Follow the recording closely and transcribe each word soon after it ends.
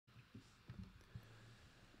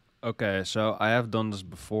Okay, so I have done this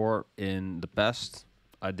before in the past.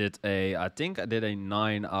 I think I did a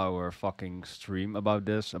 9 hour fucking stream about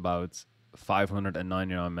this, about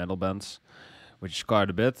 599 metal bands, which is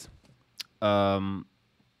quite a bit. Um,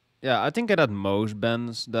 yeah, I think it had most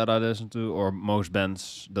bands that I listen to, or most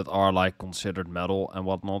bands that are like considered metal and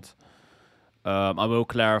whatnot. I will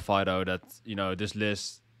clarify though that this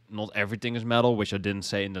list, not everything is metal, which I didn't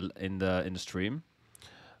say in the stream.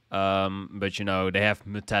 But they have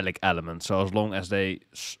metallic elements. So as long as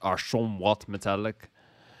are somewhat metallic,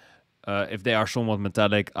 if they are somewhat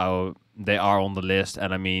metallic, they are on the list.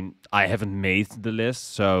 And I mean, I haven't made the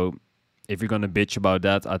list, so if you're gonna bitch about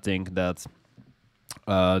that, I think that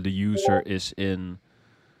the user is in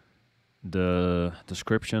the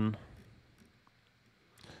description.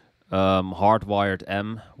 Hardwired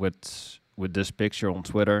M with this picture on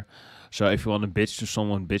Twitter. So if you want to bitch to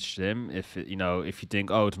someone, bitch to him. If you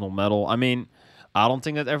think, oh, it's not metal. I mean, I don't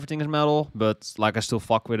think that everything is metal, but like I still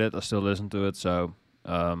fuck with it. I still listen to it. So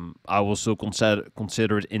I will still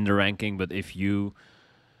consider it in the ranking. But if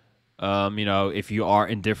if you are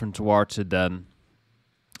indifferent towards it, then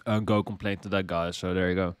go complain to that guy. So there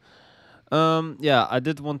you go. Yeah, I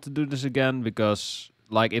did want to do this again because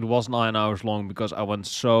like it was 9 hours long because I went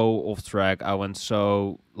so off track. I went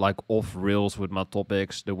so like off rails with my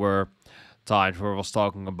topics. There were times where I was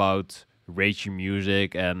talking about raging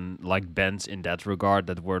music and like bands in that regard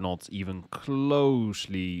that were not even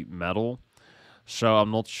closely metal. So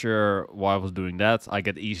I'm not sure why I was doing that. I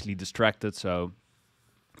get easily distracted, so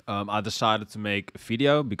I decided to make a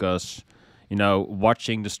video because,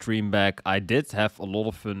 watching the stream back, I did have a lot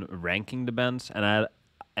of fun ranking the bands, and I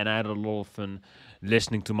had a lot of fun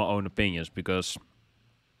listening to my own opinions because,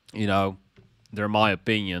 you know, they're my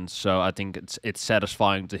opinions. So I think it's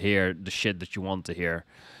satisfying to hear the shit that you want to hear,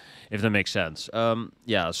 if that makes sense.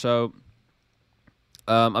 Yeah. So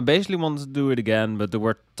I basically wanted to do it again, but there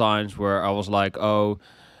were times where I was like, "Oh,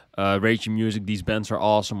 raging music, these bands are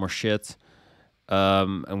awesome or shit."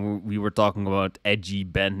 And we were talking about edgy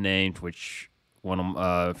band names, which one of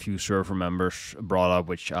a few server members brought up,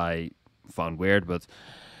 which I found weird, but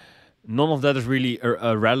none of that is really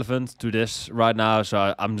relevant to this right now.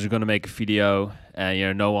 So I'm just gonna make a video,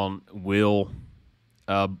 and no one will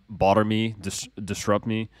bother me, disrupt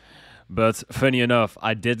me. But funny enough,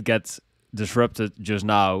 I did get disrupted just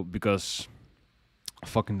now because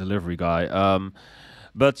fucking delivery guy.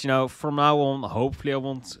 But from now on, hopefully I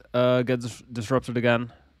won't get disrupted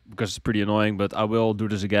again because it's pretty annoying. But I will do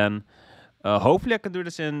this again. Hopefully I can do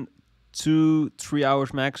this in 2-3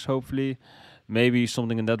 hours max. Hopefully, maybe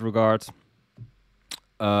something in that regard.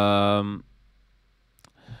 Um,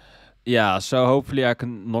 yeah. So hopefully I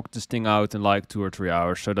can knock this thing out in like 2 or 3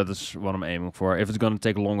 hours. So that is what I'm aiming for. If it's gonna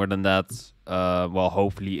take longer than that, well,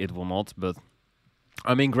 hopefully it will not. But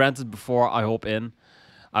I mean, granted, before I hop in,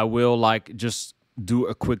 I will like just do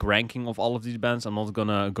a quick ranking of all of these bands. I'm not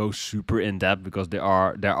gonna go super in depth because there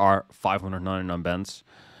are 599 bands.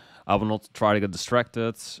 I will not try to get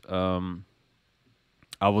distracted.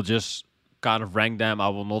 I will just kind of rank them. I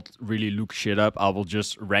will not really look shit up. I will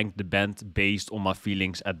just rank the band based on my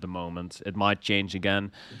feelings at the moment. It might change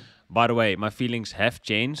again. By the way, my feelings have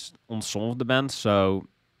changed on some of the bands. So,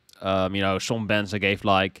 some bands I gave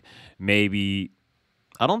like maybe.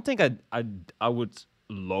 I don't think I would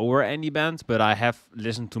lower any bands, but I have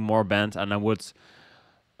listened to more bands, and I would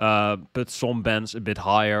put some bands a bit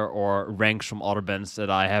higher or rank some other bands that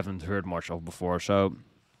I haven't heard much of before. So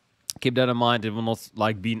keep that in mind. It will not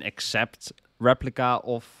like be an exact replica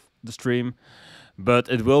of the stream, but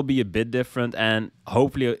it will be a bit different, and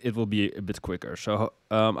hopefully it will be a bit quicker. So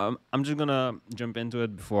I'm just gonna jump into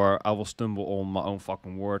it before I will stumble on my own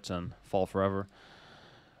fucking words and fall forever.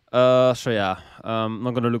 So yeah,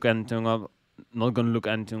 not gonna look anything up. Not gonna look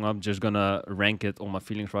anything up. Just gonna rank it on my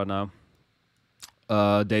feelings right now.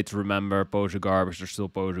 Day to Remember, Poser Garbage. They're still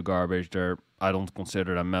Poser Garbage. I don't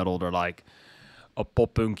consider them metal. They're like a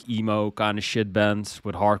pop punk emo kind of shit band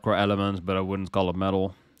with hardcore elements, but I wouldn't call it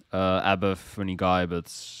metal. Abba, funny guy,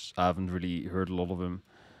 but I haven't really heard a lot of him.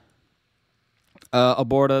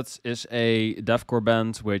 Aborted is a deathcore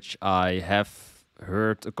band which I have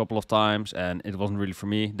heard a couple of times, and it wasn't really for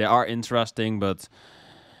me. They are interesting, but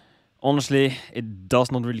honestly, it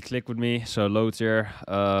does not really click with me. So low tier.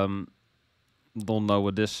 Don't know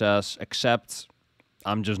what this says, except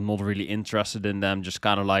I'm just not really interested in them. Just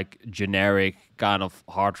kind of like generic, kind of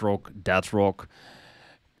hard rock, death rock,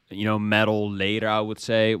 metal later, I would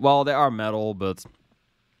say. Well, they are metal, but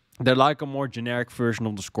they're like a more generic version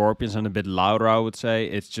of the Scorpions and a bit louder, I would say.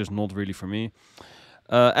 It's just not really for me.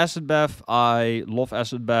 Acid Bath, I love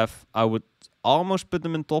Acid Bath. I would almost put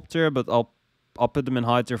them in top tier, but I'll I'll put them in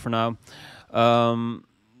high tier for now. Um,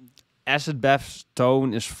 Acid Bath's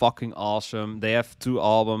tone is fucking awesome. They have 2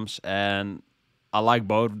 albums, and I like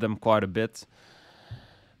both of them quite a bit.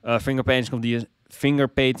 Finger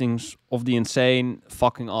Paintings of the Insane,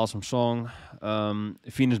 fucking awesome song.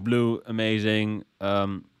 Venus Blue, amazing.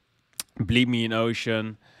 Bleed Me in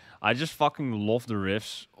Ocean. I just fucking love the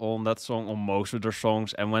riffs on that song, on most of their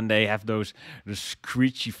songs, and when they have the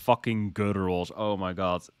screechy fucking gutturals. Oh my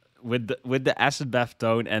god, with the acid bath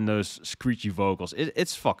tone and those screechy vocals,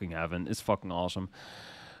 it's fucking heaven. It's fucking awesome.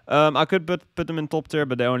 I could put them in top tier,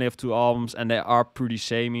 but they only have 2 albums and they are pretty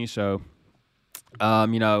samey. So,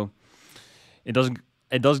 you know, it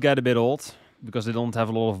does get a bit old because they don't have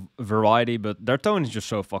a lot of variety, but their tone is just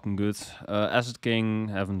so fucking good. Acid King,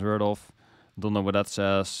 haven't heard of. Don't know what that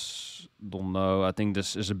says. Don't know. I think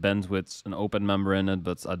this is a band with an open member in it,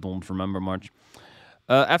 but I don't remember much.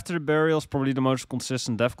 After the Burial is probably the most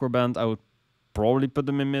consistent deathcore band. I would probably put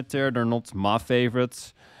them in mid tier. They're not my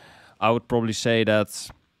favorites. I would probably say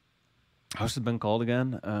that. How's the band called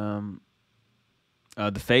again?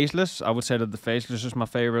 The Faceless. I would say that the Faceless is my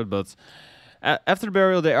favorite, but after the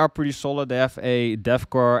Burial, they are pretty solid. They have a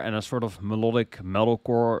deathcore and a sort of melodic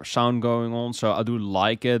metalcore sound going on, so I do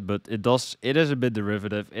like it. But it is a bit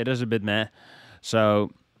derivative. It is a bit meh.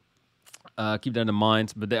 So keep that in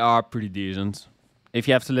mind. But they are pretty decent. If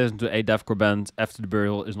you have to listen to a deathcore band, After the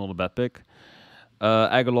Burial is not a bad pick.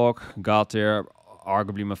 Agalog, God tier,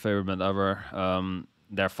 arguably my favorite band ever.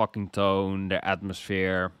 Their fucking tone, their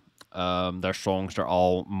atmosphere. Their songs,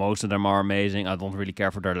 most of them are amazing. I don't really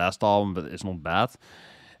care for their last album, but it's not bad.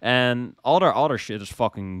 And all their other shit is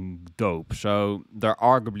fucking dope. So they're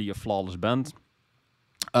arguably a flawless band.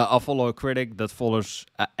 I'll follow a critic that follows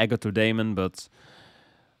Agato Damon, but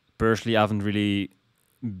personally I haven't really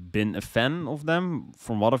been a fan of them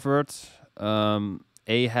from what I've heard.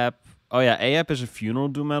 Ahab. Oh yeah, Ahab is a funeral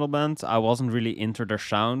doom metal band. I wasn't really into their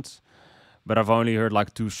sound, but I've only heard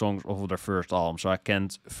like 2 songs of their first album, so I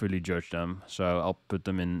can't fully judge them. So I'll put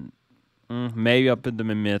them in. Maybe I'll put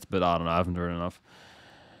them in mid, but I don't know. I haven't heard enough.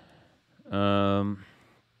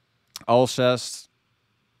 Alcest,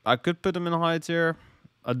 I could put them in a high tier.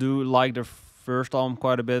 I do like their first album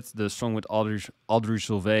quite a bit. The song with Audrey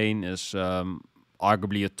Sylvain is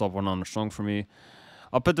arguably a top 100 song for me.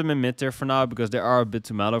 I'll put them in mid tier for now because they are a bit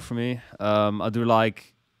too mellow for me. I do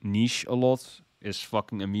like Niche a lot. His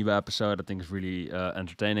fucking Amoeba episode, I think, is really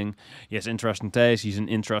entertaining. He has interesting taste. He's an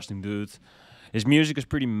interesting dude. His music is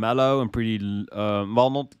pretty mellow and pretty,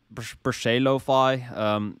 not per se lo-fi.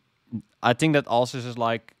 I think that Alcest is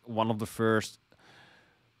like one of the first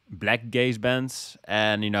black gaze bands,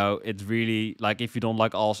 and you know, it's really like if you don't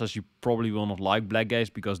like Alcest, you probably will not like black gaze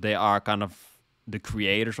because they are kind of the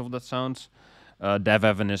creators of that sound. Dev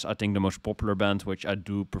Evan is, I think, the most popular band, which I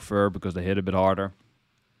do prefer because they hit a bit harder.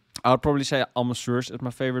 I would probably say Almasseurs is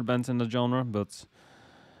my favorite band in the genre, but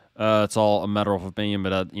it's all a matter of opinion.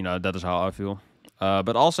 But that is how I feel.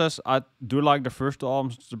 But Alcest, I do like the first 2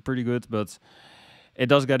 albums; they're pretty good, but it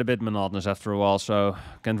does get a bit monotonous after a while. So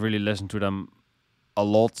can't really listen to them a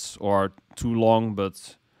lot or too long.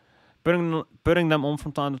 But putting them on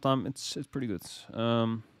from time to time, it's pretty good.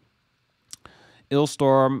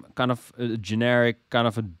 Illstorm, kind of a generic, kind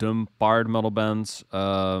of a dumb pirate metal band.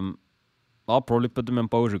 I'll probably put them in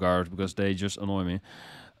poser guards because they just annoy me.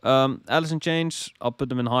 Alice in Chains, I'll put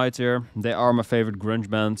them in high tier. They are my favorite grunge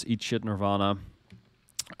band. Eat shit Nirvana.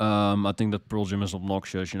 I think that Pearl Jam is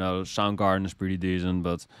obnoxious. Soundgarden is pretty decent,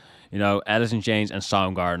 but Alice in Chains and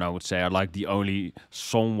Soundgarden, I would say, are like the only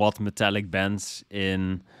somewhat metallic bands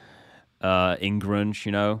in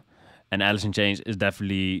grunge. And Alice in Chains is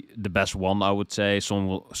definitely the best one, I would say.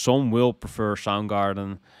 Some will prefer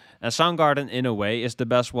Soundgarden. And Soundgarden, in a way, is the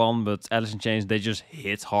best one, but Alice in Chains, they just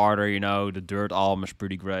hit harder, The Dirt album is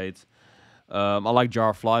pretty great. I like Jar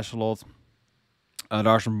of Flies a lot. There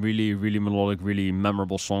are some really, really melodic, really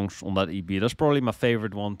memorable songs on that EP. That's probably my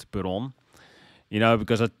favorite one to put on.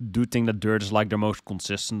 Because I do think that Dirt is like their most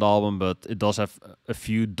consistent album, but it does have a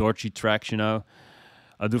few dodgy tracks,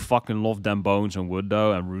 I do fucking love Them Bones and Wood,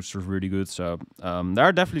 though, and Rooster's really good. So there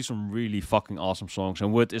are definitely some really fucking awesome songs,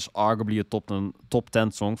 and Wood is arguably a top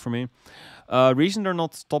 10 song for me. Reason they're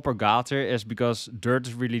not top or god tier is because Dirt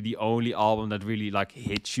is really the only album that really like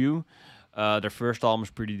hits you. Their first album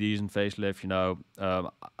is pretty decent, Facelift.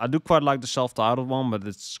 I do quite like the self-titled one, but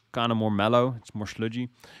it's kind of more mellow. It's more sludgy,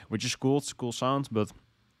 which is cool. It's a cool sound, but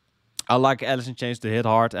I like Alice in Chains to hit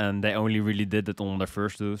hard, and they only really did it on their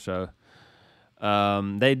first 2. So.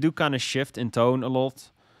 They do kind of shift in tone a lot,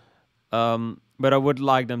 but I would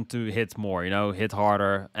like them to hit more, hit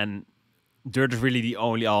harder. And Dirt is really the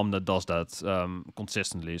only album that does that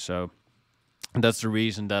consistently. So That's the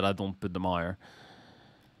reason that I don't put them higher.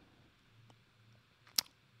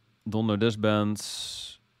 Don't know this band.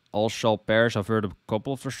 All Shall Perish. I've heard a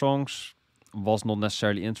couple of their songs. Was not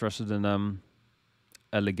necessarily interested in them.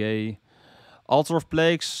 Allegay. Altar of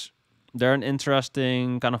Plagues. They're an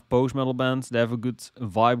interesting kind of post-metal band. They have a good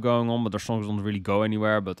vibe going on, but their songs don't really go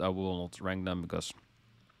anywhere. But I will not rank them because,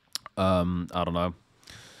 I don't know.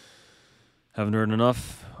 Haven't heard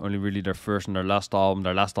enough. Only really their first and their last album.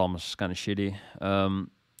 Their last album is kind of shitty.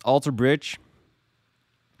 Alter Bridge.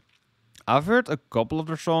 I've heard a couple of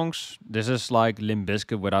their songs. This is like Limp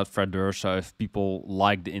Bizkit without Fred Durst. So if people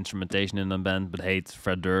like the instrumentation in the band but hate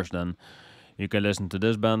Fred Durst, then you can listen to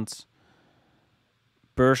this band.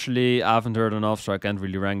 Personally, I haven't heard enough, so I can't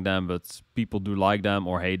really rank them. But people do like them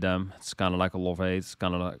or hate them. It's kind of like a love-hate. It's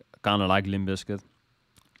kind of like Limp Bizkit.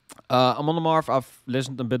 Amon Amarth, I've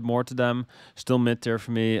listened a bit more to them. Still mid-tier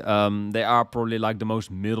for me. They are probably like the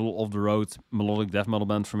most middle-of-the-road melodic death metal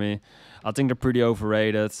band for me. I think they're pretty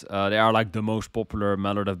overrated. They are like the most popular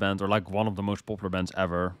metal death band, or like one of the most popular bands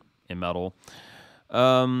ever in metal.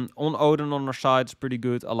 On Odin on their side is pretty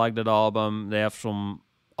good. I like that album. They have some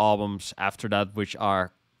albums after that which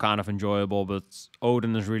are kind of enjoyable, but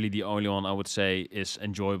Odin is really the only one I would say is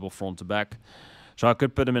enjoyable front to back. So I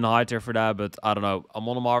could put them in high tier for that, but I don't know.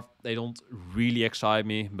 Amon Amarth, they don't really excite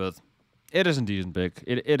me, but it is a decent pick.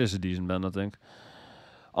 It is a decent band, I think.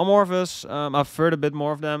 Amorphous, I've heard a bit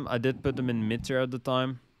more of them. I did put them in mid tier at the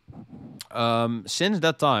time. Since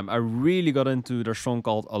that time, I really got into their song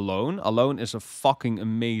called Alone. Alone is a fucking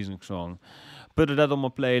amazing song. Put that on my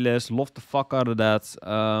playlist. Love the fuck out of that.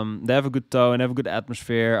 They have a good tone, they have a good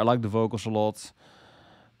atmosphere. I like the vocals a lot.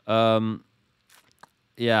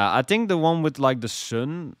 Yeah, I think the one with like the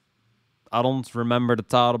sun. I don't remember the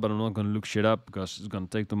title, but I'm not gonna look shit up because it's gonna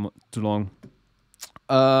take them too long.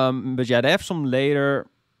 But yeah, they have some later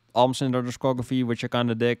albums in their discography which I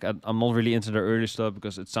kind of dig. I'm not really into their early stuff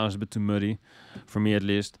because it sounds a bit too muddy, for me at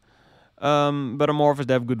least. But Amorphous,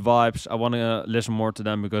 they have good vibes. I want to listen more to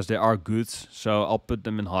them because they are good. So I'll put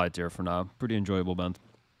them in high tier for now. Pretty enjoyable band.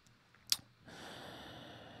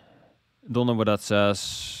 Don't know what that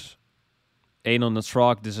says. Ain on the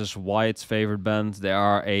Truck, this is Wyatt's favorite band. They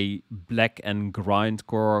are a black and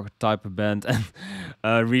grindcore type of band.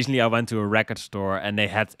 And recently I went to a record store and they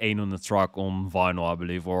had Ain on the Truck on vinyl, I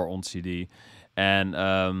believe, or on CD. And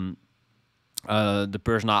the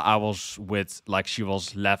person I was with, like, she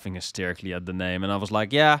was laughing hysterically at the name. And I was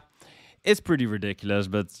like, yeah, it's pretty ridiculous,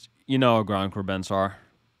 but you know how grindcore bands are.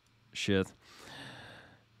 Shit.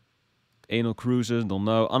 Anal Cruises, don't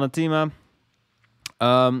know. Anathema.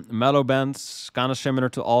 Mellow bands, kind of similar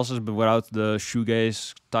to Ulcers, but without the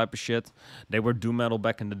shoegaze type of shit. They were doom metal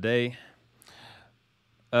back in the day.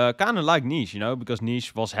 Kind of like Niche, you know, because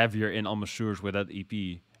Niche was heavier in Amazours with that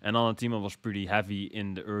EP. And Anathema was pretty heavy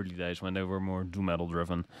in the early days when they were more doom metal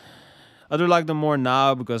driven. I do like them more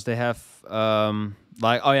now because they have,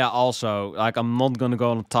 like, oh yeah, also, like, I'm not gonna go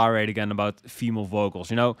on a tirade again about female vocals.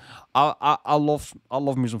 You know, I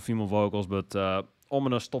love me some female vocals, but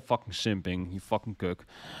Ominous, stop fucking simping, you fucking cook.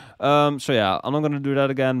 So yeah, I'm not gonna do that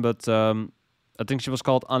again, but I think she was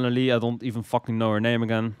called Annelie. I don't even fucking know her name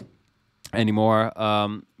again anymore.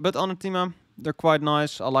 But Anathema, they're quite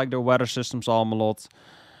nice. I like their Weather Systems album a lot.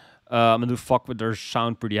 I do fuck with their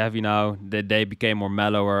sound pretty heavy now. They became more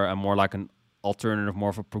mellower and more like an alternative,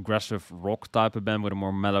 more of a progressive rock type of band with a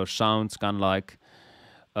more mellow sound, kind of like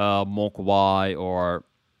Mogwai or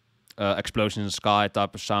Explosion in the Sky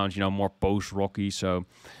type of sound, you know, more post-rocky. So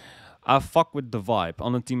I fuck with the vibe.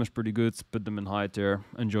 Anathema is pretty good. Put them in high tier.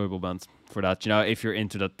 Enjoyable band for that. You know, if you're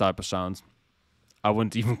into that type of sound. I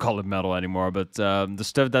wouldn't even call it metal anymore, but the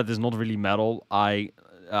stuff that is not really metal, I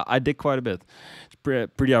dig quite a bit. It's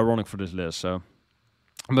pretty ironic for this list, so.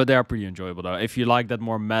 But they are pretty enjoyable though. If you like that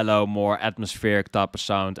more mellow, more atmospheric type of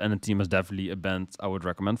sound, Anathema is definitely a band I would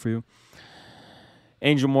recommend for you.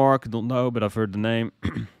 Angel Mark, don't know, but I've heard the name.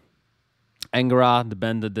 Angara, the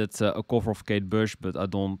band that did a cover of Kate Bush, but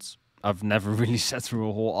I've never really sat through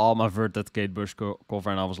a whole album. I've heard that Kate Bush cover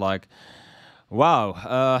and I was like,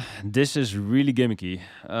 wow, this is really gimmicky.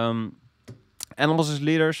 Animals as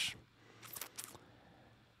Leaders.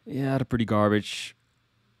 Yeah, they're pretty garbage.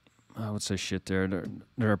 I would say shit there.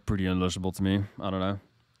 They're pretty unlistenable to me. I don't know.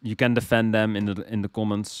 You can defend them in the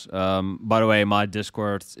comments. By the way, my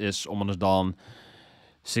Discord is Ominous Dawn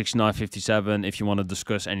 6957. If you want to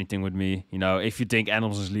discuss anything with me, you know, if you think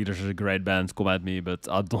Animals as Leaders is a great band, come at me. But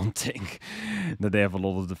I don't think that they have a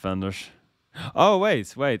lot of defenders. Oh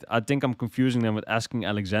wait! I think I'm confusing them with Asking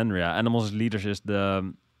Alexandria. Animals as Leaders is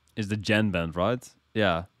the Gen band, right?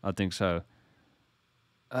 Yeah, I think so.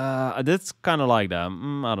 I did kind of like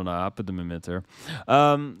them. I don't know. I put them in mid tier.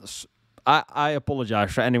 I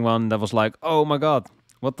apologize for anyone that was like, "Oh my god,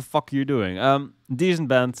 what the fuck are you doing?" Decent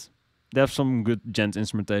band. They have some good gent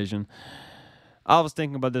instrumentation. I was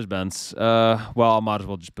thinking about this band. Well, I might as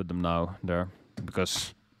well just put them now there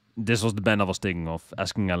because this was the band I was thinking of.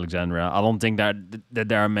 Asking Alexandria. I don't think that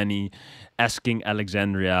there are many Asking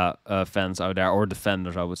Alexandria fans out there, or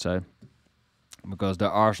defenders, I would say, because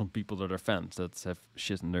there are some people that are fans that have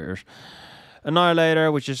shit in their ears.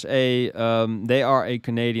 Annihilator, which is they are a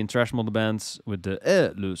Canadian thrash metal band with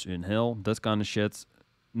the loose in hell, that kind of shit.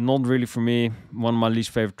 Not really for me. One of my least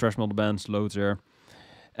favorite thrash metal bands, low tier.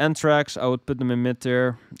 Anthrax, I would put them in mid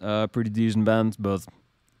tier. Pretty decent band, but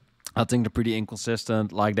I think they're pretty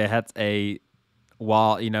inconsistent. Like they had they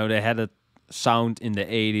had a sound in the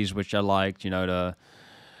 80s which I liked, the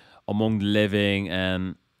Among the Living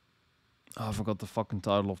and I forgot the fucking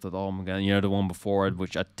title of that album again. The one before it,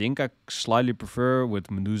 which I think I slightly prefer with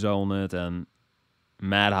Medusa on it and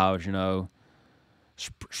Madhouse,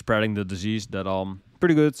 spreading the disease. That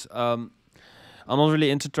pretty good. I'm not really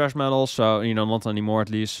into thrash metal, so not anymore at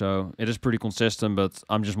least. So it is pretty consistent, but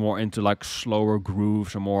I'm just more into like slower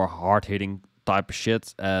grooves and more hard hitting type of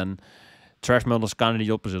shit. And thrash metal is kind of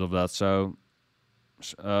the opposite of that. So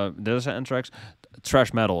there's an Anthrax.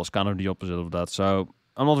 Thrash metal is kind of the opposite of that. So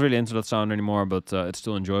I'm not really into that sound anymore, but it's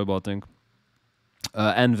still enjoyable, I think.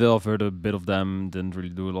 Anvil, I've heard a bit of them, didn't really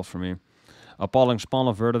do a lot for me. Appalling Spawn,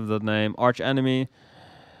 I've heard of that name. Arch Enemy,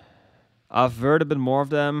 I've heard a bit more of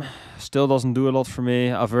them, still doesn't do a lot for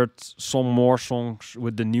me. I've heard some more songs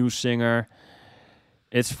with the new singer.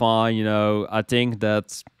 It's fine, I think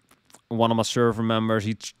that one of my server members,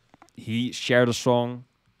 he shared a song.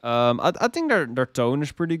 I think their tone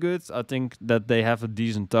is pretty good. I think that they have a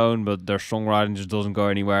decent tone, but their songwriting just doesn't go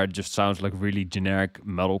anywhere. It just sounds like really generic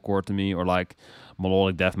metalcore to me, or like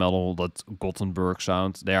melodic death metal, that Gothenburg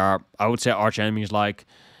sound. I would say Arch Enemy is like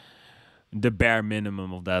the bare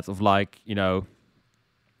minimum of that, of like,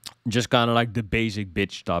 just kind of like the basic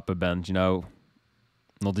bitch type of band,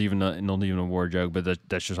 not even a war joke, but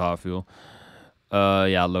that's just how I feel.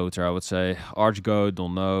 Yeah, Lothar, I would say. Archgoat,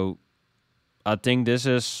 don't know. I think this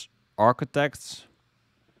is Architects.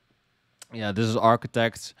 Yeah, this is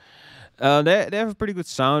Architects. They have a pretty good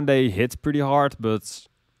sound. They hit pretty hard, but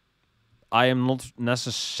I am not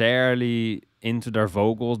necessarily into their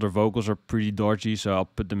vocals. Their vocals are pretty dodgy, so I'll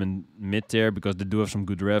put them in mid tier because they do have some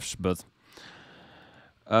good riffs, but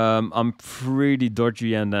I'm pretty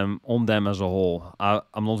dodgy on them as a whole.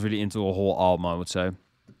 I'm not really into a whole album, I would say.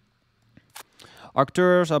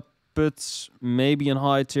 Arcturus, I put maybe in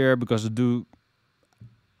high tier because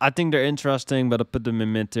I think they're interesting, but I put them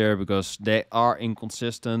in mid tier because they are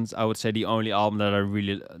inconsistent. I would say the only album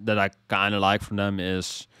that I kind of like from them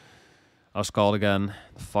is, what's it called again?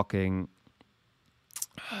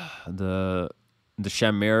 The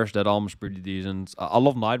Sham Mirrors. That album is pretty decent. I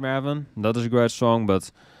love Nightmare Heaven. That is a great song,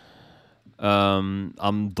 but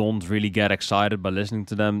I don't really get excited by listening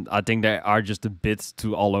to them. I think they are just a bit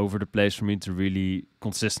too all over the place for me to really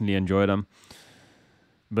consistently enjoy them.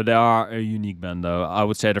 But they are a unique band, though. I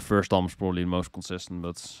would say the first album is probably the most consistent,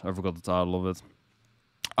 but I forgot the title of it.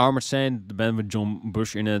 Armored Saint, the band with John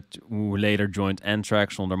Bush in it, who later joined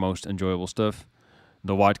Anthrax on their most enjoyable stuff.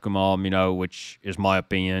 The White Kamal, which is my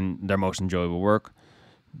opinion, their most enjoyable work,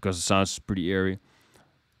 because it sounds pretty eerie.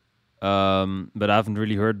 But I haven't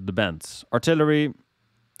really heard the band. Artillery,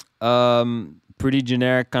 pretty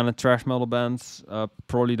generic kind of thrash metal bands.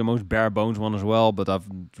 Probably the most bare bones one as well, but I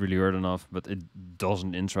haven't really heard enough, but it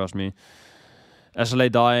doesn't interest me.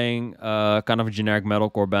 SLA Dying, kind of a generic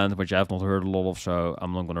metalcore band, which I have not heard a lot of, so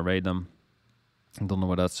I'm not going to rate them. I don't know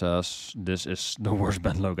what that says. This is the worst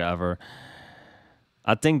band logo ever.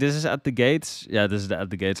 I think this is At the Gates. Yeah, this is the At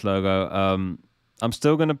the Gates logo. I'm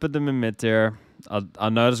still going to put them in mid tier. I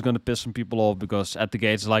know it's going to piss some people off because At the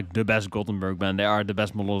Gates is like the best Gothenburg band. They are the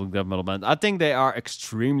best melodic death metal band. I think they are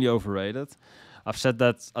extremely overrated. I've said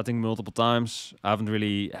that, I think, multiple times. I haven't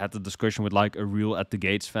really had the discussion with like a real At the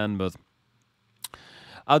Gates fan, but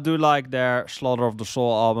I do like their Slaughter of the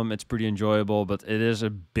Soul album. It's pretty enjoyable, but it is a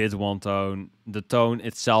bit one tone. The tone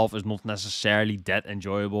itself is not necessarily that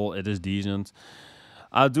enjoyable. It is decent.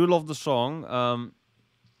 I do love the song.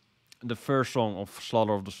 The first song of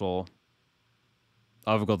Slaughter of the Soul.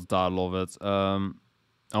 I forgot the title of it.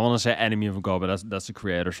 I want to say Enemy of God, but that's the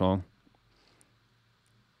Creator song.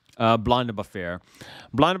 Blinded by Fear.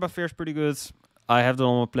 Blinded by Fear is pretty good. I have that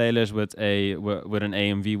on my playlist with an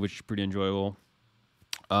AMV, which is pretty enjoyable.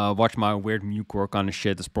 Watch My Weird Mucore kind of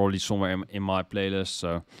shit is probably somewhere in my playlist,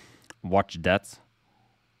 so watch that.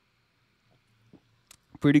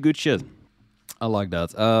 Pretty good shit. I like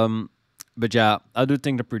that. But yeah, I do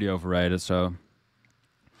think they're pretty overrated. So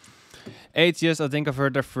Atheist, I think I've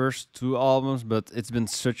heard their first two albums, but it's been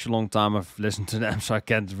such a long time I've listened to them, so I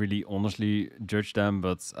can't really honestly judge them.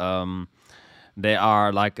 But they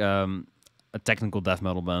are like a technical death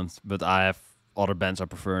metal band. But I have other bands I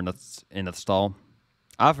prefer in that style.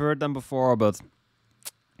 I've heard them before, but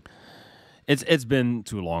it's been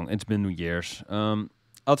too long. It's been years.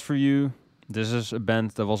 Out for you. This is a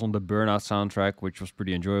band that was on the Burnout soundtrack, which was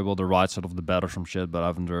pretty enjoyable. The right side of the bed or some shit, but I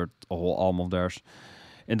haven't heard a whole album of theirs.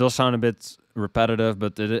 It does sound a bit repetitive,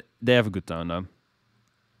 but they have a good tone though.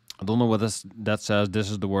 I don't know what that says.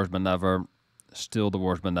 This is the worst band ever. Still the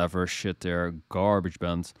worst band ever. Shit, they're garbage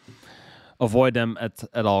band. Avoid them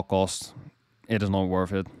at all costs. It is not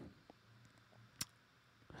worth it.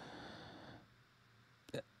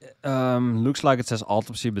 Looks like it says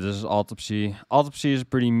Autopsy, but this is Autopsy. Autopsy is a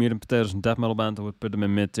pretty meat and potatoes and death metal band. I would put them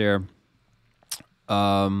in mid tier.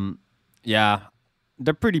 Yeah,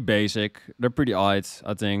 they're pretty basic. They're pretty odd,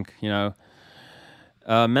 I think. You know,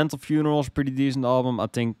 Mental Funeral is a pretty decent album. I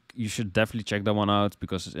think you should definitely check that one out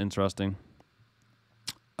because it's interesting.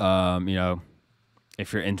 You know,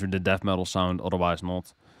 if you're into the death metal sound, otherwise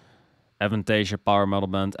not. Avantasia, power metal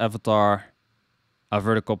band. Avatar, I've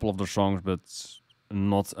heard a couple of their songs, but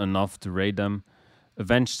not enough to rate them.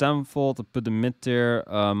 Avenged Sevenfold, I put the mid tier.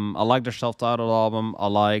 I like their self-titled album. I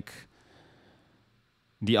like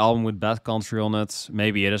the album with Bad Country on it.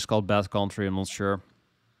 Maybe it is called Bad Country, I'm not sure.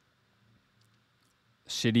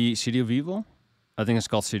 City of Evil? I think it's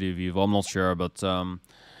called City of Evil, I'm not sure, but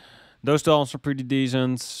those two albums are pretty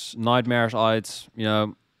decent. Nightmares, Eyes, you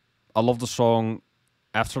know, I love the song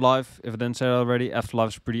Afterlife, if I didn't say that already. Afterlife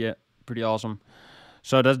is pretty awesome.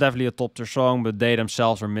 So that's definitely a top tier song, but they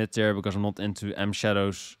themselves are mid tier because I'm not into M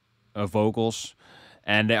Shadow's vocals.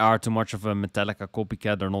 And they are too much of a Metallica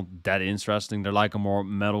copycat. They're not that interesting. They're like a more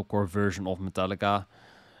metalcore version of Metallica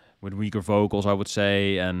with weaker vocals, I would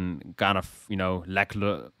say, and kind of, you know,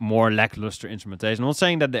 more lackluster instrumentation. I'm not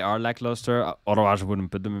saying that they are lackluster, otherwise I wouldn't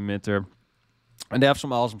put them in mid tier. And they have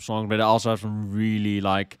some awesome songs, but they also have some really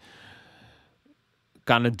like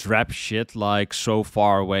kind of drab shit like So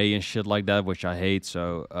Far Away and shit like that, which I hate.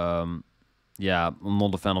 So yeah, I'm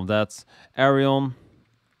not a fan of that. Arion,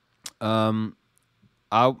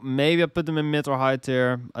 maybe I put them in mid or high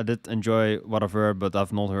tier. I did enjoy what I've heard, but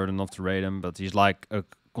I've not heard enough to rate him. But he's like a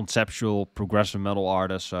conceptual progressive metal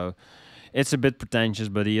artist, so it's a bit pretentious,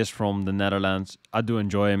 but he is from the Netherlands. I do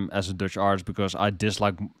enjoy him as a Dutch artist because I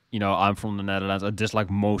dislike, you know, I'm from the Netherlands. I dislike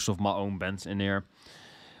most of my own bands in here.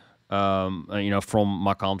 You know, from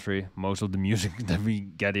my country, most of the music that we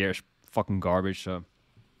get here is fucking garbage. So,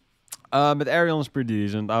 but Arion is pretty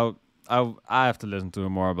decent. I have to listen to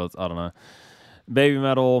him more, but I don't know. Baby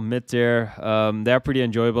metal, mid tier. They're pretty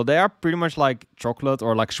enjoyable. They are pretty much like chocolate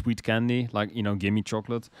or like sweet candy, like, you know, gimme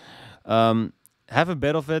chocolate. Have a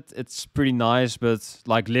bit of it. It's pretty nice, but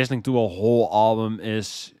like listening to a whole album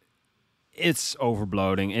it's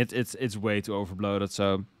overbloating. It's way too overbloated.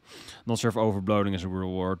 So. Not sure if overbloating is a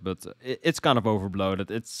real word, but it's kind of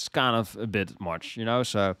overbloated. It's kind of a bit much, you know.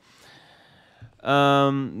 So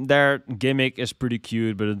their gimmick is pretty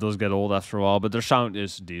cute, but it does get old after a while. But their sound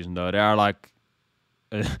is decent though. They are like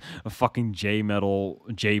a fucking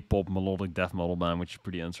J-pop melodic death metal band, which is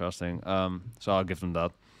pretty interesting. So I'll give them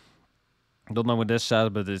that. Don't know what this says,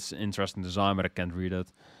 but it's interesting design, but I can't read it.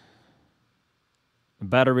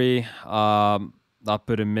 Battery, I'll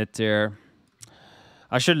put in mid tier.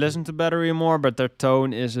 I should listen to Battery more, but their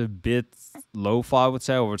tone is a bit lo-fi, I would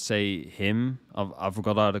say. I would say him. I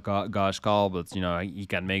forgot how the guy's called, but, you know, he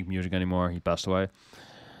can't make music anymore. He passed away.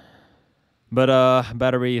 But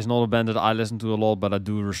Battery is not a band that I listen to a lot, but I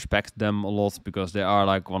do respect them a lot because they are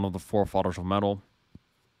like one of the forefathers of metal.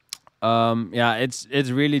 Yeah, it's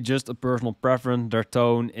really just a personal preference. Their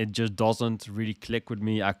tone, it just doesn't really click with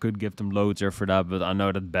me. I could give them low tier for that, but I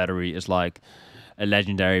know that Battery is like a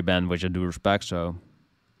legendary band, which I do respect, so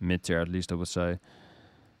mid tier at least, I would say.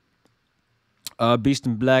 Beast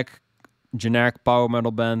in Black, generic power metal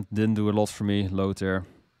band, didn't do a lot for me, low tier.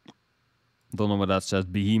 Don't know what that says.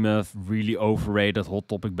 Behemoth, really overrated hot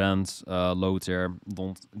topic band, low tier.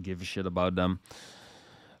 Don't give a shit about them.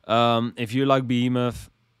 If you like Behemoth,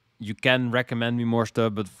 you can recommend me more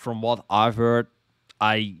stuff, but from what I've heard,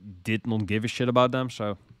 I did not give a shit about them,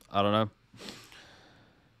 so I don't know.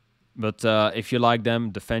 But if you like them,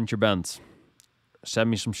 defend your band.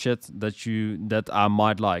 Send me some shit that I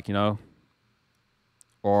might like, you know,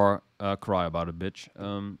 or cry about it, bitch.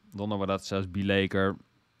 Don't know what that says. B Laker,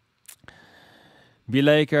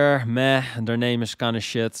 meh. Their name is kind of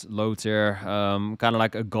shit, low tier. Kind of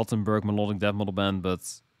like a Gothenburg melodic death metal band, but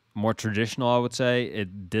more traditional, I would say.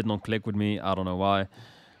 It did not click with me. I don't know why.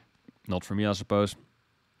 Not for me, I suppose.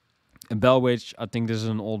 And Bellwitch, I think this is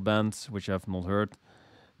an old band, which I have not heard.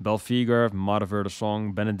 Belfiger, might have heard a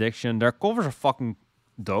song. Benediction, their covers are fucking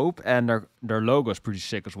dope, and their logo is pretty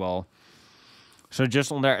sick as well. So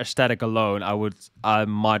just on their aesthetic alone, I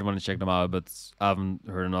might want to check them out, but I haven't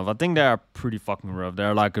heard enough. I think they are pretty fucking rough.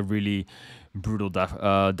 They're like a really brutal death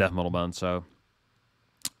metal band. So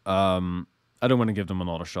I don't want to give them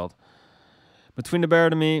another shot. Between the Bear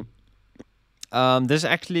and Me, this is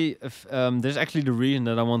actually the reason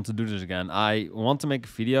that I want to do this again. I want to make a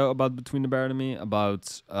video about Between the Bear and Me,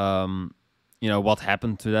 about what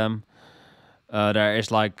happened to them. There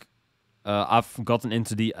is like I've gotten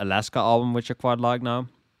into the Alaska album, which I quite like now.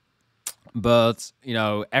 But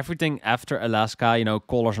everything after Alaska,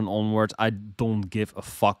 Colors and onwards, I don't give a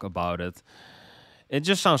fuck about it. It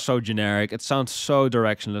just sounds so generic. It sounds so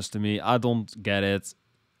directionless to me. I don't get it.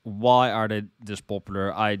 Why are they this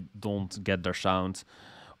popular? I don't get their sound.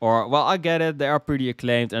 Or, well, I get it. They are pretty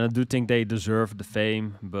acclaimed, and I do think they deserve the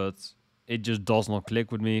fame, but it just does not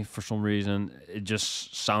click with me for some reason. It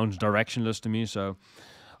just sounds directionless to me, so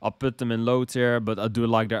I'll put them in low tier, but I do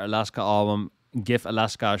like their Alaska album. Give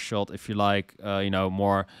Alaska a shot if you like,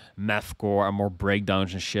 more mathcore and more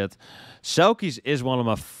breakdowns and shit. Selkies is one of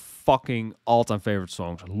my fucking all-time favorite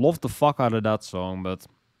songs. Love the fuck out of that song, but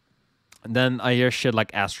then I hear shit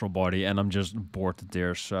like Astral Body and I'm just bored to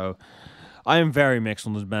tears. So I am very mixed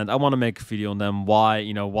on this band. I want to make a video on them, why,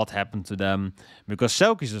 what happened to them, because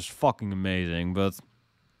Selkies is fucking amazing, but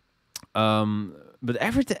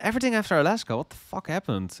everything after Alaska, what the fuck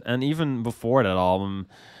happened? And even before that album,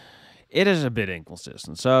 it is a bit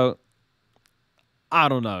inconsistent. So I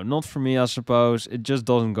don't know, not for me, I suppose. It just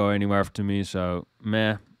doesn't go anywhere to me, so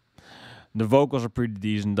meh. The vocals are pretty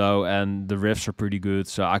decent though, and the riffs are pretty good,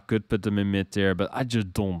 so I could put them in mid tier, but I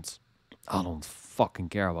don't fucking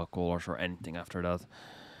care about Colors or anything after that.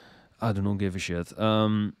 I do not give a shit.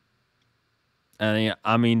 And yeah,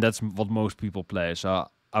 I mean, that's what most people play, so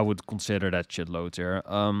I would consider that shit low tier.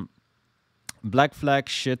 Black Flag,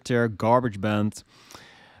 shit tier, garbage band.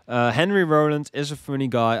 Henry Rollins is a funny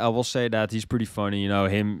guy. I will say that he's pretty funny.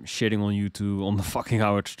 Him shitting on YouTube on the fucking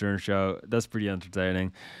Howard Stern show. That's pretty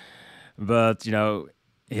entertaining. But,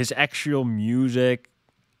 his actual music,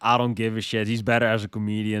 I don't give a shit. He's better as a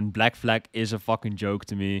comedian. Black Flag is a fucking joke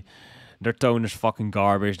to me. Their tone is fucking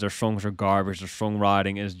garbage. Their songs are garbage. Their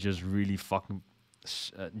songwriting is just really fucking...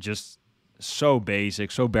 just so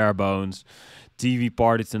basic, so bare bones. TV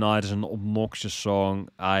Party Tonight is an obnoxious song.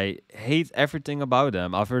 I hate everything about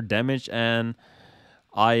them. I've heard Damage and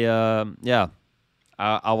I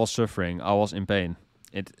was suffering. I was in pain.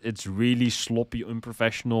 It's really sloppy,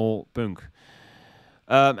 unprofessional punk.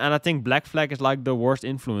 And I think Black Flag is like the worst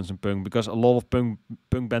influence in punk, because a lot of punk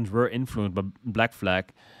bands were influenced by Black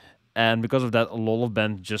Flag. And because of that, a lot of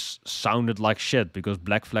bands just sounded like shit, because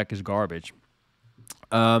Black Flag is garbage.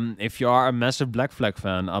 If you are a massive Black Flag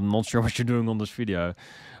fan, I'm not sure what you're doing on this video.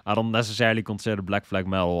 I don't necessarily consider Black Flag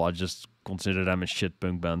metal. I just consider them a shit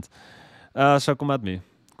punk band. So come at me.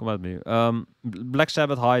 Black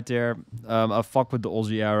Sabbath high tier. I fuck with the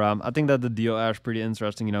Aussie era. I think that the Dio era is pretty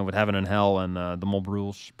interesting, with Heaven and Hell and the Mob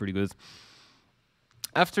Rules. Pretty good.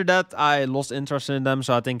 After that, I lost interest in them,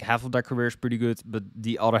 so I think half of their career is pretty good, but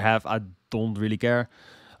the other half, I don't really care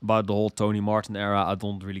about the whole Tony Martin era. I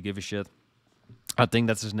don't really give a shit. I think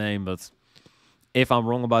that's his name, but if I'm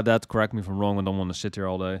wrong about that, correct me if I'm wrong. I don't want to sit here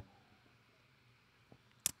all day.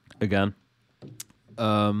 Again.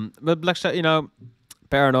 But Black Sabbath,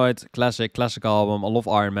 Paranoid, classic album. I love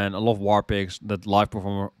Iron Man. I love Warpigs. That live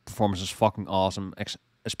performance is fucking awesome.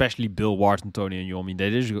 Especially Bill Ward and Tony and Yomi. They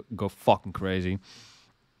just go fucking crazy.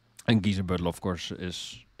 And Geezer Butler, of course,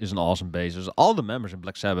 is an awesome bassist. All the members in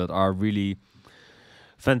Black Sabbath are really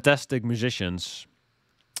fantastic musicians.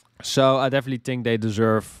 So I definitely think they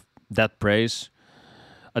deserve that praise.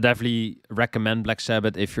 I definitely recommend Black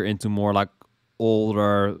Sabbath if you're into more like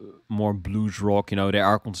older, more blues rock. They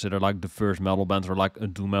are considered like the first metal band, or like a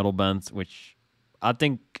doom metal band, which I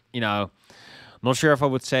think, not sure if I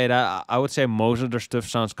would say that. I would say most of their stuff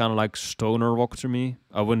sounds kind of like stoner rock to me.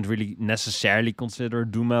 I wouldn't really necessarily consider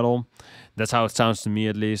doom metal. That's how it sounds to me,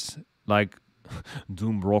 at least. Like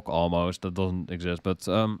doom rock almost. That doesn't exist, but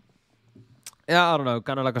yeah, I don't know,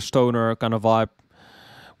 kind of like a stoner kind of vibe.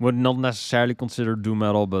 Would not necessarily consider doom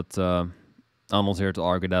metal, but I'm not here to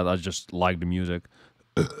argue that. I just like the music.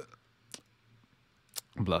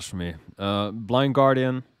 Blasphemy. Blind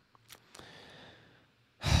Guardian.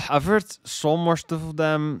 I've heard some more stuff of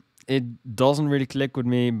them. It doesn't really click with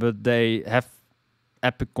me, but they have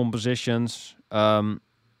epic compositions.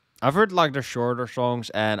 I've heard like their shorter songs,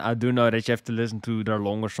 and I do know that you have to listen to their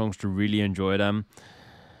longer songs to really enjoy them.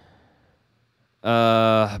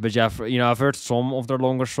 But yeah, I've heard some of their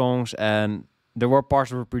longer songs, and there were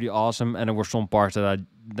parts that were pretty awesome, and there were some parts that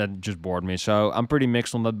just bored me. So I'm pretty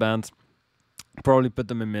mixed on that band. Probably put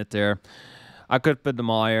them in mid there. I could put them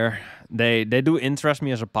higher. They do interest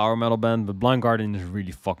me as a power metal band, but Blind Guardian is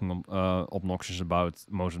really fucking obnoxious about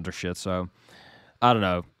most of their shit. So I don't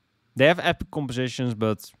know. They have epic compositions,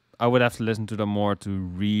 but I would have to listen to them more to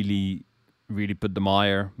really, really put them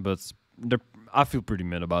higher. But I feel pretty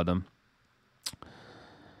mid about them.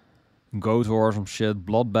 Goat Horse, some shit.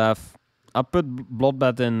 Bloodbath. I put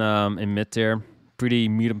Bloodbath in mid tier. Pretty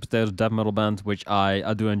meat and potatoes death metal band, which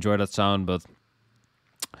I do enjoy that sound, but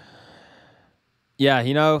yeah,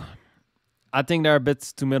 I think they're a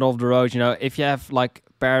bit too middle of the road. If you have like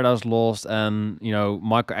Paradise Lost and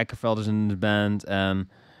Michael Eckerfeld is in the band and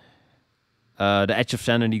the Edge of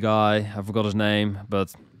Sanity guy, I forgot his name,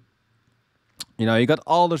 but you got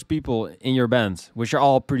all those people in your band, which are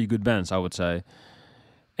all pretty good bands, I would say,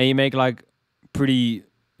 and you make like pretty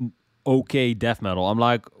okay death metal. I'm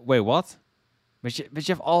like, wait, what? But you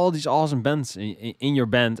have all these awesome bands in your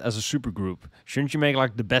band as a supergroup. Shouldn't you make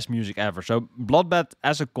like the best music ever? So Bloodbath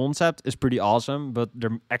as a concept is pretty awesome, but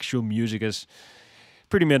their actual music is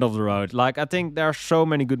pretty middle of the road. Like I think there are so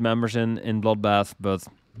many good members in Bloodbath, but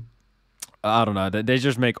I don't know. They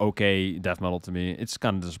just make okay death metal to me. It's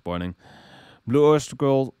kind of disappointing. Blue Oyster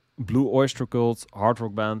Cult, hard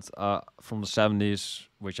rock band from the 70s,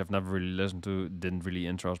 which I've never really listened to. Didn't really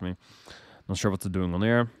interest me. Not sure what they're doing on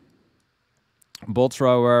here. Bolt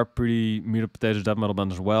Thrower, pretty meat and potatoes death metal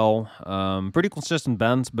band as well. Pretty consistent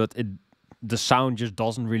band, but the sound just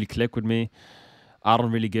doesn't really click with me. I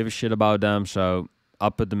don't really give a shit about them, so I'll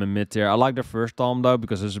put them in mid tier. I like their first album though,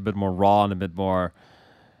 because it's a bit more raw and a bit more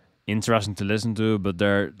interesting to listen to, but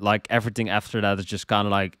they're like everything after that is just kind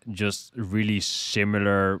of like just really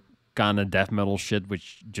similar kind of death metal shit,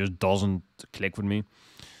 which just doesn't click with me.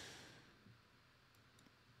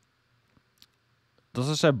 Does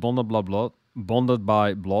it say Bonded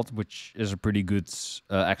by Blood, which is a pretty good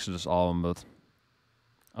Exodus album, but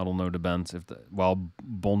I don't know the band.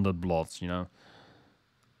 Bonded Blood,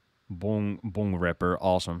 Bong Ripper,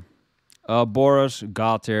 awesome. Boris,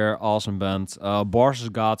 God tier, awesome band. Boris is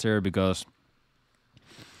God tier because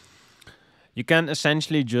you can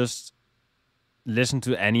essentially just listen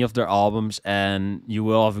to any of their albums and you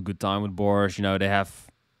will have a good time with Boris. They have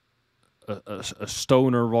a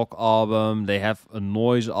stoner rock album, they have a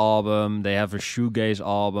noise album, they have a shoegaze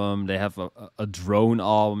album, they have a drone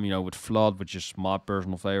album, with Flood, which is my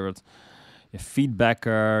personal favorite. You have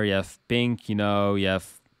Feedbacker, you have Pink, you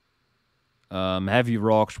have Heavy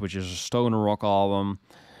Rocks, which is a stoner rock album.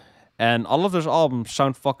 And all of those albums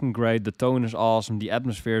sound fucking great. The tone is awesome. The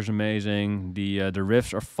atmosphere is amazing. The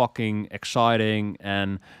riffs are fucking exciting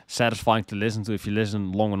and satisfying to listen to if you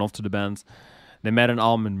listen long enough to the band. They made an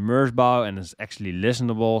album in Merzbau and it's actually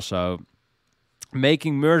listenable. So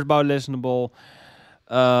making Merzbau listenable,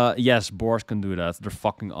 yes, Boris can do that. They're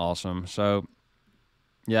fucking awesome. So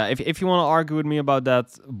yeah, if you want to argue with me about that,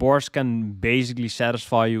 Boris can basically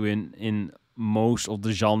satisfy you in most of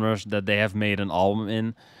the genres that they have made an album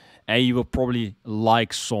in. And you will probably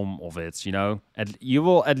like some of it, you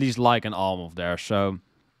will at least like an album of theirs. So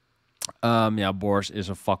yeah, Boris is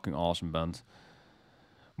a fucking awesome band.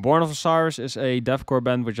 Born of Osiris is a deathcore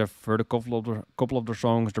band, which I've heard a couple of their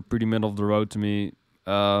songs. They're pretty middle of the road to me.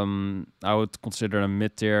 I would consider them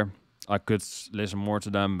mid tier. I could listen more to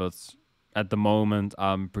them, but at the moment,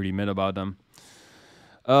 I'm pretty mid about them.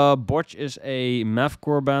 Botch is a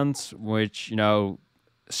mathcore band, which,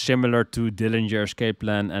 similar to Dillinger, Escape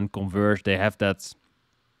Plan, and Converge, they have that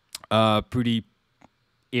pretty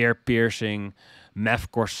ear-piercing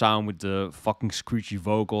mathcore sound with the fucking screechy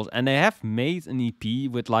vocals, and they have made an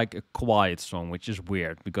EP with like a quiet song, which is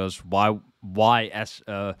weird because why as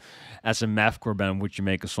a mathcore band would you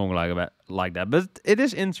make a song like that? But it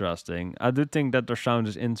is interesting. I do think that their sound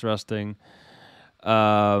is interesting.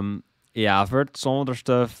 Yeah, I've heard some of their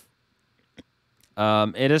stuff.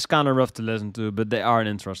 It is kind of rough to listen to, but they are an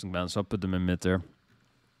interesting band, so I'll put them in mid there.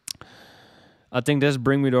 I think this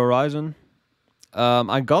Bring Me the Horizon.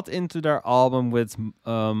 I got into their album with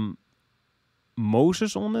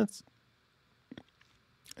Moses on it.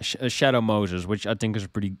 Shadow Moses, which I think is a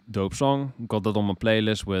pretty dope song. Got that on my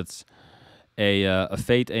playlist with a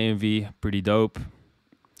Fate AMV, pretty dope.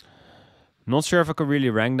 Not sure if I could really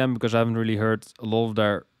rank them because I haven't really heard a lot of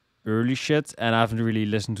their early shit, and I haven't really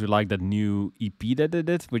listened to like that new EP that they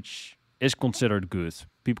did, which is considered good.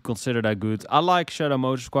 People consider that good. I like Shadow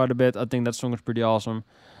Moses quite a bit. I think that song is pretty awesome.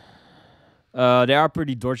 They are a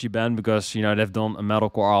pretty dodgy band because you know they've done a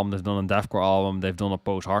metalcore album, they've done a deathcore album, they've done a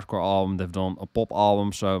post-hardcore album, they've done a pop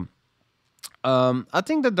album. So I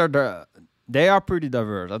think that they are pretty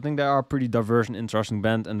diverse. I think they are a pretty diverse and interesting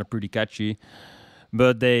band, and they're pretty catchy.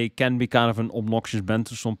 But they can be kind of an obnoxious band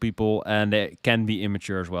to some people, and they can be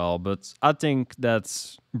immature as well. But I think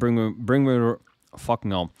that's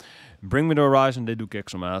fucking hell. Bring Me the Horizon, they do kick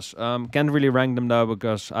some ass. Can't really rank them though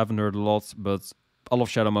because I haven't heard a lot, but I love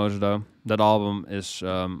Shadow Moses though. That album is,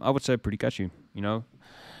 I would say, pretty catchy. You know,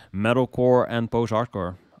 metalcore and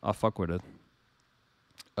post-hardcore. I fuck with it.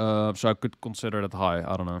 So I could consider that high.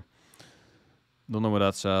 I don't know. Don't know what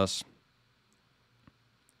that says.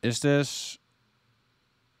 Is this?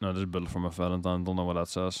 No, this is Bullet from a Valentine. Don't know what that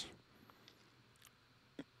says.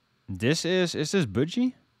 Is this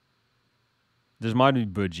Budgie? This might be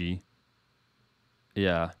Budgie.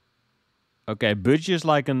 Yeah. Okay, Budgie is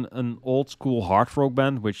like an old school hard rock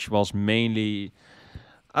band, which was mainly...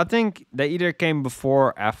 I think they either came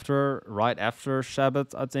before, after, right after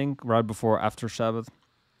Sabbath, I think. Right before, after Sabbath.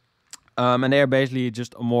 And they are basically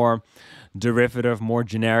just a more derivative, more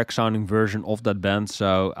generic sounding version of that band.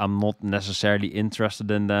 So I'm not necessarily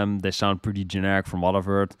interested in them. They sound pretty generic from what I've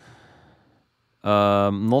heard.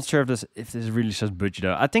 Not sure if this really says Budgie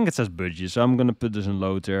though. I think it says Budgie, so I'm gonna put this in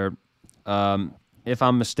low tier. If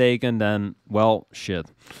I'm mistaken, then well, shit.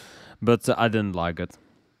 But I didn't like it.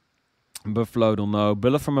 Buffalo, don't know.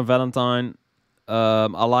 Bullet from a Valentine.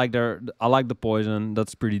 I like the Poison.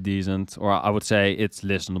 That's pretty decent, or I would say it's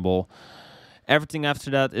listenable. Everything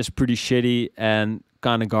after that is pretty shitty and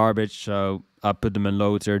kind of garbage. So I put them in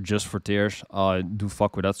low tier just for tears. I do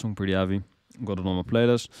fuck with that song pretty heavy. Got it on my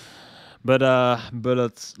playlist. But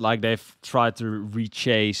it's like they've tried to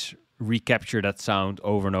recapture that sound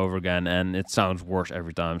over and over again, and it sounds worse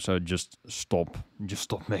every time. So just stop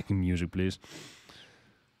making music, please.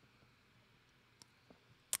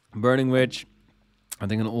 Burning Witch, I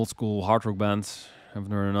think an old school hard rock band.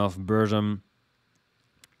 Haven't heard enough. Burzum.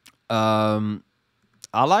 I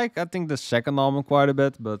think the second album quite a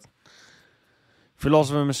bit, but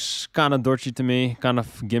Philosophy is kind of dodgy to me, kind of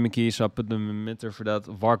gimmicky, so I put them in mid for that.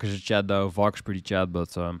 Vark is a chat though. Vark's pretty chat,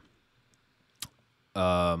 but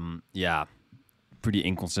yeah, pretty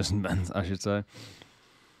inconsistent band, I should say.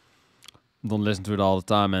 Don't listen to it all the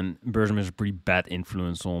time, and Burzum is a pretty bad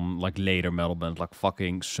influence on like later metal bands, like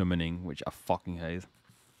fucking Summoning, which I fucking hate.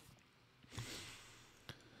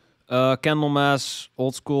 Candlemass,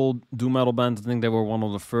 old school doom metal band. I think they were one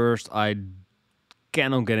of the first. I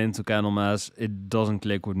cannot get into Candlemass. It doesn't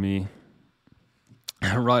click with me.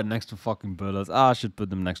 Right next to fucking Bullet. I should put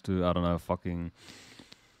them next to, I don't know, fucking...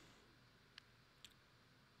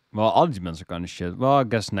 Well, all these bands are kind of shit. Well, I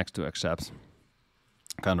guess next to Accept.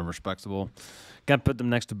 Kind of respectable. Can't put them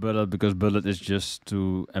next to Bullet because Bullet is just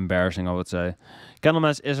too embarrassing, I would say.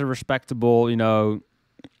 Candlemass is a respectable, you know,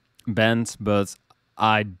 band, but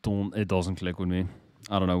it doesn't click with me.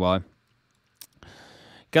 I don't know why.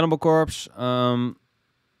 Cannibal Corpse, I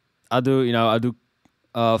do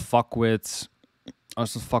fuck with,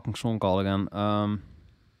 what's the fucking song called again?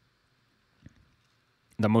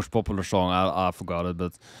 The most popular song, I forgot it,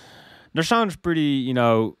 but their sound is pretty, you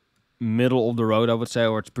know, middle of the road, I would say,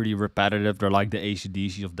 or it's pretty repetitive. They're like the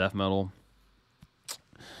AC/DC of death metal.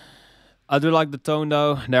 I do like the tone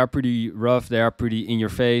though. They are pretty rough. They are pretty in your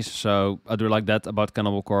face. So I do like that about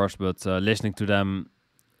Cannibal Corpse. But listening to them,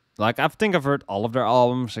 like I think I've heard all of their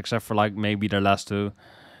albums except for like maybe their last two.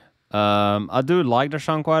 I do like their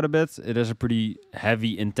sound quite a bit. It is a pretty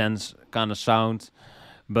heavy, intense kind of sound,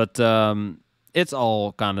 but it's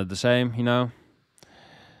all kind of the same, you know.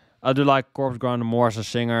 I do like Corpse Grinder more as a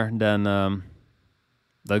singer than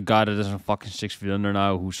that guy that is in fucking 6 Feet Under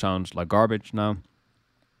now, who sounds like garbage now.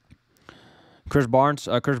 Chris Barnes,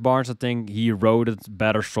 I think he wrote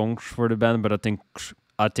better songs for the band, but I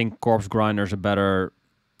think Corpse Grinder is a better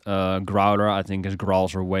growler. I think his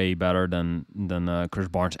growls are way better than Chris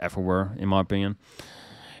Barnes ever were, in my opinion.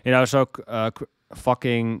 You know, so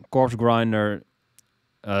fucking Corpse Grinder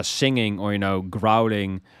singing or, you know,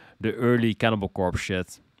 growling the early Cannibal Corpse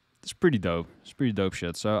shit. It's pretty dope. It's pretty dope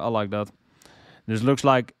shit. So I like that. This looks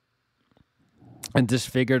like a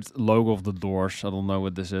disfigured logo of the Doors. I don't know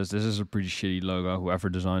what this is. This is a pretty shitty logo, whoever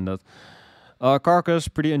designed that. Carcass,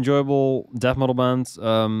 pretty enjoyable death metal band.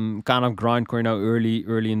 Kind of grindcore, you know,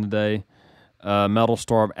 early in the day. Metal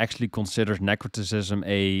Storm actually considers Necroticism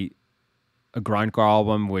a grindcore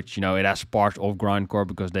album, which, you know, it has parts of grindcore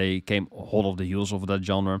because they came hot off the heels of that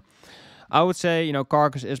genre. I would say, you know,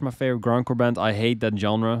 Carcass is my favorite grindcore band. I hate that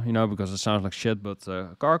genre, you know, because it sounds like shit, but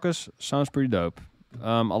Carcass sounds pretty dope.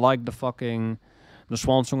 I like the The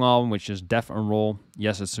Swan Song album, which is death and roll.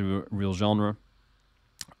 Yes, it's a real genre,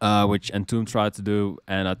 which Entomb tried to do,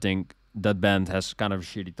 and I think that band has kind of a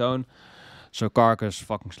shitty tone. So Carcass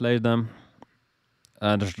fucking slays them.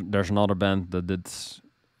 There's another band that did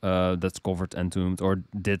that's covered Entombed, or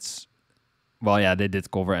did, well, yeah, they did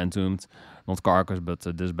cover Entombed, not Carcass, but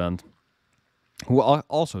this band, who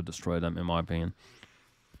also destroyed them in my opinion.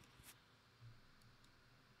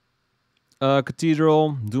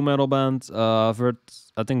 Cathedral, doom metal band. I've heard,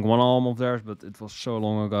 I think, one album of theirs, but it was so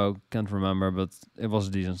long ago, can't remember, but it was a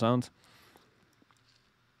decent sound.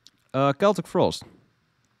 Celtic Frost.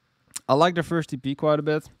 I like their first EP quite a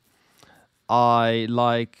bit. I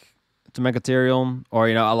like To Megatherion, or,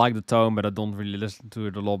 you know, I like the tone, but I don't really listen to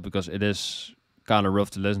it a lot because it is kind of rough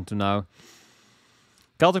to listen to now.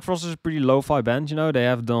 Celtic Frost is a pretty lo-fi band, you know.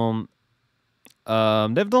 They've done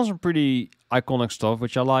some pretty iconic stuff,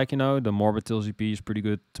 which I like, you know. The Morbid Tales EP is pretty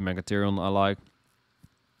good. To Megatherion I like.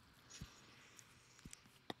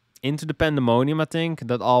 Into the Pandemonium, I think.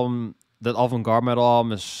 That avant-garde metal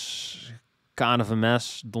album is kind of a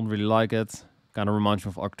mess. Don't really like it. Kind of reminds me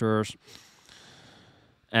of Actors.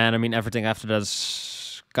 And I mean, everything after that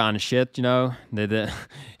is kind of shit, you know. The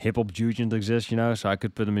hip-hop Jugend exists, you know, so I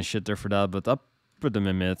could put them in shit there for that, but I put them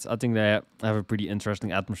in mid. I think they have a pretty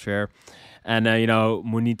interesting atmosphere. And, you know,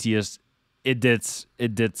 Monetius, it did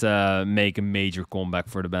make a major comeback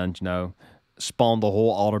for the band, you know. Spawned a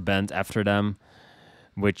whole other band after them,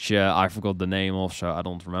 which I forgot the name of, so I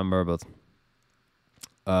don't remember, but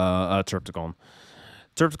Triptychon.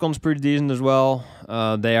 Triptychon's pretty decent as well.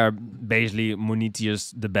 They are basically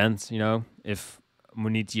Monetius, the band, you know. If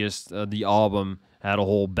Monetius, the album, had a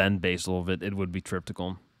whole band based off it, it would be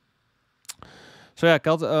Triptychon. So yeah,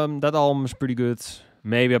 that album is pretty good.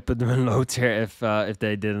 Maybe I put them in low tier if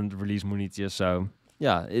they didn't release Monetius. So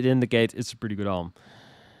yeah, it indicates it's a pretty good album.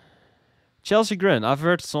 Chelsea Grin, I've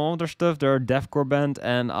heard some of their stuff. They're a deathcore band,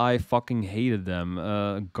 and I fucking hated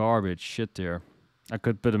them. Garbage shit tier. I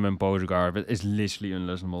could put them in Postguard, but it's literally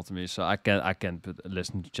unlistenable to me. So I can't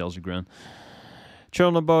listen to Chelsea Grin.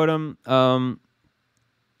 Children of Bodom.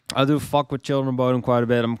 I do fuck with Children of Bodom quite a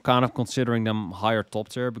bit. I'm kind of considering them higher top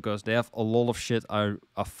tier because they have a lot of shit I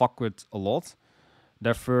fuck with a lot.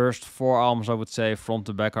 Their first 4 albums, I would say, front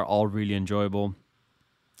to back, are all really enjoyable.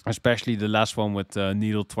 Especially the last one with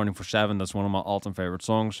Needle 24/7. That's one of my all-time favorite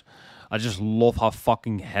songs. I just love how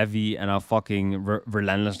fucking heavy and how fucking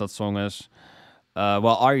relentless that song is.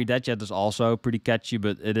 Well, Are You Dead Yet is also pretty catchy,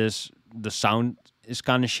 but the sound is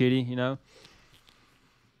kind of shitty, you know?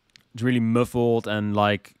 It's really muffled and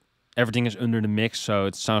like everything is under the mix, so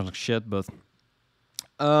it sounds like shit, but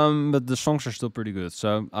the songs are still pretty good,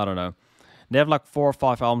 so I don't know. They have like 4 or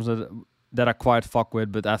 5 albums that I quite fuck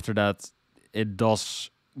with, but after that, it does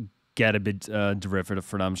get a bit derivative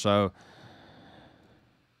for them, so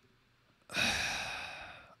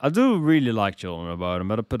I do really like Children about them,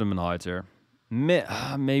 but I put them in high tier.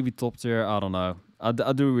 Maybe top tier, I don't know. I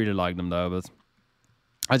do really like them though, but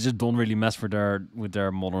I just don't really mess with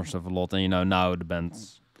their modern stuff a lot. And you know, now the band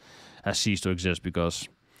has ceased to exist because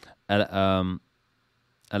Alexi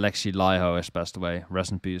Laiho has passed away.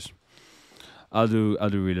 Rest in peace. I do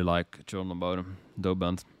really like Children of Bodom. Dope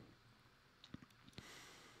band.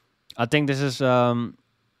 I think this is a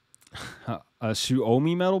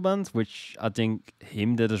Suomi metal band, which I think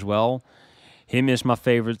Him did as well. Him is my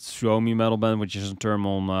favorite Suomi metal band, which is a term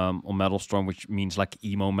on Metal Strong, which means like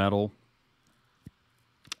emo metal.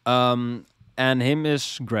 And Him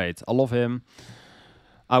is great. I love him.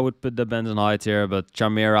 I would put the band in high tier, but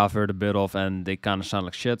Chimera I've heard a bit of, and they kind of sound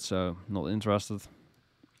like shit, so not interested.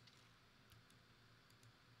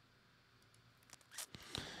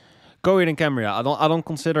 Coheed and Cambria. I don't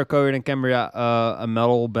consider Coheed and Cambria a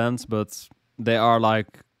metal band, but they are like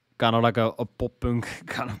kind of like a pop punk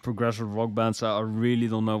kind of progressive rock band. So I really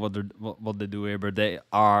don't know what they do here, but they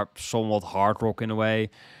are somewhat hard rock in a way.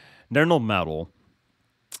 They're not metal.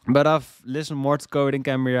 But I've listened more to Coheed and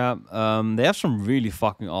Cambria. They have some really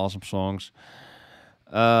fucking awesome songs.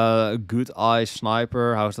 Good Eye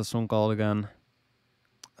Sniper. How's that song called again?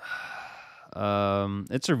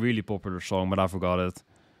 It's a really popular song, but I forgot it.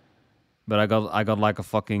 But I got like a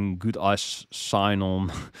fucking Good Eyes sign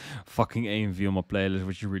on fucking AMV on my playlist,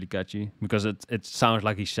 which is really catchy because it sounds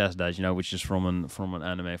like he says that, you know, which is from an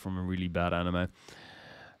anime, from a really bad anime.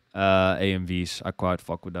 AMVs, I quite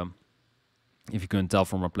fuck with them. If you couldn't tell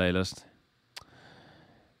from my playlist.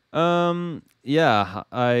 Yeah,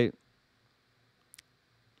 A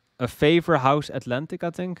Favor House Atlantic,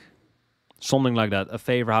 I think. Something like that. A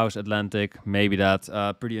Favor House Atlantic, maybe that.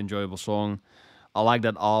 Pretty enjoyable song. I like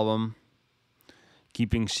that album.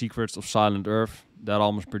 Keeping Secrets of Silent Earth. That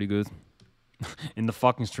album is pretty good. In the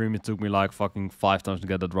fucking stream, it took me like fucking 5 times to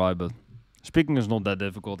get that right, but speaking is not that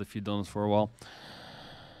difficult if you've done it for a while.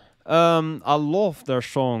 I love their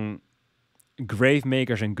song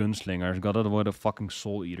Gravemakers and Gunslingers. Got it with a fucking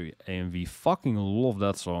Soul Eater AMV. Fucking love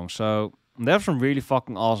that song. So they have some really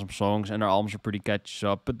fucking awesome songs, and their albums are pretty catchy, so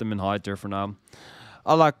I'll put them in high tier for now.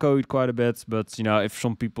 I like Coheed quite a bit, but you know, if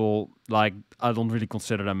some people like, I don't really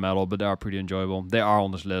consider them metal, but they are pretty enjoyable. They are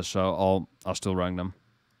on this list, so I'll still rank them.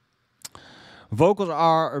 Vocals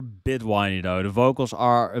are a bit whiny though. The vocals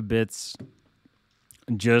are a bit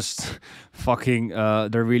just fucking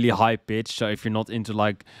they're really high pitched, so if you're not into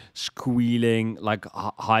like squealing like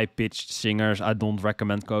high pitched singers, I don't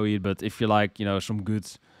recommend Coheed. But if you like, you know, some good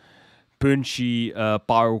punchy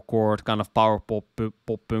power chord, kind of power pop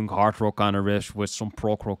punk hard rock kind of riffs with some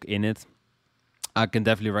prog rock in it, I can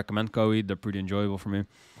definitely recommend Coheed. They're pretty enjoyable for me.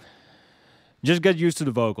 Just get used to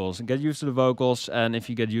the vocals. Get used to the vocals, and if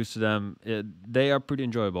you get used to them, they are pretty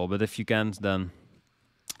enjoyable. But if you can't, then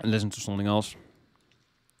listen to something else.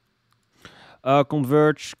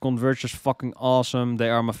 Converge. Converge is fucking awesome.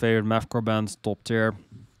 They are my favorite mathcore band, top tier.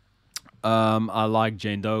 I like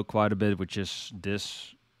Jane Doe quite a bit, which is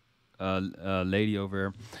this lady over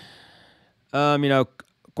here. You know,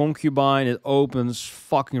 Concubine, it opens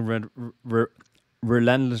fucking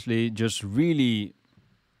relentlessly, just really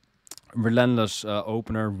relentless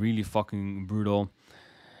opener, really fucking brutal.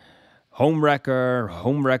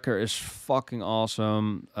 Homewrecker is fucking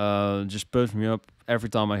awesome. Just puts me up every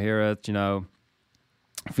time I hear it, you know.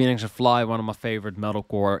 Phoenix and Fly, one of my favorite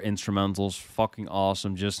metalcore instrumentals, fucking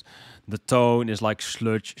awesome. Just the tone is like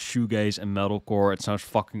sludge, shoegaze, and metalcore. It sounds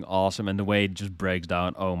fucking awesome, and the way it just breaks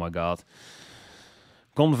down, oh my god.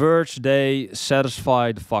 Converge, they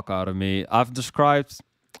satisfy the fuck out of me. I've described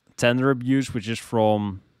Tender Abuse, which is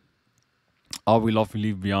from All We Love We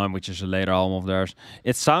Leave Behind, which is a later album of theirs.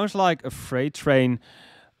 It sounds like a freight train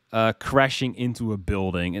crashing into a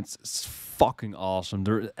building. It's fucking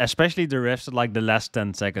awesome. Especially the riffs at like the last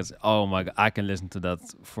 10 seconds. Oh my god, I can listen to that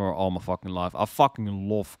for all my fucking life. I fucking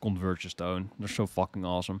love Converge's tone. They're so fucking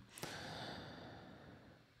awesome.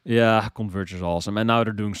 Yeah, Converge is awesome. And now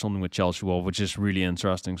they're doing something with Chelsea Wolf, which is really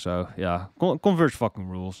interesting. So yeah, Converge fucking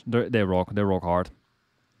rules. They rock hard.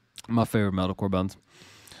 My favorite metalcore band.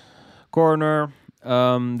 Corner,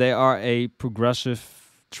 they are a progressive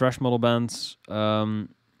thrash metal band.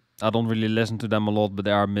 I don't really listen to them a lot, but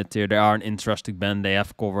they are mid-tier. They are an interesting band. They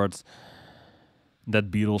have covered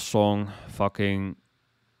that Beatles song, fucking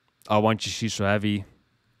I Want You See So Heavy,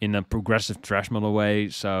 in a progressive thrash metal way.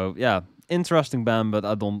 So yeah, interesting band, but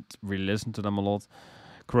I don't really listen to them a lot.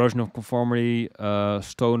 Corrosion of Conformity,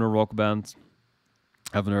 stoner rock band.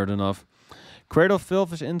 Haven't heard enough. Cradle of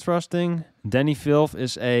Filth is interesting. Danny Filth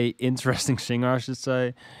is a interesting singer, I should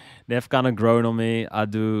say. They have kind of grown on me. I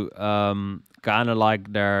do kind of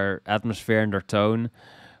like their atmosphere and their tone,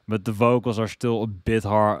 but the vocals are still a bit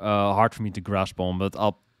hard for me to grasp on. But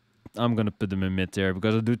I'm gonna put them in mid tier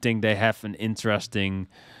because I do think they have an interesting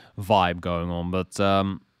vibe going on. But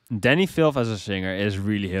Danny Filth as a singer is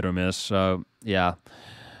really hit or miss. So yeah,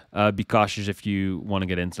 be cautious if you want to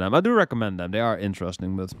get into them. I do recommend them. They are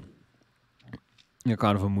interesting, but you're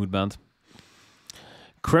kind of a mood band.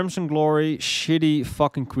 Crimson Glory, shitty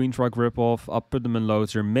fucking Queensryche ripoff. I'll put them in low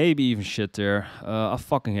tier, maybe even shit tier. I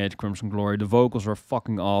fucking hate Crimson Glory. The vocals are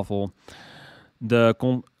fucking awful. The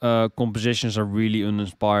compositions are really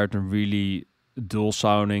uninspired and really dull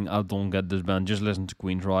sounding. I don't get this band. Just listen to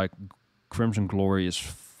Queensryche. Crimson Glory is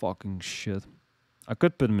fucking shit. I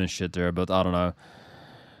could put them in shit tier, but I don't know.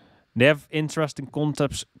 They have interesting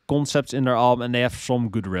concepts in their album, and they have some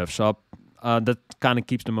good riffs. So that kind of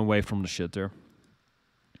keeps them away from the shit tier.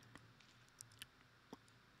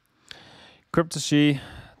 Cryptosy,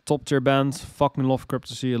 top tier band. Fucking love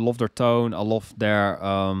Cryptosy. I love their tone. I love their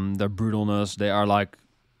brutalness. They are like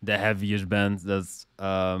the heaviest band that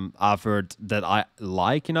I've heard that I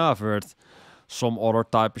like. You know, I've heard some other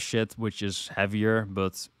type of shit which is heavier,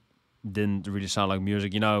 but didn't really sound like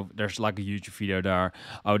music. You know, there's like a YouTube video there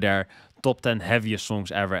out there, top 10 heaviest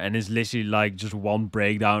songs ever, and it's literally like just one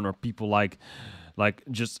breakdown or people like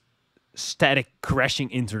just static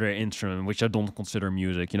crashing into their instrument, which I don't consider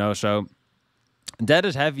music. You know, so. That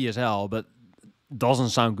is heavy as hell, but doesn't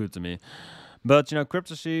sound good to me. But, you know,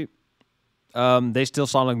 Cryptosy, they still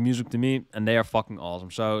sound like music to me, and they are fucking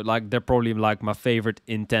awesome. So, like, they're probably, like, my favorite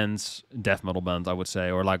intense death metal band, I would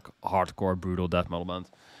say, or, like, hardcore, brutal death metal band.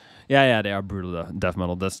 Yeah, they are brutal death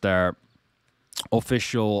metal. That's their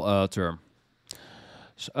official term.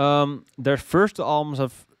 So, their first two albums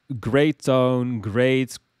have great tone,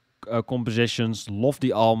 great compositions. Love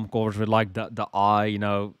the album covers with like the eye, you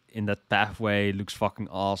know, in that pathway. Looks fucking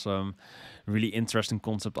awesome. Really interesting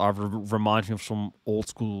concept art. Reminds me of some old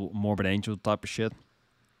school Morbid Angel type of shit.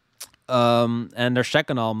 And their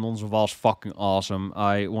second album, Non was fucking awesome.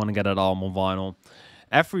 I want to get that album on vinyl.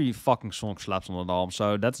 Every fucking song slaps on that album.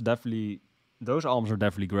 So that's definitely, those albums are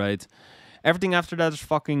definitely great. Everything after that is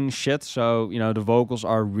fucking shit. So, you know, the vocals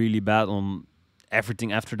are really bad on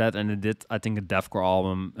everything after that. And it did, I think, a deathcore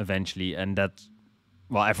album eventually. And that,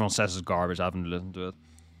 well, everyone says it's garbage. I haven't listened to it.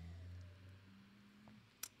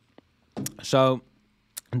 So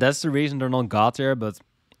that's the reason they're not god tier, but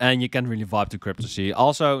and you can't really vibe to Cryptosy.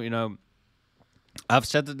 Also, you know, I've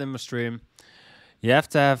said it in my stream. You have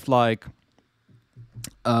to have like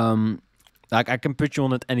I can put you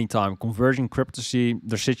on at any time. Conversion, Cryptosy,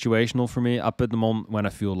 they're situational for me. I put them on when I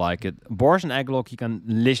feel like it. Boris and Egglock, you can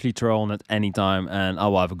literally throw on at any time, and I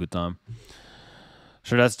will have a good time.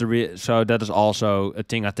 So that's so that is also a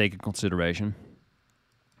thing I take in consideration.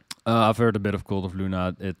 I've heard a bit of Cult of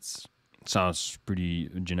Luna. It sounds pretty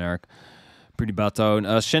generic, pretty bad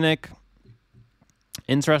tone. Cynic,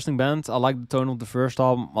 interesting band. I like the tone of the first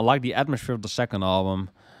album. I like the atmosphere of the second album.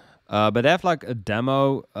 But they have like a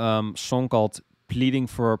demo song called Pleading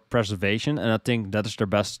for Preservation, and I think that is their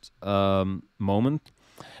best moment.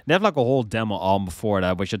 They have like a whole demo album before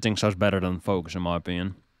that, which I think sounds better than Focus, in my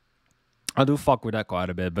opinion. I do fuck with that quite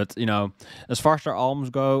a bit, but you know, as far as their albums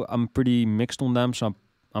go, I'm pretty mixed on them, so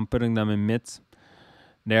I'm putting them in mid.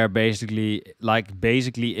 They're basically,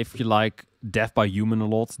 if you like Death by Human a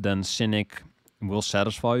lot, then Cynic will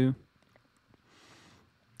satisfy you.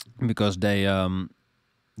 Because they,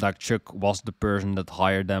 like Chuck was the person that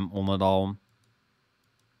hired them on that album.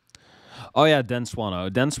 Oh yeah, Dan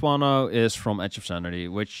Swano. Dan Swano is from Edge of Sanity,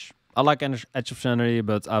 which I like Edge of Sanity,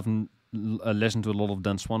 but I've listened to a lot of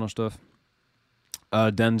Dan Swano stuff.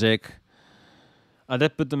 Danzig. I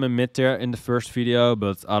did put them in mid tier in the first video,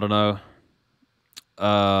 but I don't know.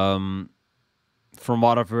 From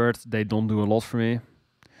what I've heard, they don't do a lot for me.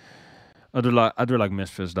 I do like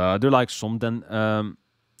Misfits though. I do like some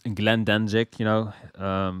Glenn Danzig, you know,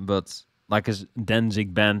 but like his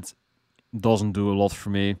Danzig band doesn't do a lot for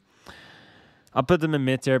me. I put them in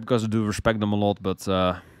mid tier because I do respect them a lot, but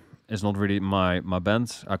it's not really my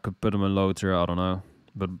band. I could put them in low tier, I don't know.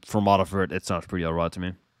 But from what I've heard, it sounds pretty alright to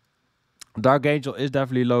me. Dark Angel is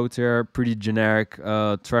definitely low tier, pretty generic,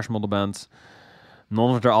 thrash metal band.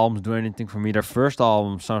 None of their albums do anything for me. Their first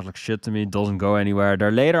album sounds like shit to me, doesn't go anywhere.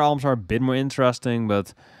 Their later albums are a bit more interesting,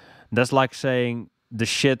 but that's like saying the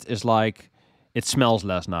shit is like, it smells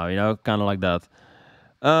less now, you know? Kind of like that.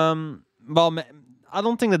 Well, I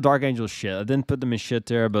don't think the Dark Angel is shit. I didn't put them in shit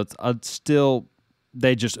tier, but I'd still,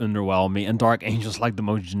 they just underwhelm me. And Dark Angel's like the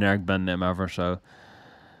most generic band name ever, so...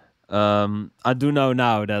 I do know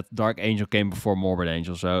now that Dark Angel came before Morbid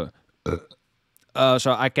Angel, so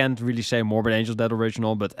I can't really say Morbid Angel's that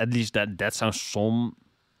original, but at least that sounds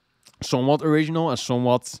somewhat original and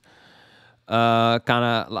somewhat kind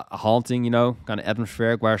of haunting, you know, kind of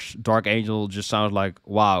atmospheric, whereas Dark Angel just sounds like,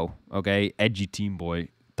 wow, okay, edgy teen boy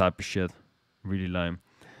type of shit. Really lame.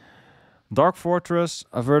 Dark Fortress,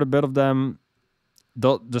 I've heard a bit of them.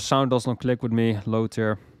 The sound does not click with me, low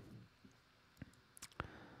tier.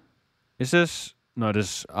 Is this... No,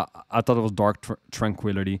 this... I thought it was Dark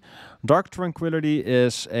Tranquility. Dark Tranquility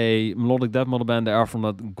is a melodic death metal band. They are from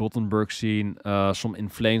that Gothenburg scene. Some In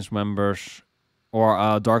Flames members...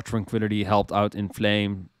 Or Dark Tranquility helped out In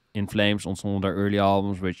Flames on some of their early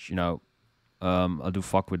albums, which, you know... I do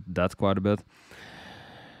fuck with that quite a bit.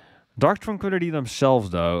 Dark Tranquility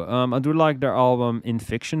themselves, though. I do like their album In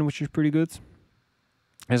Fiction, which is pretty good.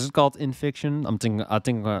 Is it called In Fiction?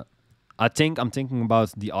 I think I'm thinking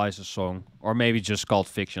about the ISIS song, or maybe just called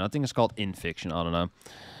Fiction. I think it's called In Fiction. I don't know.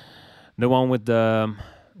 The one with the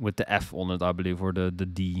F on it, I believe, or the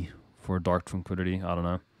D for Dark Tranquility. I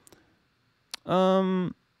don't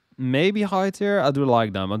know. Maybe high tier. I do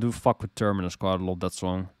like them. I do fuck with Terminus quite a lot. That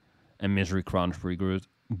song, and Misery Crown is pretty good.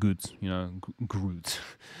 Good, you know, Groot.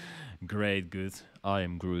 Great, good. I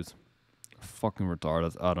am Groot. Fucking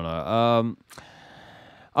retarded. I don't know.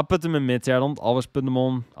 I put them in mid tier. I don't always put them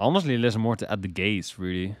on. I honestly listen more to At the Gates,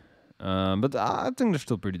 really. But I think they're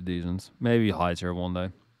still pretty decent. Maybe high tier one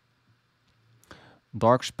day.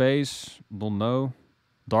 Dark Space, don't know.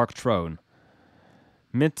 Dark Throne.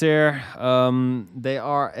 Mid tier. They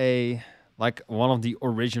are one of the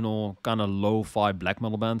original kind of lo-fi black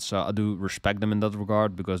metal bands. So I do respect them in that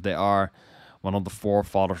regard because they are one of the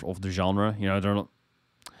forefathers of the genre. You know, they're not...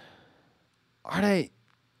 Are they...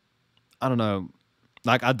 I don't know.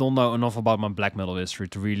 Like, I don't know enough about my black metal history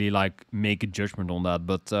to really, like, make a judgment on that.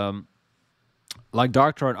 But Like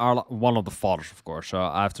Dark Throne are one of the fathers, of course, so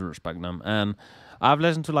I have to respect them. And I've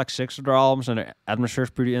listened to like 6 of their albums, and their atmosphere is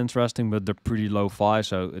pretty interesting, but they're pretty lo-fi,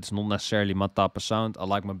 so it's not necessarily my type of sound. I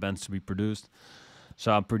like my bands to be produced,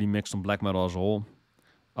 so I'm pretty mixed on black metal as a whole.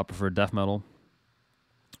 I prefer death metal.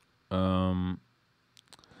 Um,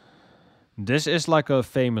 this is like a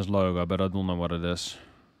famous logo, but I don't know what it is.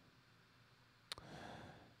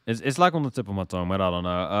 It's like on the tip of my tongue, but I don't know.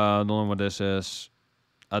 I don't know what this is.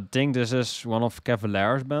 I think this is one of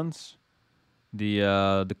Cavalera's bands. The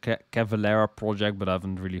Cavalera project, but I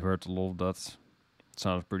haven't really heard a lot of that. It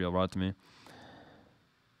sounds pretty alright to me.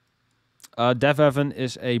 Death Heaven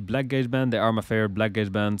is a black gaze band. They are my favorite black gaze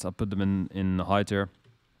band. I put them in high tier.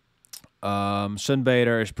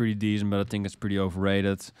 Sunbather is pretty decent, but I think it's pretty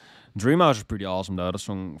overrated. Dreamhouse is pretty awesome though. That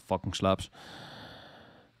song fucking slaps.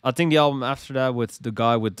 I think the album after that with the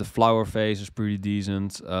guy with the flower face is pretty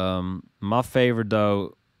decent. My favorite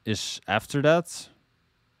though is after that.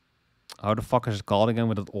 How the fuck is it called again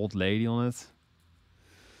with that old lady on it?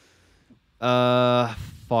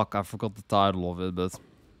 Fuck, I forgot the title of it, but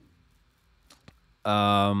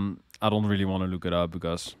I don't really want to look it up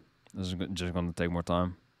because this is just gonna take more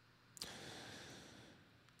time.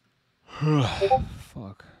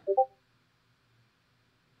 Fuck.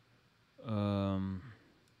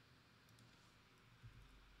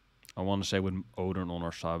 I want to say with Odin on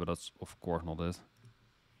our side, but that's of course not it.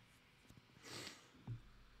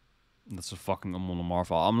 That's a fucking Amon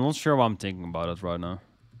Amarth. I'm not sure why I'm thinking about it right now.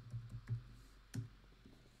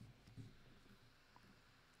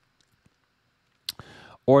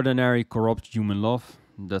 Ordinary Corrupt Human Love.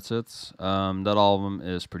 That's it. That album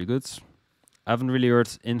is pretty good. I haven't really heard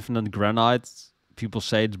Infinite Granite. People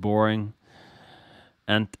say it's boring.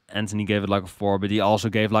 And Anthony gave it like a 4, but he also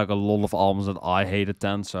gave like a lot of albums that I hated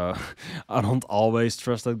 10, so I don't always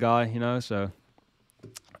trust that guy, you know, so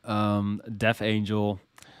Death Angel,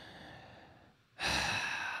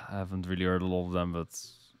 I haven't really heard a lot of them, but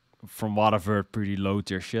from what I've heard, pretty low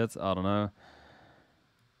tier shit, I don't know.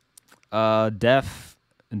 Death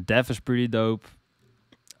is pretty dope.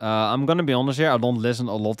 I'm gonna be honest here, I don't listen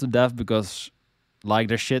a lot to Death because like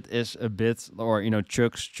their shit is a bit, or you know,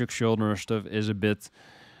 Chuck Schuldiner stuff is a bit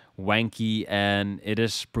wanky and it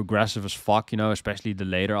is progressive as fuck, you know, especially the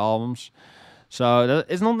later albums. So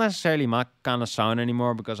it's not necessarily my kind of sound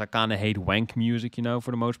anymore because I kind of hate wank music, you know,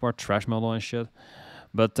 for the most part, thrash metal and shit.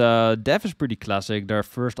 But Death is pretty classic. Their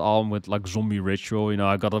first album with like Zombie Ritual, you know,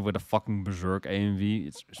 I got it with a fucking Berserk AMV.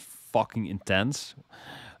 It's fucking intense.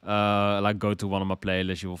 Like go to one of my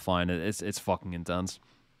playlists, you will find it. It's fucking intense.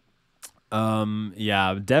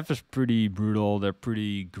 Yeah, Death is pretty brutal. They're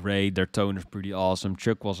pretty great. Their tone is pretty awesome.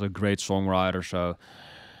 Chuck was a great songwriter, so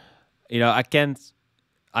you know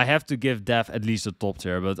I have to give Death at least a top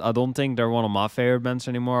tier, but I don't think they're one of my favorite bands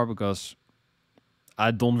anymore because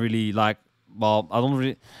I don't really like. Well, I don't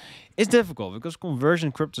really. It's difficult because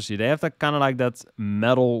Conversion Cryptosy, they have that kind of like that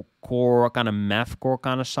metal core, kind of mathcore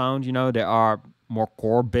kind of sound. You know, they are more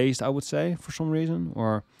core based, I would say, for some reason,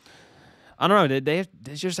 or I don't know. They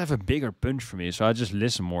just have a bigger punch for me, so I just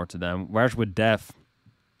listen more to them. Whereas with Death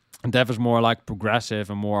is more like progressive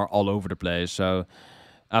and more all over the place. So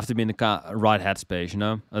I have to be in the right headspace, you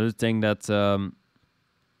know. I do think that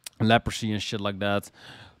Leprosy and shit like that.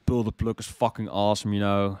 Pull the Plug is fucking awesome, you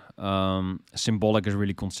know. Symbolic is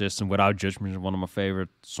really consistent. Without Judgment is one of my favorite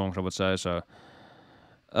songs, I would say. So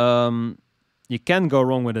you can't go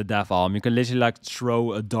wrong with a Death album. You can literally like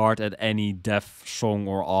throw a dart at any Death song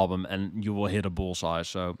or album and you will hit a bullseye.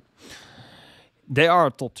 So they are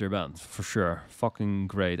a top tier band for sure. Fucking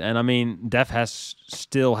great. And I mean, Death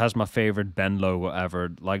still has my favorite band logo ever.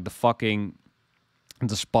 Like the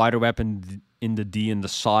spider web in the D and the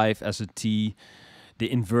scythe as a T.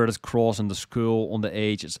 The inverted cross and the skull on the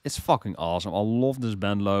H. It's fucking awesome. I love this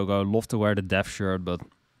band logo. Love to wear the Death shirt, but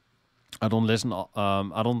I don't listen.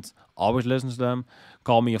 I don't always listen to them.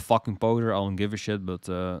 Call me a fucking poser. I don't give a shit, but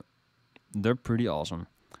they're pretty awesome.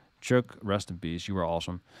 Chuck, rest in peace. You were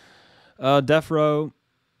awesome. Death Row,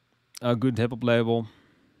 a good hip hop label.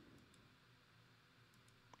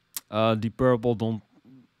 Deep Purple,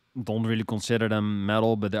 don't really consider them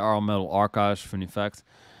metal, but they are metal archives. Funny fact.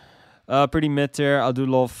 Pretty mid tier. I do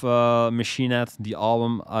love Machine Head, the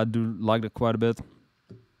album. I do like it quite a bit.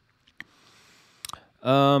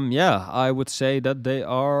 Yeah, I would say that they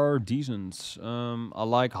are decent. I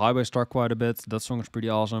like Highway Star quite a bit. That song is pretty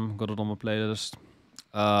awesome. Got it on my playlist.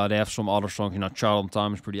 They have some other songs, you know, Child on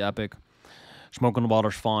Time is pretty epic. Smoke on the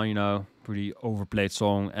Water's fine, you know, pretty overplayed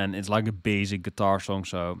song, and it's like a basic guitar song,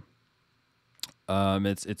 so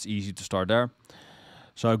it's easy to start there.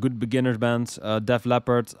 So a good beginners band. Def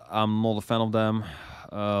Leppard, I'm not a fan of them.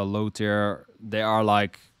 Low tier. they are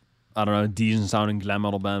like, I don't know, a decent sounding glam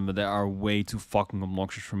metal band, but they are way too fucking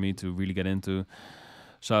obnoxious for me to really get into.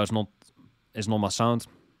 So it's not my sound.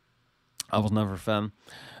 I was never a fan.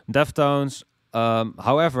 Deftones.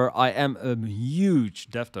 However, I am a huge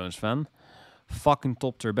Deftones fan. Fucking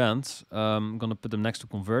top tier band. I'm gonna put them next to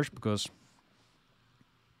Converge because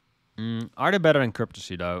are they better than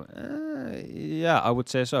Cryptopsy though? Yeah, I would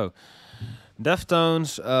say so.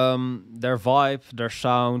 Deftones, their vibe, their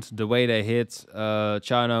sound, the way they hit,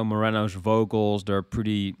 Chino Moreno's vocals, they're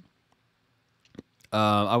pretty,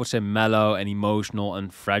 I would say, mellow and emotional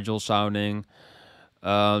and fragile sounding.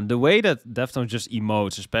 The way that Deftones just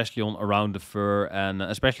emotes, especially on Around the Fur and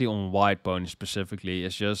especially on White Pony specifically,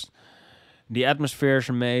 is just the atmosphere is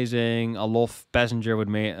amazing. I love Passenger with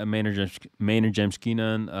Maynard James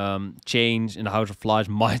Keenan. Change in the House of Flies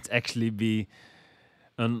might actually be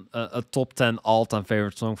a top 10 all-time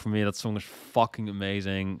favorite song for me. That song is fucking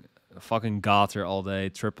amazing. Fucking Gator all day.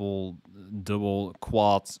 Triple, double,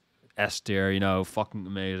 quad, S tier, fucking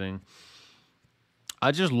amazing.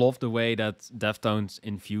 I just love the way that Deftones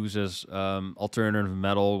infuses alternative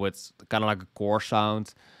metal with kind of like a core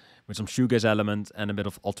sound, with some shoegaze element and a bit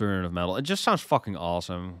of alternative metal. It just sounds fucking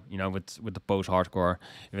awesome, with the post-hardcore,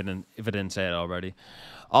 if I didn't say it already.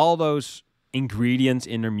 All those ingredients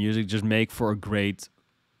in their music just make for great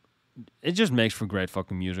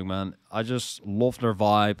fucking music, man. I just love their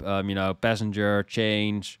vibe. Passenger,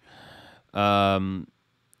 Change, Knife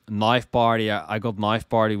Party. I got Knife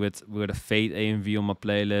Party with a Fate AMV on my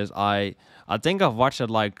playlist. I think I've watched it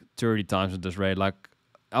like 30 times at this rate. Like,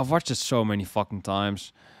 I've watched it so many fucking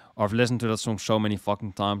times. Or I've listened to that song so many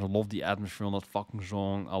fucking times. I love the atmosphere on that fucking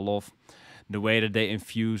song. I love the way that they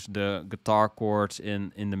infuse the guitar chords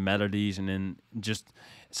in the melodies, and in just,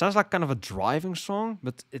 it sounds like kind of a driving song,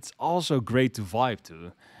 but it's also great to vibe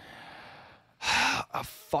to. I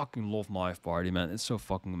fucking love Knife Party, man. It's so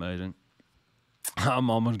fucking amazing. I'm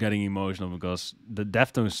almost getting emotional because the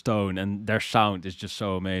Deftones tone and their sound is just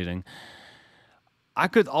so amazing. I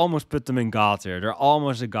could almost put them in God tier. They're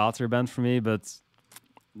almost a God tier band for me, but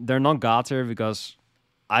they're not God tier because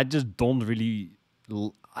I just don't really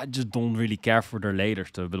care for their later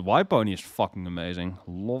stuff. But White Pony is fucking amazing.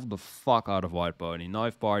 Love the fuck out of White Pony.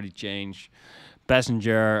 Knife Party, Change,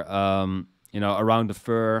 Passenger, Around the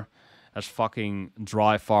Fur, as fucking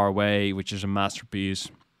Drive Far Away, which is a masterpiece.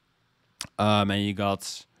 And you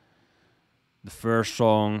got the first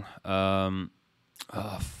song. Oh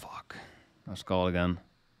fuck, let's call it again.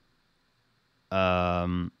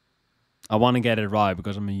 I want to get it right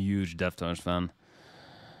because I'm a huge Deftones fan.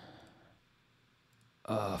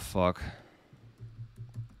 Oh fuck.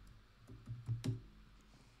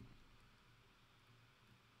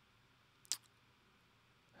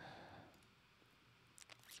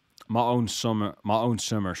 My own summer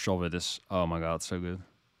shove it is, oh my god, so good.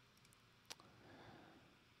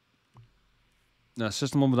 No,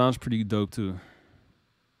 System of a Down is pretty dope too.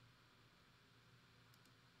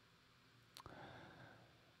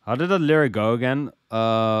 How did that lyric go again?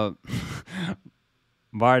 Why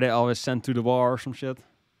are they always sent to the war or some shit?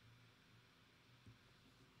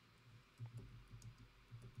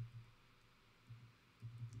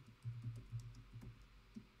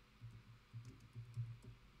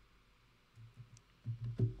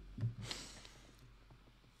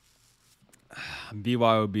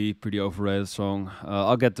 BYOB, pretty overrated song.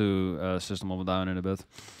 I'll get to System of a Down in a bit.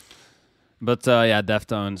 But yeah,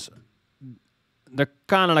 Deftones, they're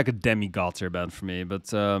kind of like a demigod tier band for me.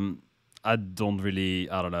 But I don't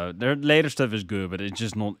know. Their later stuff is good, but it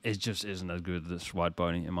just isn't as good as White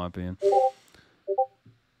Pony, in my opinion.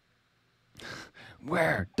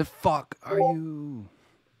 Where the fuck are you?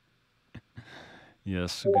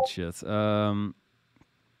 Yes, good shit.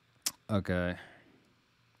 Okay.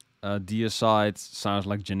 Deicide sounds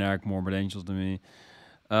like generic Morbid Angels to me.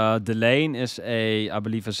 Delane is I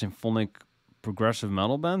believe, a symphonic progressive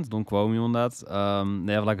metal band. Don't quote me on that.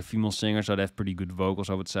 They have like a female singer, so they have pretty good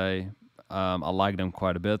vocals, I would say. I like them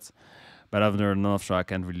quite a bit, but I haven't heard enough, so I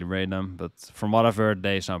can't really rate them. But from what I've heard,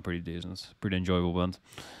 they sound pretty decent. Pretty enjoyable band.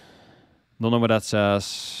 Don't know what that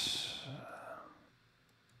says.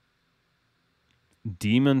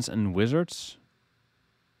 Demons and Wizards?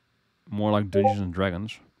 More like Dungeons and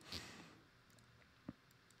Dragons.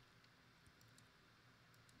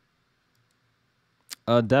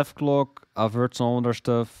 Death Clock, I've heard some of their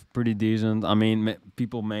stuff, pretty decent. I mean,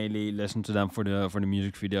 people mainly listen to them for the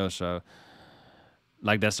music videos, so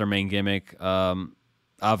like that's their main gimmick. I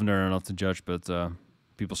haven't heard enough to judge, but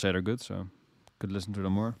people say they're good, so could listen to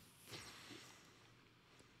them more.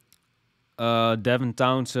 Devin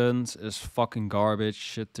Townsend is fucking garbage,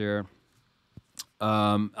 shit tier.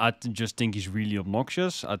 Just think he's really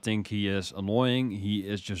obnoxious. I think he is annoying. He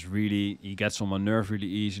is just really, he gets on my nerve really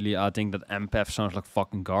easily. I think that empath sounds like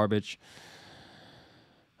fucking garbage.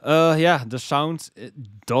 Yeah, the sound, it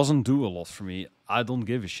doesn't do a lot for me. I don't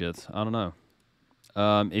give a shit. I don't know.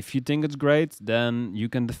 If you think it's great, then you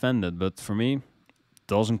can defend it. But for me,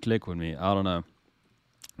 doesn't click with me. I don't know.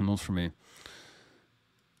 Not for me.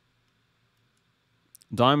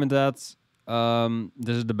 Diamond Dead.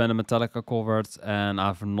 This is the band Metallica covered, and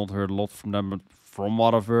I've not heard a lot from them. But from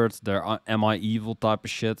what I've heard, they're Am I Evil type of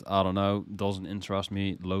shit. I don't know. Doesn't interest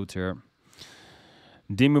me. Low tier.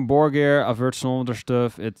 Demon Borgir, I've heard some of their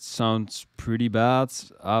stuff. It sounds pretty bad.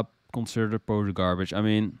 I consider it poser garbage. I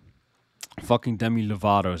mean, fucking Demi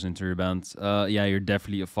Lovato's into your band. Yeah, you're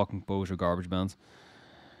definitely a fucking poser garbage band.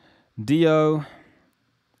 Dio.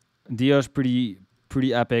 Dio's pretty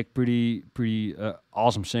epic, pretty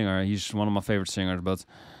awesome singer. He's one of my favorite singers, but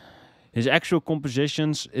his actual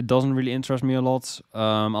compositions, it doesn't really interest me a lot.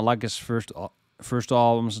 I like his first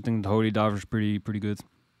albums. I think the Holy Diver is pretty good.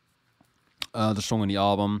 The song on the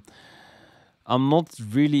album. I'm not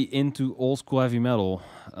really into old school heavy metal.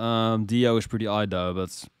 Dio is pretty odd though,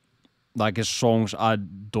 but like his songs,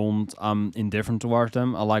 I'm indifferent towards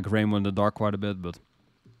them. I like Rainbow in the Dark quite a bit, but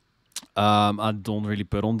I don't really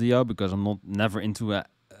put on Dio because I'm never into a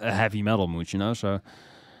heavy metal mood, you know. So,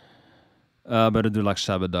 but I do like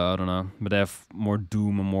Sabbath though. I don't know, but they have more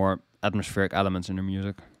doom and more atmospheric elements in their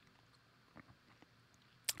music.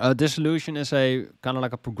 Dissolution is a kind of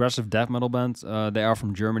like a progressive death metal band. They are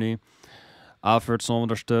from Germany. I've heard some of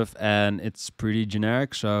their stuff and it's pretty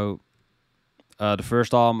generic. So the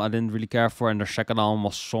first album I didn't really care for, and their second album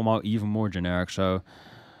was somehow even more generic. So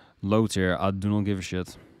low tier. I do not give a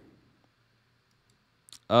shit.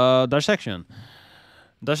 Dissection.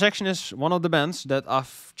 Dissection is one of the bands that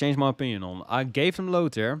I've changed my opinion on. I gave them low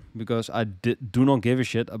tier because I do not give a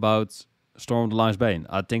shit about Storm of the Lion's Bane.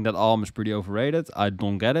 I think that album is pretty overrated. I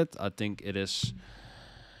don't get it. I think it is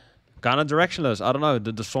kind of directionless. I don't know.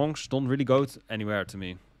 The songs don't really go anywhere to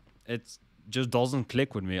me. It just doesn't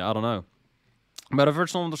click with me. I don't know. But I've heard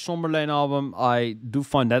some of the Somberlane album. I do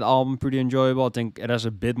find that album pretty enjoyable. I think it has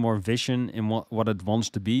a bit more vision in what it wants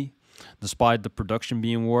to be, despite the production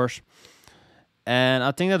being worse. And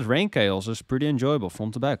I think that Rain Chaos is pretty enjoyable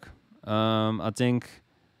front to back. I think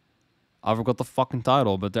I forgot the fucking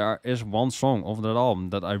title, but there is one song of that album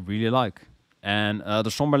that I really like. And the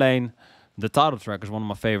Somberlane, the title track is one of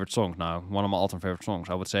my favorite songs now. One of my all-time favorite songs.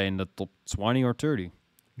 I would say in the top 20 or 30.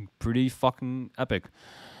 Pretty fucking epic.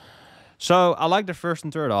 So I like the first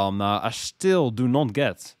and third album. Now I still do not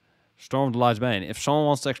get Storm of the Lion's Bane. If someone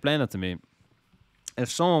wants to explain that to me,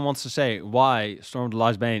 if someone wants to say why Storm of the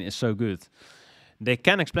Lion's Bane is so good, they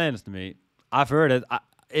can explain it to me. I've heard it.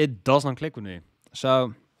 It does not click with me.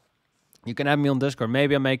 So you can add me on Discord.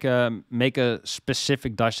 Maybe I make a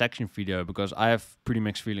specific dissection video because I have pretty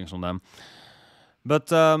mixed feelings on them.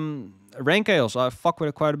 But Rain Chaos, I fuck with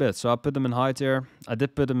it quite a bit. So I put them in high tier. I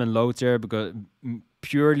did put them in low tier because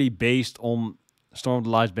purely based on Storm of the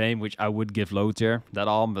Lion's Bane, which I would give low tier, that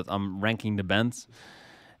album, but I'm ranking the bands.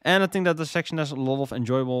 And I think that the section has a lot of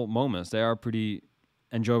enjoyable moments. They are pretty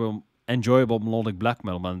enjoyable melodic black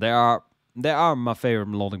metal band. They are my favorite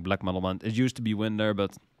melodic black metal band. It used to be Winder,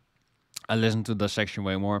 but I listen to the section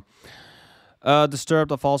way more.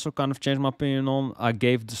 Disturbed, I've also kind of changed my opinion on. I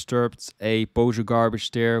gave Disturbed a poser garbage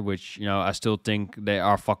tier, which, you know, I still think they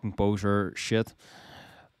are fucking poser shit.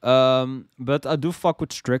 But I do fuck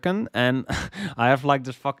with Stricken, and I have like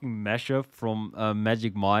this fucking mashup from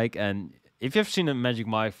Magic Mike, and if you've seen a Magic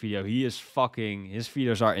Mike video, his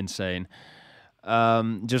videos are insane.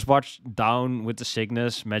 Just watch Down with the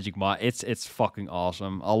Sickness, Magic Mike. It's fucking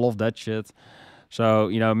awesome. I love that shit. So,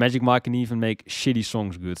 you know, Magic Mike can even make shitty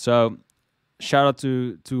songs good. So, shout out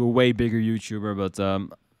to a way bigger YouTuber, but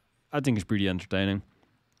I think it's pretty entertaining.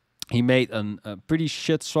 He made a pretty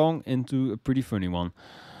shit song into a pretty funny one.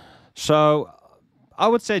 So, I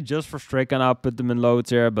would say just for Stricken, I'll put them in low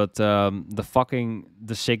tier, but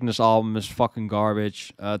the Sickness album is fucking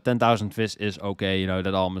garbage. 10,000 Fists is okay, you know,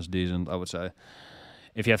 that album is decent, I would say.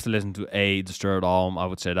 If you have to listen to a Disturbed album, I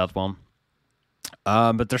would say that one.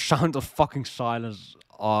 But their Sound of Fucking Silence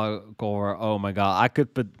cover, oh my god, I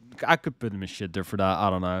could put them in shit there for that. I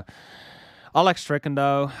don't know. I like Stricken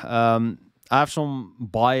though. I have some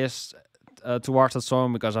bias towards that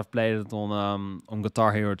song because I've played it on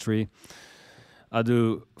Guitar Hero 3. I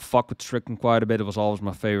do fuck with Stricken quite a bit. It was always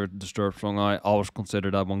my favorite Disturbed song. I always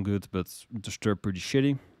consider that one good, but Disturbed pretty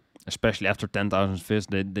shitty. Especially after 10,000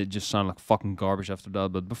 Fists, they just sound like fucking garbage after that.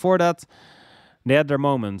 But before that, they had their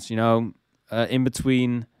moments, you know, in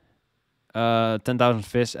between 10,000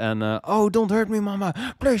 Fists and Oh, Don't Hurt Me,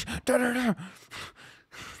 Mama, please. Da, da, da.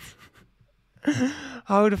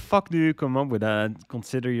 How the fuck do you come up with that and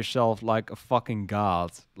consider yourself like a fucking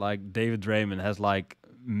god? Like David Draymond has like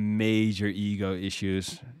major ego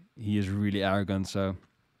issues. He is really arrogant, so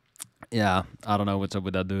yeah, I don't know what's up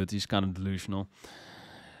with that dude. He's kind of delusional.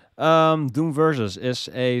 Doom Versus is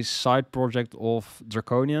a side project of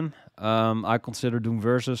Draconian. I consider Doom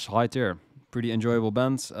Versus high tier. Pretty enjoyable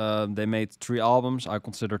band. They made 3 albums. I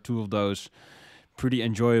consider 2 of those pretty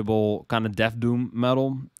enjoyable kind of death doom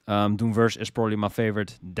metal. Doom Versus is probably my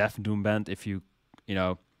favorite death doom band if you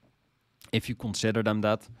know, if you consider them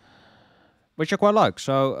that, which I quite like.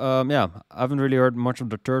 So yeah, I haven't really heard much of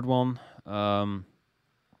the third one,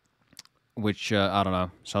 which I don't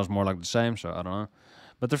know, sounds more like the same. So I don't know,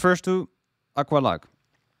 but the first 2 I quite like.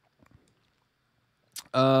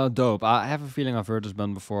 Dope. I have a feeling I've heard this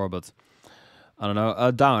band before, but I don't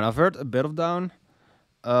know. Down. I've heard a bit of Down.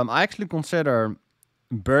 I actually consider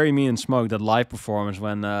Bury Me in Smoke, that live performance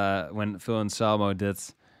when Phil Anselmo did.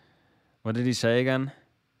 What did he say again?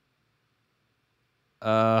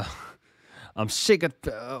 I'm sick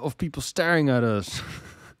of people staring at us.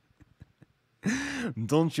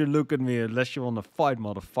 Don't you look at me unless you want to fight,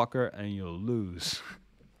 motherfucker, and you'll lose.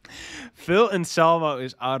 Phil Anselmo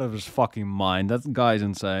is out of his fucking mind. That guy's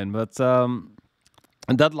insane. But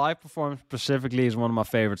and that live performance specifically is one of my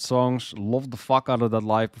favorite songs. Love the fuck out of that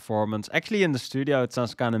live performance. Actually, in the studio, it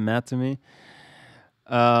sounds kind of mad to me.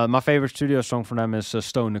 My favorite studio song from them is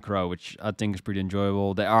Stone the Crow, which I think is pretty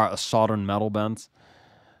enjoyable. They are a southern metal band.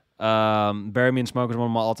 Bury Me in Smoke is one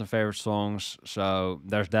of my all-time favorite songs. So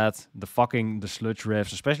there's that. The sludge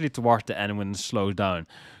riffs, especially towards the end when it slows down.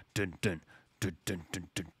 Dun, dun, dun, dun, dun,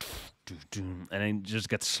 dun, dun, dun, and then it just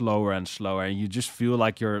gets slower and slower, and you just feel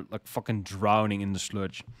like you're like fucking drowning in the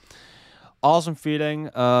sludge. Awesome feeling.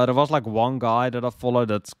 There was like one guy that I follow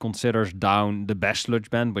that considers Down the best sludge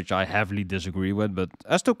band, which I heavily disagree with, but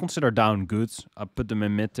I still consider Down good. I put them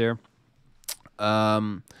in mid tier.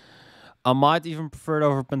 I might even prefer it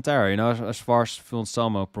over Pantera, you know, as far as Phil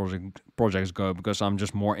Anselmo projects go, because I'm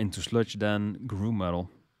just more into sludge than groove metal.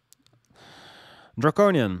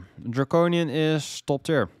 Draconian. Draconian is top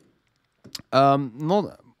tier.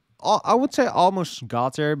 Not, I would say almost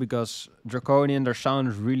god tier, because Draconian, their sound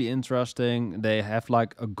is really interesting. They have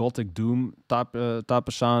like a gothic doom type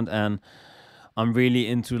of sound, and I'm really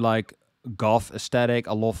into like goth aesthetic.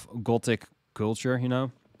 I love gothic culture, you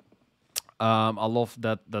know. I love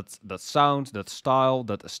that sound, that style,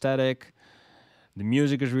 that aesthetic. The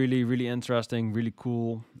music is really interesting, really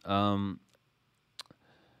cool.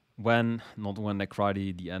 When they cry,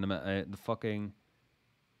 the anime, the fucking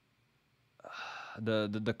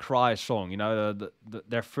the cry song, you know,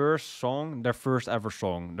 their first song, their first ever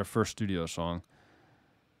song, their first studio song.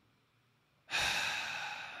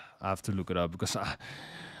 I have to look it up because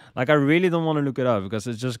I really don't want to look it up because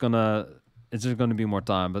it's just gonna be more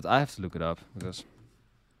time. But I have to look it up because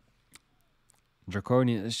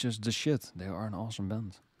Draconian is just the shit. They are an awesome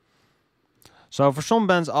band. So for some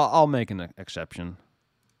bands, I'll make an exception.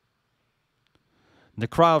 The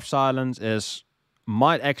Cry of Silence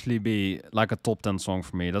might actually be like a top 10 song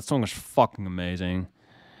for me. That song is fucking amazing.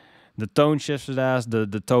 The tone shifts it as,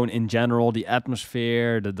 the tone in general, the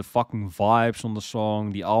atmosphere, the fucking vibes on the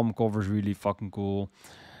song. The album cover is really fucking cool.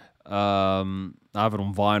 I have it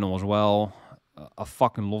on vinyl as well. I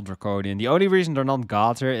fucking love Draconian. The only reason they're not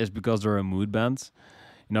god tier is because they're a mood band.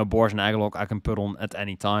 You know, Boris and Agalok I can put on at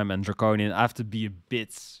any time, and Draconian I have to be a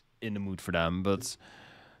bit in the mood for them. But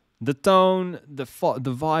the tone, the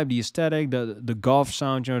vibe, the aesthetic, the goth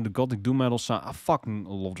sound, you know, the gothic doom metal sound, I fucking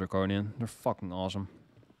love Draconian. They're fucking awesome.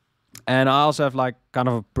 And I also have like kind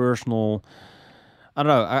of a personal, I don't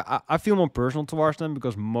know, I feel more personal towards them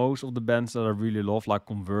because most of the bands that I really love, like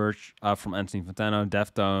Converge, I have from Anthony Fantano,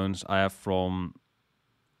 Deftones, I have from,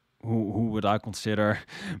 who would I consider?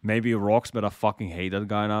 Maybe Rocks, but I fucking hate that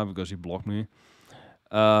guy now because he blocked me.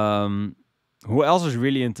 Who else is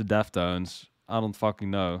really into Deftones? I don't fucking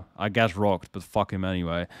know. I guess Rocks, but fuck him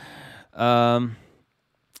anyway.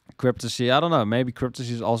 Cryptosy, I don't know. Maybe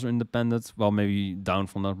Cryptosy is also independent. Well, maybe down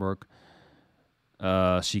from Network.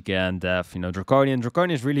 CK and Def, you know, Draconian.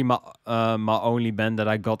 Draconian is really my only band that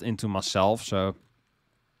I got into myself, so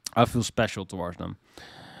I feel special towards them.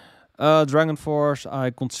 Dragon Force,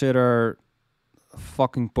 I consider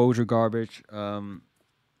fucking poser garbage.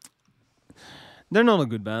 They're not a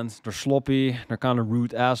good band. They're sloppy. They're kind of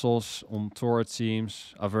rude assholes on tour, it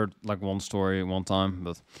seems. I've heard like one story one time,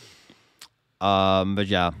 but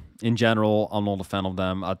yeah, in general, I'm not a fan of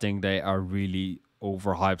them. I think they are really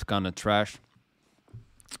overhyped, kind of trash.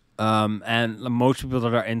 And most people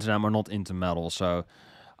that are into them are not into metal, so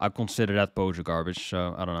I consider that poser garbage.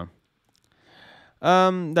 So I don't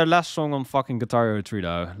know. Their last song on fucking Guitar Hero 3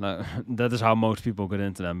 though, that is how most people get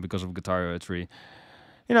into them because of Guitar Hero 3.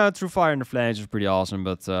 You know, Through Fire and the Flames is pretty awesome,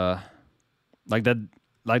 but like that,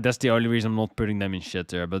 like that's the only reason I'm not putting them in shit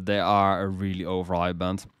there. But they are a really overhyped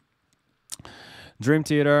band. Dream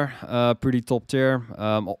Theater, pretty top tier.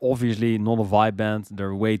 Obviously not a vibe band.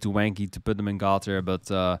 They're way too wanky to put them in God tier,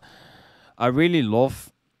 but I really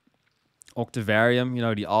love Octavarium, you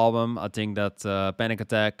know, the album. I think that Panic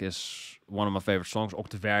Attack is one of my favorite songs.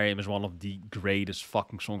 Octavarium is one of the greatest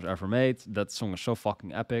fucking songs ever made. That song is so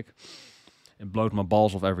fucking epic. It blows my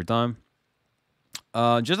balls off every time.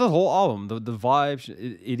 Just that whole album, the vibes.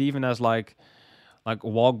 It even has like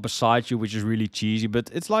Walk Beside You, which is really cheesy,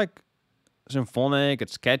 but it's like symphonic.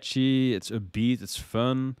 It's catchy. It's upbeat. It's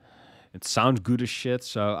fun. It sounds good as shit.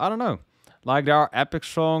 So I don't know. Like there are epic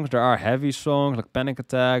songs, there are heavy songs like Panic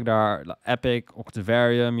Attack. There are like, epic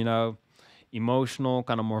Octavarium, you know, emotional,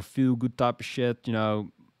 kind of more feel good type of shit. You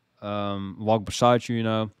know, Walk Beside You, you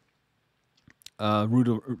know.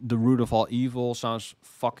 The root of all evil sounds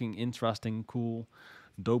fucking interesting, cool,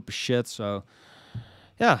 dope as shit. So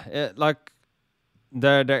yeah, like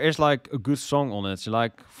there is like a good song on it. So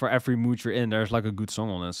like for every mood you're in, there's like a good song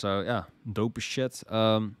on it. So yeah, dope as shit.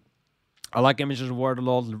 I like Images of War a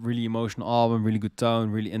lot. Really emotional album, really good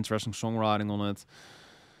tone, really interesting songwriting on it.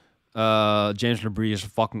 James LeBrie is a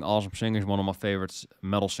fucking awesome singer. He's one of my favorite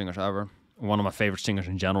metal singers ever. One of my favorite singers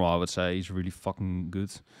in general, I would say. He's really fucking good.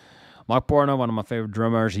 Mike Porno, one of my favorite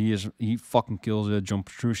drummers. He fucking kills it. John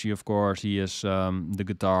Petrucci, of course. He is the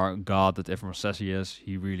guitar god that everyone says he is.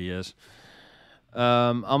 He really is.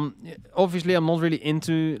 I'm obviously I'm not really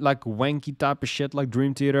into like wanky type of shit like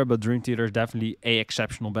Dream Theater, but Dream Theater is definitely a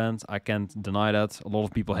exceptional band. I can't deny that. A lot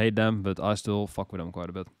of people hate them, but I still fuck with them quite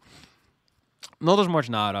a bit. Not as much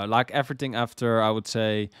now though. Like everything after, I would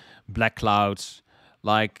say, Black Clouds,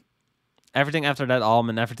 like everything after that album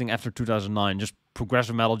and everything after 2009, just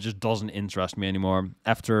progressive metal just doesn't interest me anymore.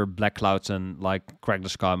 After Black Clouds and like Crack the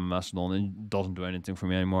Sky and Mastodon, it doesn't do anything for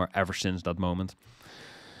me anymore ever since that moment.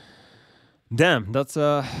 Damn, that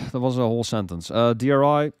was a whole sentence.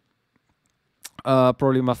 DRI,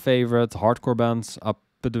 probably my favorite hardcore band. I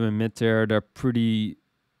put them in mid tier. They're pretty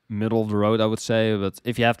middle of the road, I would say. But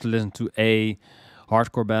if you have to listen to a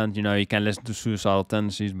hardcore band, you know, you can listen to Suicidal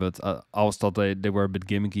Tendencies, but I always thought they were a bit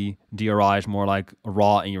gimmicky. DRI is more like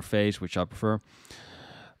raw in your face, which I prefer.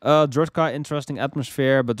 Drutka, interesting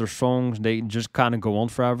atmosphere, but their songs, they just kind of go on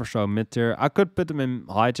forever, so mid tier. I could put them in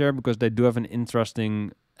high tier because they do have an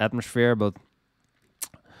interesting atmosphere, but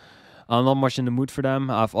I'm not much in the mood for them.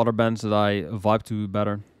 I have other bands that I vibe to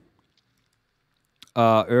better.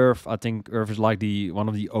 Earth, I think Earth is like one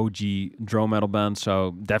of the OG drone metal bands,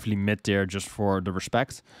 so definitely mid tier just for the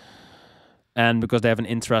respect. And because they have an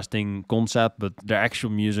interesting concept, but their actual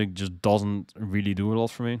music just doesn't really do a lot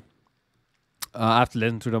for me. I have to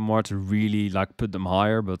listen to them more to really like put them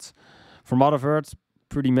higher, but from what I've heard,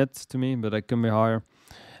 pretty mid to me, but they can be higher.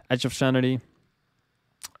 Edge of Sanity,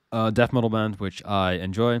 death metal band, which I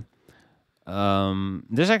enjoy.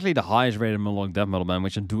 This is actually the highest rated melodic death metal band,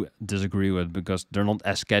 which I do disagree with because they're not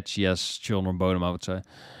as catchy as Children of Bodom, I would say.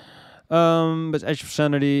 But Edge of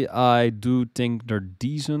Sanity, I do think they're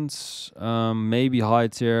decent. Maybe high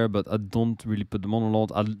tier, but I don't really put them on a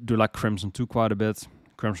lot. I do like Crimson 2 quite a bit.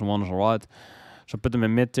 Crimson 1 is alright. So I put them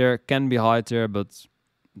in mid tier. Can be high tier, but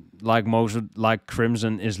like like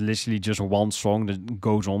Crimson is literally just one song that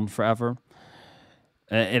goes on forever.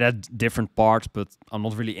 It had different parts, but I'm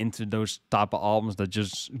not really into those type of albums that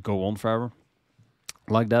just go on forever.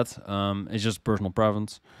 Like that. It's just personal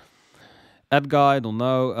preference. That guy, don't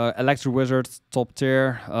know. Electro Wizard, top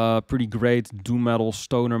tier. Pretty great doom metal,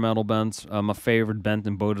 stoner metal band. My favorite band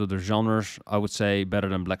in both of the genres. I would say better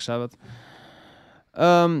than Black Sabbath.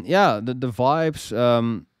 Yeah, the vibes.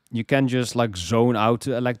 You can just like zone out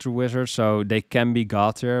to Electro Wizard, so they can be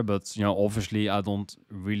god tier, but you know, obviously I don't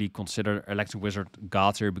really consider Electro Wizard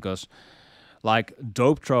god tier because like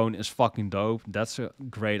Dope Throne is fucking dope. That's a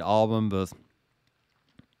great album, but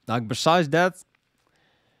like besides that,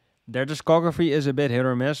 their discography is a bit hit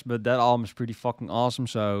or miss, but that album is pretty fucking awesome.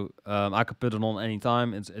 So I could put it on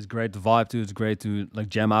anytime. It's great to vibe to. It's great to like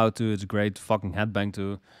jam out to. It's great to fucking headbang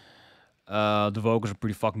to. The vocals are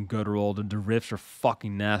pretty fucking guttural. The riffs are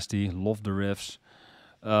fucking nasty. Love the riffs.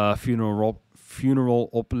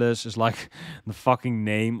 Funeralopolis is like the fucking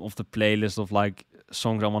name of the playlist of like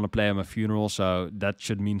songs I want to play at my funeral. So that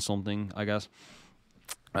should mean something, I guess.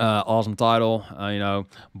 Awesome title. You know,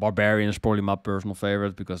 Barbarian is probably my personal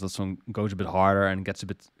favorite because that song goes a bit harder and gets a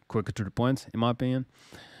bit quicker to the point, in my opinion.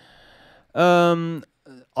 Um,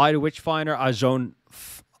 I the Witchfinder, I zone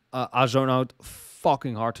out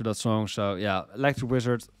fucking hard to that song. So yeah, Electric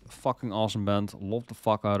Wizard, fucking awesome band. Love the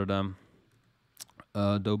fuck out of them.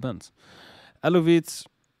 Dope band. Elovit,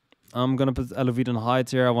 I'm gonna put Elovit in high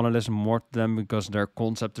tier. I want to listen more to them because their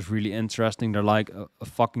concept is really interesting. They're like a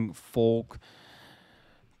fucking folk.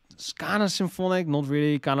 It's kind of symphonic, not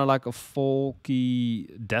really. Kind of like a folky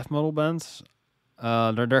death metal band.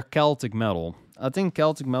 They're Celtic metal. I think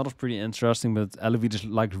Celtic metal is pretty interesting, but Elovit is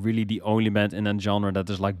like really the only band in that genre that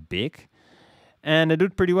is like big. And they do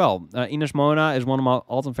it pretty well. Ines Mona is one of my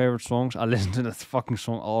all-time favorite songs. I listen to that fucking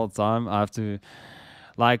song all the time. I have to,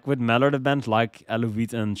 like with melodic bands like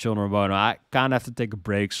Elovit and Children of Bodom, I kind of have to take a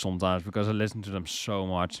break sometimes because I listen to them so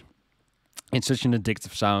much. It's such an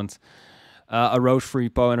addictive sound. A Rose Free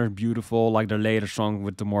Poem is beautiful, like their later song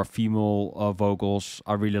with the more female vocals.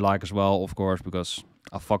 I really like as well, of course, because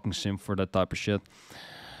I fucking simp for that type of shit.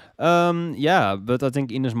 Yeah, but I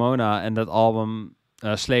think Ines Mona and that album,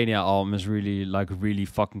 Slania album, is really like really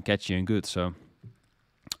fucking catchy and good. So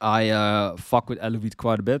I fuck with Elovit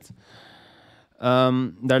quite a bit.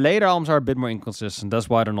 Their later albums are a bit more inconsistent. That's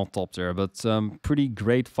why they're not top tier, but pretty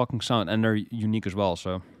great fucking sound, and they're unique as well.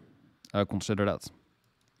 So consider that.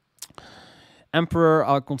 Emperor,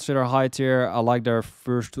 I consider high tier. I like their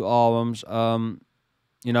first two albums.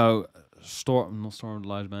 You know, not Storm of the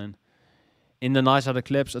Lies Bane. In the Nights Out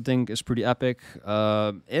Eclipse, I think is pretty epic.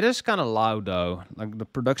 It is kind of loud though. Like the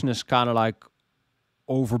production is kind of like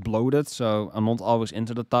overbloated, so I'm not always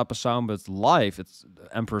into that type of sound. But live, it's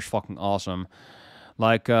Emperor's fucking awesome.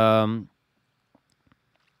 Like, I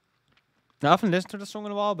haven't listened to the song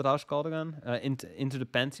in a while, but how's it called again? Into the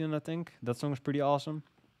Pantheon, I think that song is pretty awesome.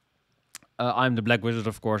 I'm the Black Wizard,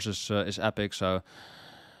 of course, is epic. So,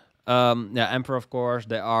 yeah, Emperor, of course,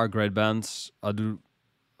 they are great bands. I do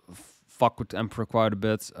fuck with Emperor quite a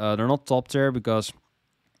bit. They're not top tier because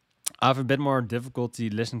I have a bit more difficulty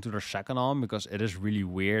listening to their second album because it is really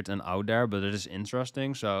weird and out there, but it is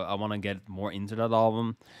interesting. So I want to get more into that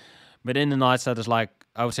album. But In the Night Set is like,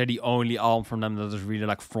 I would say the only album from them that is really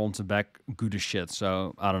like front to back good as shit.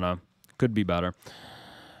 So I don't know, could be better.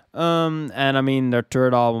 And I mean, their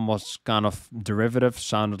third album was kind of derivative,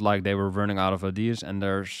 sounded like they were running out of ideas, and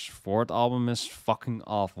their fourth album is fucking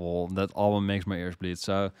awful. That album makes my ears bleed.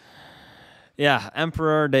 So, yeah,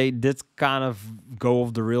 Emperor, they did kind of go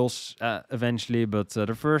off the rails eventually, but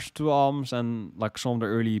the first two albums and like some of the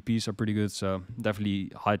early EPs are pretty good, so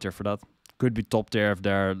definitely high tier for that. Could be top tier if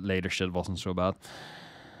their later shit wasn't so bad.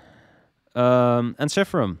 And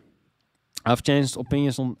Sephram. I've changed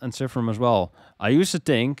opinions on Encifrum as well. I used to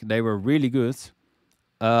think they were really good.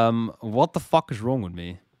 What the fuck is wrong with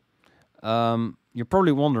me? You're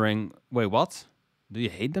probably wondering, wait, what? Do you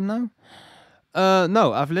hate them now?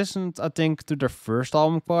 No, I've listened, I think, to their first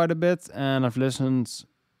album quite a bit, and I've listened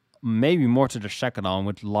maybe more to their second album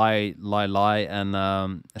with Lie, Lie, Lie,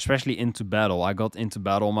 and especially Into Battle. I got Into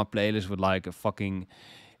Battle on my playlist with like a fucking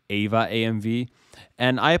Ava AMV.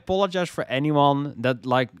 And I apologize for anyone that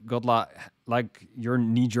like got like your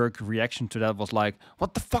knee-jerk reaction to that was like,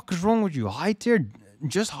 what the fuck is wrong with you? High tier?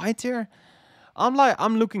 Just high tier?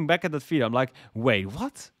 I'm looking back at that feed. I'm like, wait,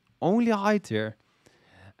 what? Only high tier?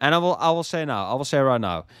 And I will say right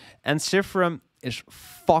now. And Encifrum is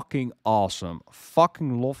fucking awesome.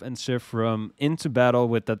 Fucking love Encifrum. Into Battle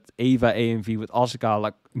with that Ava AMV with Asuka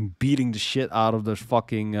like beating the shit out of those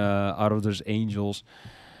fucking out of those angels.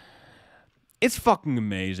 It's fucking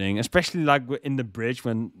amazing, especially like in the bridge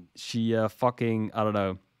when she fucking, I don't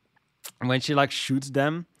know, when she like shoots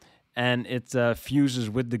them and it fuses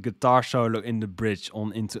with the guitar solo in the bridge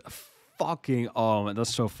on Into fucking, oh man,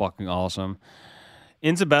 that's so fucking awesome.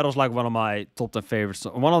 Into Battle's like one of my top 10 favorites,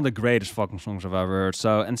 one of the greatest fucking songs I've ever heard.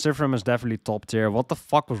 So, and Encifrum is definitely top tier. What the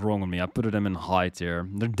fuck was wrong with me? I put them in high tier.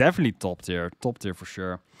 They're definitely top tier for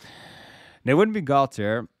sure. They wouldn't be god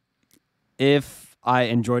tier if I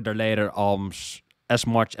enjoyed their later albums as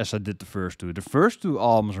much as I did the first two. The first two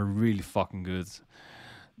albums are really fucking good.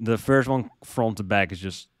 The first one, front to back, is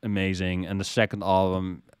just amazing. And the second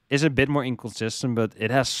album is a bit more inconsistent, but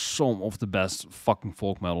it has some of the best fucking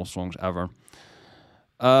folk metal songs ever.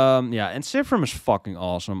 Yeah, Encifrum is fucking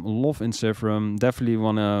awesome. Love Encifrum. Definitely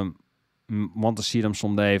want to see them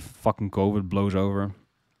someday if fucking COVID blows over.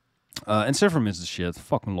 Encifrum is the shit.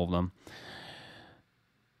 Fucking love them.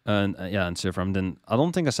 And yeah, Encifrum. Then I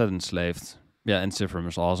don't think I said Enslaved. Yeah, Encifrum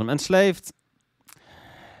is awesome. Enslaved.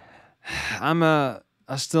 I'm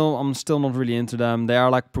still not really into them. They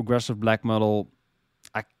are like progressive black metal.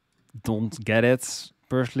 I don't get it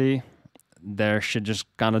personally. Their shit just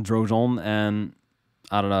kind of drones on, and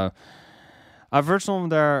I don't know. I've heard some of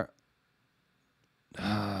their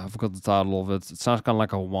I forgot the title of it. It sounds kind of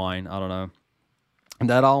like a wine. I don't know. And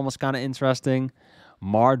that album was kind of interesting.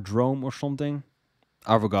 Mardrome or something.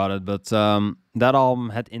 I forgot it, but that album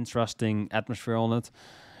had interesting atmosphere on it.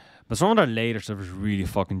 But some of their later stuff is really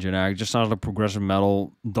fucking generic. It just sounds like progressive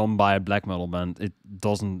metal done by a black metal band. It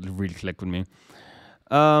doesn't really click with me.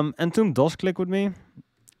 Entombed does click with me.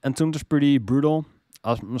 Entombed is pretty brutal.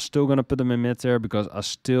 I'm still gonna put them in mid there because I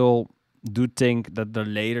still do think that the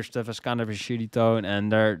later stuff is kind of a shitty tone,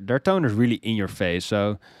 and their tone is really in your face.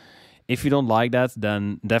 So if you don't like that,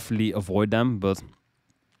 then definitely avoid them. But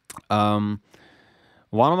um,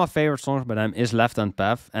 one of my favorite songs by them is Left Hand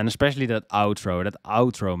Path, and especially that outro. That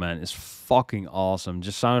outro, man, is fucking awesome.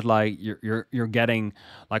 Just sounds like you're getting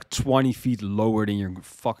like 20 feet lower than your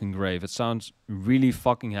fucking grave. It sounds really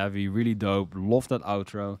fucking heavy, really dope. Love that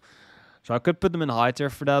outro. So I could put them in high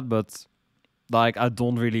tier for that, but like I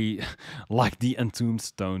don't really like the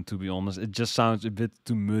Entombed tone, to be honest. It just sounds a bit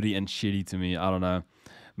too muddy and shitty to me. I don't know.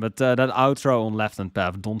 But that outro on Left Hand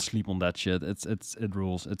Path, don't sleep on that shit. It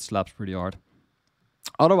rules. It slaps pretty hard.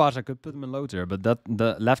 Otherwise, I could put them in low tier, but that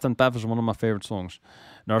the Left Hand Path is one of my favorite songs.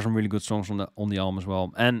 There are some really good songs on the album as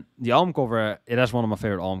well, and the album cover, it has one of my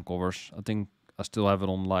favorite album covers. I think I still have it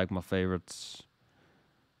on like my favorite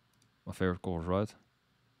covers, right?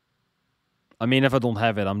 I mean, if I don't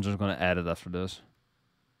have it, I'm just gonna add it after this.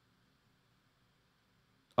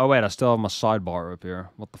 Oh wait, I still have my sidebar up here.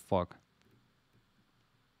 What the fuck?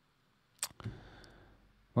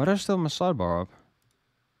 Why do I still have my sidebar up?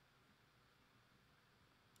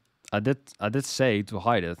 I did say to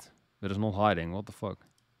hide it, but it's not hiding. What the fuck?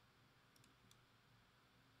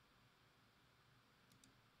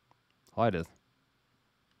 Hide it.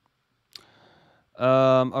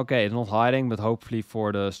 Okay, it's not hiding, but hopefully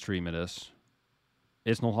for the stream it is.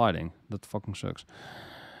 It's not hiding. That fucking sucks.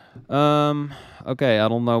 Okay, I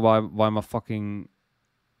don't know why my taskbar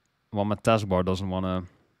doesn't wanna.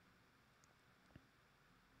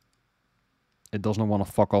 It doesn't wanna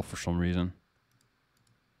fuck off for some reason.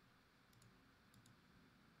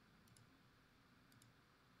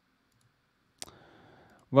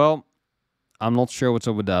 Well, I'm not sure what's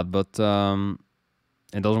up with that, but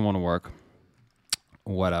it doesn't want to work.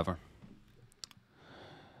 Whatever.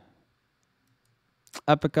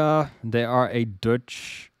 Epica, they are a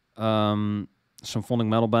Dutch symphonic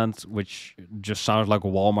metal band, which just sounds like a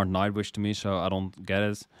Walmart Nightwish to me, so I don't get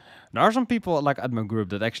it. There are some people like at my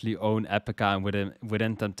group that actually own Epica and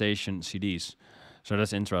within Temptation CDs, so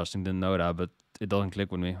that's interesting. Didn't know that, but it doesn't click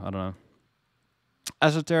with me. I don't know.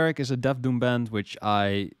 Esoteric is a Death Doom band, which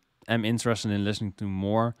I am interested in listening to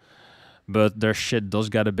more, but their shit does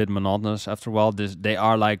get a bit monotonous after a while. They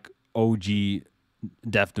are like OG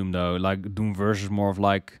Death Doom though. Like Doom versus more of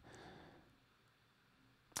like,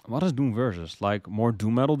 what is Doom versus? Like more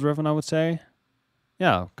Doom metal driven, I would say.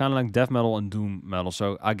 Yeah, kind of like death metal and Doom metal.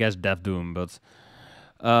 So I guess Death Doom, but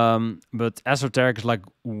Esoteric is like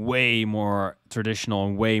way more traditional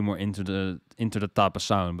and way more into the type of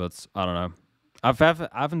sound. But I don't know. I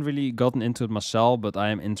haven't really gotten into it myself, but I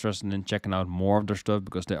am interested in checking out more of their stuff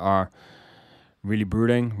because they are really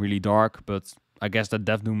brooding, really dark. But I guess that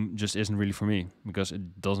Death Doom just isn't really for me because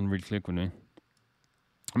it doesn't really click with me.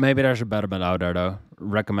 Maybe there's a better band out there though.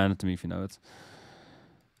 Recommend it to me if you know it.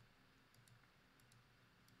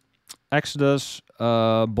 Exodus,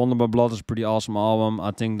 Bonded by Blood is a pretty awesome album. I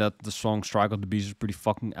think that the song Strike of the Beast is pretty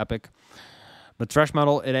fucking epic. But thrash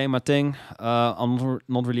metal, it ain't my thing. I'm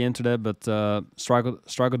not really into that, but Strike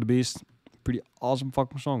of the Beast, pretty awesome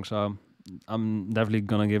fucking song. So I'm definitely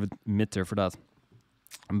gonna give it mid tier for that.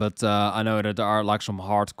 But I know that there are like some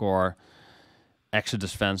hardcore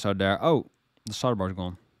Exodus fans out there. Oh, the sidebar's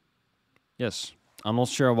gone. Yes, I'm not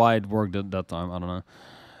sure why it worked at that time. I don't know.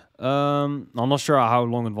 I'm not sure how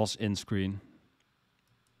long it was in screen.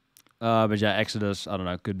 But yeah, Exodus, I don't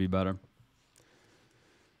know, could be better.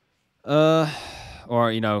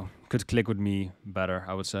 Or, you know, could click with me better,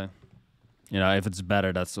 I would say. You know, if it's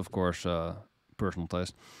better, that's, of course, personal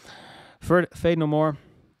taste. For Fade No More,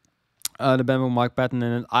 the band with Mike Patton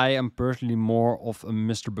in it, I am personally more of a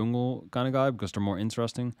Mr. Bungle kind of guy because they're more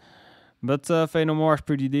interesting. But Fade No More is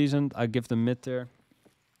pretty decent. I give them mid tier.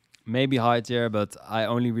 Maybe high tier, but I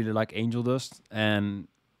only really like Angel Dust, and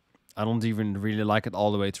I don't even really like it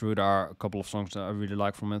all the way through. There are a couple of songs that I really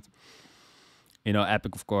like from it. You know,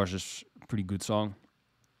 Epic, of course, is a pretty good song.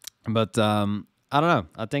 But I don't know.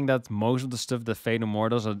 I think that most of the stuff that Fade No More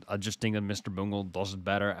does, I just think that Mr. Bungle does it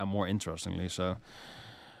better and more interestingly. So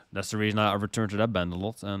that's the reason I return to that band a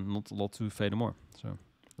lot and not a lot to Fade No More. So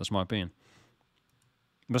that's my opinion.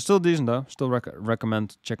 But still decent though. Still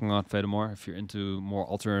recommend checking out Fade More if you're into more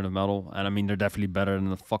alternative metal. And I mean, they're definitely better than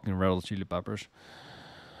the fucking Red Hot Chili Peppers.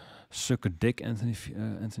 Suck a dick, Anthony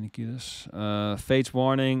Kiedis. Fate's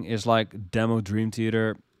Warning is like demo Dream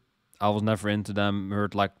Theater. I was never into them.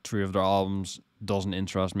 Heard like 3 of their albums. Doesn't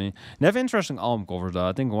interest me. They have interesting album covers though.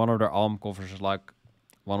 I think one of their album covers is like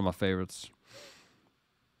one of my favorites.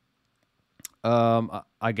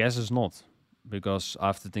 I guess it's not, because I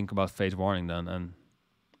have to think about Fate's Warning then, and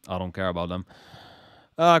I don't care about them.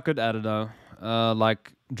 I could add it though.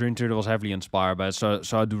 Like Dream Theater was heavily inspired by it, so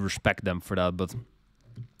I do respect them for that. But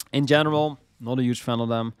in general, not a huge fan of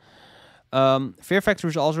them. Fear Factory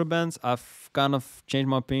is also a band I've kind of changed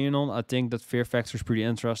my opinion on. I think that Fear Factory is pretty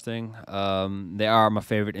interesting. They are my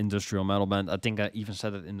favorite industrial metal band. I think I even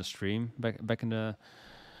said it in the stream back in the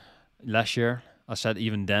last year. I said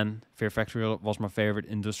even then Fear Factory was my favorite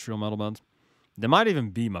industrial metal band. They might even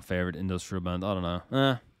be my favorite industrial band. I don't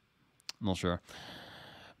know. Not sure.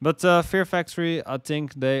 But Fear Factory, I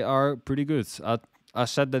think they are pretty good. I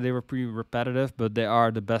said that they were pretty repetitive, but they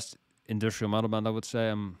are the best industrial metal band, I would say.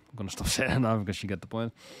 I'm going to stop saying that now because you get the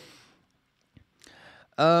point.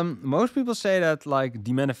 Most people say that like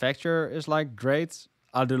The Manufacturer is like great.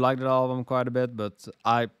 I do like that album quite a bit, but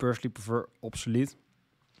I personally prefer Obsolete.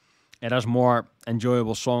 It has more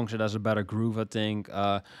enjoyable songs. It has a better groove, I think.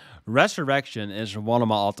 Resurrection is one of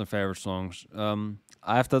my all-time favorite songs.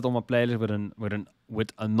 I have that on my playlist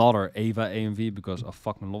with another Ava AMV because I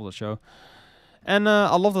fucking love the show. And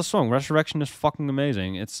I love the song. Resurrection is fucking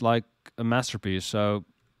amazing. It's like a masterpiece. So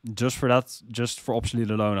just for that, just for Obsolete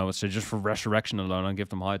alone, I would say, just for Resurrection alone, I'll give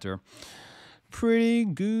them high tier. Pretty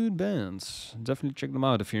good bands. Definitely check them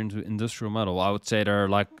out if you're into industrial metal. I would say they're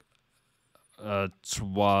like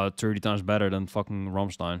 30 times better than fucking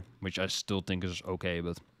Rammstein, which I still think is okay,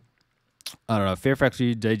 but I don't know. Fear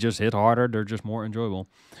Factory, they just hit harder. They're just more enjoyable.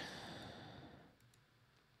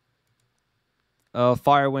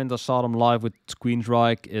 Firewind, I saw them live with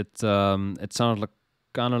Queensryche. It sounded like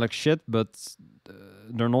kind of like shit, but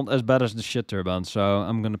they're not as bad as the shit tier band, so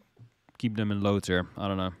I'm gonna keep them in low tier. I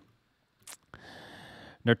don't know.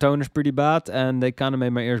 Their tone is pretty bad, and they kind of made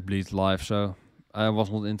my ears bleed live, so I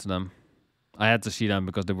was not into them. I had to see them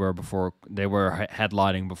because they were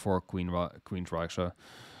headlining before Queensryche, so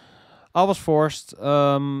I was forced.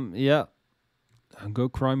 Yeah, go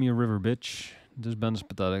cry me a river, bitch. This band is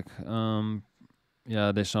pathetic.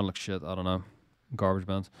 Yeah, they sound like shit. I don't know, garbage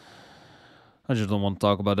band. I just don't want to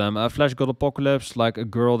talk about them. Flash God Apocalypse, like a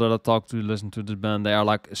girl that I talked to listen to this band. They are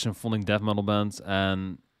like a symphonic death metal band,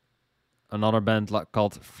 and another band like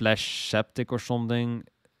called Flash Septic or something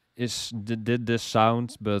did this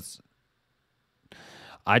sound, but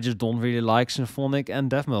I just don't really like symphonic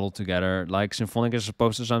and death metal together. Like symphonic is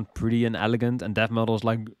supposed to sound pretty and elegant, and death metal is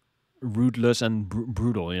like ruthless and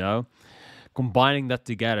brutal. You know, combining that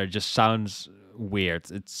together just sounds weird.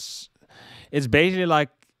 It's basically like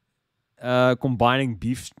combining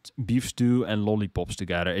beef stew and lollipops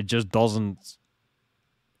together. It just doesn't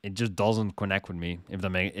connect with me.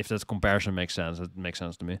 If that comparison makes sense, it makes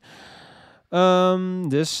sense to me.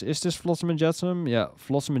 This Flotsam and Jetsam. Yeah,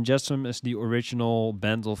 Flotsam and Jetsam is the original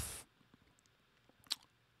band of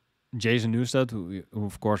Jason Newsted, who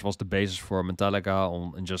of course was the bassist for Metallica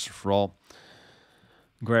on Injustice for All.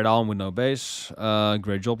 Great album with no bass.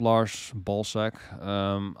 Great job, Lars. Ballsack.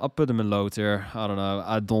 I'll put them in low tier. I don't know.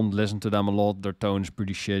 I don't listen to them a lot. Their tone is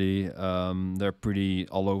pretty shitty. They're pretty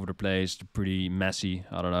all over the place. They're pretty messy.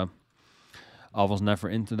 I don't know. I was never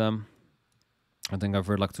into them. I think I've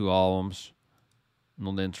heard like 2 albums.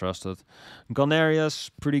 Not interested.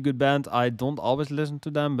 Gonarius, pretty good band. I don't always listen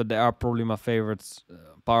to them, but they are probably my favorite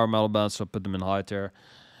power metal band, so I put them in high tier.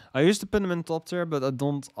 I used to put them in top tier, but I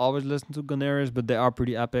don't always listen to Gonarius, but they are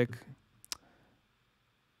pretty epic.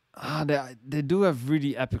 They do have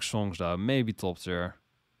really epic songs though. Maybe top tier.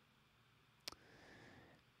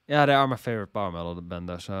 Yeah, they are my favorite power metal band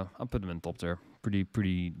though, so I'll put them in top tier.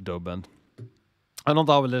 Pretty dope band. I don't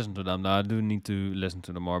always listen to them though. I do need to listen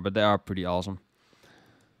to them more, but they are pretty awesome.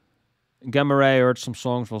 Gamma Ray, heard some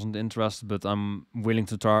songs, wasn't interested, but I'm willing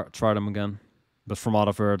to try them again. But from what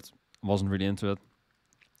I've heard, wasn't really into it.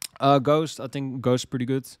 Ghost, I think Ghost is pretty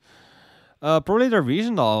good. Probably their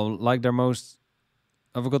recent though, like their most,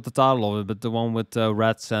 I forgot the title of it, but the one with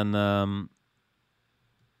rats and I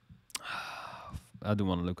do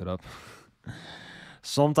want to look it up.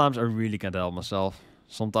 Sometimes I really can't help myself.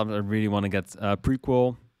 Sometimes I really want to get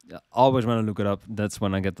prequel. Always when I look it up, that's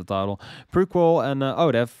when I get the title. Prequel and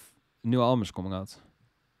they have new albums coming out.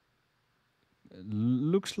 It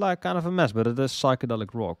looks like kind of a mess, but it is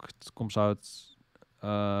psychedelic rock. It comes out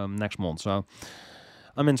next month, so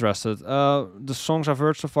I'm interested. The songs I've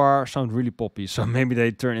heard so far sound really poppy, so maybe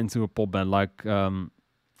they turn into a pop band like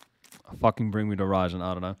fucking Bring Me the Horizon.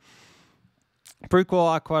 I don't know. Pretty cool.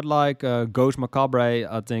 I quite like Ghost Macabre.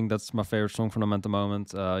 I think that's my favorite song from them at the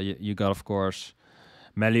moment. You got, of course,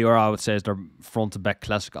 Melior, I would say, is their front to back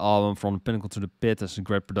classic album. From the Pinnacle to the Pit, there's a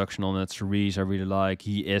great production on it. Cerise, I really like.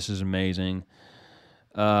 He is amazing.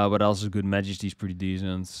 What else is good? Majesty's pretty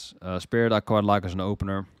decent. Spirit, I quite like as an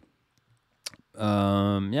opener.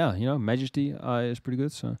 Yeah, Majesty is pretty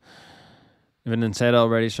good. So if I didn't say that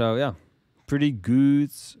already, so yeah, pretty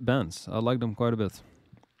good bands. I like them quite a bit.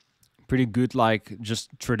 Pretty good, like just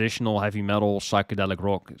traditional heavy metal, psychedelic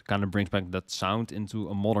rock. It kind of brings back that sound into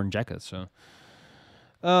a modern jacket. So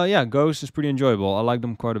yeah, Ghost is pretty enjoyable. I like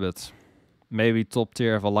them quite a bit. Maybe top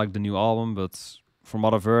tier if I like the new album, but from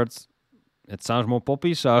what I've heard, it sounds more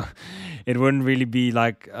poppy. So it wouldn't really be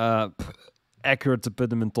like accurate to put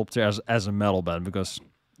them in top tier as a metal band because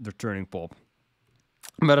they're turning pop.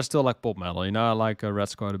 But I still like pop metal. I like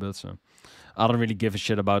Reds quite a bit. So I don't really give a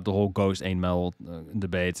shit about the whole Ghost ain't metal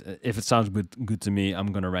debate. If it sounds good to me,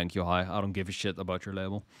 I'm gonna rank you high. I don't give a shit about your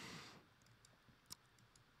label.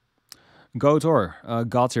 Gotor,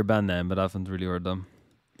 God's your band name, but I haven't really heard them.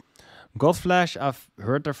 Godflesh, I've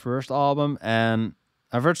heard their first album and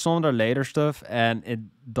I've heard some of their later stuff, and it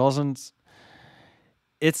doesn't.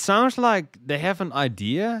 It sounds like they have an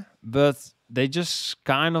idea, but they just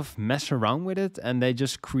kind of mess around with it, and they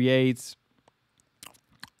just create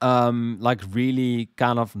like really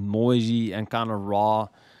kind of noisy and kind of raw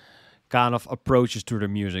kind of approaches to the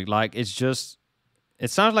music. Like it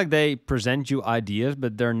sounds like they present you ideas,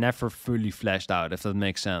 but they're never fully fleshed out, if that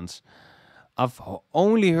makes sense. I've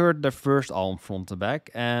only heard their first album front to back,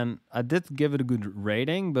 and I did give it a good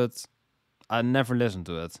rating, but I never listened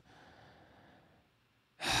to it.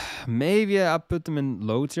 Maybe I put them in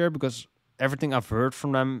low tier because everything I've heard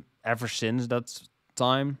from them ever since that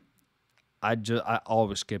time, I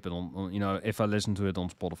always skip it on if I listen to it on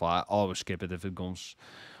Spotify, I always skip it if it comes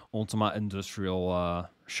onto my industrial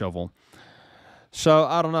shovel. So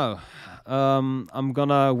I don't know. I'm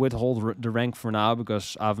gonna withhold the rank for now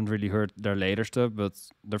because I haven't really heard their later stuff. But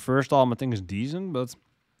their first album I think is decent, but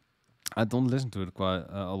I don't listen to it quite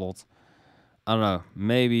a lot. I don't know,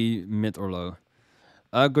 maybe mid or low.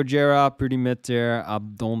 Gojira, pretty mid tier. I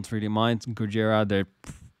don't really mind Gojira. They're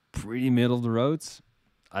pretty middle of the road.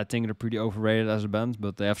 I think they're pretty overrated as a band,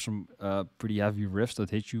 but they have some pretty heavy riffs that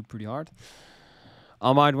hit you pretty hard.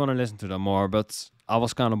 I might want to listen to them more, but I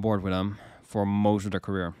was kind of bored with them for most of their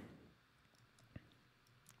career.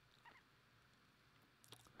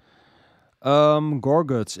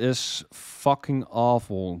 Gorguts is fucking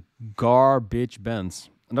awful. Garbage band.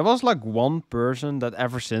 And there was like one person that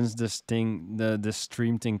ever since this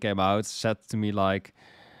stream thing came out, said to me like,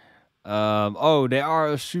 oh, they are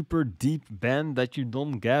a super deep band that you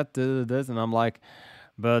don't get this. And I'm like,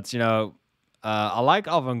 but I like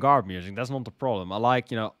avant-garde music. That's not the problem. I like,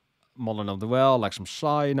 Modern of the Well, like some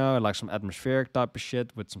psy, like some atmospheric type of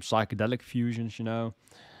shit with some psychedelic fusions,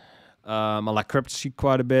 I like Cryptosy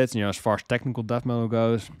quite a bit, as far as technical death metal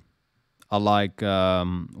goes. I like,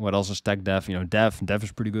 what else is tech death? Death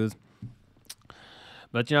is pretty good.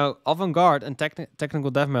 But, avant-garde and technical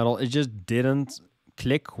death metal, it just didn't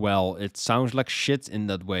click well. It sounds like shit in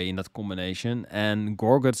that way, in that combination. And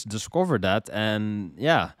Gorguts discovered that, and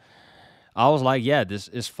yeah, I was like, yeah, this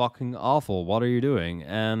is fucking awful. What are you doing?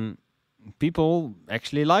 And people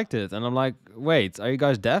actually liked it. And I'm like, wait, are you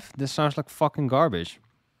guys deaf? This sounds like fucking garbage.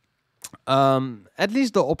 At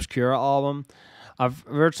least the Obscura album, I've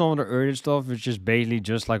heard some of the earlier stuff, which is basically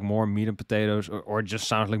just like more meat and potatoes, or just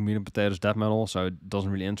sounds like meat and potatoes death metal, so it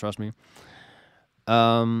doesn't really interest me.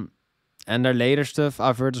 And their later stuff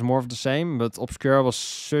I've heard is more of the same, but Obscura was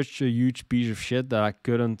such a huge piece of shit that I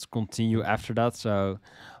couldn't continue after that, so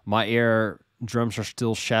my eardrums are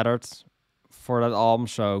still shattered for that album.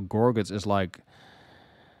 So Gorguts is like,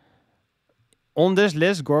 on this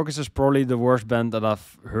list, Gorguts is probably the worst band that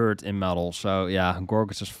I've heard in metal. So yeah,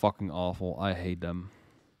 Gorguts is fucking awful. I hate them.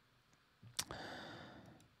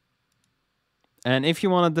 And if you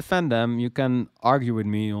want to defend them, you can argue with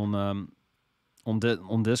me on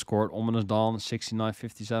Discord, Ominous Dawn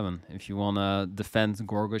 6957. If you want to defend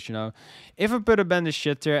Gorguts, if I put a band is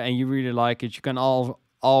shit there and you really like it, you can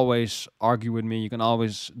always argue with me. You can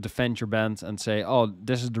always defend your band and say, oh,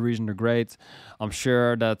 this is the reason they're great. I'm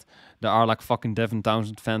sure that there are like fucking Devin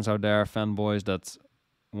Townsend fans out there, fanboys that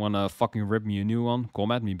want to fucking rip me a new one.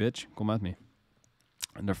 Come at me, bitch. Come at me.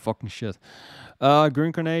 And they're fucking shit.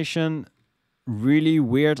 Green Carnation, really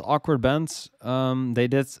weird, awkward band. They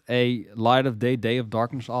did a Light of Day, Day of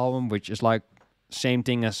Darkness album, which is like same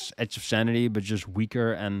thing as Edge of Sanity, but just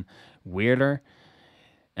weaker and weirder.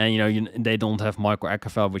 And they don't have Michael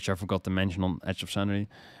Eckefeld, which I forgot to mention on Edge of Sanity,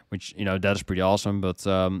 which that is pretty awesome. But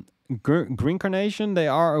Green Carnation, they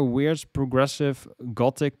are a weird progressive,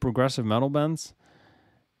 gothic progressive metal band,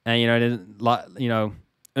 and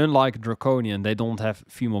unlike Draconian, they don't have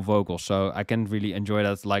female vocals, so I can't really enjoy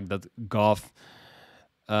that goth,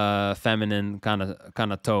 feminine kind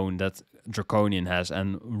of tone that Draconian has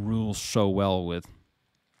and rules so well with.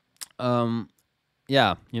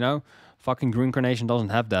 Yeah, fucking Green Carnation doesn't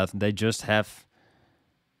have that. They just have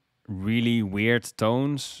really weird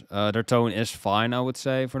tones. Their tone is fine, I would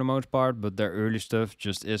say, for the most part, but their early stuff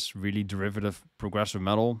just is really derivative progressive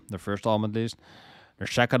metal. Their first album, at least. Their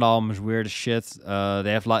second album is weird as shit.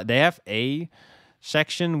 They have a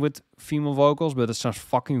section with female vocals, but it sounds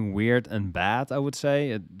fucking weird and bad, I would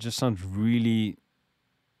say. It just sounds really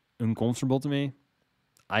uncomfortable to me.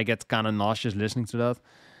 I get kind of nauseous listening to that.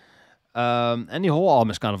 And the whole album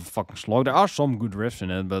is kind of a fucking slog. There are some good riffs in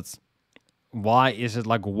it, but why is it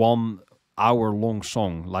like 1 hour long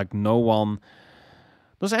song? Like no one...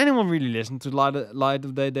 Does anyone really listen to Light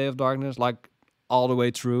of Day, Day of Darkness, like all the way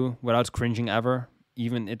through without cringing ever?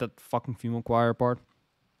 Even at that fucking female choir part?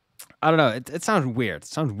 I don't know. It sounds weird. It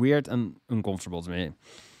sounds weird and uncomfortable to me.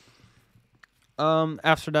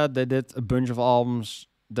 After that, they did a bunch of albums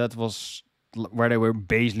that was where they were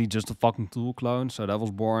basically just a fucking Tool clone, so that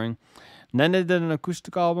was boring. And then they did an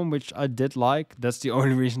acoustic album, which I did like. That's the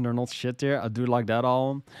only reason they're not shit here. I do like that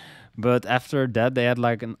album. But after that, they had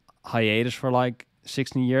like an hiatus for like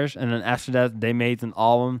 16 years. And then after that, they made an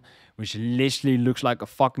album which literally looks like a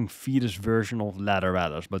fucking fetus version of Ladder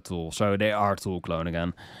Ratters by Tool. So they are Tool clone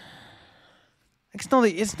again. It's not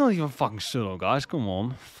even fucking subtle, guys. Come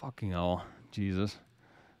on. Fucking hell. Jesus.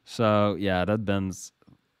 So, yeah, that band,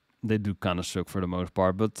 they do kind of suck for the most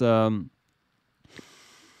part. But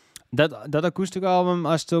that acoustic album,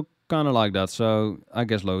 I still kind of like that. So, I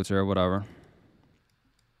guess Lothar, whatever.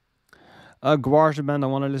 Gwar's a band I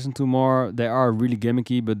want to listen to more. They are really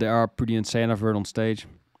gimmicky, but they are pretty insane. I've heard on stage.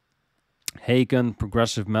 Haken,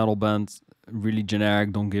 progressive metal band, really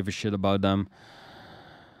generic, don't give a shit about them.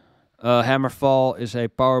 Hammerfall is a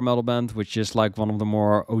power metal band, which is like one of the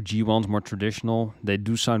more OG ones, more traditional. They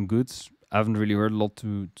do sound good. I haven't really heard a lot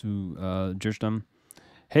to judge them.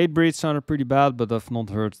 Hatebreed sounded pretty bad, but I've not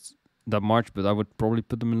heard that much, but I would probably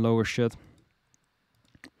put them in lower shit.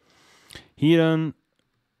 Heathen,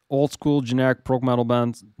 old school generic prog metal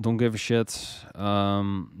band, don't give a shit.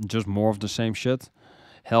 Just more of the same shit.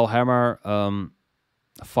 Hellhammer,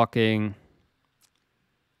 fucking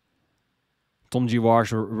Tom G.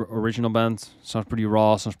 War's original band. Sounds pretty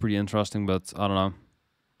raw, sounds pretty interesting, but I don't know.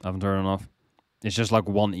 I haven't heard enough. It's just like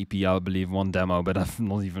one EP, I believe, one demo, but I've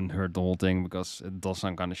not even heard the whole thing because it does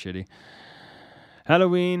sound kind of shitty.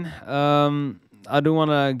 Halloween, I do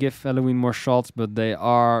want to give Halloween more shots, but they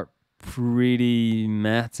are pretty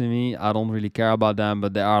meh to me. I don't really care about them,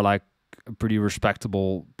 but they are like a pretty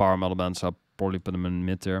respectable power metal band, so I'll probably put them in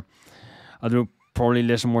mid tier. I do probably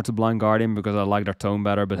listen more to Blind Guardian because I like their tone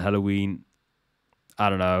better, but Halloween, I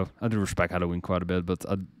don't know. I do respect Halloween quite a bit, but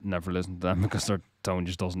I never listen to them because their tone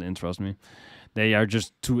just doesn't interest me. They are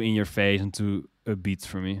just too in your face and too upbeat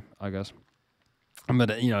for me, I guess. But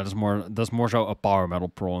that's more so a power metal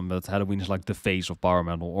problem. But Halloween is like the face of power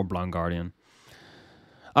metal, or Blind Guardian.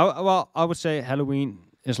 I would say Halloween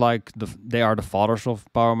is like they are the fathers of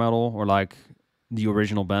power metal, or like the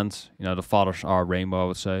original band. The fathers are Rainbow, I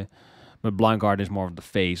would say. But Blind Guardian is more of the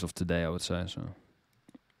face of today, I would say. So.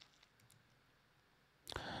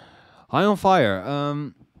 High on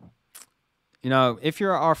Fire. If you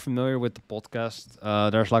are familiar with the podcast,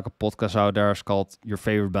 there's like a podcast out there. It's called Your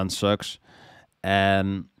Favorite Band Sucks,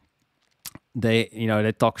 and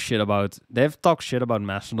they've talked shit about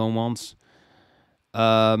Mastodon once,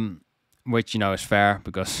 which is fair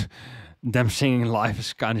because them singing live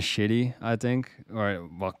is kind of shitty, I think, or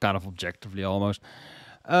well, kind of objectively almost.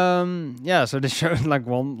 So they showed like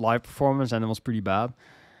one live performance and it was pretty bad.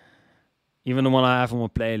 Even the one I have on my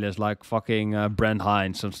playlist, like fucking Brent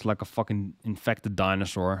Hines, so it's like a fucking infected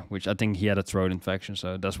dinosaur, which I think he had a throat infection,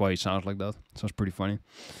 so that's why he sounds like that. So it's pretty funny.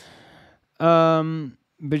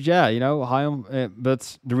 But yeah, High on...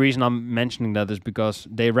 but the reason I'm mentioning that is because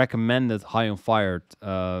they recommended High on Fire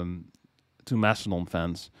to Mastodon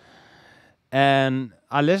fans. And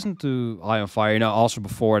I listened to High on Fire, also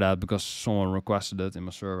before that, because someone requested it in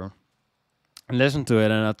my server. I listened to it,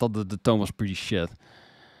 and I thought that the tone was pretty shit.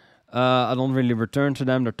 I don't really return to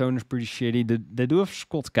them. Their tone is pretty shitty. They do have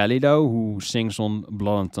Scott Kelly, though, who sings on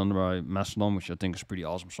Blood and Thunder by Mastodon, which I think is a pretty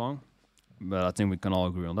awesome song. But I think we can all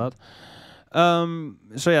agree on that. So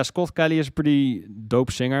yeah, Scott Kelly is a pretty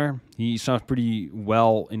dope singer. He sounds pretty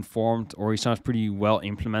well informed, or he sounds pretty well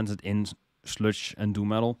implemented in sludge and doom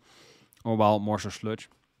metal, or well, more so sludge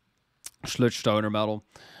stoner metal.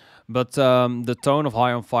 But the tone of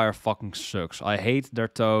High on Fire fucking sucks. I hate their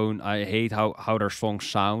tone. I hate how their song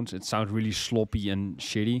sounds. It sounds really sloppy and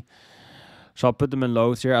shitty. So I'll put them in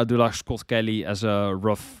low tier. I do like Scott Kelly as a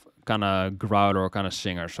rough kind of growler or kind of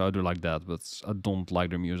singer. So I do like that, but I don't like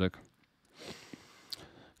their music.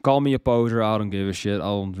 Call me a poser. I don't give a shit. I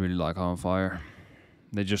don't really like High on Fire.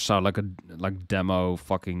 They just sound like demo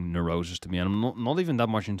fucking Neurosis to me. And I'm not even that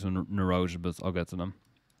much into Neurosis, but I'll get to them.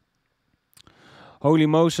 Holy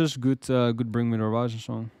Moses, good Bring Me the Horizon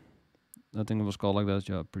song. I think it was called like that.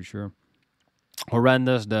 Yeah, pretty sure.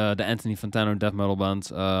 Horrendous, the Anthony Fantano death metal band.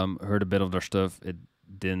 Heard a bit of their stuff. It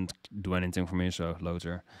didn't do anything for me, so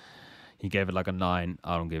Lothar. He gave it like a 9.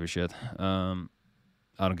 I don't give a shit. I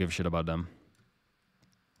don't give a shit about them.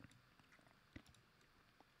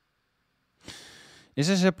 Is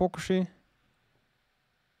this hypocrisy?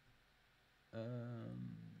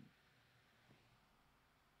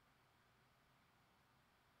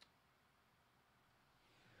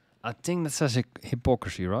 I think that says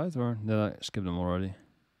hypocrisy, right? Or did I skip them already?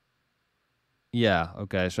 Yeah,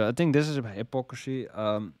 okay. So I think this is a hypocrisy.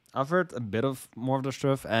 I've heard a bit of more of their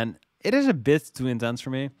stuff, and it is a bit too intense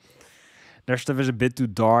for me. Their stuff is a bit too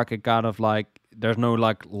dark. It kind of like, there's no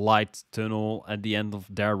like light tunnel at the end of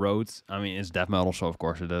their road. I mean, it's death metal, so of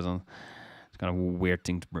course it isn't. It's kind of a weird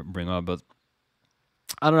thing to bring up, but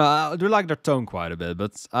I don't know. I do like their tone quite a bit,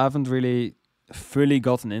 but I haven't really fully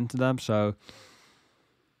gotten into them, so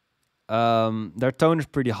their tone is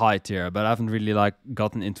pretty high tier, but I haven't really like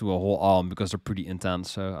gotten into a whole album because they're pretty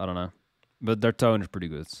intense, so I don't know. But their tone is pretty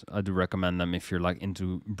good. I do recommend them if you're like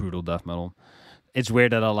into brutal death metal. It's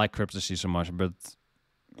weird that I like Cryptosy so much, but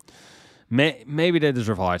maybe they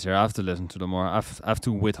deserve high tier. I have to listen to them more. I have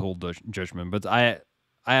to withhold judgment, but I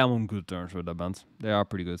am on good terms with that band. They are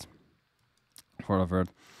pretty good, for what I've heard.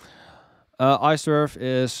 Ice Earth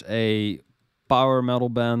is a power metal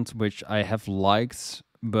band, which I have liked,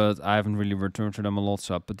 but I haven't really returned to them a lot,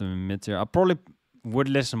 so I put them in mid tier. I probably would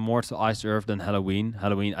listen more to Ice Earth than Halloween.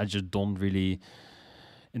 Halloween, I just don't really...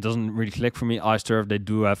 It doesn't really click for me. Ice Earth, they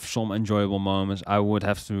do have some enjoyable moments. I would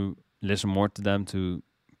have to listen more to them to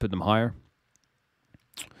put them higher.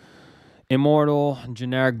 Immortal,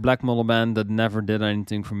 generic black metal band that never did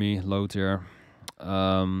anything for me. Low tier.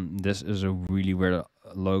 This is a really weird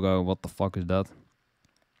logo. What the fuck is that?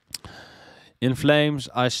 In Flames,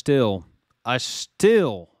 I still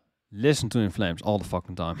listen to In Flames all the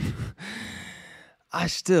fucking time. I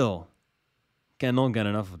still cannot get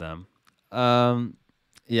enough of them.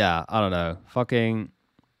 Yeah, I don't know. Fucking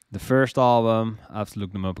the first album, I have to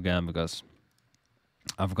look them up again because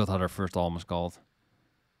I forgot how their first album is called.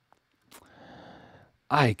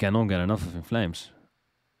 I cannot get enough of In Flames.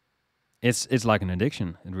 It's like an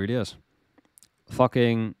addiction. It really is.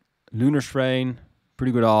 Fucking Lunar Strain,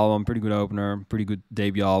 pretty good album, pretty good opener, pretty good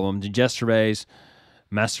debut album. Digester Race,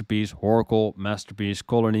 masterpiece. Oracle, masterpiece.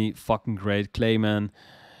 Colony, fucking great. Clayman,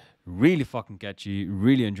 really fucking catchy,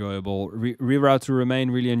 really enjoyable. Reroute to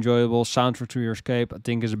Remain, really enjoyable. Soundtrack to Your Escape, I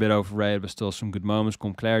think is a bit overrated, but still some good moments.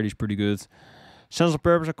 Come Clarity is pretty good. Sense of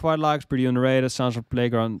Purpose I quite like, it's pretty underrated. Sounds of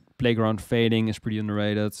Playground Fading is pretty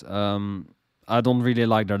underrated. I don't really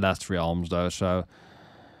like their last 3 albums though, so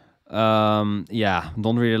yeah,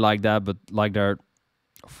 don't really like that, but like their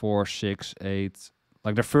 4, 6, 8,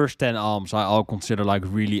 like their first 10 albums, I all consider like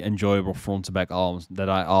really enjoyable front to back albums that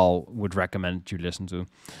I all would recommend you listen to.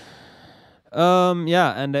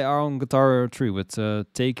 Yeah, and they are on Guitar Hero 3 with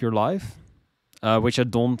Take Your Life, which I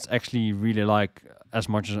don't actually really like as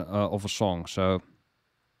much as, of a song. So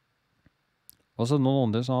was it not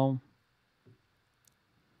on this album?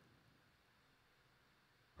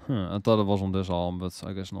 I thought it was on this album, but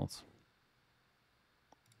I guess not.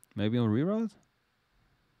 Maybe on Rewrite?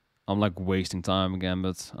 I'm like wasting time again,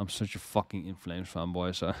 but I'm such a fucking In Flames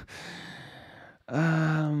fanboy, so...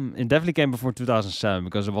 it definitely came before 2007,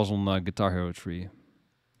 because it was on Guitar Hero 3.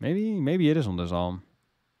 Maybe it is on this album.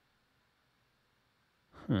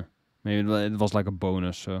 Maybe it was like a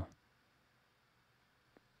bonus, so...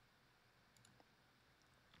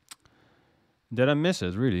 Did I miss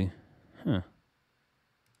it, really?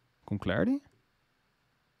 Come Clarity?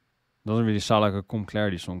 Doesn't really sound like a Come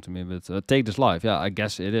Clarity song to me, but Take This Life, yeah, I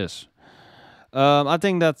guess it is. I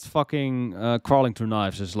think that fucking Crawling Through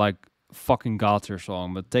Knives is like fucking god tier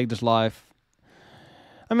song, but Take This Life...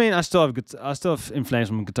 I mean, I still have In Flames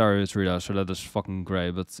on Guitar Hero 3 though, so that is fucking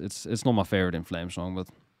great, but it's not my favorite In Flames song, but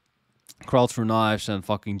Crawl Through Knives and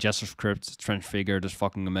fucking Jester Script Transfigured is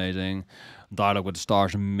fucking amazing. Dialogue with the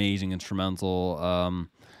Stars, amazing instrumental.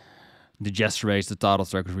 The Jester Race, the title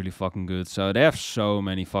track is really fucking good. So they have so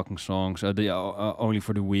many fucking songs. Only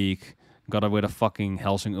for the Week. Got it with a fucking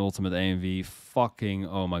Helsing Ultimate AMV. Fucking,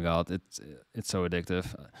 oh my god, it's so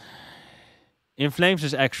addictive. In Flames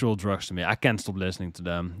is actual drugs to me. I can't stop listening to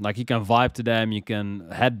them. Like, you can vibe to them, you can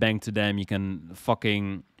headbang to them, you can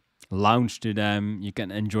fucking lounge to them, you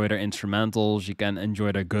can enjoy their instrumentals, you can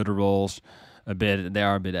enjoy their gutturals a bit. They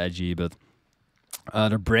are a bit edgy, but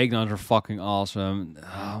their breakdowns are fucking awesome.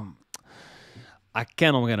 I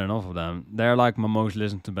cannot get enough of them. They're like my most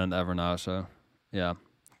listened to band ever now, so yeah.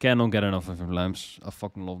 Cannot get enough of In Flames. I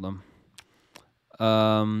fucking love them.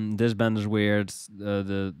 This band is weird.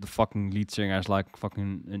 The fucking lead singer has like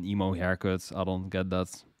fucking an emo haircut. I don't get that.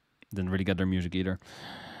 Didn't really get their music either.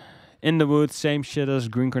 In the Woods, same shit as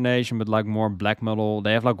Green Carnation, but like more black metal.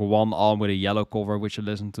 They have like one album with a yellow cover, which I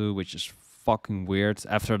listen to, which is fucking weird.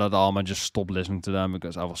 After that album, I just stopped listening to them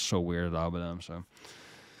because I was so weirded out by them. So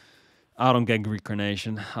I don't get Green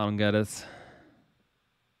Carnation. I don't get it.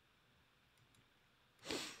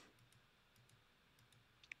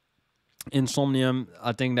 Insomnium,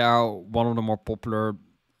 I think they are one of the more popular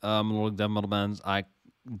melodic death metal bands. I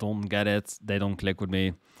don't get it. They don't click with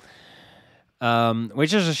me.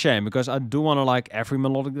 Which is a shame, because I do want to like every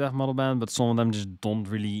melodic death metal band, but some of them just don't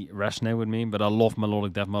really resonate with me. But I love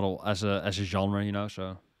melodic death metal as a genre, you know,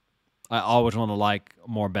 so I always want to like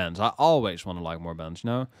more bands. You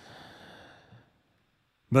know?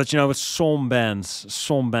 But you know, with some bands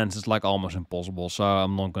it's like almost impossible. So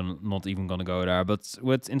I'm not even gonna go there. But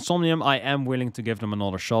with Insomnium, I am willing to give them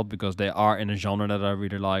another shot because they are in a genre that I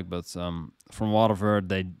really like. But from what I've heard,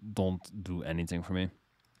 they don't do anything for me.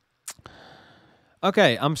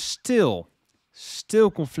 Okay, I'm still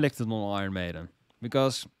conflicted on Iron Maiden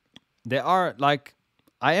because they are like,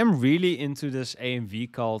 I am really into this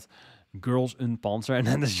AMV called Girls Unpanzer, and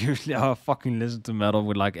then that's usually how I fucking listen to metal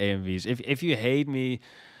with like AMVs. If you hate me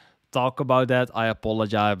talk about that, I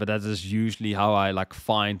apologize, but that is usually how I like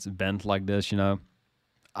find a band like this, you know.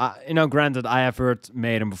 Granted, I have heard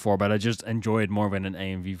Maiden before, but I just enjoy it more with an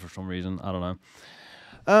AMV for some reason. I don't know.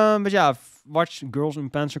 But yeah, I've watched Girls in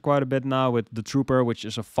Panzer quite a bit now with The Trooper, which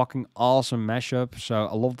is a fucking awesome mashup. So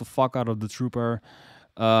I love the fuck out of The Trooper.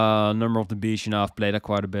 Number of the Beast, you know, I've played that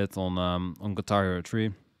quite a bit on Guitar Hero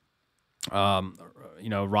 3.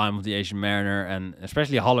 Rhyme of the Asian Mariner, and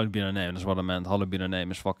especially Hallowed Be Thy Name. That's what I meant. Hallowed Be Thy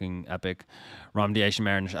Name is fucking epic. Rhyme of the Asian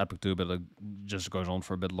Mariner is epic too, but it just goes on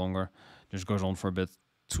for a bit longer. Just goes on for a bit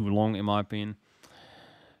too long, in my opinion.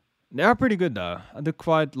 They are pretty good though. I do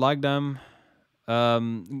quite like them.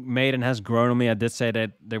 Maiden has grown on me. I did say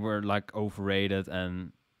that they were like overrated,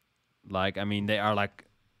 and like, I mean, they are like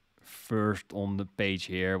first on the page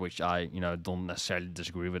here, which I, don't necessarily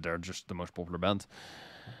disagree with. They're just the most popular band.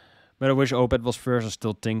 But I wish Opeth was first. I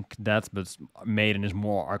still think that, but Maiden is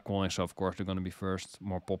more iconic, so of course they're going to be first,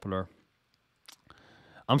 more popular.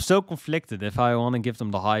 I'm still conflicted if I want to give them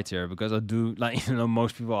the high tier, because I do, like,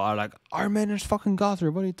 most people are like, Iron Maiden is fucking god tier.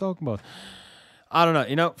 What are you talking about? I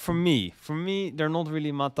don't know. For me, they're not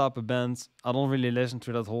really my type of band. I don't really listen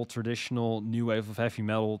to that whole traditional new wave of heavy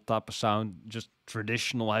metal type of sound. Just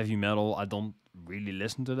traditional heavy metal. I don't really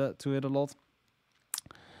listen to it a lot.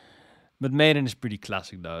 But Maiden is pretty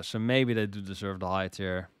classic though, so maybe they do deserve the high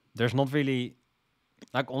tier. There's not really,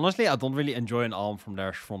 like, honestly, I don't really enjoy an album from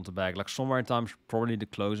theirs front to back. Like, Somewhere in Time is probably the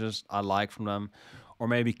closest I like from them. Or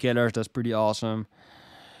maybe Killers, that's pretty awesome.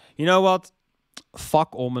 You know what?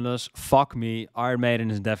 Fuck Ominous, fuck me. Iron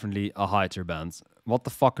Maiden is definitely a high tier band. What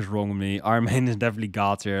the fuck is wrong with me? Iron Maiden is definitely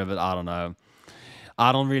god tier, but I don't know.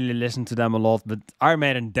 I don't really listen to them a lot, but Iron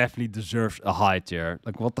Maiden definitely deserves a high tier.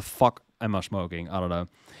 Like, what the fuck am I smoking? I don't know.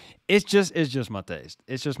 It's just my taste.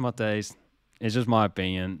 It's just my taste. It's just my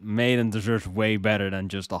opinion. Maiden deserves way better than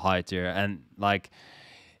just a high tier. And like,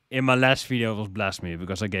 in my last video, it was blasphemy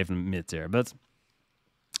because I gave them mid tier. But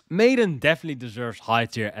Maiden definitely deserves high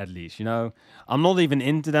tier at least, I'm not even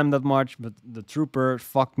into them that much, but The Trooper,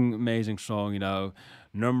 fucking amazing song,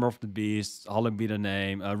 Number of the Beast, Hallowed Be Thy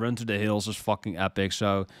Name, Run to the Hills is fucking epic.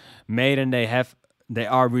 So Maiden, they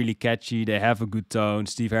are really catchy. They have a good tone.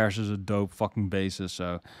 Steve Harris is a dope fucking bassist.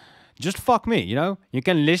 So just fuck me, You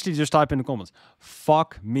can literally just type in the comments,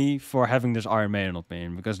 fuck me for having this Iron Maiden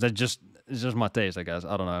opinion, because it's just my taste, I guess.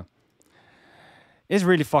 I don't know. It's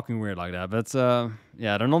really fucking weird like that. But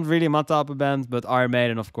yeah, they're not really my type of band. But Iron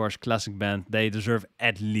Maiden, of course, classic band. They deserve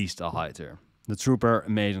at least a high tier. The Trooper,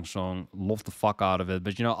 amazing song. Love the fuck out of it.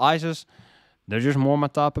 But ISIS, they're just more my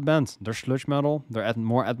type of band. They're sludge metal. They're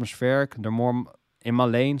more atmospheric. They're more in my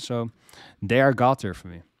lane. So they are god tier for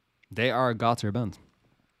me. They are a god tier band.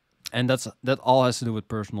 And that all has to do with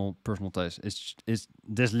personal taste. It's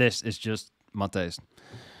this list is just my taste.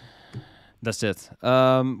 That's it.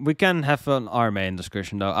 We can have an Iron Maiden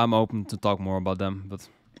discussion though. I'm open to talk more about them, but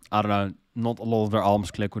I don't know. Not a lot of their albums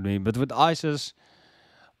click with me. But with ISIS,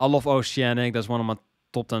 I love Oceanic. That's one of my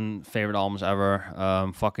top 10 favorite albums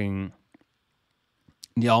ever. Fucking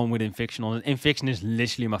the album with In Fiction on it. In Fiction is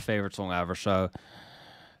literally my favorite song ever. So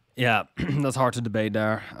yeah, that's hard to debate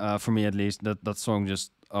there. For me at least. That song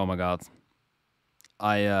just, oh my god.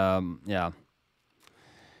 Yeah.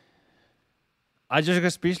 I just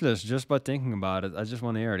got speechless just by thinking about it. I just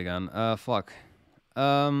want to hear it again. Fuck.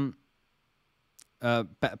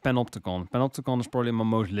 Panopticon. Panopticon is probably my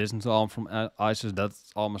most listened to album from ISIS.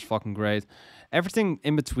 That's almost fucking great. Everything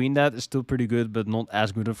in between that is still pretty good, but not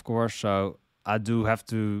as good, of course. So I do have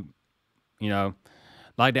to, you know,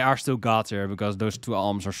 like they are still god tier because those two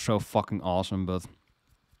albums are so fucking awesome. But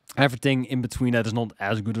everything in between that is not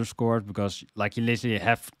as good, of course, because like you literally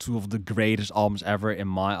have two of the greatest albums ever in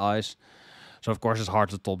my eyes. So of course it's hard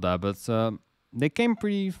to top that, but they came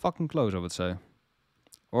pretty fucking close, I would say.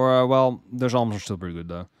 Or well, those albums are still pretty good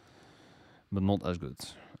though, but not as good.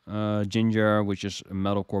 Ginger, which is a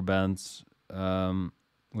metalcore band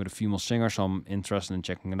with a female singer, so I'm interested in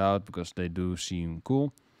checking it out because they do seem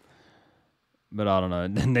cool. But I don't know.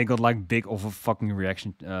 Then they got like big of a fucking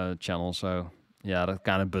reaction channel, so yeah, that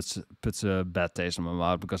kind of puts a bad taste in my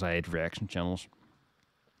mouth because I hate reaction channels.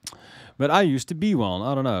 But I used to be one.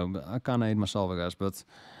 I don't know. I kind of hate myself, I guess. But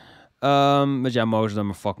yeah, most of them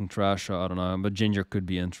are fucking trash. So I don't know. But Ginger could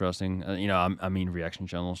be interesting. You know, I mean reaction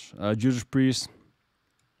channels. Judas Priest.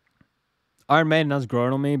 Iron Maiden has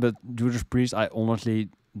grown on me, but Judas Priest, I honestly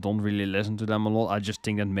don't really listen to them a lot. I just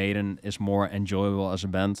think that Maiden is more enjoyable as a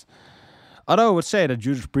band. Although I would say that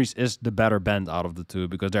Judas Priest is the better band out of the two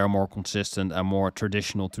because they're more consistent and more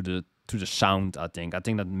traditional to the sound, I think. I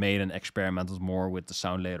think that Maiden experimented more with the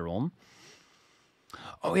sound later on.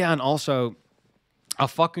 Oh yeah, and also I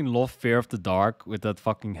fucking love Fear of the Dark with that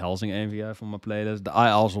fucking Helsing AVF on my playlist. I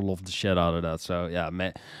also love the shit out of that. So yeah,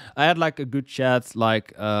 I had like a good chat.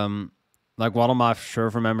 Like one of my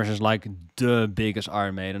server members is like the biggest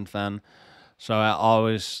Iron Maiden fan. So I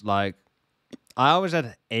always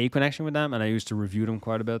had a connection with them, and I used to review them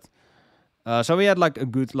quite a bit. So we had like a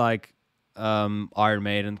good Iron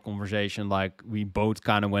Maiden conversation. Like we both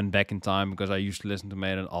kind of went back in time because I used to listen to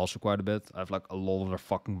Maiden also quite a bit. I have like a lot of their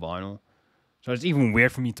fucking vinyl, so it's even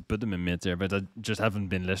weird for me to put them in mid tier, but I just haven't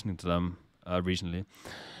been listening to them recently.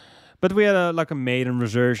 But we had a Maiden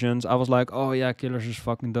resurgence. I was like, oh yeah, Killers is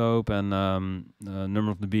fucking dope, and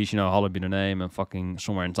Number of the Beast, you know, Hollow Be the Name, and fucking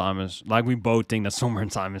Somewhere in Time is like we both think that Somewhere in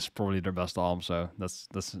Time is probably their best album. So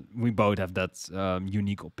that's we both have that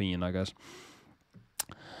unique opinion, I guess.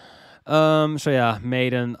 So yeah,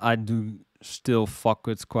 Maiden, I do still fuck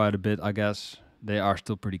with quite a bit, I guess. They are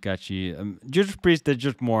still pretty catchy. Judas Priest, they're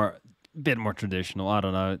just bit more traditional. I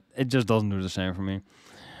don't know. It just doesn't do the same for me.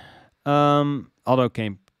 Although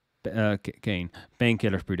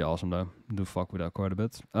Painkiller's pretty awesome though. Do fuck with that quite a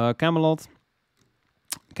bit. Camelot.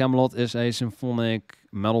 Camelot is a symphonic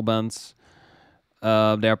metal band.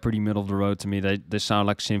 They are pretty middle of the road to me. They sound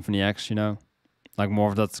like Symphony X, you know? Like more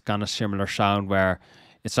of that kind of similar sound where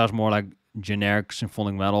it sounds more like generic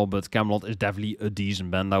symphonic metal, but Camelot is definitely a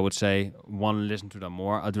decent band, I would say. Want to listen to them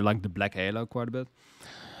more. I do like the Black Halo quite a bit,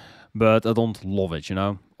 but I don't love it, you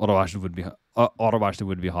know. Otherwise, it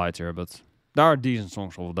would be high tier. But there are decent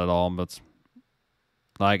songs of that album, but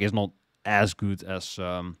like it's not as good as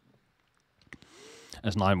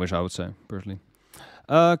Nightwish, I would say personally.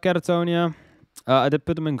 Catatonia, I did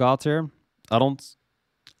put them in God tier. I don't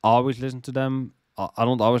always listen to them. I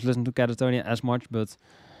don't always listen to Catatonia as much, but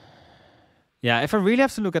yeah, if I really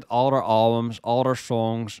have to look at all their albums, all their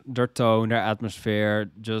songs, their tone, their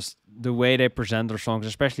atmosphere, just the way they present their songs,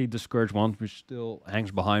 especially the Scourge one, which still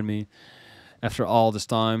hangs behind me after all this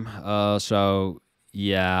time. So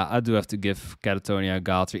yeah, I do have to give Catatonia a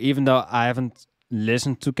God tier, even though I haven't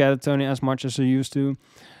listened to Catatonia as much as I used to.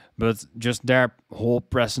 But just their whole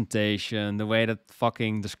presentation, the way that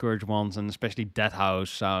fucking the Scourge ones and especially Dead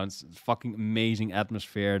House sounds, fucking amazing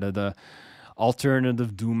atmosphere. The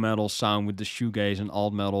alternative doom metal sound with the shoegaze and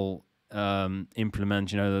alt metal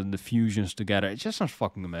implements, you know, the fusions together. It just sounds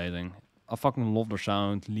fucking amazing. I fucking love their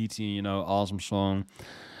sound. Leezy, you know, awesome song.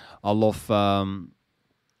 I love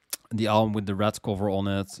the album with the red cover on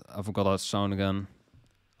it. I forgot how it sound again.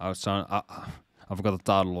 I forgot the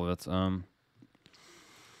title of it.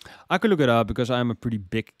 I could look it up because I'm a pretty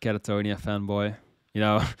big Catatonia fanboy. You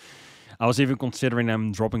know, I was even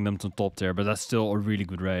considering dropping them to top tier, but that's still a really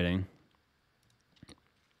good rating.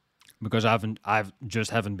 because I've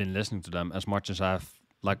just haven't been listening to them as much as I've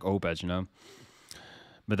like Opeth, you know.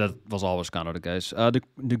 But that was always kind of the case.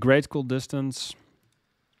 The Great Cool Distance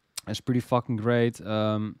is pretty fucking great.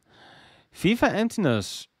 FIFA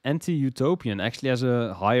Emptiness Anti-Utopian actually has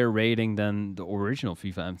a higher rating than the original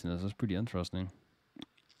FIFA Emptiness. That's pretty interesting.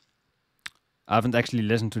 I haven't actually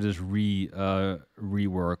listened to this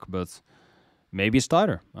rework, but maybe it's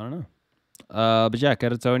tighter. I don't know. But yeah,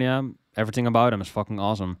 Catatonia, everything about them is fucking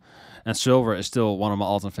awesome. And Silver is still one of my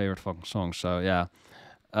all-time favorite fucking songs. So yeah,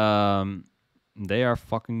 they are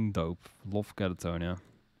fucking dope. Love Catatonia.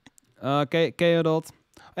 Chaodot.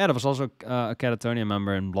 Yeah, there was also a Catatonia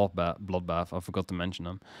member in Bloodbath. I forgot to mention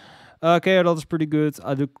them. Chaodot is pretty good.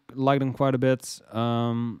 I do like them quite a bit.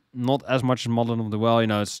 Not as much as Modern of the Well. You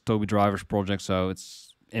know, it's Toby Driver's project, so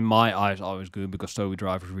it's in my eyes always good because Toby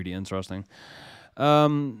Driver is really interesting.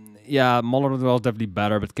 Yeah, Modern of the Well is definitely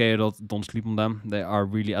better, but Chaodot, don't sleep on them. They are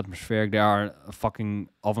really atmospheric. They are a fucking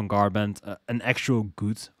avant-garde band, an actual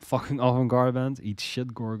good fucking avant-garde band. Eat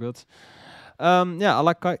shit, Gorgut. Yeah, I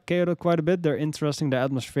like Chaodot quite a bit. They're interesting. They're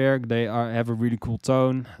atmospheric. They have a really cool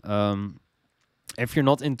tone. If you're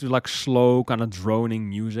not into like slow kind of droning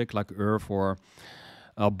music like Earth or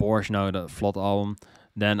Boris, you know, the Flood album,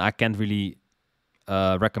 then I can't really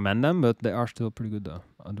recommend them, but they are still pretty good though.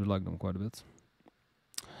 I do like them quite a bit.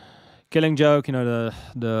 Killing Joke, you know,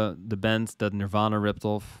 the band that Nirvana ripped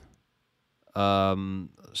off.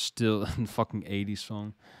 Still a fucking 80s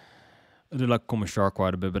song. I do like Commissar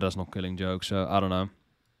quite a bit, but that's not Killing Joke, so I don't know.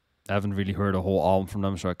 I haven't really heard a whole album from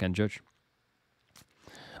them, so I can't judge.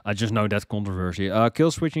 I just know that controversy.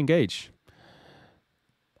 Killswitch Engage.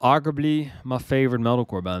 Arguably my favorite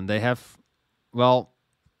metalcore band. They have, well,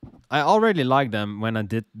 I already liked them when I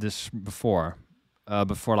did this before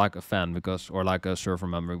like a fan or like a server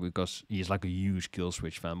member because he's like a huge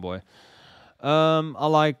Killswitch fanboy. I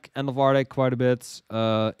like End of Heartache quite a bit.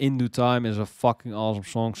 In Due Time is a fucking awesome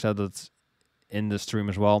song. Said it in the stream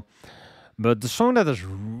as well. But the song that has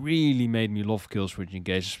really made me love Killswitch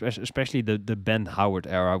Engage, especially the Ben Howard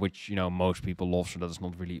era, which, you know, most people love, so that is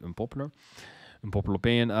not really unpopular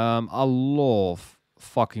opinion. I love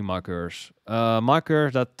fucking My Curse. My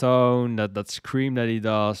Curse, that tone, that scream that he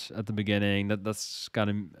does at the beginning, that's kind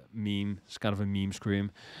of meme. It's kind of a meme scream.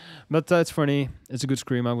 But it's funny. It's a good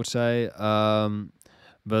scream, I would say.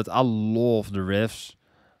 But I love the riffs.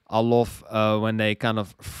 I love when they kind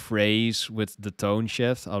of phrase with the tone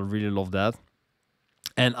shift. I really love that.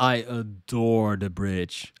 And I adore the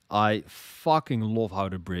bridge. I fucking love how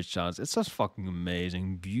the bridge sounds. It's just fucking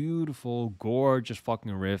amazing. Beautiful, gorgeous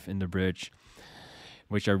fucking riff in the bridge,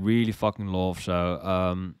 which I really fucking love.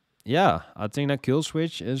 So, yeah, I think that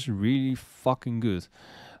Killswitch is really fucking good.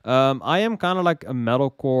 I am kind of like a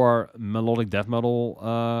metalcore, melodic death metal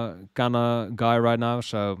kind of guy right now.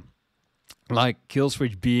 So, like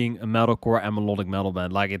Killswitch being a metalcore and melodic metal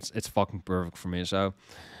band, like it's fucking perfect for me. So,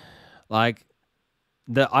 like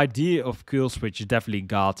the idea of Killswitch is definitely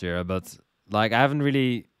god tier, but like I haven't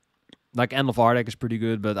really, like End of Heartache is pretty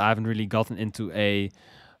good, but I haven't really gotten into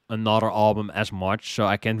another album as much, so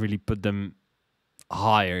I can't really put them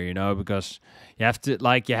higher, you know, because you have to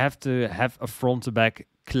have a front to back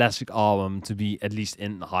classic album to be at least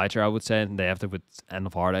in high tier, I would say, and they have to with End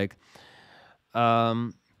of Heartache.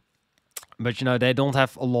 But you know, they don't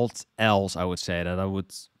have a lot else, I would say, that I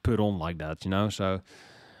would put on like that, you know. So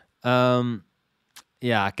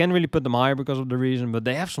yeah, I can't really put them higher because of the reason, but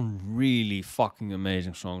they have some really fucking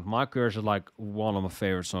amazing songs. My Curse is like one of my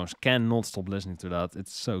favorite songs. Cannot stop listening to that.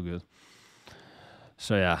 It's so good.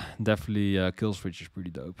 So yeah, definitely Killswitch is pretty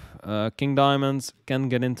dope. King Diamond, can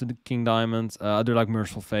get into the King Diamond. I do like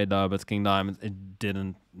Merciful Fate though, but King Diamond, it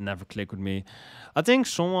never click with me. I think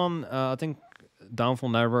Downfall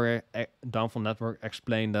Network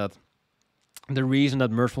explained that the reason that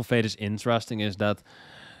Merciful Fate is interesting is that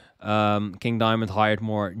King Diamond hired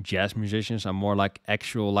more jazz musicians and more like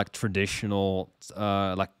actual like traditional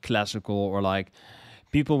like classical or like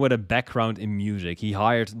people with a background in music. He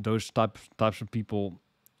hired those types of people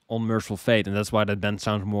on Merciful Fate, and that's why that band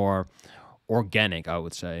sounds more organic, I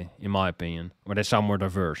would say, in my opinion, or they sound more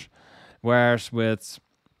diverse. Whereas with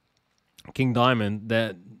King Diamond,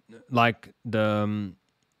 that like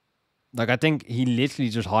I think he literally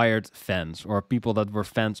just hired fans or people that were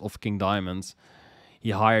fans of King Diamond. He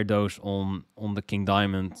hired those on the King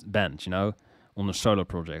Diamond band, you know, on the solo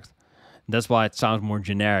project. That's why it sounds more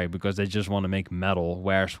generic, because they just want to make metal.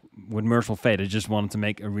 Whereas with Merciful Fate, they just wanted to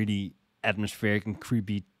make a really atmospheric and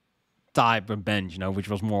creepy type of band, you know, which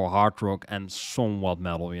was more hard rock and somewhat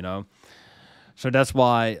metal, you know. So that's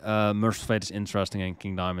why Merciful Fate is interesting and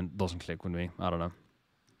King Diamond doesn't click with me. I don't know.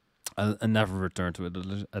 I never returned to it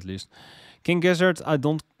at least. King Gizzard, I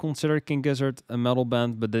don't consider King Gizzard a metal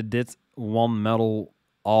band, but they did one metal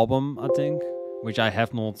album, I think, which I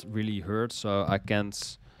have not really heard, so I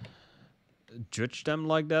can't judge them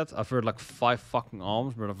like that. I've heard like 5 fucking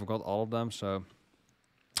albums, but I forgot all of them, so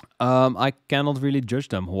I cannot really judge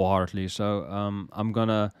them wholeheartedly. So I'm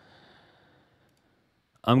gonna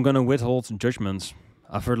withhold judgments.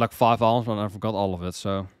 I've heard like 5 albums, but I forgot all of it,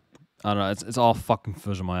 so I don't know. It's all fucking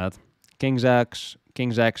fuzz in my head. King's X,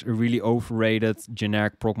 a really overrated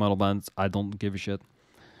generic prog metal band. I don't give a shit.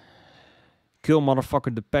 Kill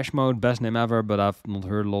Motherfucker Depeche Mode, best name ever, but I've not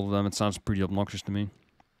heard a lot of them. It sounds pretty obnoxious to me.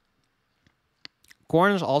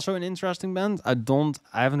 Korn is also an interesting band. I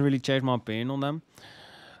haven't really changed my opinion on them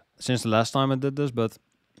since the last time I did this, but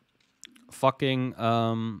fucking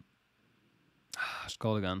what's it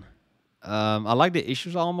called again? I like the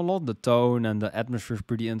Issues album a lot. The tone and the atmosphere is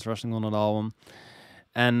pretty interesting on that album.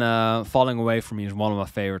 And Falling Away From Me is one of my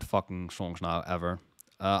favorite fucking songs now ever.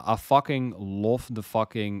 I fucking love the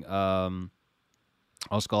fucking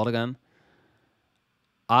what's it called again?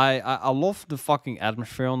 I love the fucking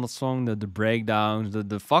atmosphere on that song, the breakdowns,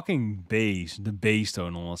 the fucking the bass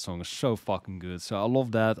tone on that song is so fucking good. So I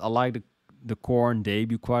love that. I like the Korn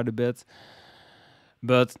debut quite a bit,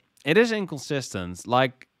 but it is inconsistent.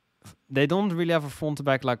 Like they don't really have a front to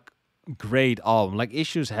back like great album. Like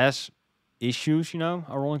Issues has issues, you know,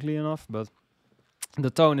 ironically enough, but the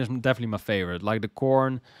tone is definitely my favorite. Like the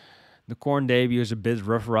Korn debut is a bit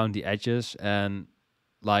rough around the edges and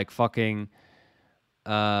like fucking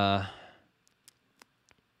what's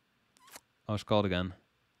it called again?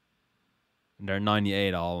 Their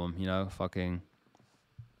 98 album, you know, fucking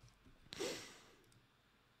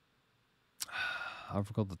I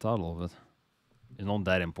forgot the title of it. It's not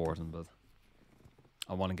that important, but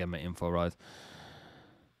I want to get my info right.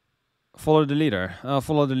 Follow the Leader.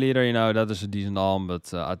 Follow the Leader, you know, that is a decent album,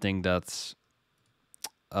 but I think that's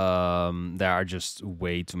there are just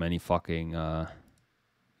way too many fucking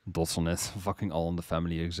dots on it. Fucking All in the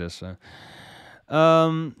Family exists. So.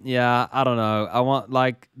 Yeah, I don't know. I want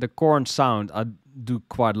like the Korn sound. I do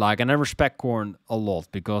quite like, and I respect Korn a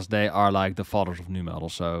lot because they are like the fathers of nu metal.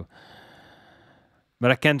 So,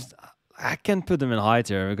 but I can't put them in high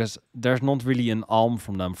tier because there's not really an album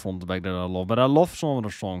from them front to back that I love. But I love some of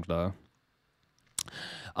the songs though.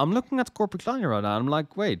 I'm looking at Corporate Kleiner right now. And I'm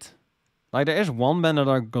like, wait, like there is one band that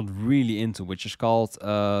I got really into, which is called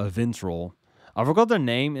Vintrol. I forgot their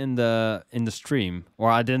name in the stream, or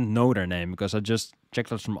I didn't know their name because I just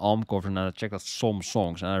checked out some album covers and I checked out some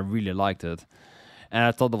songs and I really liked it. And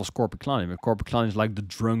I thought that was Corporate Klein, but Corporate Klein is like the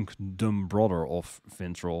drunk, dumb brother of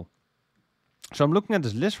Vintrol. So I'm looking at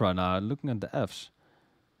this list right now, looking at the Fs.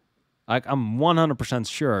 Like I'm 100%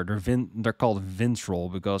 sure they're called Vintrol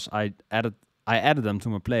because I added them to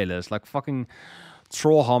my playlist. Like fucking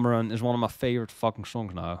Trollhammeren is one of my favorite fucking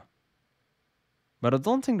songs now. But I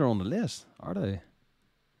don't think they're on the list, are they?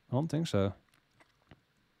 I don't think so.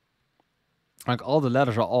 Like all the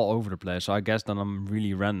letters are all over the place, so I guess then I'm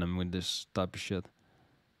really random with this type of shit.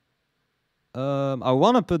 I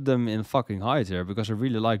want to put them in fucking high tier because I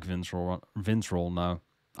really like Vintrol now.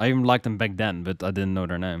 I even liked them back then, but I didn't know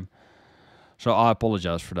their name. So I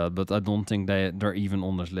apologize for that, but I don't think they're even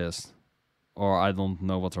on this list. Or I don't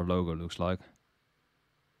know what their logo looks like.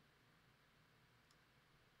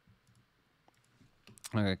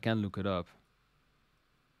 Like I can look it up.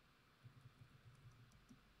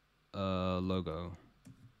 Logo.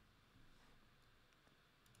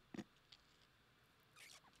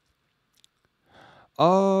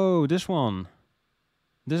 Oh, this one.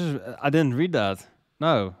 This is I didn't read that.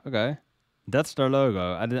 No, okay. That's their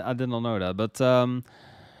logo. I did not know that. But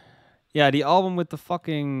yeah, the album with the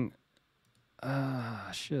fucking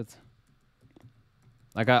shit.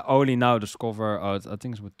 Like I only now discover I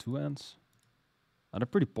think it's with 2 N's. They're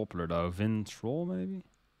pretty popular though. Vintrol maybe?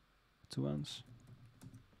 2 N's.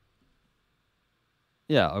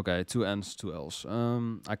 Yeah, okay, 2 N's, 2 L's.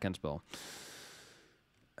 I can't spell.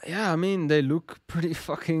 Yeah, I mean they look pretty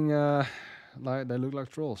fucking like they look like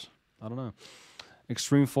trolls. I don't know.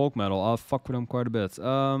 Extreme folk metal. I'll fuck with them quite a bit.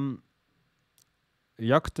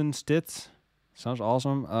 Jaktenstid sounds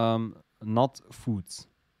awesome. Not Food.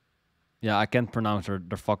 Yeah, I can't pronounce their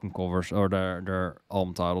fucking covers or their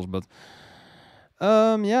album titles, but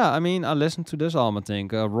yeah, I mean I listened to this album. I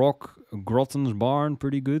think Rock Grotten's Barn,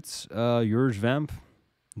 pretty good. Yours Vamp.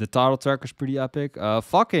 The title track is pretty epic.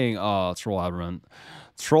 Fucking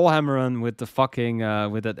Trollhammeren with the fucking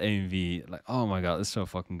with that AMV. Like, oh my god, it's so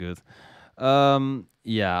fucking good.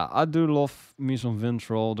 Yeah, I do love me some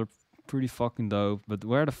Vintrol. They're pretty fucking dope. But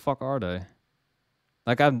where the fuck are they?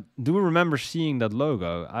 Like, I do remember seeing that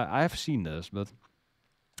logo. I have seen this, but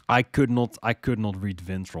I could not read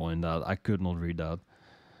Vintrol in that. I could not read that.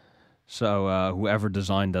 So whoever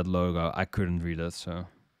designed that logo, I couldn't read it. So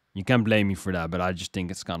you can't blame me for that, but I just think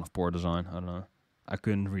it's kind of poor design. I don't know. I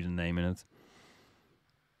couldn't read the name in it.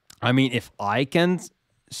 I mean, if I can't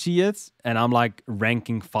see it and I'm like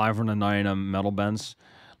ranking 599 metal bands,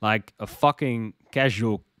 like a fucking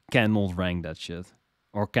casual cannot rank that shit.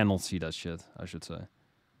 Or cannot see that shit, I should say.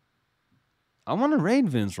 I want to rate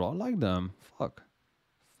Vintrol. I like them. Fuck.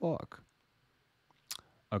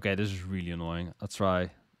 Okay, this is really annoying. I'll try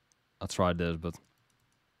this, but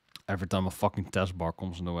every time a fucking test bar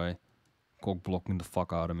comes in the way, cock blocking the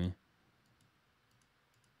fuck out of me.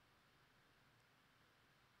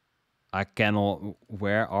 I cannot.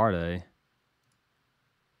 Where are they?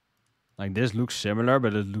 Like, this looks similar,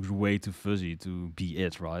 but it looks way too fuzzy to be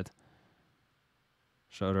it, right?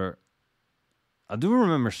 So there. I do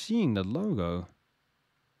remember seeing that logo.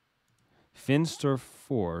 Finster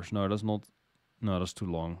Force. No, that's not. No, that's too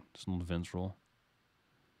long. It's not Vintrol.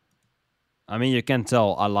 I mean, you can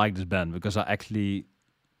tell I like this band because I actually.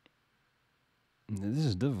 This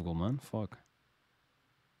is difficult, man. Fuck.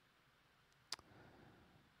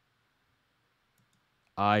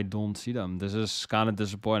 I don't see them. This is kind of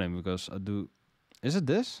disappointing because I do. Is it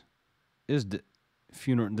this? Is the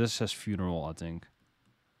funeral? This says funeral, I think.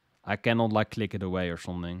 I cannot like click it away or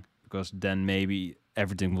something because then maybe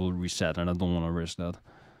everything will reset and I don't want to risk that.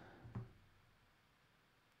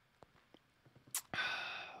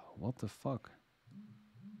 What the fuck?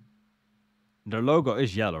 Their logo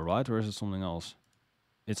is yellow, right? Or is it something else?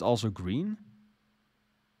 It's also green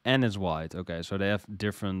and it's white. Okay, so they have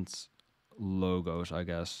different logos, I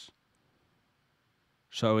guess.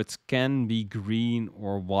 So it can be green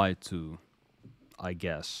or white too, I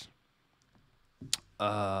guess.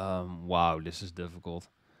 Wow, this is difficult.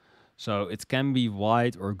 So it can be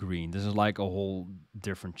white or green. This is like a whole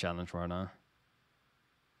different challenge right now.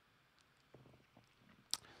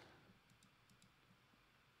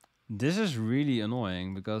 This is really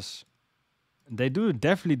annoying because they do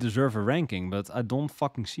definitely deserve a ranking, but I don't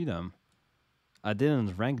fucking see them. I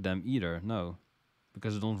didn't rank them either, no.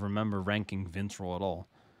 Because I don't remember ranking Vintrol at all.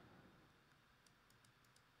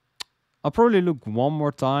 I'll probably look one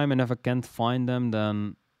more time, and if I can't find them,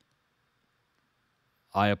 then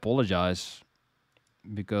I apologize.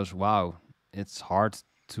 Because, wow, it's hard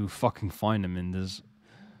to fucking find them in this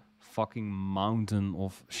fucking mountain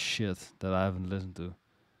of shit that I haven't listened to.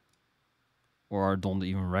 Or don't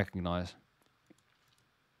even recognize.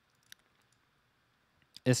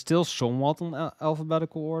 It's still somewhat in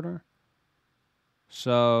alphabetical order.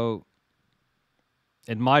 So,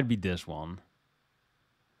 it might be this one.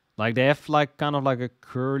 Like, they have like kind of like a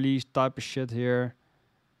curly type of shit here.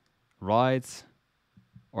 Right?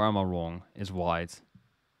 Or am I wrong? It's white.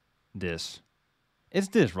 This. It's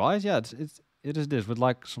this, right? Yeah, it is this with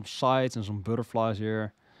like some sides and some butterflies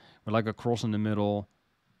here. With like a cross in the middle.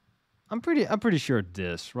 I'm pretty sure it's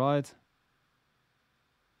this, right?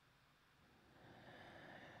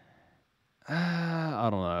 I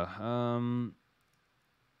don't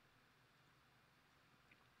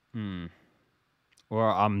know. Or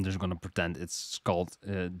I'm just gonna pretend it's called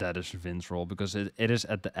that is Vintrol because it is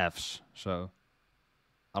at the F's. So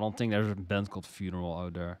I don't think there's a band called Funeral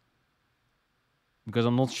out there. Because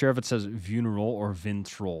I'm not sure if it says Funeral or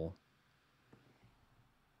Vintrol.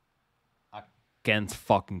 I can't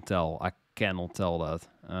fucking tell. I cannot tell that.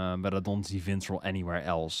 But I don't see Vintrol anywhere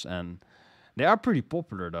else. And they are pretty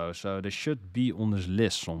popular though, so they should be on this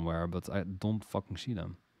list somewhere, but I don't fucking see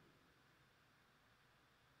them.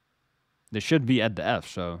 They should be at the F,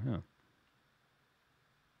 so yeah.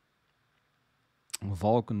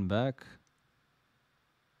 Valkenback.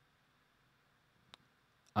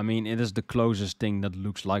 I mean, it is the closest thing that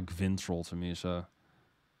looks like Vintrol to me, so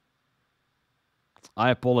I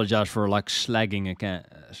apologize for like slagging again,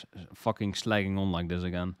 fucking slagging on like this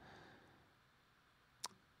again.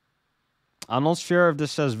 I'm not sure if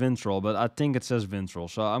this says Vintrol, but I think it says Vintrol,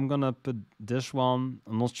 so I'm gonna put this one.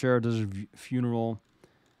 I'm not sure if this is Funeral.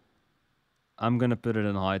 I'm gonna put it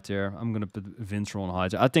in high tier. I'm gonna put Vintrol in high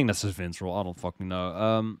tier. I think that says Vintrol. I don't fucking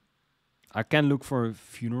know. I can look for a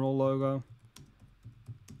Funeral logo,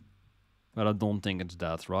 but I don't think it's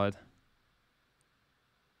that, right?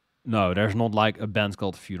 No, there's not like a band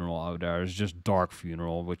called Funeral out there. It's just Dark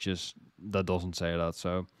Funeral, which is that doesn't say that.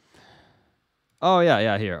 So, oh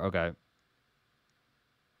yeah, here. Okay.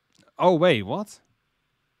 Oh wait, what?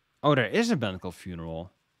 Oh, there is a band called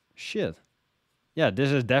Funeral. Shit. Yeah, this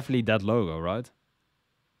is definitely that logo, right?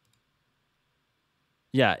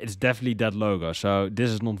 Yeah, it's definitely that logo. So this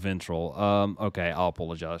is not Ventral. Okay, I'll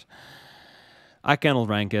apologize. I cannot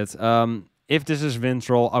rank it. If this is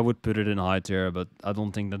Ventral, I would put it in high tier, but I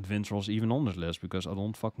don't think that Ventral's even on this list because I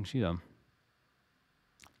don't fucking see them.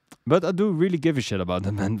 But I do really give a shit about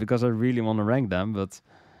them, man, because I really want to rank them, but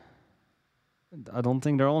I don't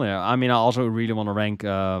think they're on there. I mean, I also really want to rank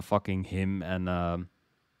fucking him and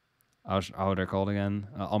how they're called again?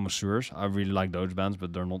 Amateurs. I really like those bands,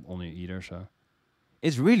 but they're not on here either. So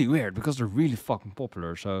it's really weird because they're really fucking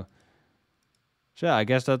popular. So yeah, I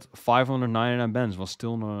guess that 599 bands was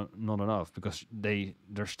still not enough because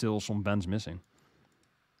there's still some bands missing.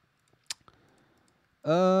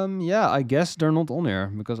 Yeah, I guess they're not on here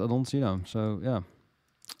because I don't see them. So yeah.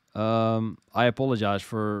 I apologize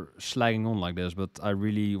for slagging on like this, but I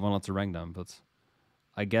really wanted to rank them, but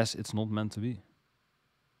I guess it's not meant to be.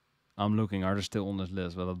 I'm looking, are they still on this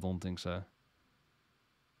list? But I don't think so.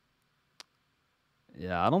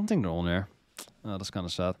 Yeah, I don't think they're on there. That's kind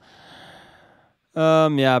of sad.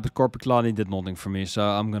 Yeah, but Corpiclani did nothing for me, so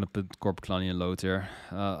I'm gonna put Corpiclani in low tier.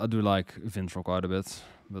 I do like Vintro quite a bit,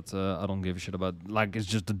 but I don't give a shit about, like, it's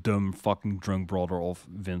just the dumb fucking drunk brother of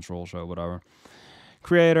Vintro, so whatever.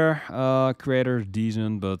 Creator is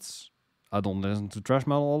decent, but I don't listen to thrash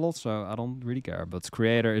metal a lot, so I don't really care. But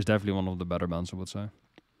Creator is definitely one of the better bands, I would say.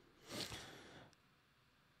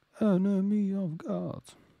 Enemy of God.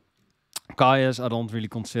 Kaius, I don't really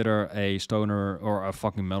consider a stoner or a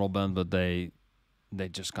fucking metal band, but they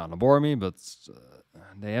just kind of bore me. But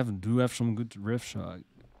they do have some good riffs, so I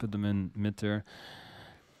put them in mid tier.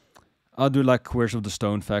 I do like Queers of the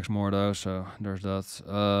Stone Facts more though, so there's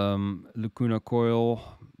that. Lacuna Coil,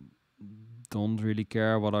 don't really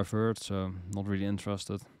care what I've heard, so not really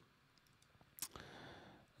interested.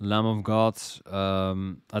 Lamb of God,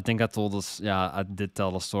 I think I told us, yeah, I did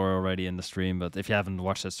tell the story already in the stream, but if you haven't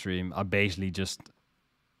watched that stream, I basically just,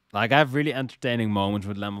 like, I have really entertaining moments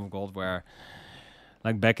with Lamb of God where,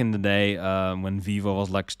 like, back in the day, when Vivo was,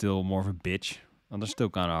 like, still more of a bitch, and they still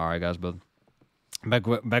kind of are, I guess, but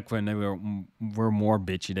back when they were more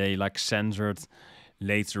bitchy, they, like, censored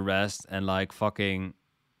Laid to Rest and, like, fucking,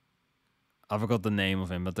 I forgot the name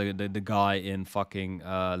of him, but the guy in fucking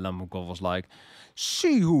Lamb of God was like,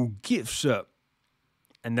 see who gives up.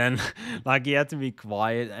 And then, like, he had to be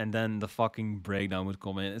quiet, and then the fucking breakdown would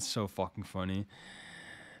come in. It's so fucking funny.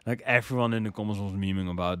 Like, everyone in the comments was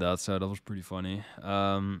memeing about that, so that was pretty funny.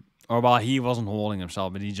 Or, well, he wasn't holding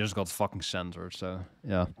himself, but he just got fucking censored, so,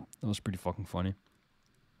 yeah, that was pretty fucking funny.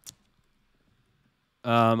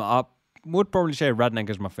 I would probably say Redneck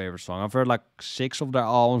is my favorite song. I've heard, like, 6 of their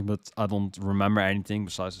albums, but I don't remember anything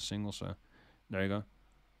besides the single, so there you go.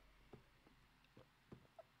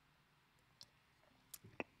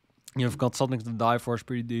 You've got Something to Die For is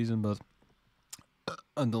pretty decent, but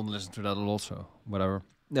I don't listen to that a lot, so whatever.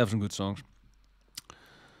 They have some good songs.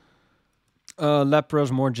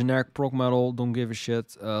 Leprous, more generic prog metal, don't give a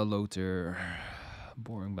shit. Low tier,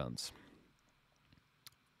 boring bands.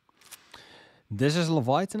 This is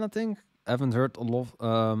Leviathan, I think. I haven't heard a lot.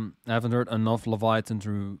 I haven't heard enough Leviathan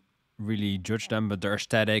to really judge them, but their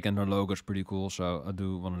aesthetic and their logo is pretty cool, so I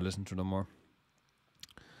do want to listen to them more.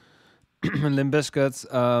 Limp Bizkit,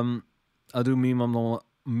 I do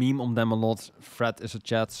meme on them a lot. Fred is a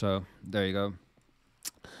chat, so there you go.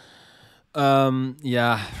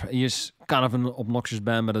 Yeah, he's kind of an obnoxious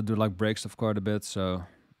band, but I do like break stuff quite a bit, so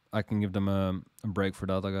I can give them a break for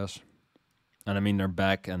that, I guess. And I mean, they're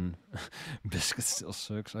back, and Biscuit still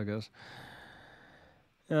sucks, I guess.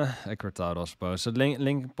 Yeah, accurate title, I suppose. So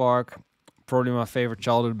Linkin Park, probably my favorite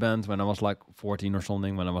childhood band when I was like 14 or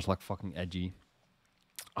something, when I was like fucking edgy.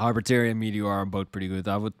 Hyperteria and Meteor are both pretty good.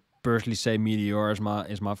 I would personally say Meteor is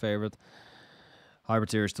my favorite.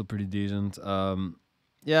 Hyperteria is still pretty decent.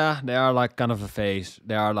 Yeah, they are like kind of a phase.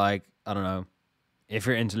 They are like, I don't know. If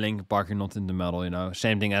you're into Linkin Park, you're not into metal, you know.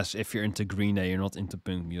 Same thing as if you're into Green Day, you're not into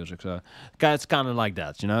punk music. So it's kind of like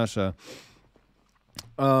that, you know. So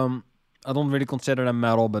I don't really consider them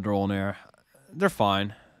metal, but they're on there. They're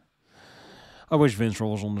fine. I wish Vince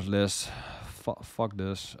was on this list. Fuck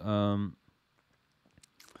this.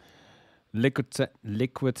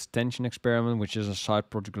 Liquid Tension Experiment, which is a side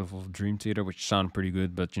project of Dream Theater, which sound pretty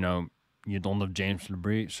good, but you know, you don't have James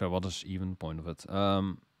LeBrie, so what is even the point of it?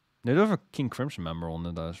 They do have a King Crimson member on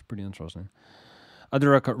it, though. It's pretty interesting. I do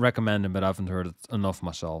recommend it, but I haven't heard it enough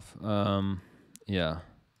myself. Yeah.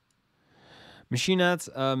 Machine Head,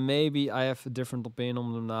 maybe I have a different opinion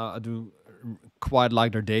on them now. I do quite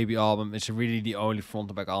like their debut album. It's really the only front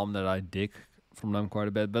to back album that I dig from them quite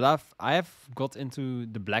a bit. But I have got into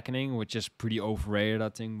The Blackening, which is pretty overrated, I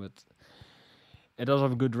think. But it does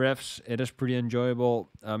have good riffs. It is pretty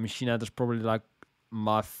enjoyable. Machine Head is probably like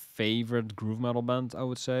my favorite groove metal band, I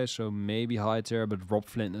would say. So maybe High Tier, but Rob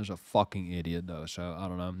Flynn is a fucking idiot though. So I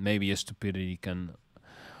don't know. Maybe his stupidity can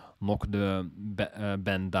knock the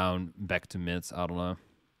band down back to mid. I don't know.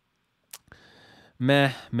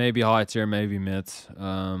 Meh, maybe High Tier, maybe mid.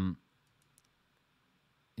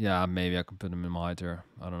 Yeah, maybe I can put them in my high tier.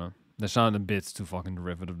 I don't know. They sound a bit too fucking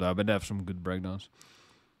derivative though, but they have some good breakdowns.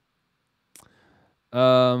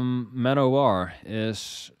 Manowar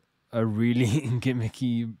is a really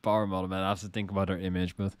gimmicky power model, man. I have to think about their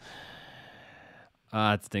image, but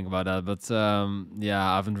I had to think about that. But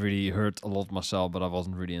yeah, I haven't really heard a lot myself, but I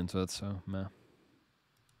wasn't really into it, so meh.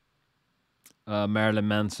 Marilyn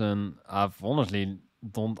Manson. I've honestly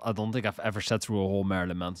I don't think I've ever sat through a whole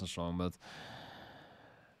Marilyn Manson song, but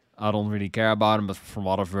I don't really care about him. But from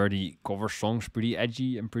what I've heard, he covers songs pretty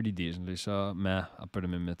edgy and pretty decently. So meh, I put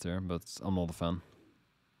him in mid there, but I'm not a fan.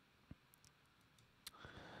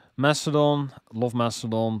 Mastodon, love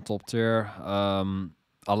Mastodon, top tier.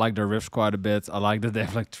 I like their riffs quite a bit. I like that they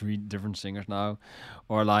have like 3 different singers now,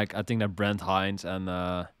 or like I think that Brent Hines and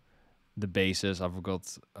the bassist, I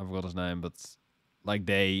forgot his name, but like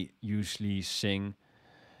they usually sing,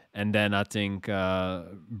 and then I think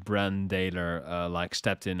Bran Daler like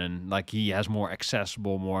stepped in and like he has more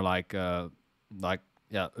accessible, more like yeah,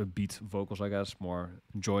 upbeat vocals, I guess, more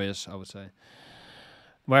joyous, I would say.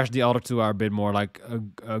 Whereas the other two are a bit more like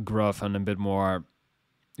a gruff and a bit more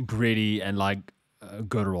gritty and like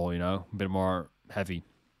guttural, you know, a bit more heavy.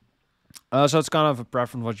 So it's kind of a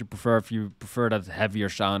preference what you prefer. If you prefer that heavier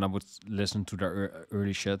sound, I would listen to their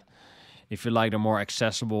early shit. If you like the more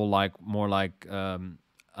accessible, like more like I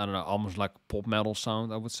don't know, almost like pop metal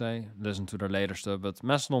sound, I would say, listen to their later stuff. But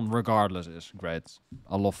Mastodon, regardless, is great.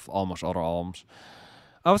 I love almost other albums.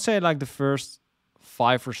 I would say like the first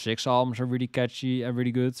 5 or 6 albums are really catchy and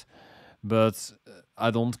really good, but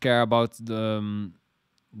I don't care about their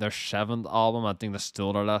 7th album. I think that's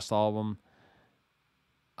still their last album.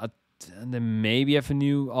 And then maybe have a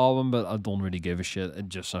new album, but I don't really give a shit. It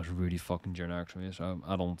just sounds really fucking generic to me, so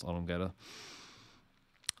I don't get it.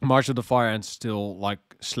 March of the Fire Ants still like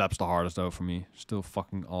slaps the hardest though for me. Still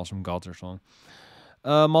fucking awesome Gutter song.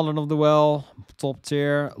 Modern of the Well, top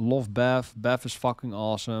tier. Love Beth. Beth is fucking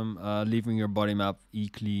awesome. Leaving Your Body Map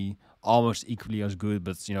almost equally as good,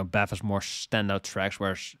 but you know, Beth has more standout tracks,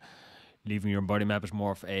 whereas Leaving Your Body Map is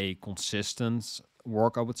more of a consistent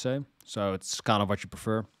work, I would say. So it's kind of what you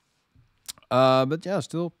prefer. But yeah,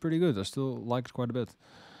 still pretty good. I still like it quite a bit.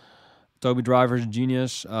 Toby Driver's a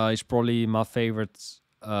genius. He's probably my favorite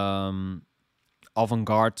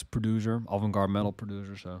avant-garde producer, avant-garde metal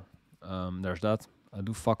producer. So there's that. I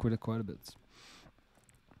do fuck with it quite a bit.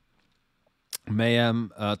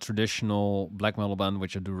 Mayhem, traditional black metal band,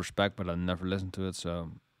 which I do respect, but I never listened to it.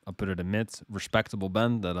 So I put it in mid. Respectable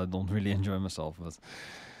band that I don't really enjoy myself, but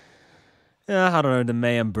yeah, I don't know. The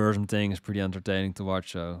Mayhem Burzum thing is pretty entertaining to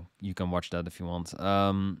watch, so you can watch that if you want.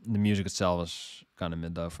 The music itself is kind of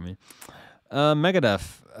mid though for me.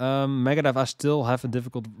 Megadeth. Megadeth, I still have a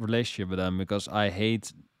difficult relationship with them because I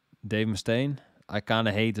hate Dave Mustaine. I kind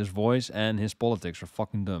of hate his voice and his politics are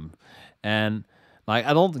fucking dumb. And like,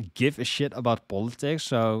 I don't give a shit about politics,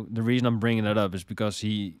 so the reason I'm bringing that up is because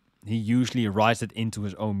he usually writes it into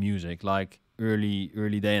his own music. Like,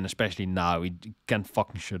 early day, and especially now, he can't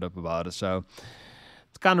fucking shut up about it. So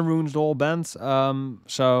it kind of ruins the whole band.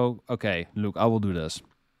 So okay, look, I will do this.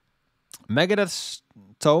 Megadeth's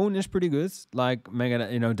tone is pretty good. Like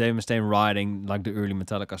Megadeth, you know, Dave Mustaine writing like the early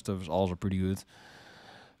Metallica stuff is also pretty good.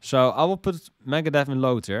 So I will put Megadeth in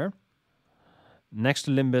low tier, next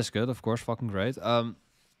to Limp Bizkit, of course, fucking great.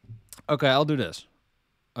 Okay, I'll do this.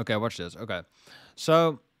 Okay, watch this. Okay,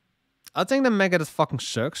 so I think that Megadeth fucking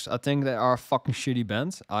sucks. I think they are a fucking shitty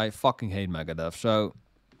band. I fucking hate Megadeth. So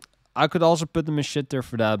I could also put them in shit tier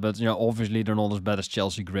for that, but you know, obviously they're not as bad as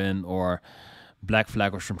Chelsea Grin or Black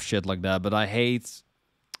Flag or some shit like that. But I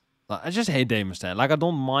just hate Dave Mustaine. Like, I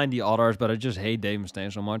don't mind the others, but I just hate Dave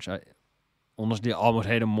Mustaine so much. I honestly almost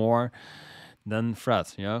hate him more than Fred,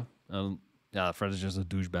 you know? Yeah, Fred is just a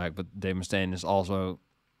douchebag, but Dave Mustaine is also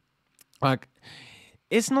like,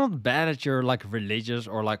 it's not bad that you're like religious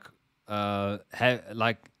or like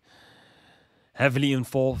like heavily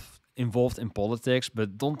involved in politics,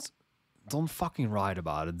 but don't fucking write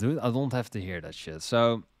about it, dude. I don't have to hear that shit.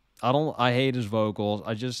 So I hate his vocals.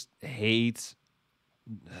 I just hate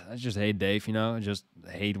Dave, you know. I just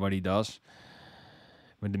hate what he does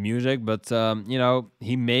with the music, but you know,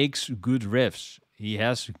 he makes good riffs. He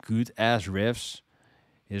has good ass riffs.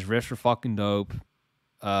 His riffs are fucking dope.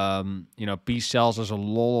 You know, Peace Cells has a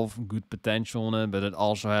lot of good potential in it, but it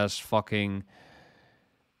also has fucking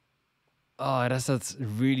it has that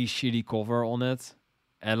really shitty cover on it.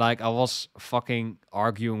 And like I was fucking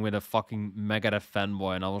arguing with a fucking Megadeth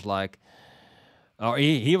fanboy, and I was like, or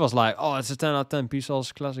he was like, oh, it's a 10 out of 10 Peace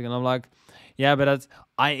Sells classic, and I'm like, yeah, but that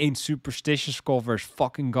I Ain't Superstitious cover is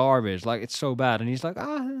fucking garbage. Like it's so bad, and he's like,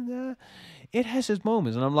 it has its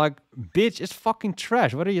moments, and I'm like, bitch, it's fucking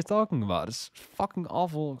trash. What are you talking about? It's fucking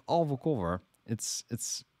awful, awful cover.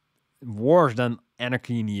 It's worse than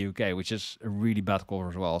Anarchy in the UK, which is a really bad cover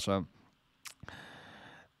as well. So,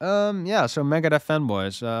 yeah. So Megadeth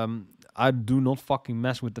fanboys, I do not fucking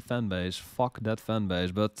mess with the fan base. Fuck that fan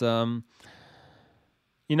base. But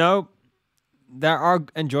you know, there are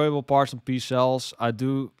enjoyable parts of Peace Cells. I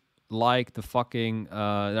do like the fucking.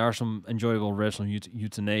 There are some enjoyable riffs on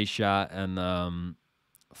Euthanasia and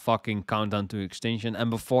fucking Countdown to Extinction. And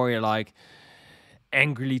before you're like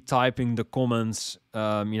angrily typing the comments,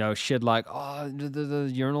 you know, shit like, oh,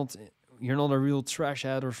 you're not a real trash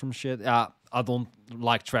head or some shit. Yeah, I don't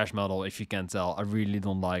like thrash metal, if you can tell. I really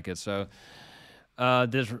don't like it. So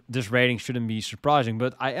this rating shouldn't be surprising,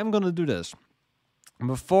 but I am gonna do this.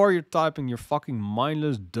 Before you're typing your fucking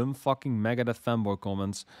mindless, dumb fucking Megadeth fanboy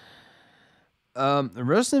comments,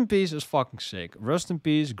 Rust in Peace is fucking sick. Rust in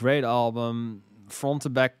Peace, great album, front to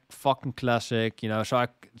back fucking classic. You know,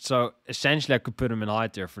 so essentially I could put him in high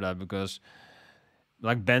tier for that, because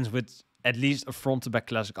like bands with at least a front to back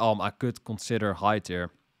classic album I could consider high tier.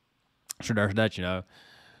 So there's that, you know.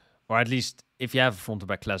 Or at least if you have a front to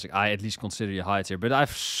back classic, I at least consider you high tier. But I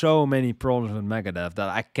have so many problems with Megadeth that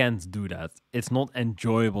I can't do that. It's not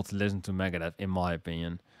enjoyable to listen to Megadeth, in my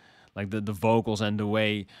opinion. Like the vocals and the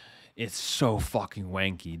way it's so fucking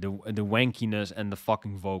wanky. The wankiness and the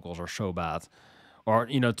fucking vocals are so bad. Or,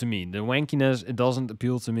 you know, to me, the wankiness, it doesn't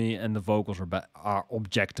appeal to me, and the vocals are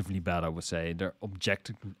objectively bad, I would say. They're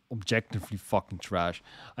objectively fucking trash.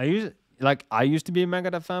 I used to be a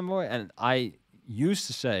Megadeth fanboy, and I used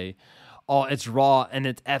to say, oh, it's raw and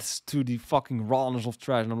it adds to the fucking rawness of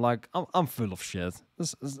trash. And I'm like, I'm full of shit.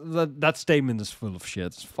 That statement is full of shit.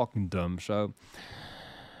 It's fucking dumb. So,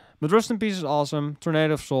 but Rust in Peace is awesome.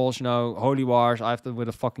 Tornado of Souls, you know, Holy Wars. I have that with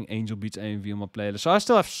a fucking Angel Beats AMV on my playlist. So I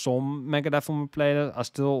still have some Megadeth on my playlist. I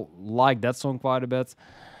still like that song quite a bit.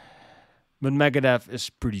 But Megadeth is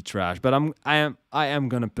pretty trash. But I am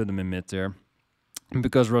gonna put them in mid tier,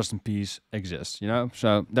 because Rust in Peace exists, you know?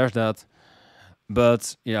 So there's that.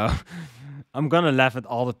 But, you know, I'm gonna laugh at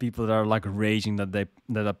all the people that are like raging that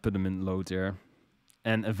I put them in low tier.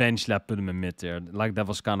 And eventually I put them in mid tier. Like that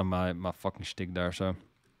was kind of my fucking shtick there. So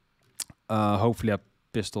hopefully I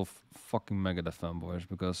pissed off fucking Megadeth fanboys,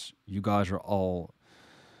 because you guys are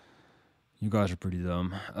pretty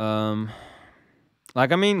dumb.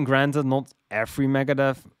 Like, I mean, granted, not every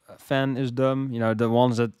Megadeth fan is dumb. You know, the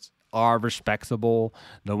ones that are respectable,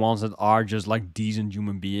 the ones that are just like decent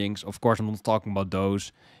human beings. Of course, I'm not talking about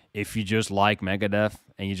those. If you just like Megadeth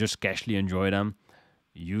and you just casually enjoy them,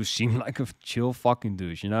 you seem like a chill fucking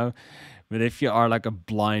douche, you know? But if you are like a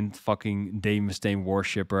blind fucking Dave Mustaine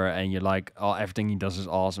worshipper and you're like, oh, everything he does is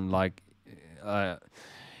awesome, like,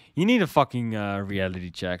 you need a fucking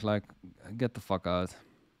reality check. Like, get the fuck out.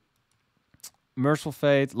 Merciful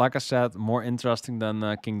Fate, like I said, more interesting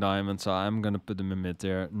than King Diamond, so I'm gonna put them in mid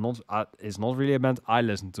tier. It's not really a band I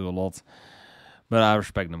listen to a lot, but I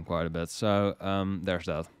respect them quite a bit. So there's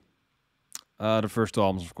that. The first two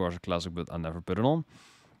albums, of course, are classic, but I never put it on.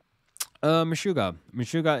 Meshuggah.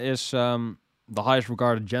 Meshuggah is the highest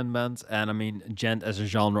regarded gent band, and I mean, gent as a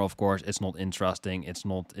genre, of course, it's not interesting. It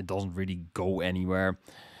doesn't really go anywhere.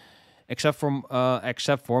 Except for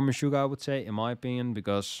Meshuggah, I would say, in my opinion,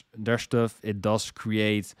 because their stuff, it does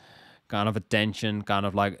create kind of a tension, kind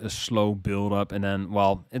of like a slow build up, and then,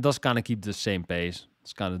 well, it does kind of keep the same pace.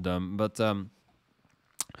 It's kind of dumb, but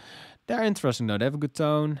they're interesting though. They have a good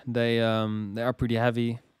tone. They are pretty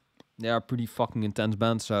heavy. They are pretty fucking intense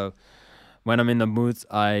band. So when I'm in the mood,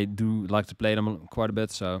 I do like to play them quite a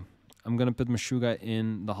bit. So I'm gonna put Meshuggah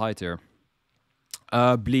in the high tier.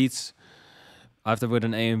 Bleeds. I have to put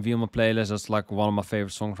an AMV on my playlist. That's like one of my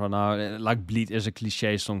favorite songs right now. Like, Bleed is a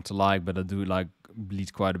cliche song to like, but I do like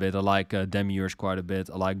Bleed quite a bit. I like Demiurge quite a bit.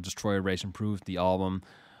 I like Destroy, Erase, Improve, the album.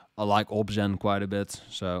 I like Obzen quite a bit.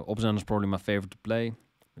 So Obzen is probably my favorite to play,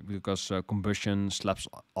 because Combustion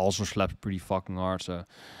also slaps pretty fucking hard. So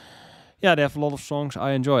yeah, they have a lot of songs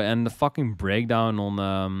I enjoy. And the fucking breakdown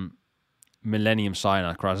on Millennium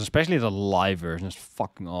Cyanide Crisis, especially the live version, is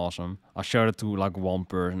fucking awesome. I showed it to like one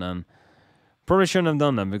person, and probably shouldn't have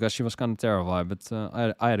done that because she was kind of terrified, but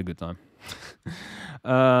I had a good time.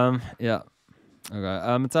 Yeah. Okay.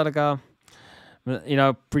 Metallica, you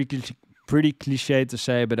know, pretty cliche to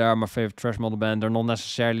say, but they are my favorite thrash metal band. They're not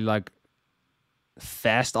necessarily like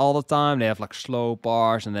fast all the time. They have like slow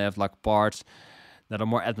parts, and they have like parts that are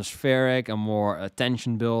more atmospheric and more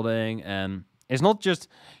tension building, and it's not just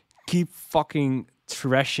keep fucking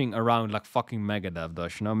thrashing around like fucking Megadeth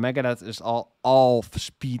does. You know, Megadeth is all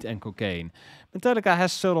speed and cocaine. Metallica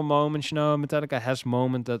has subtle moments. You know, Metallica has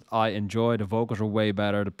moments that I enjoy. The vocals are way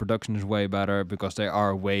better. The production is way better because they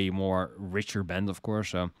are a way more richer band, of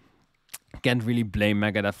course. So can't really blame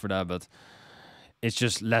Megadeth for that, but it's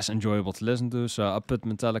just less enjoyable to listen to. So I put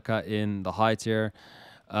Metallica in the high tier.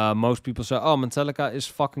 Most people say, "Oh, Metallica is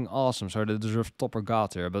fucking awesome," so they deserve top or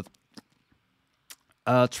god tier. But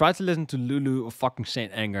try to listen to Lulu or fucking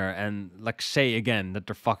Saint Anger and like say again that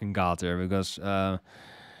they're fucking god tier because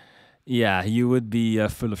yeah, you would be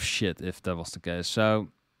full of shit if that was the case. So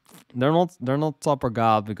they're not top or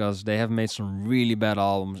god because they have made some really bad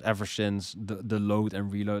albums ever since the load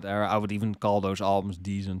and reload era. I would even call those albums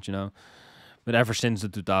decent, you know. But ever since the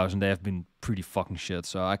 2000, they have been pretty fucking shit.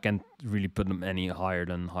 So I can't really put them any higher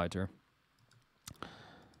than high tier.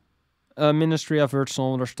 Ministry, I've heard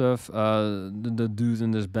some other stuff. The dude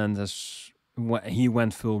in this band he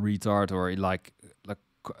went full retard or he like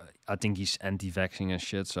I think he's anti-vaxxing and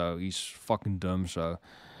shit. So he's fucking dumb. So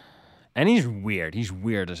and he's weird. He's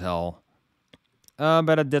weird as hell.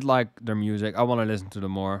 But I did like their music. I want to listen to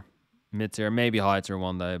them more. Mid tier, maybe high tier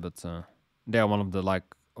one day. But they're one of the like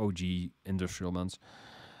OG industrial bands.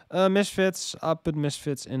 Misfits, I put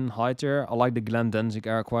Misfits in high tier. I like the Glenn Danzig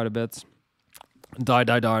era quite a bit. Die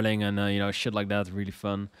Die Darling and you know, shit like that. Really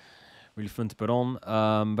fun to put on.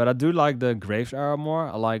 But I do like the Graves era more.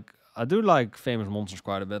 I do like Famous Monsters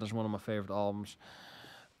quite a bit. It's one of my favorite albums.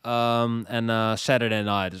 And Saturday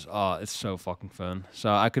Night is it's so fucking fun.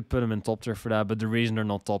 So I could put them in top tier for that. But the reason they're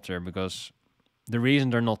not top tier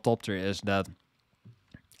is that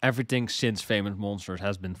everything since Famous Monsters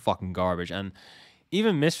has been fucking garbage. And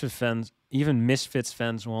even Misfits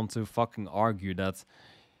fans want to fucking argue that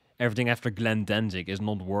everything after Glenn Danzig is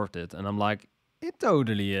not worth it. And I'm like, it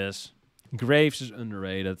totally is. Graves is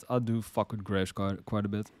underrated. I do fuck with Graves quite a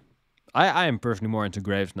bit. I am personally more into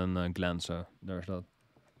Graves than Glenn, so there's that.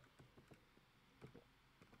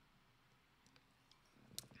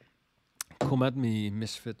 Come at me,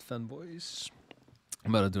 Misfit fanboys.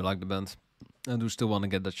 But I do like the band. I do still want to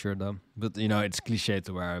get that shirt though. But you know, it's cliche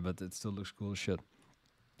to wear, but it still looks cool as shit.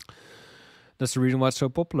 That's the reason why it's so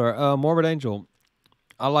popular. Morbid Angel.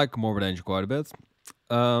 I like Morbid Angel quite a bit.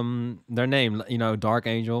 Their name, you know, Dark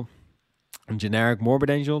Angel. Generic Morbid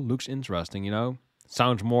Angel looks interesting, you know.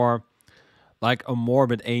 Sounds more like a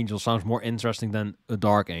Morbid Angel sounds more interesting than a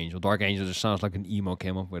Dark Angel. Dark Angel just sounds like an emo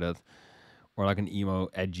came up with it. Or like an emo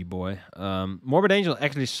edgy boy. Morbid Angel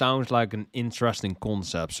actually sounds like an interesting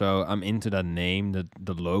concept. So I'm into that name.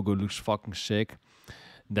 The logo looks fucking sick.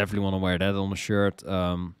 Definitely want to wear that on the shirt.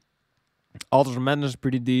 Altars of Madness is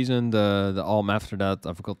pretty decent. The album after that,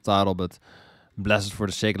 I forgot the title, but Blessed for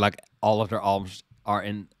the Sake. Like all of their albums are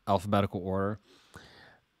in alphabetical order.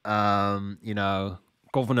 You know,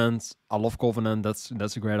 Covenant. I love Covenant. That's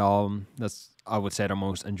a great album. That's, I would say, their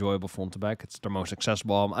most enjoyable front to back. It's their most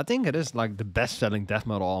accessible album. I think it is like the best-selling death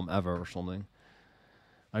metal album ever or something.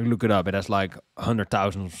 Like look it up. It has like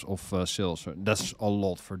 100,000 of sales. So that's a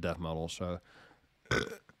lot for death metal. So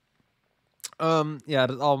yeah,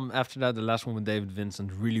 that album after that, the last one with David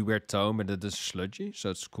Vincent, really weird tone, but it is sludgy,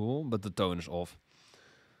 so it's cool, but the tone is off.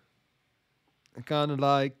 I kind of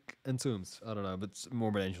like Entombed. I don't know, but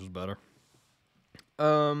Morbid Angel's better.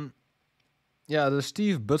 Yeah, the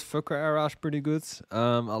Steve Buttfucker era is pretty good.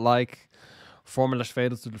 I like Formulas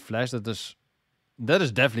Fatal to the Flesh. That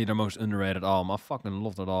is definitely the most underrated album. I fucking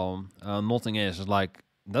love that album. Nothing is like,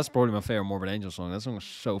 that's probably my favorite Morbid Angel song. That song is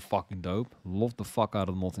so fucking dope. Love the fuck out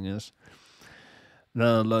of Nothing Is.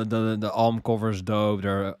 The album cover is dope.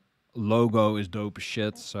 Their logo is dope as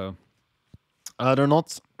shit. So they're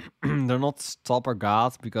not they're not top or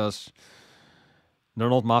god because they're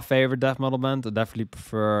not my favorite death metal band. I definitely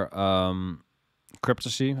prefer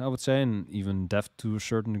Cryptopsy, I would say, and even Death to a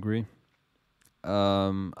certain degree.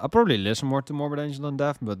 I probably listen more to Morbid Angel than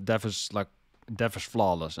Death, but Death is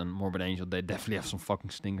flawless, and Morbid Angel, they definitely have some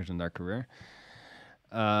fucking stinkers in their career.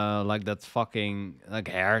 Like that fucking like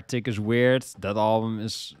Heretic is weird. That album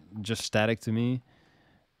is just static to me.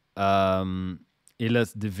 Illet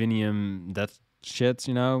Divinium, that shit,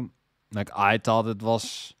 you know. Like I thought it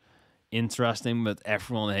was interesting, but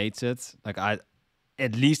everyone hates it. Like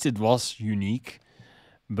at least it was unique.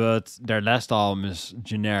 But their last album is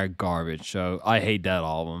generic garbage, so I hate that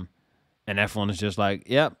album. And everyone is just like,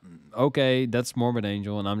 yeah, okay, that's Morbid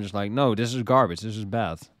Angel. And I'm just like, no, this is garbage. This is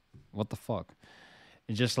bad. What the fuck?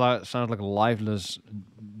 It just sounds like a lifeless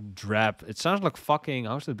drab. It sounds like fucking,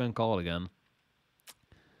 how's that band called again?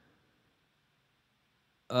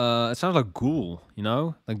 It sounds like Ghoul, you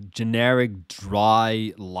know, like generic,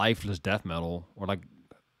 dry, lifeless death metal, or like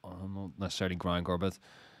not necessarily grindcore, but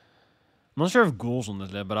I'm not sure if Ghoul's on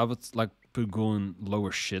this list. But I would like put Ghoul in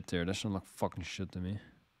lower shit there. That sounds like fucking shit to me.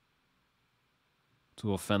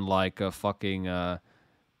 To offend like a fucking. I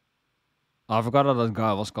forgot how that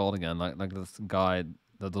guy was called again. Like that guy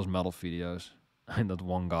that does metal videos. That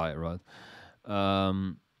one guy, right?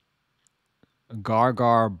 Um,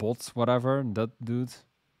 Gargar Bot, whatever that dude.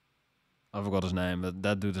 I forgot his name, but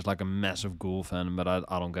that dude is like a massive Ghoul fan, but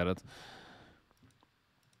I don't get it.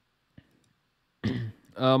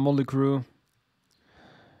 Motley Crue.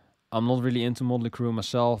 I'm not really into Motley Crue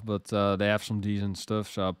myself, but they have some decent stuff,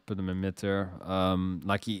 so I put them in mid tier.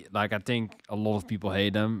 Like I think a lot of people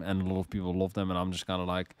hate them, and a lot of people love them, and I'm just kind of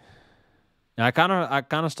like, yeah, I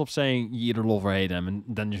kind of stopped saying you either love or hate them, and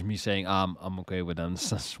then just me saying I'm okay with them.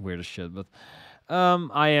 That's weird as shit, but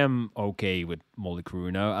I am okay with Motley Crue.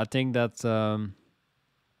 You know, I think that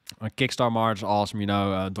Kickstarter Mars is awesome. You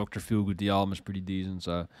know, Doctor Feelgood, the album is pretty decent,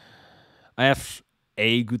 so I have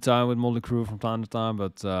a good time with Motley Crue from time to time,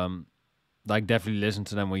 but like definitely listen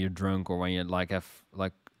to them when you're drunk or when you like have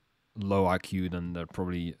like low IQ. Then they're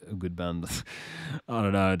probably a good band. I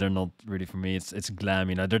don't know. They're not really for me. It's glam.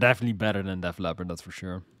 You know, they're definitely better than Def Leppard. That's for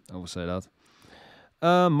sure. I will say that.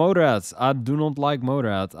 Motorhead. I do not like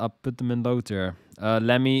Motorhead. I put them in low tier.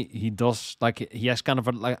 Lemmy, he does like he has kind of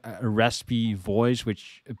a raspy voice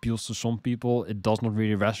which appeals to some people. It does not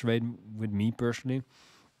really resonate with me personally.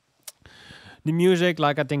 The music,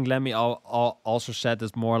 like I think Lemmy also said,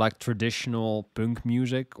 is more like traditional punk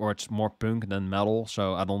music, or it's more punk than metal.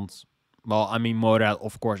 So I don't. Well, I mean, Motorhead,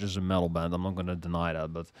 of course, is a metal band. I'm not gonna deny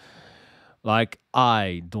that, but like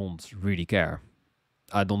I don't really care.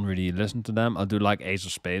 I don't really listen to them. I do like Ace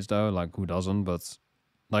of Spades though. Like who doesn't? But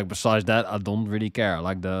like besides that, I don't really care.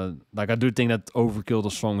 Like I do think that Overkill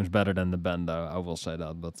the song is better than the band though. I will say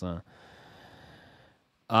that, but.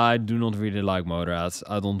 I do not really like Motorhead.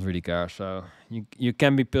 I don't really care. So you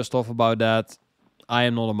can be pissed off about that. I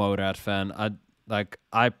am not a Motorhead fan.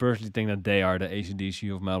 I personally think that they are the AC/DC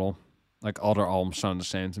of metal. Like other albums sound the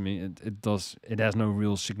same to me. It has no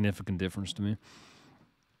real significant difference to me.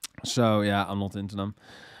 So yeah, I'm not into them.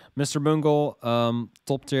 Mr. Bungle,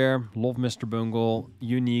 top tier. Love Mr. Bungle.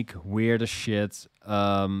 Unique, weird as shit.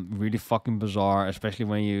 Really fucking bizarre, especially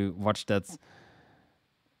when you watch that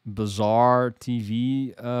bizarre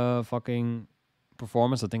TV fucking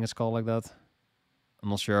performance. I think it's called like that. I'm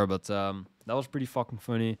not sure, but that was pretty fucking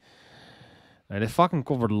funny. They fucking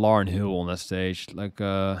covered Lauryn Hill on that stage, like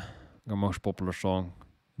their most popular song.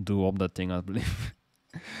 Do Up That Thing, I believe.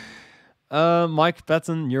 Mike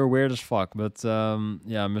Patton, you're weird as fuck, but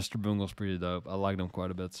yeah, Mr. Bungle's pretty dope. I like them quite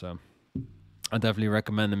a bit, so I definitely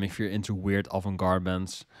recommend them if you're into weird avant-garde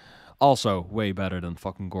bands. Also, way better than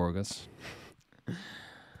fucking Gorgas.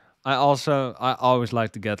 I always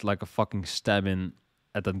like to get like a fucking stab in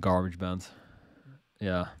at that garbage band.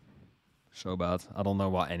 Yeah, so bad. I don't know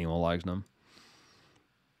why anyone likes them.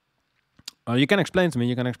 You can explain to me.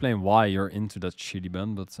 You can explain why you're into that shitty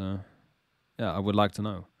band, but yeah, I would like to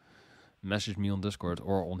know. Message me on Discord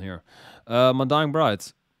or on here. My Dying Bride.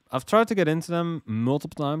 I've tried to get into them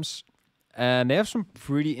multiple times, and they have some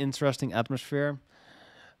pretty interesting atmosphere.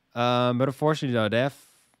 But unfortunately, though,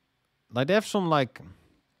 they have some like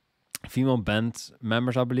female band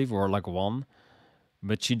members, I believe, or like one,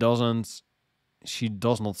 but she does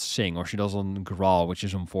not sing, or she doesn't growl, which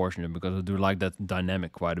is unfortunate because I do like that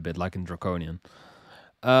dynamic quite a bit, like in Draconian.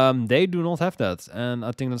 They do not have that, and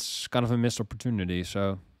I think that's kind of a missed opportunity.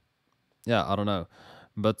 So yeah, I don't know,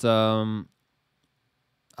 but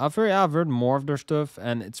I've heard more of their stuff,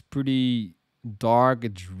 and it's pretty dark.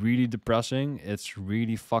 It's really depressing. It's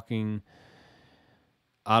really fucking,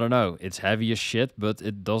 I don't know. It's heavy as shit, but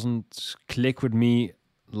it doesn't click with me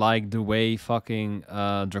like the way fucking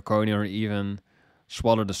Draconian or even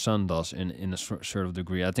Swallow the Sun does in a sort of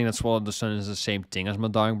degree. I think that Swallow the Sun is the same thing as My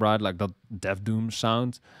Dying Bride, like that Death Doom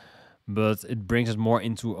sound, but it brings it more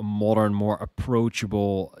into a modern, more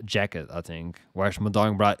approachable jacket, I think. Whereas My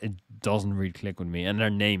Dying Bride, it doesn't really click with me, and their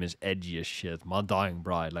name is edgy as shit. My Dying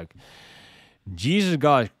Bride, like Jesus,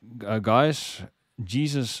 guys,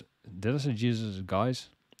 Jesus. Did I say Jesus, guys?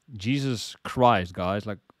 Jesus Christ, guys.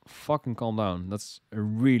 Like, fucking calm down. That's a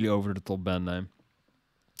really over-the-top band name.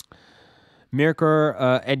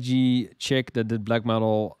 Mirker, edgy chick that did black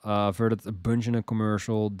metal. I've heard it a bunch in a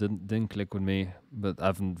commercial. Didn't click with me, but I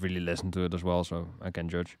haven't really listened to it as well, so I can't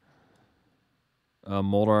judge.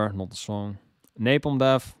 Modder, not the song. Napalm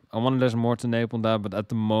Death. I want to listen more to Napalm Death, but at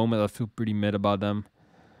the moment I feel pretty mid about them.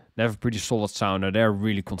 They have a pretty solid sound. They're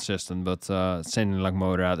really consistent, but something like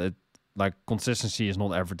Motorhead, like consistency is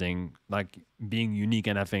not everything. Like being unique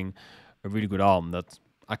and having a really good album, that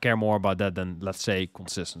I care more about that than, let's say,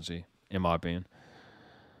 consistency, in my opinion.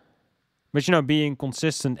 But you know, being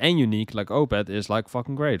consistent and unique like Opeth is like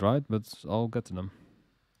fucking great, right? But I'll get to them.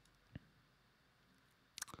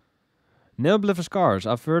 Nail Bliff Scars.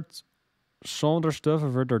 I've heard some of their stuff.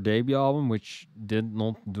 I've heard their debut album, which did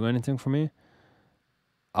not do anything for me.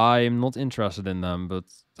 I'm not interested in them, but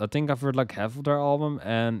I think I've heard like half of their album,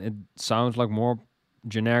 and it sounds like more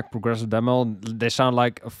generic progressive demo. They sound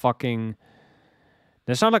like a fucking.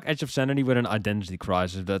 They sound like Edge of Sanity with an identity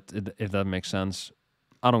crisis. If that makes sense.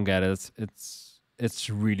 I don't get it. It's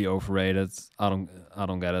really overrated. I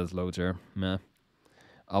don't get it. Loads here. Meh.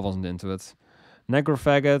 I wasn't into it.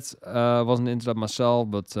 Necrophagot. Wasn't into that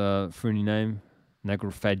myself, but funny name.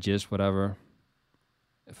 Necrophagist, whatever.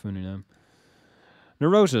 Funny name.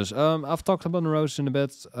 Neurosis. I've talked about Neurosis in a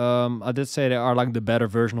bit. I did say they are like the better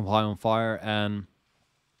version of High on Fire, and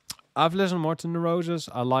I've listened more to Neurosis.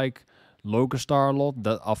 I like Locust Star a lot.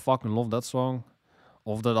 That I fucking love that song.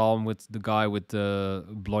 Of that album with the guy with the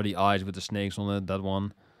bloody eyes with the snakes on it. That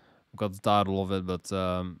one. I've got the title of it, but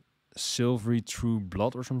Silvery True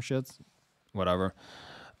Blood or some shit. Whatever.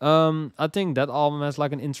 I think that album has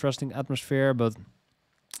like an interesting atmosphere, but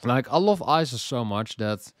like I love ISIS so much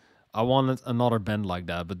that I wanted another band like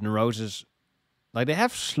that. But Neurosis, like they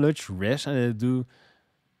have sludge riffs and they do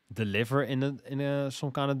deliver in a some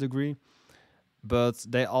kind of degree, but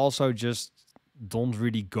they also just don't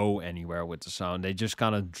really go anywhere with the sound. They just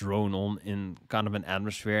kind of drone on in kind of an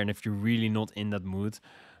atmosphere, and if you're really not in that mood,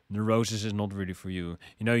 Neurosis is not really for you.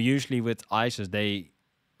 You know, usually with ISIS, they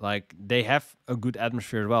have a good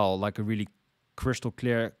atmosphere as well, like a really crystal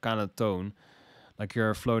clear kind of tone, like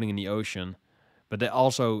you're floating in the ocean, but they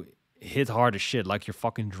also hit hard as shit, like you're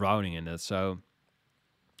fucking drowning in it. So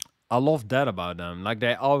I love that about them. Like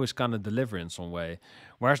they always kind of deliver in some way.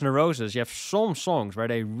 Whereas Neurosis, you have some songs where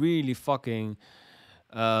they really fucking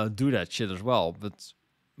do that shit as well. But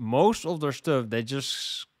most of their stuff, they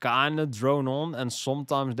just kind of drone on, and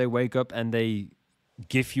sometimes they wake up and they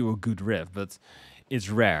give you a good riff, but it's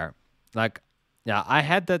rare. Like, yeah, I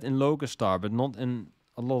had that in Locust Star, but not in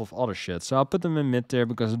a lot of other shit. So I'll put them in mid tier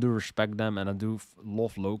because I do respect them and I do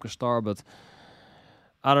love Locust Star, but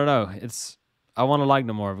I don't know. I want to like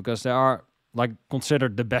them more because they are like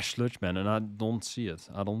considered the best sludge band, and I don't see it.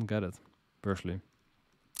 I don't get it personally.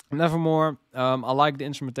 Nevermore, I like the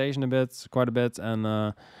instrumentation quite a bit, and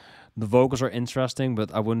the vocals are interesting,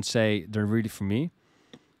 but I wouldn't say they're really for me.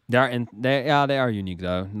 They are unique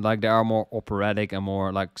though. Like they are more operatic and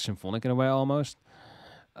more like symphonic in a way almost.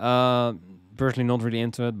 Personally, not really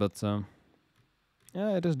into it, but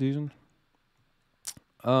yeah, it is decent.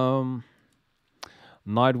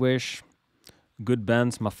 Nightwish, good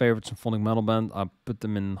band, my favorite symphonic metal band. I put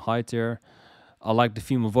them in high tier. I like the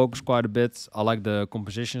female vocals quite a bit. I like the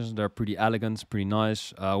compositions. They're pretty elegant, pretty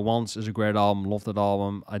nice. Once is a great album. Love that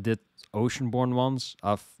album. I did Oceanborn once.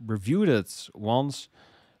 I've reviewed it once.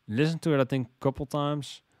 Listened to it, I think, a couple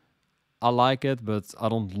times. I like it, but I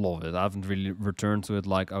don't love it. I haven't really returned to it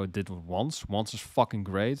like I did with Once. Once is fucking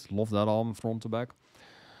great. Love that album front to back.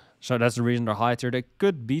 So that's the reason they're high tier. They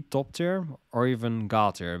could be top tier or even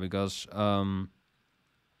God tier because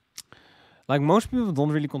like most people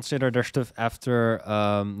don't really consider their stuff after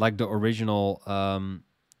like the original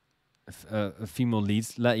female lead.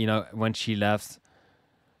 You know, when she left,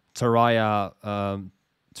 Taraya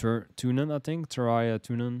Tunen, I think. Taraya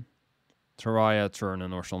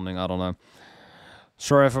Tunen or something. I don't know.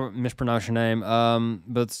 Sorry if I mispronounced your name.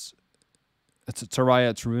 But it's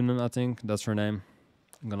Taraya Turunen, I think. That's her name.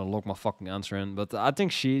 I'm gonna log my fucking answer in. But I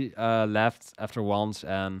think she left after Once,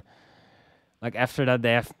 and like after that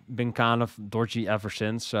they have been kind of dodgy ever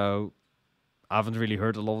since. So I haven't really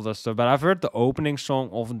heard a lot of that stuff. But I've heard the opening song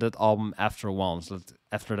of that album after Once,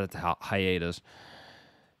 after that hiatus.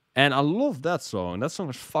 And I love that song. That song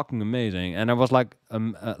is fucking amazing. And I was like a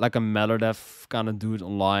Melodeath kind of dude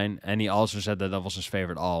online, and he also said that was his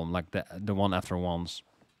favorite album, like the one after Once.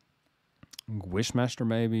 Wishmaster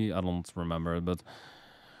maybe, I don't remember it, but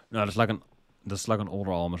no, that's like an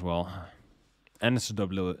older album as well. And it's a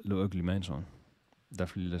Double Ugly Mane song.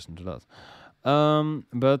 Definitely listen to that.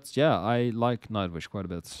 But yeah, I like Nightwish quite a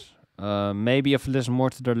bit. Maybe if I listen more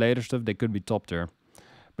to their later stuff, they could be top tier.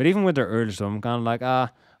 But even with their early stuff, I'm kind of like, I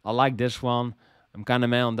like this one. I'm kind of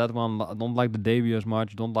mad on that one. I don't like the debut as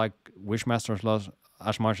much. Don't like Wishmaster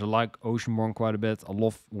as much. I like Oceanborn quite a bit. I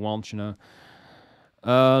love Once, you know.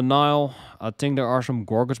 Nile, I think there are some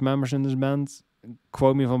Gorguts members in this band.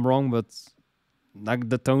 Quote me if I'm wrong, but like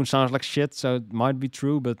the tone sounds like shit, so it might be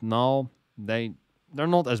true. But Nile, they're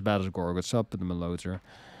not as bad as Gorguts, so I'll put them in low tier.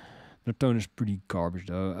 Their tone is pretty garbage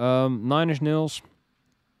though. Nine Inch Nails.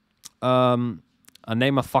 I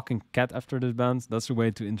name a fucking cat after this band. That's a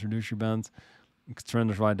way to introduce your band. Trend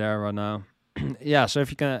is right there right now. Yeah, so if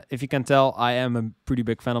you can tell, I am a pretty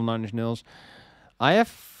big fan of Nine Inch Nails. I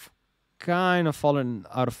have kind of fallen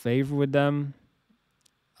out of favor with them.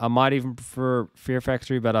 I might even prefer Fear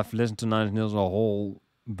Factory, but I've listened to Nine Inch Nails a whole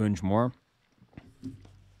bunch more.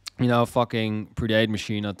 You know, fucking Pretty Hate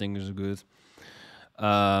Machine, I think is good.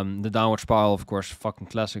 The Downward Spiral, of course, fucking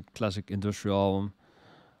classic industrial album,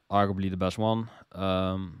 arguably the best one.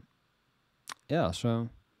 Yeah, so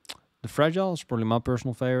The Fragile is probably my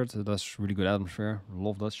personal favorite. That's really good atmosphere.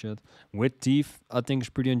 Love that shit. With Teeth, I think is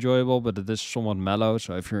pretty enjoyable, but it is somewhat mellow.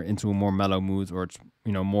 So if you're into a more mellow mood, or it's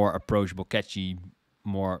more approachable, catchy,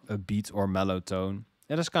 more a beat or mellow tone,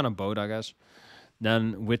 yeah, that's kind of both, I guess.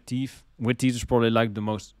 Then With Teeth is probably like the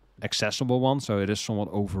most accessible one, so it is somewhat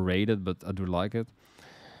overrated, but I do like it.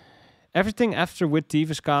 Everything after With Teeth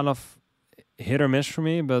is kind of hit or miss for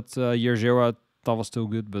me, but Year Zero I thought was still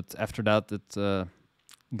good, but after that it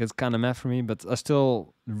gets kind of meh for me. But I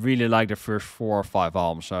still really like the first 4 or 5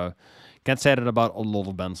 albums, so can't say that about a lot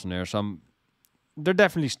of bands on there. So they're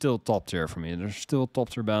definitely still top tier for me. They're still top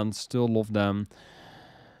tier bands, still love them.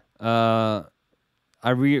 I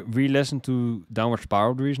re-listened to Downward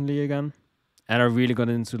Spiral recently again, and I really got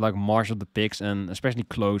into like March of the Pigs and especially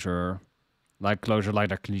Closer. Like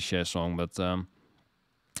their cliche song, but I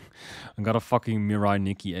got a fucking Mirai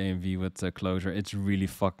Nikki AMV with Closure. It's really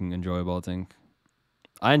fucking enjoyable, I think.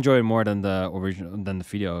 I enjoy it more than the original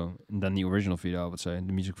video, I would say,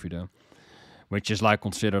 the music video, which is like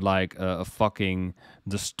considered like a fucking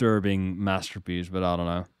disturbing masterpiece, but I don't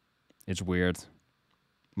know. It's weird.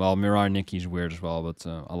 Well, Mirai Nikki is weird as well, but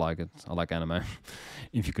I like it. I like anime,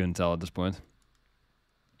 if you couldn't tell at this point.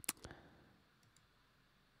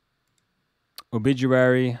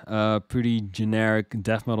 Obituary, pretty generic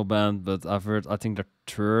death metal band, but I think their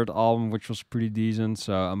third album, which was pretty decent,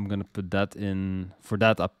 so I'm gonna put that in. For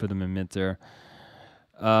that, I put them in mid tier.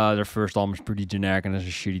 Their first album is pretty generic and has a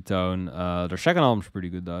shitty tone. Their second album is pretty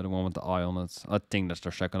good though, the one with the eye on it. I think that's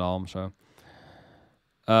their second album, so.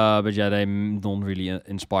 But yeah, they don't really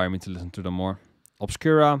inspire me to listen to them more.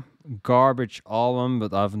 Obscura, garbage album,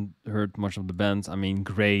 but I haven't heard much of the band. I mean,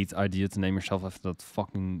 great idea to name yourself after that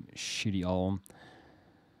fucking shitty album.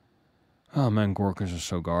 Oh man, Gorkers is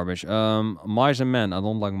so garbage. Mice and Men, I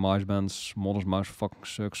don't like mice bands. Modest Mouse fucking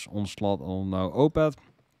sucks. Onslaught, I don't know. Opeth,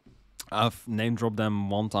 I've name dropped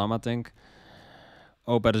them one time, I think.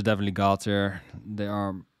 Opeth is definitely god tier. They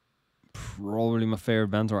are probably my favorite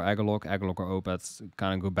band, or Agalok or Opeth,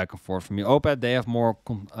 kind of go back and forth for me. Opeth, they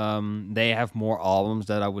have more albums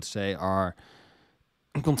that I would say are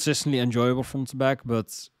consistently enjoyable front to back,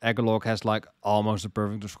 but Agalok has like almost a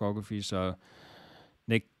perfect discography, so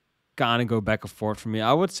they kind of go back and forth for me.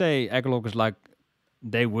 I would say Agalok is like,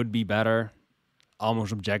 they would be better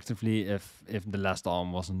almost objectively if the last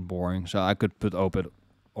album wasn't boring, so I could put Opeth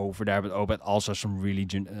over there, but Opeth also some really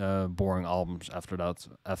boring albums after that,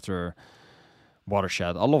 after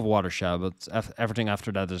Watershed. I love Watershed, but everything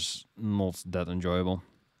after that is not that enjoyable.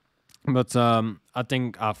 But I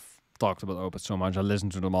think I've talked about Opeth so much. I listen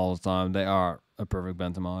to them all the time. They are a perfect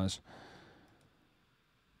band in my eyes.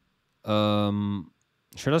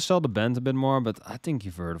 Should I sell the band a bit more? But I think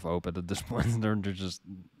you've heard of Opeth at this point. They're just,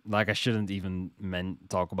 like, I shouldn't even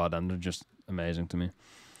talk about them. They're just amazing to me.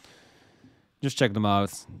 Just check them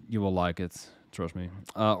out. You will like it. Trust me.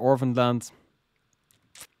 Orphan Land.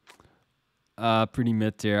 Pretty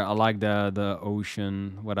mid tier. I like the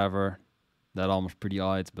Ocean, whatever. That album's pretty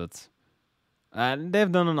alright, but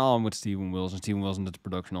they've done an album with Steven Wilson. Steven Wilson did the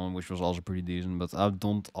production on, which was also pretty decent. But I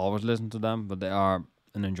don't always listen to them. But they are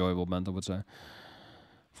an enjoyable band, I would say,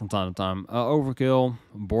 from time to time. Overkill,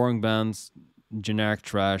 boring band, generic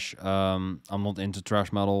trash. I'm not into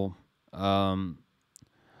trash metal.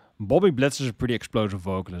 Bobby Blitz is a pretty explosive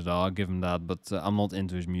vocalist, though. I'll give him that, but I'm not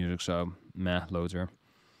into his music, so meh, loads.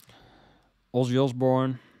 Ozzy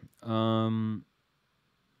Osbourne,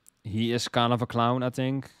 he is kind of a clown, I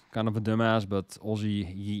think, kind of a dumbass, but Ozzy,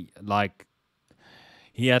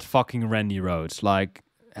 he had fucking Randy Rhoads. Like,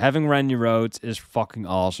 having Randy Rhoads is fucking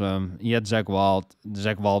awesome. He had Zakk Wylde.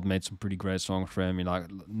 Zakk Wylde made some pretty great songs for him.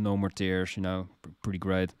 Like No More Tears, pretty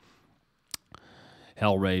great.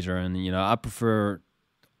 Hellraiser, and I prefer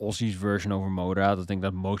Ozzy's version over Motorhead. I think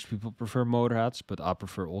that most people prefer Motorhead's, but I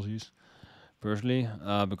prefer Ozzy's personally,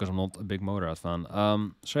 because I'm not a big Motorhead fan.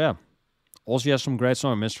 So yeah, Ozzy has some great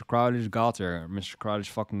songs. Mr. Crowley's got there. Mr. Crowley's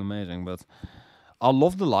fucking amazing, but I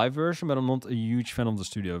love the live version, but I'm not a huge fan of the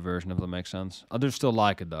studio version, if that makes sense. I do still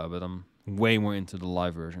like it though, but I'm way more into the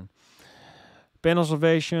live version. Pain of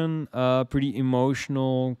Salvation, pretty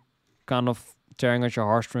emotional, kind of tearing at your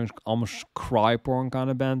heartstrings, almost cry porn kind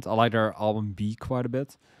of band. I like their album B quite a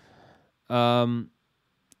bit. Um,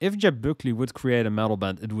 if Jeff Buckley would create a metal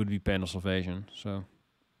band, it would be Pain of Salvation. So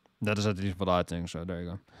that is at least what I think. So there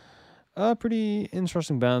you go. Pretty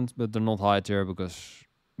interesting band, but they're not high tier because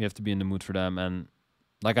you have to be in the mood for them. And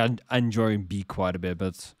like I enjoy B quite a bit,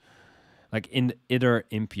 but like in Either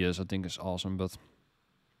Impious, I think is awesome. But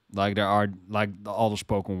like there are like all the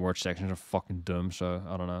spoken word sections are fucking dumb. So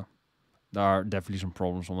I don't know. There are definitely some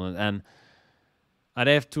problems on it, and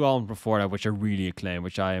they have two albums before that which are really acclaimed,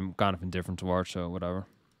 which I am kind of indifferent towards. So whatever.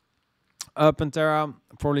 Pantera,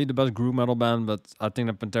 probably the best group metal band, but I think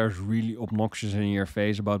that Pantera is really obnoxious in your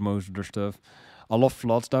face about most of their stuff. I love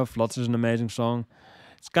Floods though. Floods is an amazing song.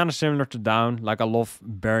 It's kind of similar to Down. Like I love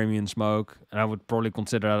Bury Me in Smoke, and I would probably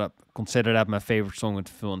consider that my favorite song with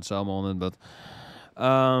Phil and Selma on it.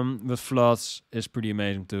 But Floods is pretty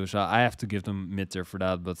amazing too. So I have to give them mid tier for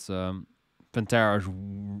that. But Pantera is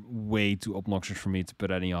way too obnoxious for me to put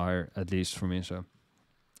any higher, at least for me. So.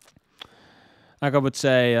 Like I would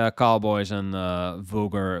say, Cowboys and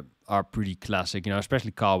Vulgar are pretty classic, you know, especially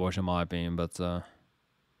Cowboys in my opinion. But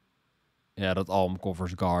yeah, that album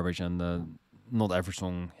covers garbage, and not every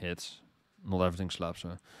song hits, not everything slaps.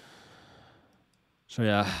 So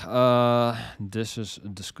yeah, this is a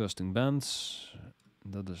disgusting band.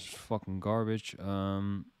 That is fucking garbage.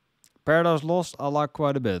 Paradise Lost, I like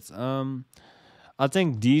quite a bit. I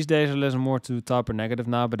think these days I listen more to Type or Negative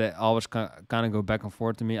now, but they always kind of go back and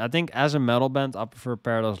forth to me. I think as a metal band, I prefer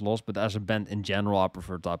Paradise Lost, but as a band in general, I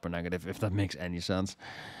prefer Type or Negative, if that makes any sense.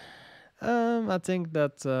 I think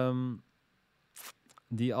that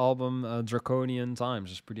the album Draconian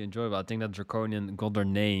Times is pretty enjoyable. I think that Draconian got their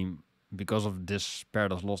name because of this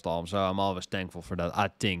Paradise Lost album, so I'm always thankful for that. I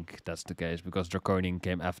think that's the case, because Draconian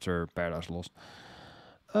came after Paradise Lost.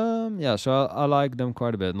 Yeah, so I like them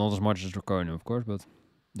quite a bit. Not as much as Draconian, of course, but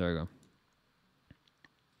there you go.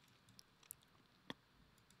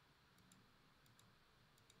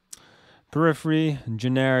 Periphery,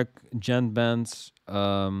 generic gent bands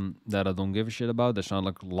that I don't give a shit about. They sound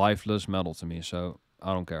like lifeless metal to me, so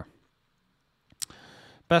I don't care.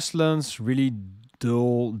 Pestilence, really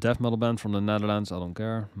dull death metal band from the Netherlands. I don't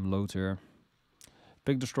care. I'm low tier.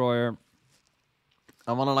 Pig Destroyer,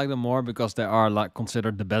 I want to like them more because they are like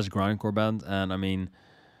considered the best grindcore band, and I mean,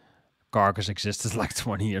 Carcass existed like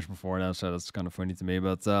 20 years before now, so that's kind of funny to me.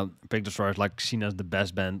 But Pig Destroyer is like seen as the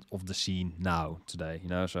best band of the scene now today, you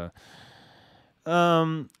know. So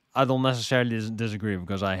I don't necessarily disagree,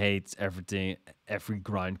 because I hate every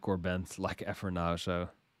grindcore band like ever now. So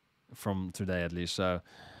from today at least, so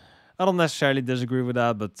I don't necessarily disagree with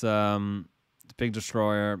that. But the Pig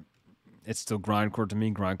Destroyer, it's still grindcore to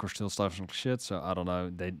me. Grindcore still stuff some shit, so I don't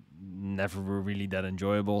know. They never were really that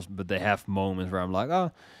enjoyable, but they have moments where I'm like,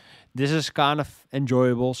 oh, this is kind of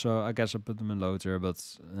enjoyable. So I guess I put them in low tier, but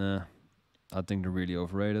I think they're really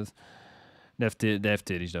overrated. They have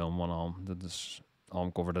titties though on one arm. That is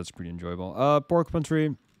arm cover. That's pretty enjoyable. Porcupine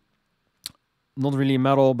Tree, not really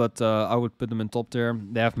metal, but I would put them in top tier.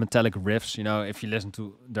 They have metallic riffs. You know, if you listen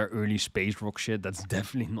to their early space rock shit, that's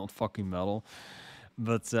definitely not fucking metal.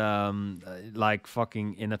 But like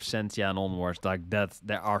fucking In Absentia and onwards, like that,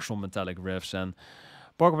 there are some metallic riffs, and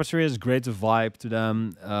Porcupine Tree is great to vibe to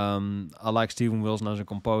them. I like Steven Wilson as a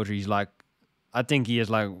composer. He's like, I think he is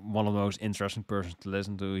like one of the most interesting persons to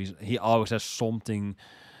listen to. He always has something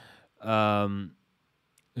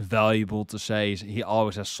valuable to say. He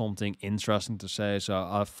always has something interesting to say. So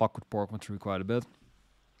I fuck with Porcupine Tree quite a bit.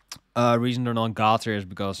 Reason they're not God tier is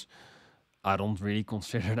because I don't really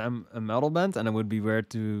consider them a metal band, and it would be weird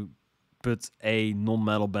to put a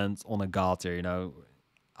non-metal band on a God tier, you know,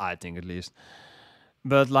 I think at least.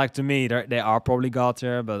 But like to me, they are probably God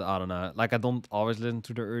tier, but I don't know. Like I don't always listen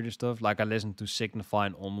to their early stuff. Like I listen to Signify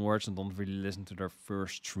and onwards, and don't really listen to their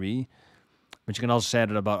first three. But you can also say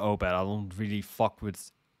that about Opeth. I don't really fuck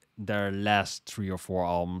with their last 3 or 4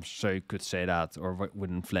 albums, so you could say that, or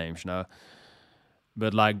Within Flames, you know.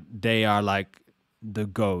 But like they are like the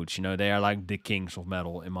goats, you know. They are like the kings of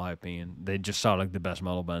metal, in my opinion. They just sound like the best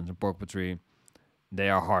metal bands. And Porcupine Tree, they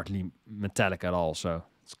are hardly metallic at all, so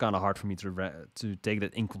it's kind of hard for me to take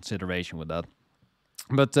that in consideration with that.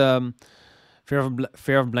 But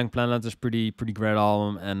Fear of Blank Planet is pretty great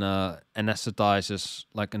album, and Anesthetize is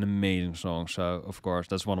like an amazing song. So of course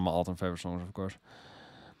that's one of my all-time favorite songs. Of course,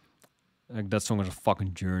 like that song is a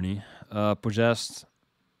fucking journey. Possessed,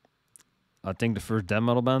 I think the first death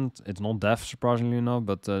metal band. It's not death, surprisingly enough,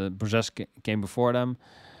 but Possessed came before them,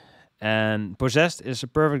 and Possessed is a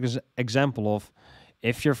perfect example of,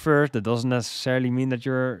 if you're first, that doesn't necessarily mean that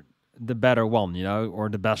you're the better one, you know, or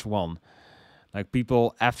the best one. Like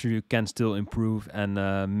people after you can still improve and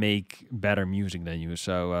make better music than you.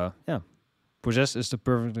 So yeah, Possessed is the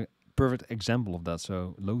perfect example of that.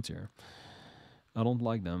 So low tier. I don't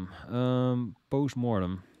like them.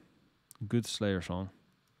 Postmortem, good Slayer song.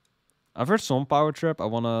 I've heard some Power Trip. I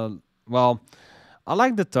wanna. Well, I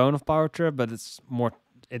like the tone of Power Trip, but it's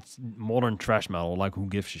modern trash metal. Like who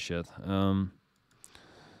gives a shit?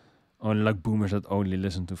 Only like boomers that only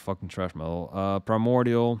listen to fucking trash metal.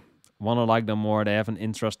 Primordial, wanna like them more. They have an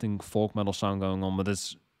interesting folk metal sound going on, but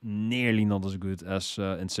it's nearly not as good as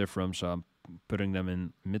Incifrum, so I'm putting them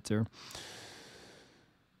in mid tier.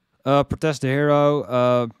 Protest the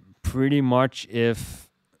Hero, pretty much if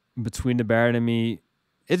Between the Bear and Me,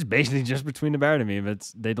 it's basically just Between the Bear and Me,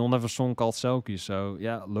 but they don't have a song called Selkie, so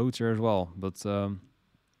yeah, low tier as well. But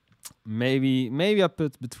maybe I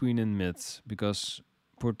put Between in mid because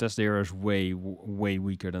Protest the Hero is way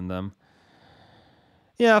weaker than them.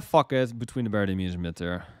 Yeah, fuck it. Between the Bear and Me is mid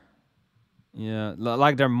tier. Yeah,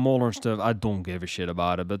 like their modern stuff, I don't give a shit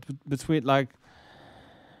about it. But between like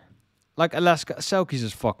Alaska, Selkies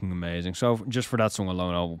is fucking amazing. So just for that song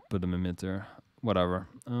alone, I'll put them in mid tier. Whatever.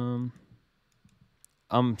 I'm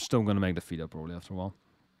still gonna make the feed up probably after a while.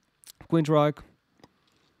 Queensryche.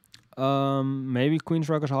 Maybe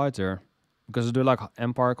Queensryche is high tier. Because I do like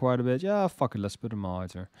Empire quite a bit. Yeah, fuck it, let's put them high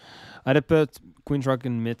tier. I did put Queensryche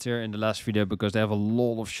in mid tier in the last video because they have a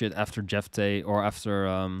lot of shit after Jeff Tay or after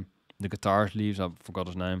the guitarist leaves. I forgot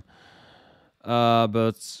his name.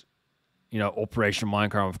 But you know, Operation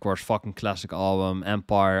Mindcrime, of course, fucking classic album.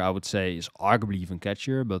 Empire, I would say, is arguably even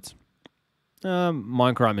catchier, but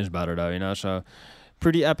Mindcrime is better though, you know. So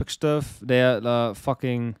pretty epic stuff. They had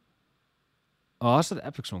fucking. Oh, what's that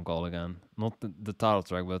epic song called again? Not the title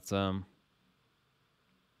track, but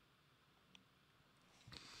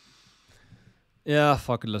yeah,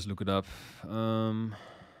 fuck it, let's look it up.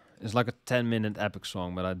 It's like a 10-minute epic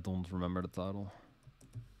song, but I don't remember the title.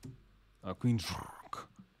 Queen's Rock.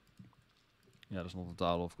 Yeah, that's not the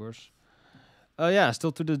title, of course. Yeah,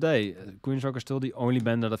 still to this day, Queen's Rock is still the only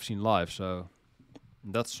band that I've seen live, so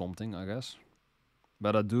that's something, I guess.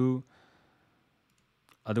 But I do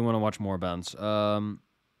want to watch more bands.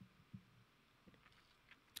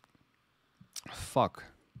 Fuck.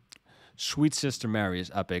 Sweet Sister Mary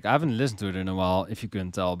is epic. I haven't listened to it in a while, if you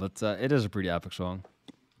couldn't tell, but it is a pretty epic song.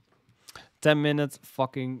 10-minute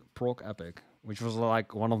fucking prog epic, which was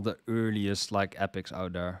like one of the earliest like epics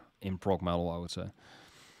out there in prog metal, I would say.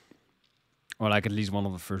 Or like at least one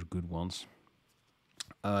of the first good ones.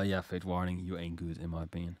 Yeah, Fate Warning, you ain't good in my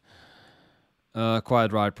opinion.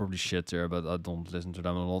 Quiet Riot probably shit there, but I don't listen to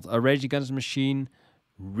them a lot. Rage Against the Machine,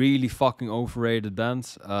 really fucking overrated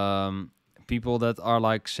band. People that are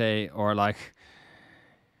like say or like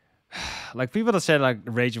like people that say like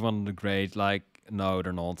Rage is one of the great, like no,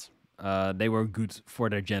 they're not. They were good for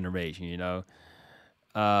their generation, you know.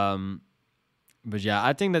 But yeah,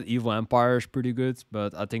 I think that Evil Empire is pretty good,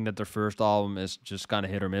 but I think that their first album is just kind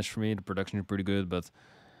of hit or miss for me. The production is pretty good, but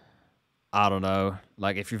I don't know.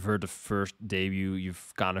 Like, if you've heard the first debut,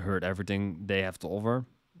 you've kind of heard everything they have to offer.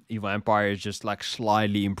 Evil Empire is just, like,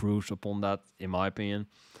 slightly improves upon that, in my opinion.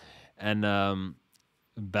 And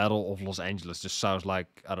Battle of Los Angeles just sounds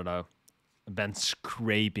like, I don't know, a band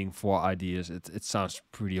scraping for ideas. It sounds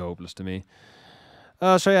pretty hopeless to me.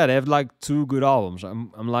 So yeah, they have like 2 good albums.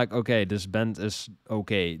 I'm like, okay, this band is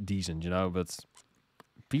okay, decent, you know, but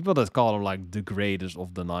people that call them like the greatest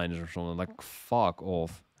of the 90s or something, like fuck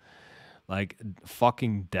off. Like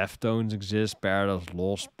fucking Deftones exist, Paradise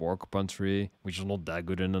Lost, Porcupine Tree, which is not that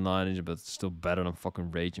good in the 90s, but still better than fucking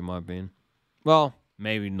Rage in my opinion. Well,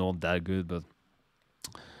 maybe not that good, but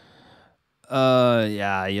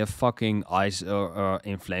yeah, you have fucking Ice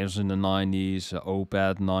In Flames in the 90s,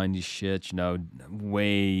 Opeth 90s shit, you know,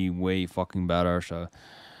 way fucking better. So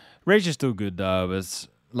Rage is still good though, but it's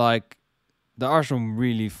like there are some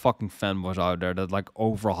really fucking fanboys out there that like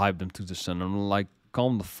overhype them to the sun. I'm like,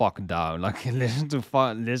 calm the fuck down. Like listen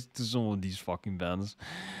to some of these fucking bands.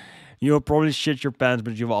 You'll probably shit your pants,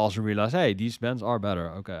 but you will also realize, hey, these bands are better.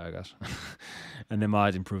 Okay, I guess. And they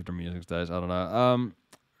might improve their music taste. I don't know.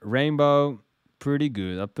 Rainbow, pretty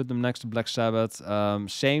good. I put them next to Black Sabbath.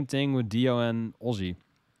 Same thing with Dio and Ozzy.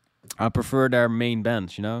 I prefer their main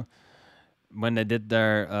bands, you know? When they did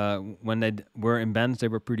their, when they were in bands, they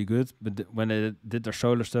were pretty good. But when they did their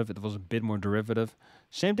solo stuff, it was a bit more derivative.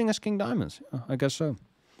 Same thing as King Diamonds. Yeah, I guess so.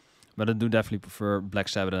 But I do definitely prefer Black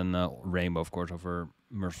Sabbath and Rainbow, of course, over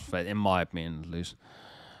Merciful Fate, in my opinion, at least.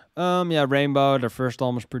 Yeah, Rainbow, their first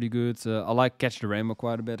album is pretty good. I like Catch the Rainbow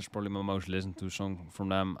quite a bit. It's probably my most listened to song from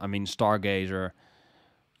them. I mean, Stargazer,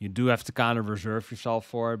 you do have to kind of reserve yourself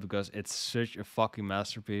for it because it's such a fucking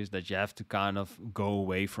masterpiece that you have to kind of go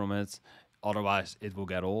away from it. Otherwise, it will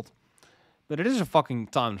get old. But it is a fucking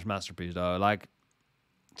timeless masterpiece, though. Like,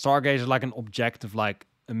 Stargaze is like an objective, like,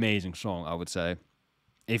 amazing song, I would say.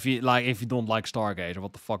 If you don't like Stargaze,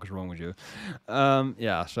 what the fuck is wrong with you?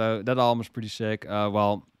 Yeah, so that album is pretty sick.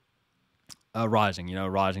 Rising,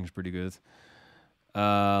 Rising is pretty good.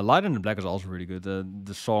 Light in the Black is also really good.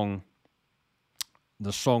 The song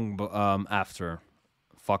after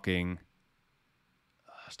fucking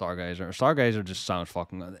Stargazer just sounds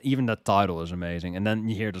fucking. Even that title is amazing, and then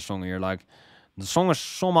you hear the song and you're like, the song is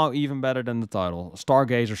somehow even better than the title.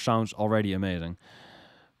 Stargazer sounds already amazing.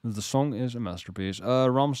 The song is a masterpiece.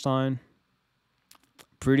 Rammstein,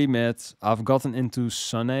 pretty mid. I've gotten into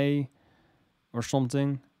Sunny or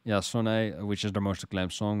something. Yeah, Sunny, which is their most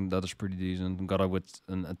acclaimed song. That is pretty decent. Got it with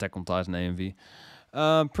an Attack on Titan AMV.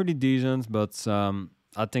 Pretty decent, but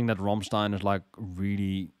I think that Rammstein is like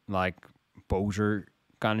really like poser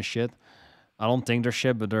kind of shit. I don't think they're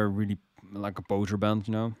shit, but they're really like a poser band,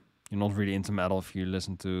 You're not really into metal if you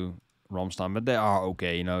listen to Rammstein, but they are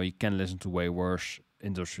okay, You can listen to way worse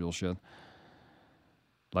industrial shit.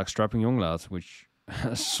 Like Strapping Young Lads, which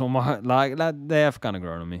somehow, like, that they have kind of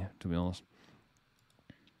grown on me, to be honest.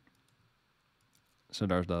 So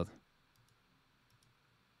there's that.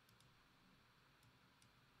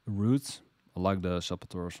 Roots. I like the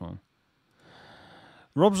Sepultura song.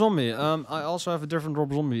 Rob Zombie. I also have a different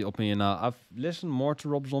Rob Zombie opinion now. I've listened more to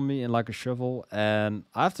Rob Zombie in like a shuffle, and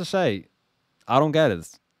I have to say, I don't get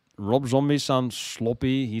it. Rob Zombie sounds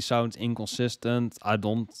sloppy. He sounds inconsistent. I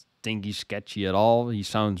don't think he's sketchy at all. He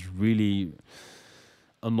sounds really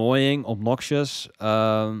annoying, obnoxious.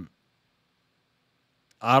 I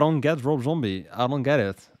don't get Rob Zombie. I don't get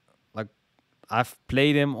it. Like, I've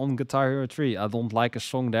played him on Guitar Hero 3. I don't like a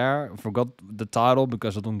song there. I forgot the title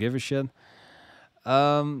because I don't give a shit.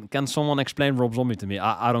 Can someone explain Rob Zombie to me?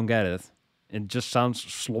 I don't get it. It just sounds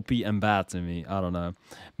sloppy and bad to me. I don't know.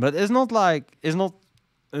 But it's not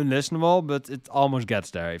unlistenable, but it almost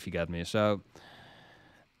gets there, if you get me. So,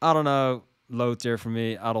 I don't know. Low tier for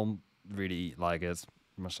me. I don't really like it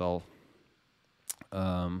myself.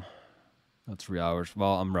 That's 3 hours.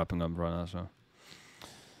 Well, I'm wrapping up right now, so.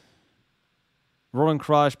 Rolling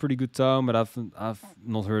Cry is pretty good tone, but I've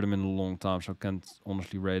not heard them in a long time, so I can't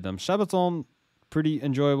honestly rate them. Sabaton, pretty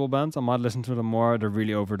enjoyable band. I might listen to them more. They're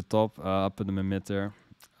really over the top. I'll put them in mid tier.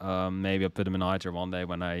 Maybe I'll put them in high tier one day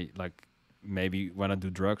maybe when I do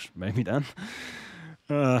drugs. Maybe then.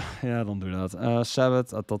 Yeah, don't do that.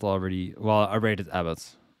 Sabbath, I thought already. Well, I rated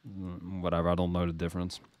Abbott. Whatever, I don't know the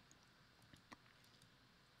difference.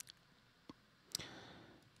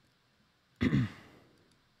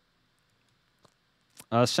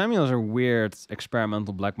 Samuel's a weird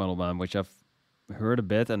experimental black metal band, which I've heard a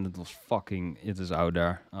bit, and it is out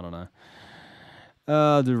there. I don't know.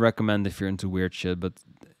 I do recommend if you're into weird shit, but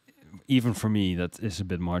even for me, that is a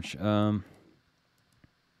bit much.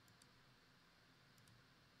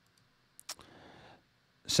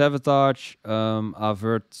 Sabotage, I've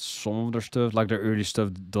heard some of their stuff, like their early stuff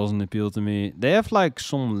doesn't appeal to me. They have like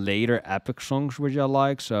some later epic songs which I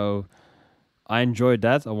like, so I enjoyed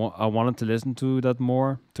that. I wanted to listen to that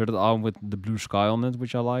more. To that album with the blue sky on it,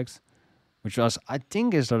 which I liked. Which was, I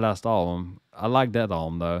think, is their last album. I like that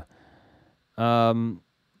album, though.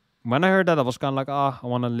 When I heard that, I was kind of like, I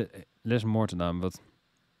want to listen more to them. But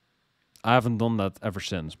I haven't done that ever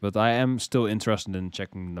since. But I am still interested in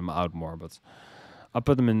checking them out more. But I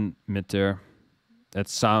put them in mid-tier. It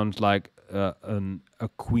sounds like a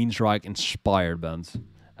Queensryche-inspired band,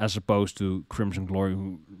 as opposed to Crimson Glory,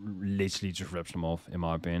 who literally just rips them off, in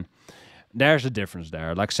my opinion. There's a difference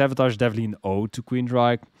there. Like, Sabotage is definitely an ode to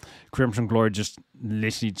Queensryche. Crimson Glory just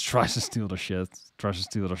literally tries to steal their shit, tries to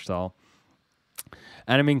steal their style.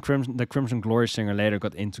 And I mean, the Crimson Glory singer later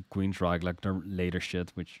got into Queensryche, like their later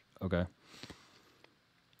shit, which, okay.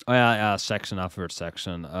 Oh yeah, Saxon, I've heard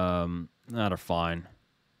Saxon. They're fine.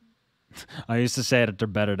 I used to say that they're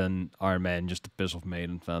better than Iron Maiden just to piss off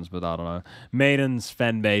Maiden fans, but I don't know. Maiden's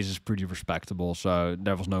fan base is pretty respectable, so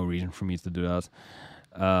there was no reason for me to do that.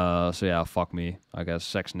 So yeah, fuck me. I guess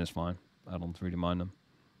Saxon is fine. I don't really mind them.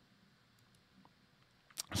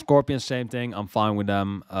 Scorpion, same thing. I'm fine with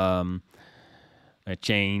them. I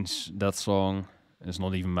changed that song. It's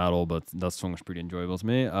not even metal, but that song is pretty enjoyable to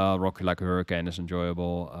me. Rock You Like a Hurricane is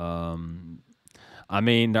enjoyable. I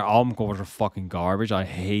mean, their album covers are fucking garbage. I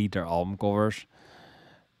hate their album covers.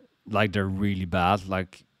 Like, they're really bad.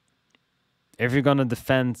 Like, if you're gonna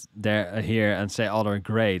defend their here and say, oh, they're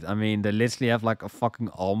great, I mean, they literally have like a fucking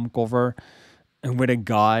album cover and with a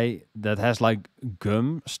guy that has like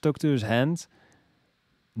gum stuck to his hand.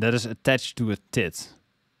 that is attached to a tit,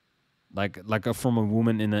 from a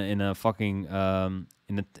woman in a fucking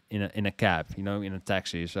in a cab, you know, in a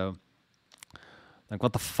taxi. So like,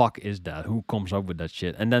 what the fuck is that? Who comes up with that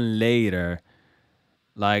shit? And then later,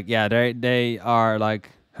 like, yeah, they are like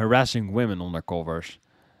harassing women on their covers,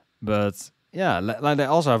 but yeah, like they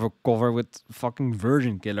also have a cover with fucking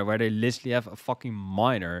Virgin Killer where they literally have a fucking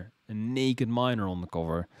minor, a naked minor on the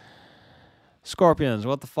cover. Scorpions,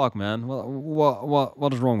 what the fuck, man?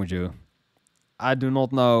 What is wrong with you? I do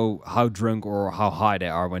not know how drunk or how high they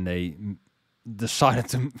are when they decided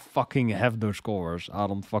to fucking have those covers. I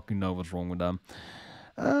don't fucking know what's wrong with them.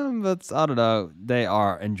 But I don't know. They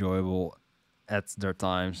are enjoyable at their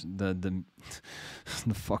times. The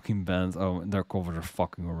the fucking band. Oh, their covers are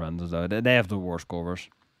fucking horrendous though. They have the worst covers,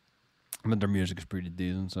 but their music is pretty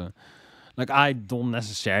decent. So, like, I don't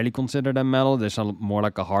necessarily consider them metal. They sound more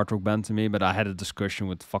like a hard rock band to me. But I had a discussion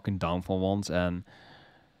with fucking Downfall once, and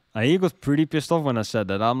he got pretty pissed off when I said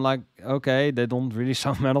that. I'm like, okay, they don't really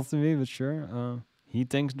sound metal to me, but sure. He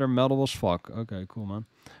thinks they're metal as fuck. Okay, cool, man.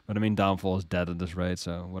 But I mean, Downfall is dead at this rate,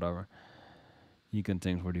 so whatever. He can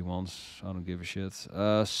think what he wants. I don't give a shit.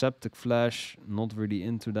 Septic Flesh, not really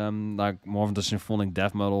into them. Like, more of the symphonic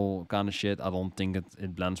death metal kind of shit. I don't think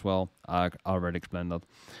it blends well. I already explained that.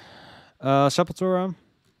 Sepultura,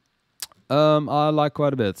 I like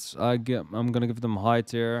quite a bit. I'm gonna give them a high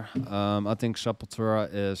tier. I think Sepultura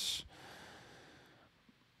is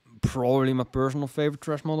probably my personal favorite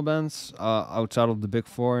thrash metal band outside of the big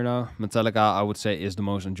four. You know, Metallica I would say is the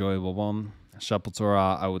most enjoyable one.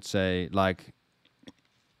 Sepultura I would say like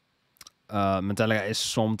Metallica is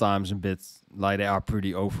sometimes a bit like they are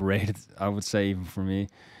pretty overrated. I would say even for me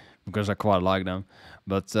because I quite like them,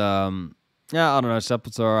 but yeah, I don't know.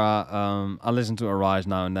 Sepultura. I listen to Arise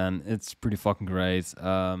now and then. It's pretty fucking great.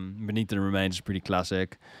 Beneath the Remains is pretty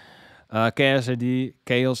classic. Chaos AD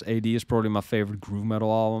is probably my favorite groove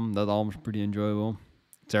metal album. That album is pretty enjoyable.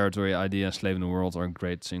 Territory ID and Slave in the World are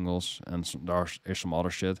great singles, and there's some other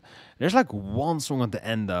shit. There's like one song at the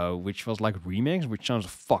end though, which was like remix, which sounds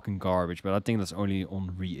fucking garbage, but I think that's only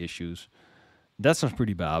on reissues. That sounds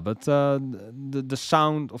pretty bad, but the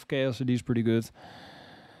sound of Chaos AD is pretty good.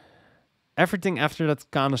 Everything after that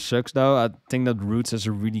kind of sucks, though. I think that Roots has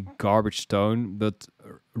a really garbage tone, but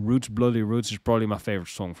Roots, Bloody Roots is probably my favorite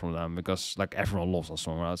song from them because like everyone loves that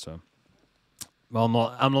song, right? So,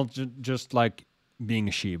 well, I'm not just like being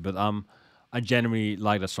a sheep, but I genuinely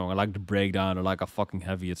like that song. I like the breakdown. I like how fucking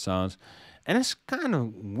heavy it sounds, and it's kind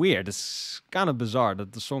of weird. It's kind of bizarre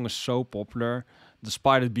that the song is so popular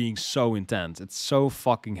despite it being so intense. It's so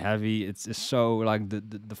fucking heavy. It's so like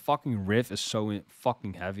the fucking riff is so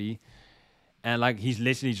fucking heavy. And like he's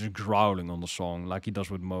literally just growling on the song, like he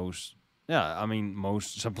does with most. Yeah, I mean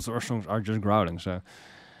most Sepultura songs are just growling, so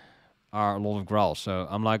are a lot of growls. So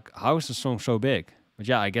I'm like, how is the song so big? But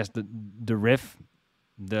yeah, I guess the riff,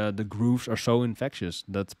 the grooves are so infectious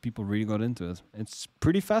that people really got into it. It's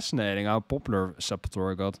pretty fascinating how popular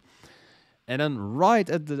Sepultura got. And then right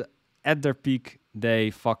at their peak,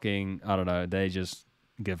 they fucking I don't know, they just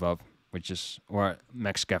give up, which is or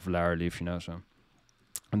Max Cavalera leaves, you know. So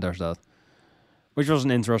and there's that. Which was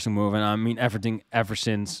an interesting move, and I mean everything ever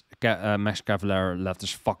since Max Cavalera left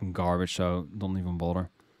is fucking garbage, so don't even bother.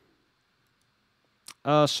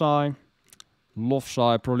 Psy. Love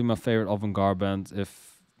Psy, probably my favorite avant-garde band,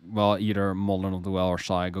 if, well, either Modern of the Well or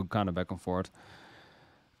Psy, go kind of back and forth.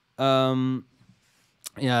 Yeah,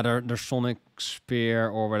 their Sonic Spear,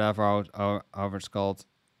 or whatever, however it's called.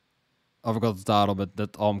 I forgot the title, but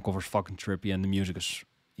that album cover's fucking trippy, and the music is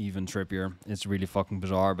even trippier. It's really fucking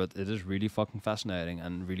bizarre, but it is really fucking fascinating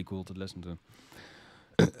and really cool to listen to.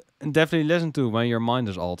 And definitely listen to when your mind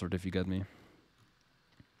is altered, if you get me.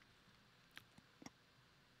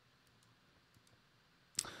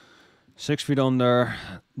 Six Feet Under,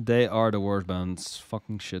 they are the worst bands.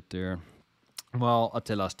 Fucking shit there. Well,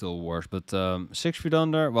 Attila's still worse, but 6 Feet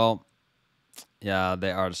Under, well, yeah,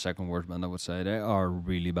 they are the second worst band, I would say. They are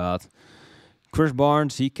really bad. Chris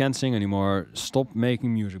Barnes, he can't sing anymore. Stop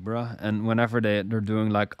making music, bruh. And whenever they're doing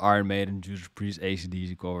like Iron Maiden, Judas Priest,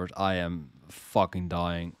 AC/DC covers, I am fucking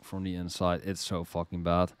dying from the inside. It's so fucking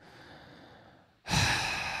bad.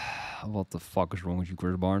 What the fuck is wrong with you,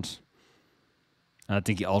 Chris Barnes? And I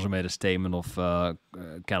think he also made a statement of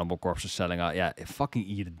Cannibal Corpse is selling out. Yeah, fucking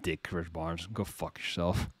eat a dick, Chris Barnes. Go fuck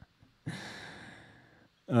yourself.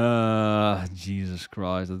 Jesus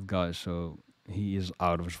Christ, that guy is so... He is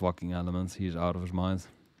out of his fucking element. He is out of his mind.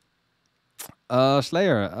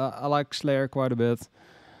 Slayer. I like Slayer quite a bit.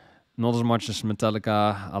 Not as much as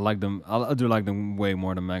Metallica. I like them. I do like them way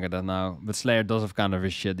more than Megadeth now. But Slayer does have kind of a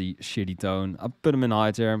shitty tone. I put them in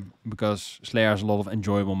high tier because Slayer has a lot of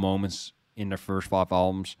enjoyable moments in their first 5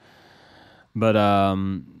 albums. But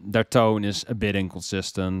their tone is a bit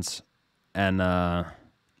inconsistent. And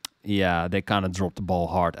yeah, they kind of dropped the ball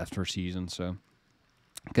hard after a season. So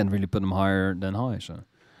I can't really put them higher than high. So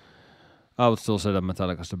I would still say that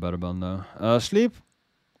Metallica's the better band though. Sleep.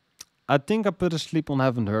 I think I put a Sleep on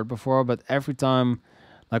Haven't Heard before, but every time,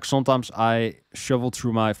 like sometimes I shovel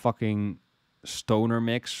through my fucking stoner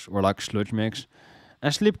mix or like sludge mix,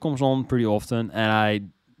 and Sleep comes on pretty often, and I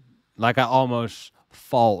almost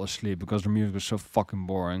fall asleep because the music is so fucking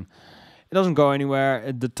boring. It doesn't go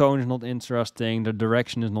anywhere. The tone is not interesting. The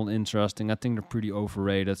direction is not interesting. I think they're pretty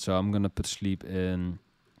overrated, so I'm gonna put Sleep in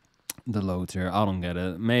the low tier. I don't get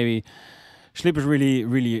it. Maybe Sleep is really,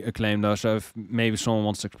 really acclaimed though. So if maybe someone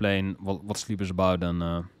wants to explain what Sleep is about,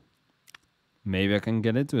 then maybe I can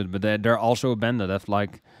get into it. But they're also a band that have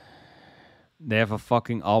they have a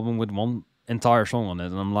fucking album with one entire song on it,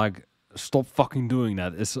 and I'm like, stop fucking doing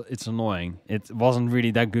that. It's annoying. It wasn't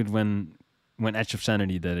really that good when Edge of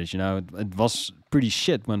Sanity did it. You know, it was pretty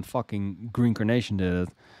shit when fucking Green Carnation did it.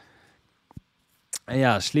 And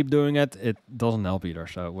yeah, Sleep doing it doesn't help either.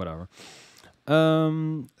 So whatever.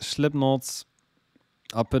 Slipknot,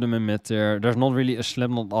 I'll put them in mid tier. There's not really a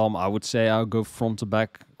Slipknot album I would say I'll go front to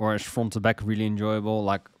back, or is front to back really enjoyable.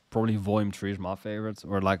 Like probably Volume 3 is my favorite,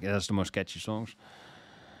 or like it has the most catchy songs.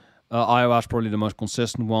 Iowa is probably the most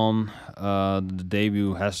consistent one. The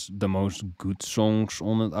debut has the most good songs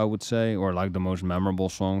on it, I would say, or like the most memorable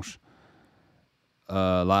songs.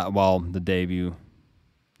 The debut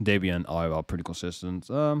and Iowa are pretty consistent.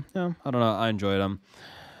 Yeah, I don't know. I enjoy them.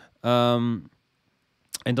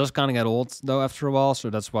 It does kind of get old though after a while,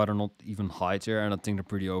 so that's why they're not even high tier, and I think they're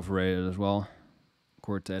pretty overrated as well.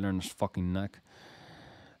 Corey Taylor and his fucking neck.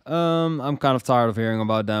 I'm kind of tired of hearing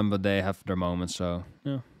about them, but they have their moments, so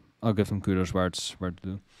yeah, I'll give them kudos where to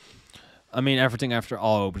do. I mean, everything after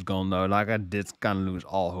All Hope is gone though. Like I did kind of lose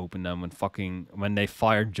all hope in them when they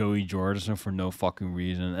fired Joey Jordison for no fucking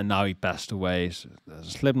reason, and now he passed away. So,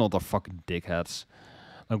 Slipknot are fucking dickheads.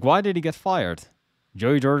 Like, why did he get fired?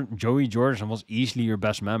 Joey Jordison was easily your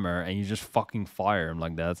best member, and you just fucking fire him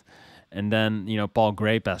like that. And then, Paul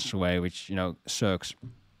Gray passed away, which, sucks.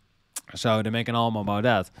 So they make an album about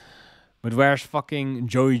that. But where's fucking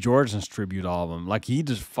Joey Jordison's tribute album? Like, he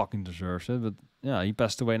just fucking deserves it. But yeah, he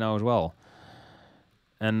passed away now as well.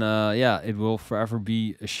 And yeah, it will forever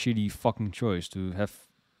be a shitty fucking choice to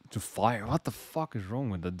fire. What the fuck is wrong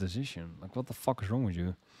with that decision? Like, what the fuck is wrong with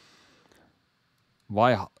you?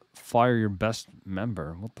 Why fire your best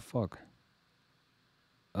member? What the fuck?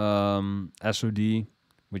 SOD,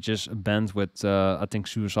 which is a band with I think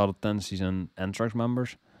Suicidal Tendencies and Anthrax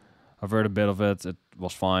members. I've heard a bit of it. It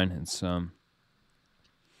was fine. It's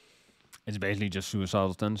basically just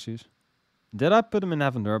Suicidal Tendencies. Did I put them in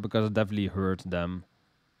Haven't Heard? Because I definitely heard them.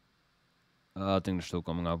 I think they're still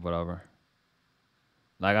coming up. Whatever.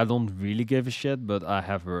 Like, I don't really give a shit, but I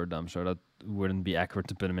have heard them, so that wouldn't be accurate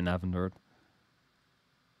to put them in Haven't Heard.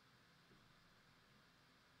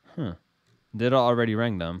 Huh. Did I already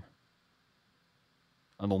rank them?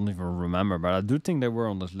 I don't even remember, but I do think they were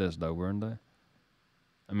on this list though, weren't they?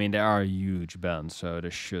 I mean, they are a huge band, so they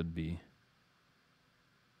should be.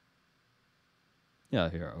 Yeah,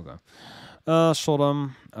 here, okay.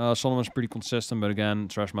 Sodom. Sodom is pretty consistent, but again,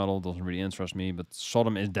 thrash metal doesn't really interest me, but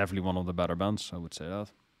Sodom is definitely one of the better bands, I would say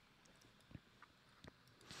that.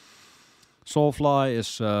 Soulfly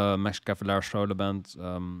is Max Cavalera's solo band.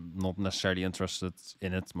 Not necessarily interested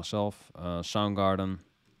in it myself. Soundgarden.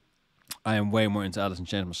 I am way more into Alice in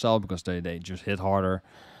Chains myself because they just hit harder.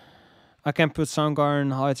 I can put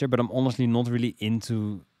Soundgarden high tier, but I'm honestly not really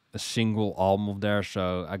into a single album of theirs,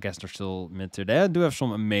 so I guess they're still mid tier. They do have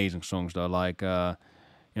some amazing songs though, like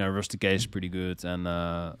Rusty Case is pretty good,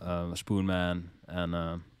 and Spoon Man,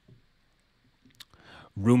 and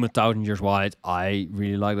Room 1,000 Years Wide. I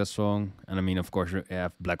really like that song. And I mean, of course, you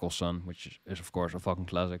have Black Hole Sun, which is of course a fucking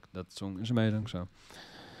classic. That song is amazing. So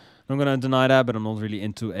I'm gonna deny that, but I'm not really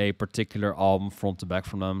into a particular album front to back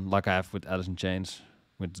from them, like I have with Alice in Chains,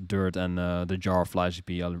 with Dirt and the Jar of Flies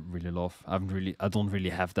EP. I really love. I don't really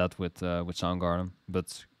have that with Soundgarden,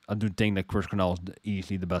 but I do think that Chris Cornell is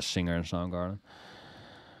easily the best singer in Soundgarden.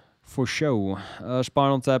 For show.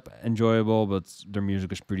 Spinal Tap, enjoyable, but their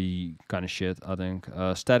music is pretty kind of shit, I think.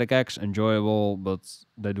 Static X, enjoyable, but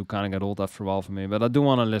they do kind of get old after a while for me. But I do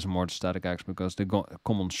want to listen more to Static X because they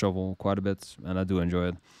come on Shovel quite a bit, and I do enjoy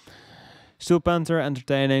it. Steel Panther,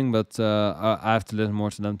 entertaining, but I have to listen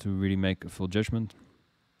more to them to really make a full judgment.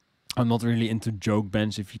 I'm not really into joke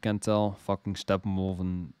bands, if you can tell. Fucking Steppenwolf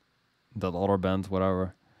and that other band,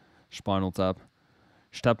 whatever. Spinal Tap.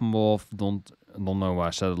 Steppenwolf, don't know why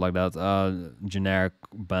I said it like that. Generic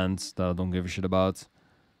bands that I don't give a shit about.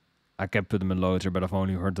 I can put them in loads here, but I've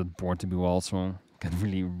only heard that Born to Be Wild song. Can't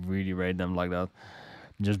really rate them like that.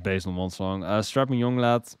 Just based on one song. Strapping Young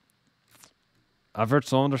Lad. I've heard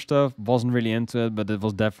some of their stuff. Wasn't really into it, but it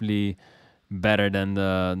was definitely better than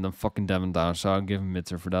the fucking Devon Down. So I'll give him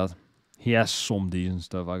Mitzer for that. He has some decent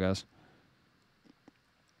stuff, I guess.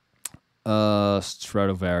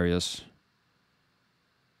 Stratovarius.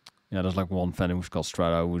 Yeah, there's like one fan who's called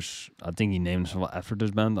Strato, who's, I think he named himself after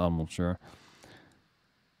this band. I'm not sure.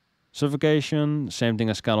 Suffocation, same thing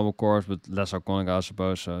as Cannibal Corpse, but less iconic, I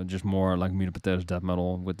suppose. So just more like meat and potatoes death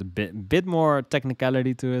metal with a bit more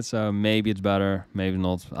technicality to it. So maybe it's better, maybe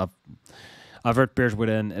not. I've heard Pierce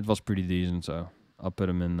Within. It was pretty decent, so I'll put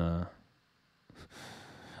him in.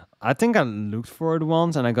 I think I looked for it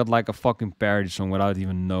once, and I got like a fucking parody song without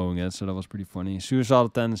even knowing it. So that was pretty funny. Suicidal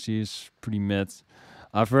Tendencies, pretty mid.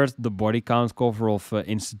 I've heard the Body Count cover of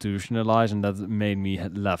Institutionalized, and that made me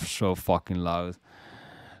laugh so fucking loud.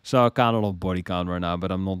 So I kind of love Body Count right now,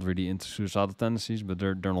 but I'm not really into Suicidal Tendencies, but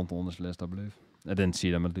they're not on this list, I believe. I didn't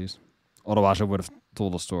see them at least. Otherwise, I would have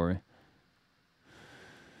told a story.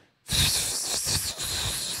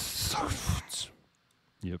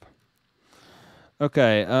 Yep.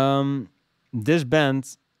 Okay, this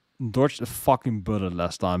band dodged a fucking bullet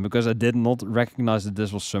last time because I did not recognize that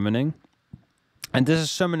this was Summoning. And this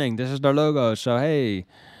is Summoning, this is their logo, so hey.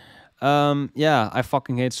 Yeah, I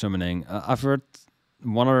fucking hate Summoning. I've heard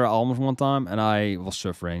one of their albums one time and I was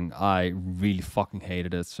suffering. I really fucking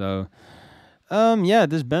hated it, so... yeah,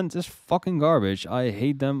 this band is fucking garbage. I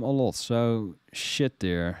hate them a lot, so shit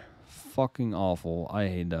there. Fucking awful, I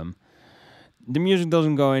hate them. The music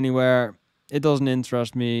doesn't go anywhere. It doesn't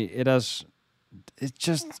interest me. It's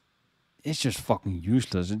just fucking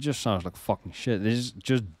useless. It just sounds like fucking shit. It's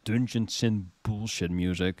just dungeon synth bullshit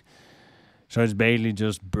music. So it's basically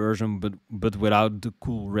just Burzum, but without the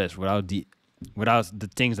cool riffs, without the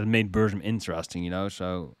things that made Burzum interesting, you know.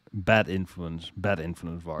 So bad influence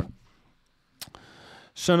VAR.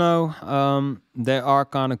 So no, they are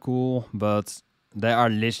kind of cool, but they are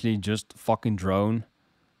literally just fucking drone.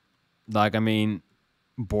 Like, I mean,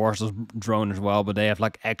 Boris does drone as well, but they have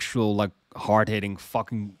like actual like hard-hitting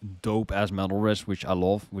fucking dope-ass metal riffs, which I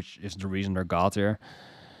love, which is the reason they're god tier.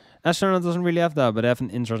 And Cerner doesn't really have that, but they have an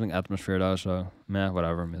interesting atmosphere though, so meh,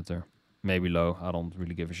 whatever, mid there. Maybe low, I don't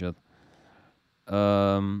really give a shit.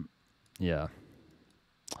 Yeah.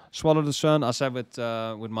 Swallow the Sun, I said with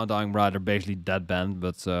My Dying Bride, they're basically that band,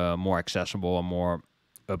 but more accessible and more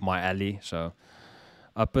up my alley, so...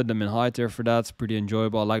 I put them in high tier for that. It's pretty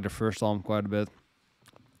enjoyable. I like the first album quite a bit.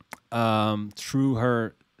 Through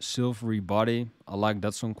Her Silvery Body, I like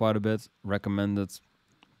that song quite a bit. Recommend it.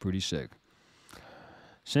 Pretty sick.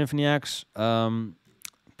 Symphony X,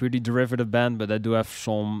 pretty derivative band, but they do have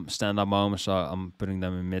some standout moments, so I'm putting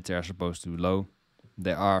them in mid tier as opposed to low.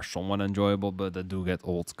 They are somewhat enjoyable, but they do get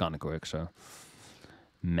old kind of quick, so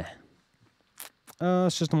meh.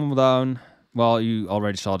 System of a Down. Well, you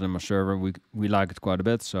already saw it in my server. We like it quite a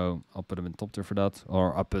bit, so I'll put them in top tier for that.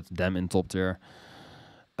 Or I'll put them in top tier.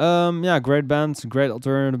 Yeah, great band. Great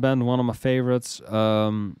alternative band. One of my favorites.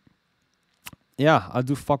 Yeah, I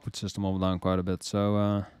do fuck with System of a Down quite a bit.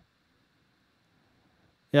 So,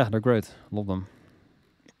 yeah, they're great. Love them.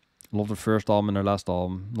 Love the first album and their last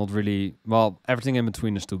album. Not really... Well, everything in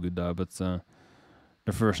between is still good, though. But the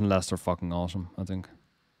first and last are fucking awesome, I think.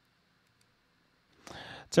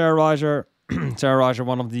 Terrorizer... Terrorizer,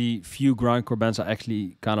 one of the few grindcore bands I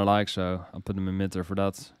actually kind of like, so I'll put them in mid there for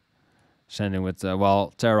that. Sending with,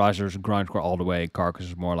 well, Terrorizer is grindcore all the way. Carcass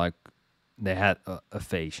is more like they had a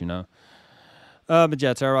face, you know. But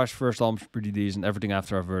yeah, Terrorizer's first album's pretty decent. Everything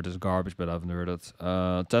after I've heard is garbage, but I haven't heard it.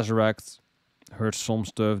 Tesseract, heard some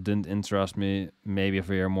stuff, didn't interest me. Maybe if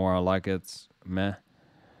I hear more, I like it. Meh.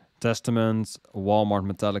 Testament, Walmart,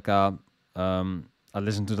 Metallica. I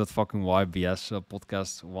listened to that fucking YBS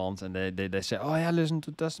podcast once, and they say, oh yeah, listen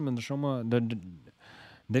to Testament. There's some,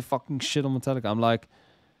 they fucking shit on Metallica. I'm like,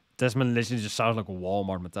 Testament literally just sounds like a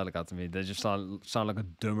Walmart Metallica to me. They just sound like a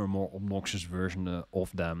dumber, more obnoxious version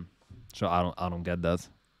of them. So I don't get that.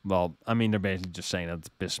 Well, I mean, they're basically just saying that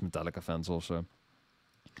to piss Metallica fans also.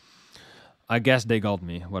 I guess they got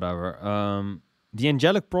me. Whatever. The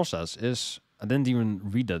Angelic Process is... I didn't even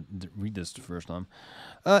read this the first time.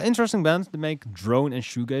 Interesting band. They make drone and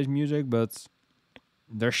shoegaze music, but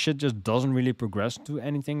their shit just doesn't really progress to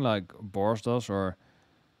anything like Boris does, or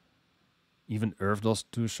even Earth does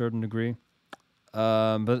to a certain degree.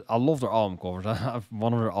 But I love their album covers. I have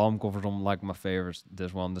one of their album covers on like my favorites.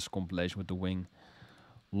 This compilation with the wing.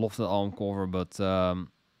 Love the album cover, but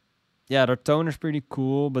yeah, their tone is pretty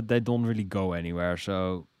cool, but they don't really go anywhere.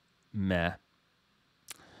 So, meh.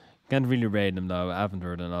 Can't really rate them though. I haven't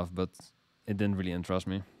heard enough, but it didn't really interest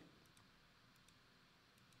me.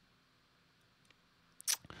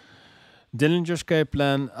 Dillinger Escape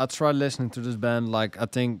Plan. I tried listening to this band like I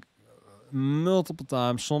think multiple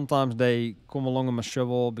times. Sometimes they come along in my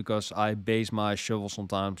shovel because I base my shovel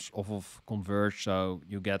sometimes off of Converge, so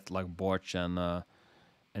you get like Borch and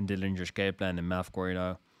Dillinger Escape Plan in mathcore, you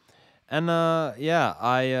know. And yeah,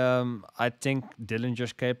 I think Dillinger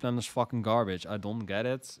Escape Plan is fucking garbage. I don't get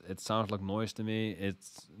it. It sounds like noise to me. It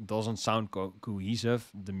doesn't sound cohesive.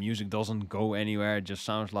 The music doesn't go anywhere. It just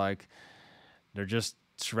sounds like they're just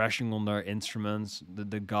thrashing on their instruments.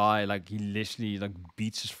 The guy like he literally like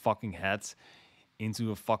beats his fucking head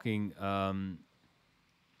into a fucking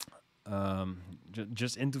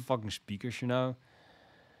just into fucking speakers, you know,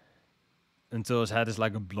 until his head is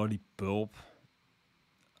like a bloody pulp.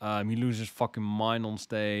 He loses fucking mind on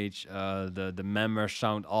stage. The members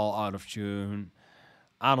sound all out of tune.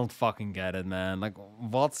 I don't fucking get it, man. Like,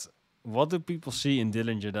 what do people see in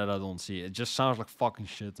Dillinger that I don't see? It just sounds like fucking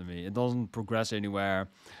shit to me. It doesn't progress anywhere.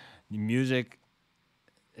 The music,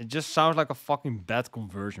 it just sounds like a fucking bad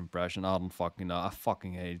Converge impression. I don't fucking know. I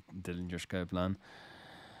fucking hate Dillinger Escape Plan.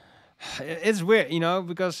 It's weird, you know,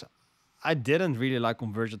 because I didn't really like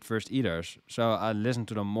Converge at first either. So I listened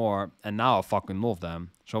to them more, and now I fucking love them.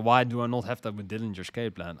 So why do I not have that with Dillinger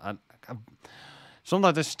Escape Plan? I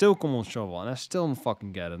sometimes I still come on shovel, and I still don't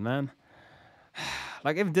fucking get it, man.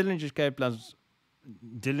 Like if Dillinger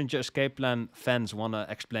Escape Plan fans want to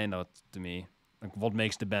explain that to me, like what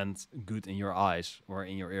makes the band good in your eyes or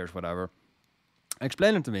in your ears, whatever.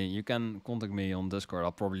 Explain it to me. You can contact me on Discord.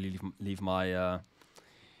 I'll probably leave my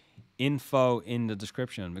info in the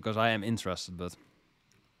description because I am interested, but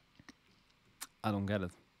I don't get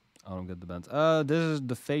it. I don't get the band. This is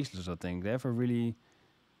the Faceless, I think. They have a really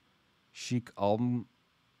chic album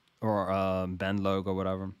or band logo,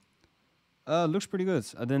 whatever. Looks pretty good.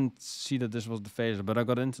 I didn't see that this was the Faceless, but I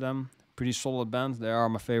got into them. Pretty solid band. They are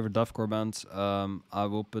my favorite deathcore band. I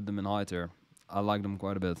will put them in high tier. I like them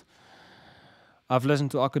quite a bit. I've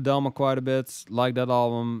listened to Akadelma quite a bit. Like that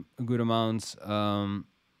album a good amount.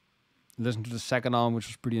 Listened to the second album, which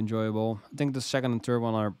was pretty enjoyable. I think the second and third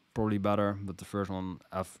one are probably better, but the first one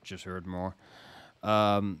I've just heard more.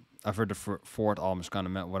 I've heard the fourth album is kind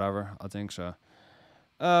of whatever, I think so.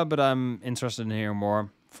 But I'm interested in hearing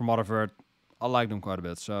more. From what I've heard, I like them quite a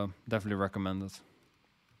bit, so definitely recommend it.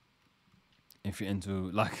 If you're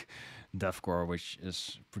into like deathcore, which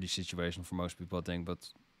is pretty situational for most people, I think. But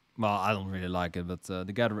well, I don't really like it. But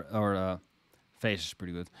the Gathering or Face is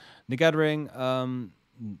pretty good. The Gathering,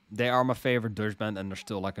 they are my favorite Dutch band, and they're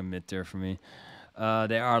still like a mid tier for me.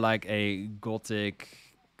 They are like a gothic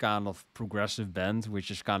kind of progressive band,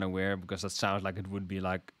 which is kind of weird because that sounds like it would be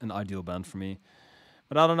like an ideal band for me.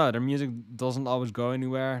 But I don't know, their music doesn't always go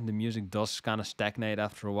anywhere. The music does kind of stagnate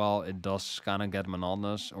after a while. It does kind of get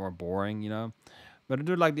monotonous or boring, you know. But I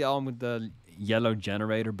do like the album with the yellow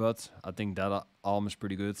generator, but I think that album is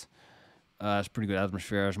pretty good. It's pretty good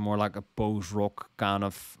atmosphere. It's more like a post-rock kind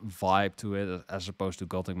of vibe to it as opposed to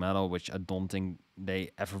gothic metal, which I don't think they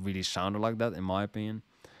ever really sounded like that, in my opinion.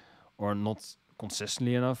 Or not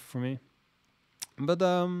consistently enough for me. But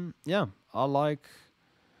yeah, I like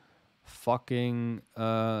fucking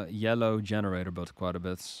yellow generator but quite a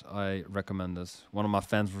bit. I recommend it. One of my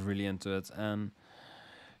fans was really into it, and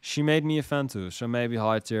she made me a fan too. So maybe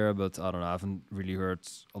high tier, but I don't know. I haven't really heard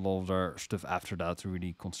a lot of their stuff after that to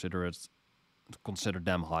really consider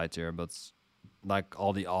them high tier. But like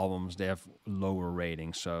all the albums, they have lower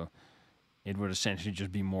ratings, so it would essentially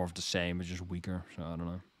just be more of the same, but just weaker. So I don't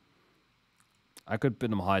know. I could put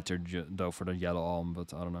them high tier though for the yellow album,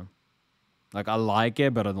 but I don't know. Like I like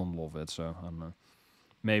it, but I don't love it. So I don't know.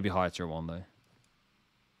 Maybe high tier one day,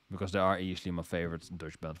 because they are easily my favorite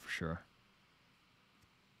Dutch band for sure.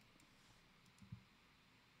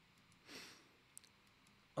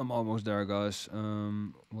 I'm almost there, guys.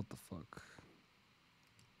 What the fuck?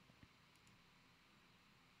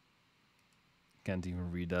 Can't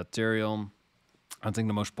even read that. Tyrion. I think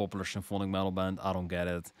the most popular symphonic metal band. I don't get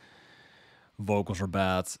it. Vocals are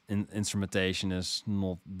bad. Instrumentation is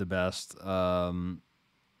not the best. Yeah,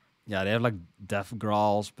 they have like death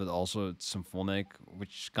growls, but also it's symphonic,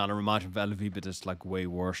 which kind of reminds me of LV, but it's like way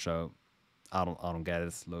worse. So I don't get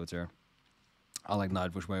it. Low tier. I like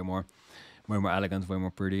Nightwish way more elegant, way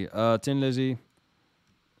more pretty. Tin Lizzy.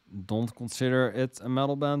 Don't consider it a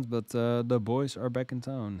metal band, but the boys are back in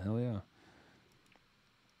town. Hell yeah.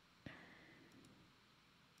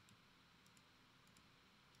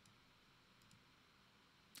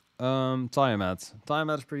 Tiamat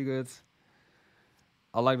is pretty good.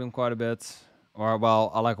 I like them quite a bit. Or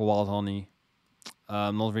well, I like Wild Honey.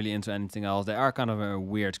 Not really into anything else. They are kind of a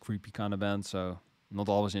weird, creepy kind of band, so not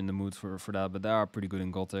always in the mood for that. But they are pretty good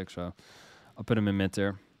in gothic, so I'll put them in mid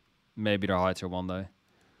tier. Maybe they're high tier one day.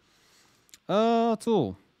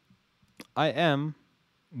 Tool. I am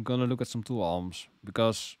gonna look at some Tool albums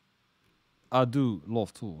because I do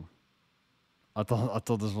love Tool. I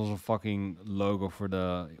thought this was a fucking logo for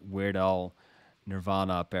the Weird Al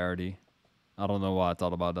Nirvana parody. I don't know why I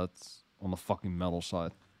thought about that on the fucking metal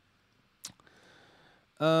side.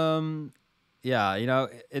 Um, yeah,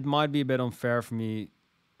 it might be a bit unfair for me.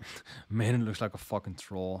 Maiden looks like a fucking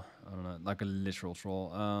troll. I don't know, like a literal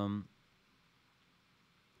troll.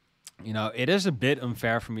 It is a bit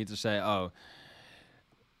unfair for me to say, oh,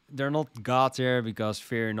 they're not god tier because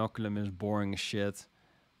Fear Inoculum is boring as shit.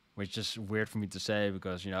 Which is weird for me to say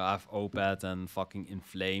because, I have Opeth and fucking In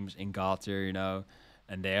Flames in god tier,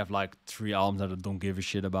 and they have like 3 albums that I don't give a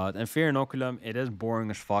shit about. And Fear Inoculum, it is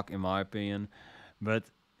boring as fuck in my opinion, but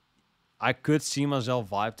I could see myself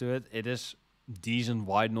vibe to it. It is decent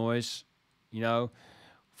white noise,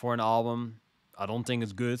 for an album. I don't think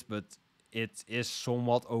it's good, but it is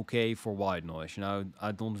somewhat okay for white noise.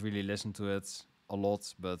 I don't really listen to it a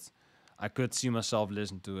lot, but I could see myself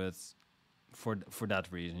listen to it for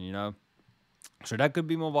that reason. So that could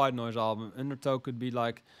be my white noise album. Undertow could be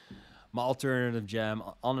like my alternative jam.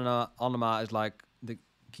 Anima is like the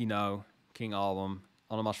King album.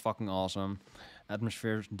 Anima's fucking awesome.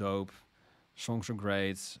 Atmosphere's dope. Songs are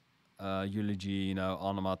great. Eulogy,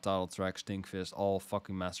 Anima, title track, Stinkfist, all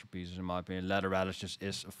fucking masterpieces in my opinion. Leather Radish just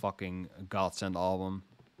is a fucking godsend album.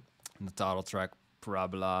 And the title track,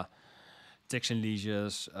 Parabola, Ticks and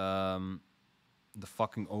Leashes, the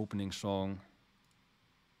fucking opening song,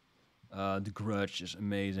 The Grudge is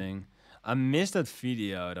amazing. I missed that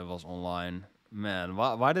video that was online. Man,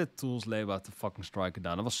 why did Tools label have to fucking strike it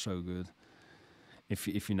down? That was so good.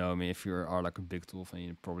 If you know me, if you are like a big Tool fan,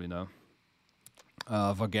 you probably know.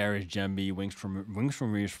 Vagarious Jambi, Wings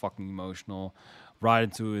from Me is fucking emotional. Ride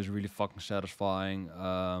Into is really fucking satisfying.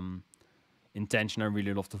 Intention, I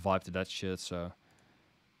really love the vibe to that shit. So,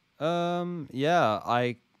 yeah,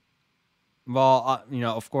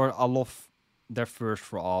 of course, I love their first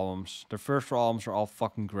 4 albums. Their first 4 albums are all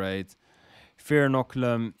fucking great. Fear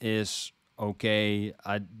Inoculum is okay.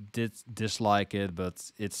 I did dislike it,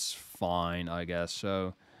 but it's fine, I guess.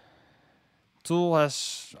 So, Tool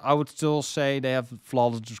has, I would still say they have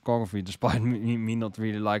flawless discography, despite me not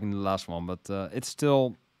really liking the last one, but it's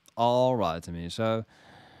still all right to me. So,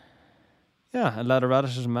 yeah, and Leather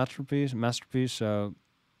Radish is a masterpiece. So,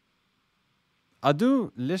 I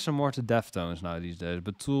do listen more to Deftones now these days,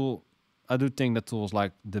 but Tool, I do think that Tool is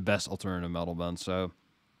like the best alternative metal band. So,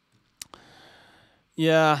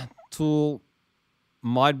 yeah, Tool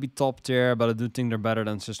might be top tier, but I do think they're better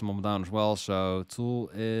than System of a Down as well. So Tool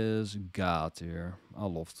is god tier. I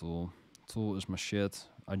love Tool. Tool is my shit.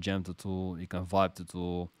 I jam to Tool. You can vibe to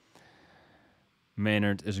Tool.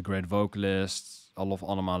 Maynard is a great vocalist. I love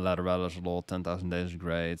Anima and Leather Radish a lot. 10,000 Days is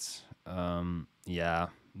great. Yeah,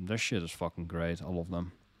 their shit is fucking great. I love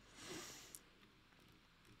them.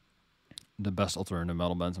 The best alternative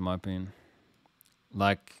metal band in my opinion.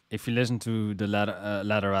 Like, if you listen to the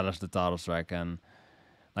Leather Radish, the title track, and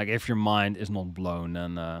like, if your mind is not blown,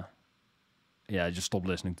 then yeah, just stop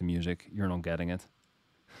listening to music. You're not getting it.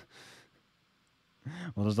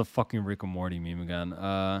 Well, there's the fucking Rick and Morty meme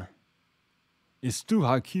again. It's too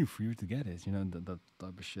high Q for you to get it. That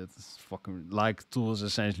type of shit. It's fucking like Tool is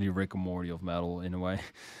essentially Rick and Morty of metal in a way,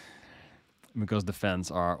 because the fans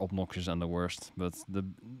are obnoxious and the worst. But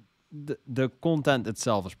the content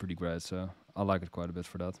itself is pretty great, so I like it quite a bit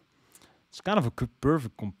for that. It's kind of a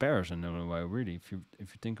perfect comparison in a way, really, if you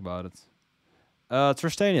think about it.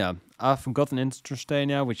 Tristania. I've gotten into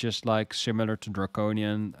Tristania, which is like similar to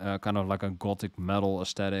Draconian, kind of like a gothic metal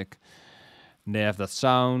aesthetic. They have that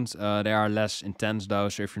sound. They are less intense though,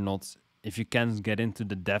 so if you can't get into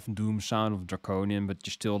the death doom sound of Draconian, but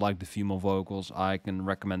you still like the female vocals, I can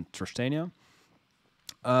recommend Tristania.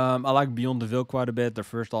 I like Beyond the Veil quite a bit. Their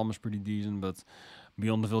first album is pretty decent, but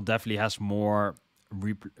Beyond the Veil definitely has more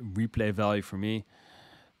replay value for me.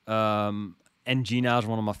 And Gina is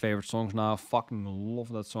one of my favorite songs now. Fucking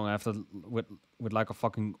love that song. I have that with like a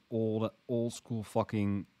fucking old school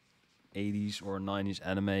fucking 80s or 90s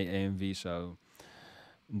anime AMV. So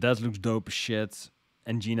that looks dope as shit.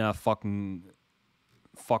 And Gina fucking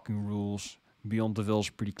rules. Beyond the Veil is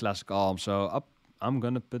a pretty classic album. So I'm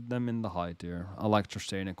gonna put them in the high tier. I like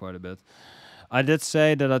Tristania quite a bit. I did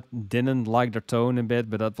say that I didn't like their tone a bit,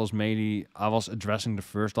 but that was mainly I was addressing the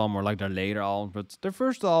first album or like their later albums. But their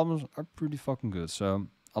first albums are pretty fucking good, so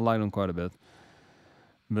I like them quite a bit.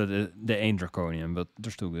 But they ain't draconian, but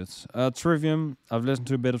they're still good. Trivium, I've listened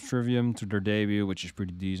to a bit of Trivium to their debut, which is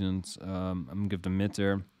pretty decent. I'm gonna give them mid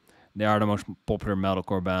there. They are the most popular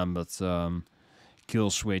metalcore band, but Kill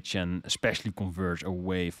Switch and especially Converge are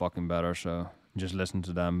way fucking better. So just listen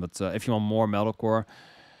to them. But if you want more metalcore,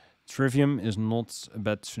 Trivium is not a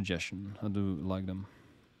bad suggestion. I do like them.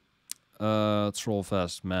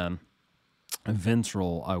 Trollfest, man.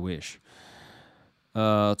 Vintroll, I wish.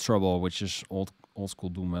 Trouble, which is old school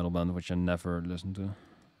doom metal band, which I never listened to.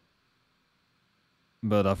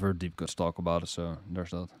 But I've heard Deep Cuts talk about it, so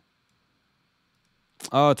there's that.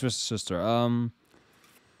 Oh, Twisted Sister.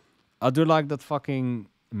 I do like that fucking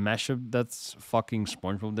mashup that's fucking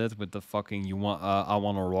SpongeBob did with the fucking I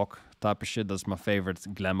Wanna Rock type of shit. That's my favorite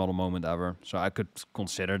glam metal moment ever. So I could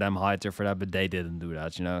consider them high tier for that, but they didn't do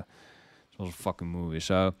that, you know. It was a fucking movie.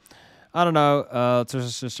 So I don't know.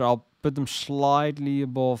 Twisted Sister, I'll put them slightly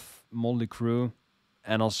above Motley Crue.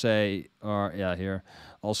 And I'll say, here.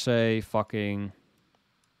 I'll say fucking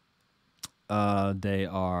they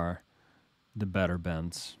are the better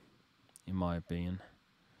bands, in my opinion.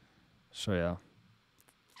 So yeah.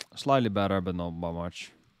 Slightly better, but not by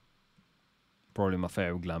much. Probably my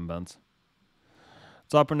favorite glam band.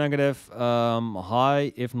 Top or negative?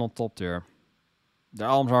 High, if not top tier. Their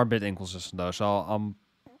albums are a bit inconsistent though, so I'm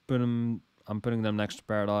putting them next to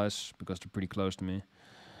Paradise because they're pretty close to me.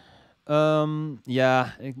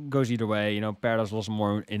 Yeah, it goes either way. You know, Paradise was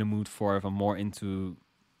more in a mood for if I'm more into,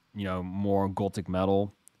 you know, more gothic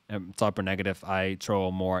metal. Type or negative, I throw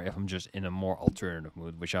on more if I'm just in a more alternative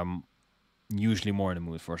mood, which I'm usually more in the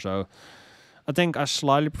mood for. So I think I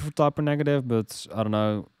slightly prefer Type or negative, but I don't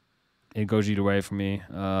know. It goes either way for me.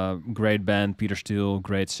 Great band, Peter Steele,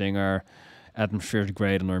 great singer. Atmosphere is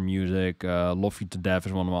great on their music. Love You to Death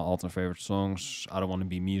is one of my all-time favorite songs. I Don't Want to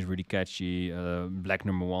Be Me is really catchy. Black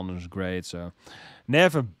Number One is great. So they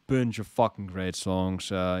have a bunch of fucking great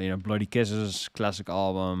songs. You know, Bloody Kisses, classic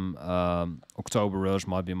album. October Rose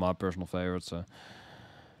might be my personal favorite. So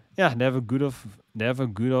yeah, they have a good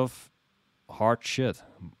of hard shit,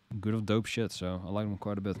 good of dope shit. So I like them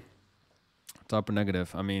quite a bit. Type or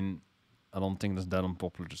negative. I mean, I don't think that's that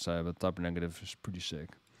unpopular to say, but Type or negative is pretty sick.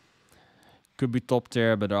 Could be top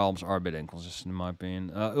tier, but their albums are a bit inconsistent in my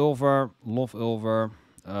opinion. Ulver, love Ulver.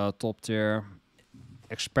 Top tier.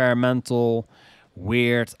 Experimental.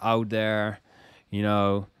 Weird, out there. You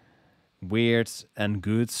know, weird and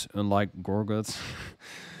good, unlike Gorguts.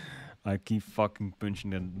 I keep fucking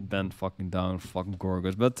punching the band fucking down, fucking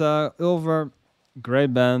Gorguts. But Ulver,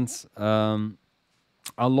 great band. I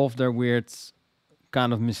love their weird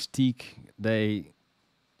kind of mystique. They,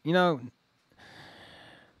 you know,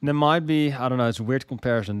 there might be, I don't know, it's a weird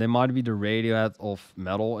comparison. They might be the Radiohead of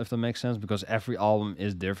metal, if that makes sense, because every album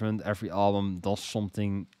is different. Every album does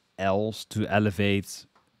something else to elevate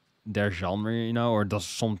their genre, you know, or does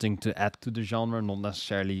something to add to the genre, not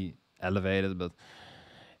necessarily elevate it, but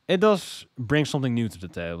it does bring something new to the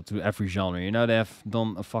table, to every genre. You know, they have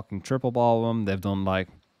done a fucking trip-hop album. They've done, like,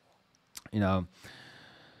 you know,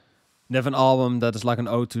 they have an album that is like an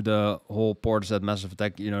ode to the whole Portishead Massive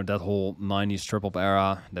Attack, you know, that whole 90s trip-hop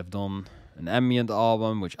era. They've done an ambient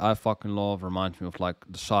album, which I fucking love. Reminds me of like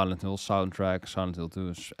the Silent Hill soundtrack. Silent Hill 2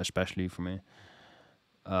 is especially for me.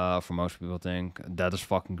 For most people, I think. That is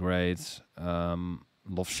fucking great.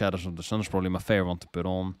 Love Shadows of the Sun is probably my favorite one to put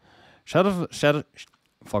on. Shadows of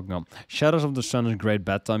the Sun is great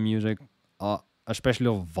bedtime music. Especially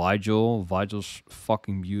of Vigil. Vigil's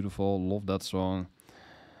fucking beautiful. Love that song.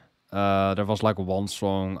 There was like one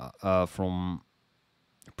song from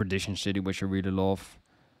Perdition City which I really love.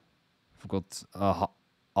 I forgot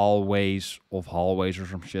Always of Hallways or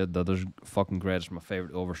some shit. That is fucking great. It's my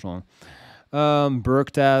favorite Ulver song.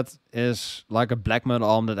 Bergtat is like a black metal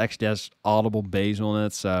album that actually has audible bass on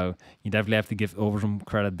it, so you definitely have to give Ulver some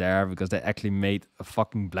credit there because they actually made a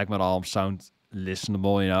fucking black metal album sound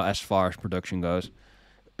listenable, you know, as far as production goes.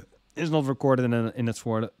 It's not recorded in a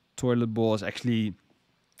toilet bowl. It's actually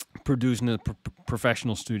produced in a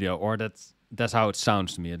professional studio, or that's how it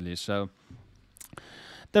sounds to me at least. So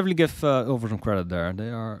definitely give Ulver some credit there. They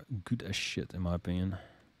are good as shit in my opinion.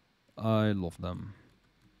 I love them.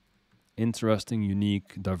 Interesting,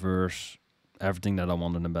 unique, diverse, everything that I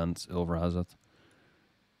want in a band. Ulver has it.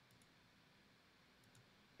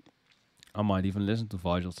 I might even listen to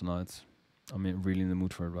Vigil tonight. I'm really in the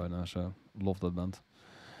mood for it right now, so love that band.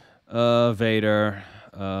 Vader,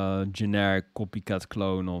 generic copycat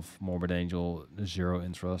clone of Morbid Angel, zero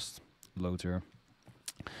interest, low tier.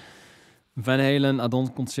 Van Halen, I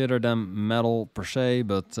don't consider them metal per se,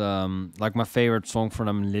 but like my favorite song for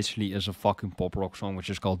them literally is a fucking pop rock song, which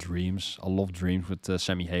is called Dreams. I love Dreams with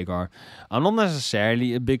Sammy Hagar. I'm not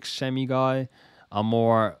necessarily a big Sammy guy. I'm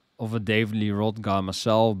more of a David Lee Roth guy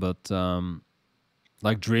myself, but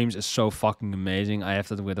like Dreams is so fucking amazing. I have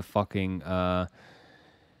that with a fucking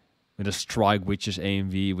with a Strike Witches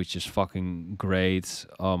AMV, which is fucking great.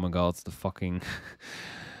 Oh my god, the fucking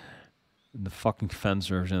fan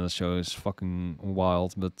service in the show is fucking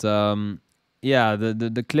wild. But yeah,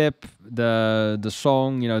 the clip, the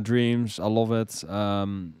song, you know, Dreams, I love it.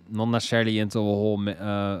 Not necessarily into a whole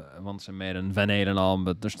once I made a Van Halen album,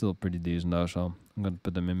 but they're still pretty decent though, so I'm gonna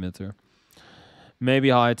put them in mid tier. Maybe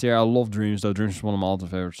high tier. I love Dreams though. Dreams is one of my all-time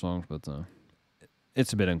favorite songs, but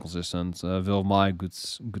it's a bit inconsistent. Will My good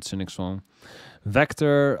cynic song.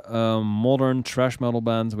 Vector, modern thrash metal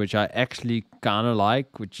band, which I actually kind of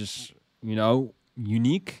like, which is, you know,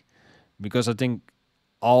 unique, because I think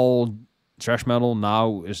all thrash metal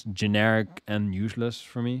now is generic and useless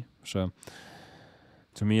for me. So,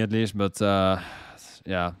 to me at least, but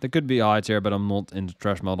yeah, they could be high tier, but I'm not into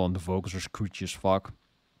thrash metal, and the vocals are screechy as fuck.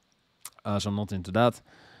 So I'm not into that.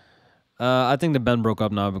 I think the band broke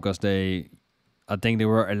up now because I think they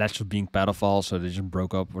were alleged of being pedophiles, so they just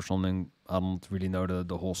broke up or something. I don't really know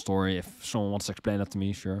the whole story. If someone wants to explain that to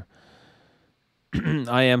me, sure.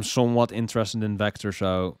 I am somewhat interested in Vector,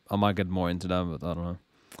 so I might get more into them, but I don't know.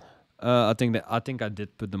 I think I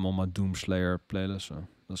did put them on my Doomslayer playlist, so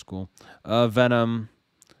that's cool. Venom.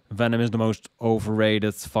 Venom is the most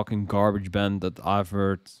overrated fucking garbage band that I've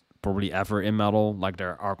heard probably ever in metal. Like, they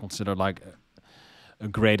are considered like a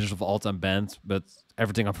greatest of all time band, but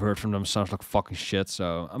everything I've heard from them sounds like fucking shit,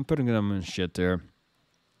 so I'm putting them in shit there.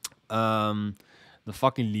 The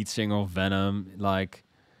fucking lead singer of Venom, like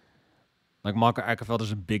Marco Eikenfeld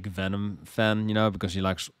is a big Venom fan, you know, because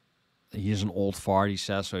he's an old fart, he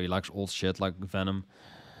says, so he likes old shit like Venom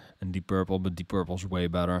and Deep Purple, but Deep Purple's way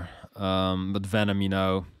better. But Venom, you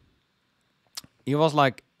know, he was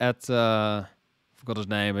like at forgot his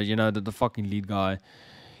name, but you know, the fucking lead guy.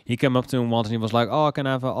 He came up to him once and he was like, "Oh, I can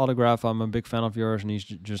have an autograph. I'm a big fan of yours." And he's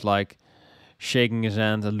just like shaking his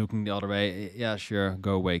hand and looking the other way. Yeah, sure,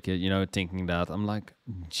 go away, kid. You know, thinking that. I'm like,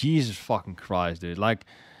 Jesus fucking Christ, dude. Like,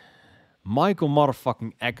 Michael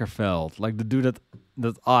motherfucking Eckerfeld, like the dude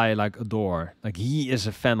that I like adore. Like, he is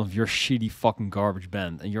a fan of your shitty fucking garbage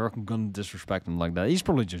band, and you're gonna disrespect him like that. He's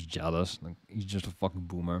probably just jealous. Like, he's just a fucking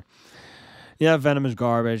boomer. Yeah, Venom is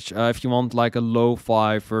garbage. If you want like a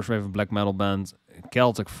lo-fi first wave of black metal band,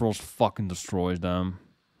 Celtic Frost fucking destroys them.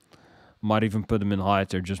 Might even put them in high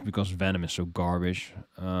tier just because Venom is so garbage.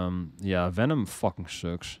 Yeah, Venom fucking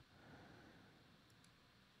sucks.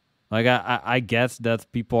 Like, I get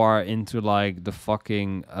that people are into like the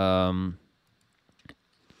fucking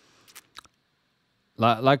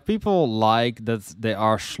like people like that they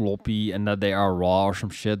are sloppy and that they are raw or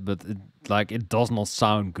some shit, but it does not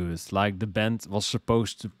sound good. Like, the band was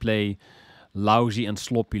supposed to play lousy and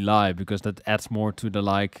sloppy live because that adds more to the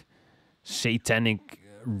like satanic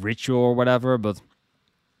ritual or whatever, but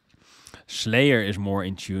Slayer is more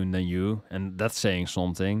in tune than you, and that's saying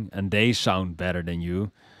something, and they sound better than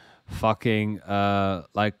you. Fucking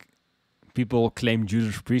like, people claim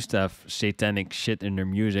Judas Priest have satanic shit in their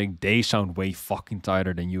music. They sound way fucking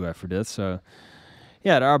tighter than you ever did. So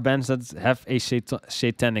yeah, there are bands that have a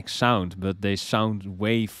satanic sound, but they sound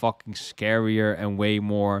way fucking scarier and way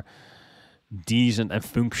more decent and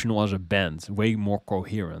functional as a band. Way more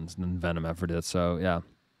coherent than Venom ever did. So yeah,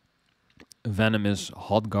 Venom is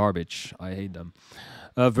hot garbage. I hate them.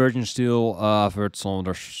 Virgin Steel, I've heard some of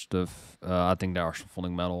their stuff. I think they are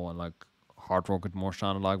symphonic metal and like hard rock it more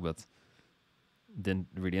sounded like, but didn't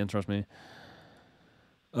really interest me.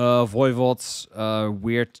 Voivod,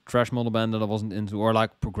 weird thrash metal band that I wasn't into, or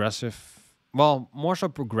like progressive. Well, more so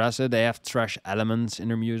progressive. They have thrash elements in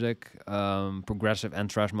their music. Progressive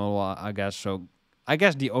and thrash metal, I guess. So I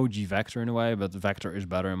guess the OG Vector in a way, but Vector is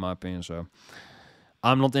better in my opinion. So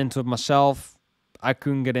I'm not into it myself. I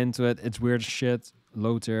couldn't get into it. It's weird as shit.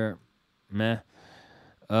 Low tier, meh.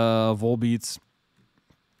 Volbeat.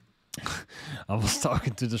 I was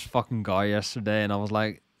talking to this fucking guy yesterday, and I was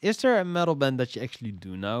like, "Is there a metal band that you actually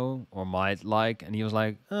do know or might like?" And he was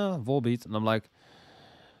like, "Volbeat," and I'm like,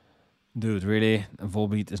 "Dude, really?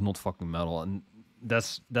 Volbeat is not fucking metal." And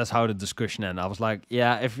that's how the discussion ended. I was like,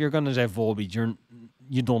 "Yeah, if you're gonna say Volbeat,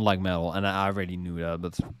 you don't like metal," and I already knew that.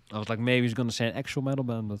 But I was like, maybe he's gonna say an actual metal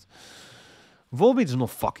band, but Volbeat is not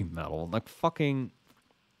fucking metal. Like fucking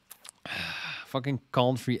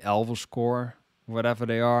country Elvis score, whatever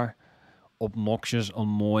they are. Obnoxious,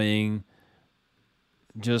 annoying,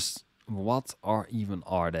 just What are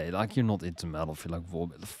they? Like, you're not into metal if you like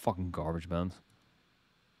Volbeat. The fucking garbage band.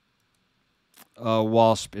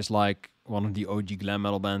 Wasp is like one of the OG glam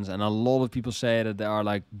metal bands, and a lot of people say that they are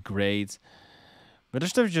like great. But their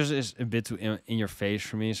stuff just is a bit too in your face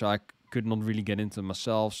for me, so I could not really get into it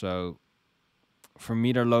myself. So for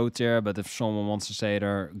me, they're low tier. But if someone wants to say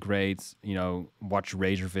they're great, you know, watch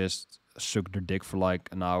Razor Fist suck their dick for like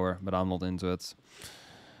an hour. But I'm not into it.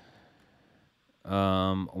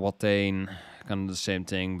 Watain, kind of the same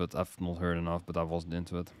thing, but I've not heard enough. But I wasn't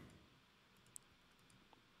into it.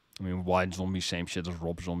 I mean, White Zombie, same shit as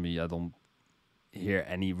Rob Zombie. I don't hear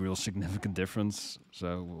any real significant difference.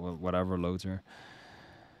 So whatever, low tier.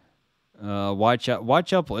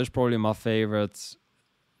 Whitechapel is probably my favorite.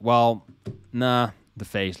 Well, nah, the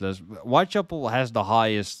Faceless. Whitechapel has the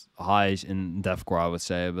highest highs in deathcore, I would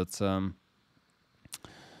say, but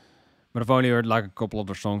I've only heard like a couple of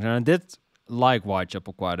their songs, and I did like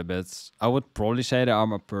Whitechapel quite a bit. I would probably say they are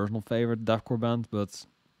my personal favorite deathcore band, but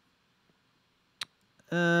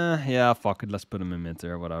yeah, fuck it, let's put them in mid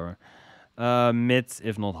tier, whatever. Mid,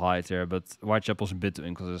 if not high tier, but Whitechapel's a bit too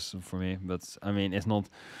inconsistent for me. But I mean, it's not,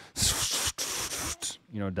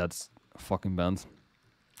 you know, that's a fucking band.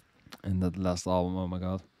 And that last album, oh my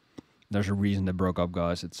god, there's a reason they broke up,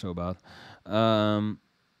 guys. It's so bad.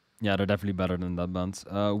 Yeah, they're definitely better than that band.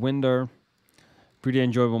 Winder, pretty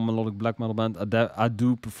enjoyable melodic black metal band. I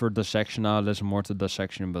do prefer Dissection now. I listen more to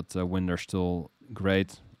Dissection, but Winder's still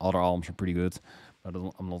great. Other albums are pretty good, but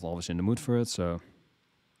I'm not always in the mood for it, so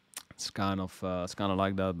it's kind of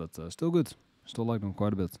like that, but still good. Still like them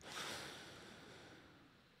quite a bit.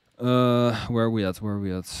 Where are we at?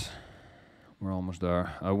 We're almost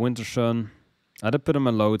there. Winter Sun. I did put them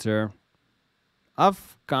in low tier.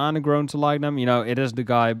 I've kind of grown to like them. You know, it is the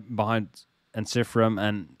guy behind Encifrum,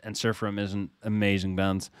 and Encifrum is an amazing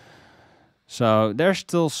band. So there's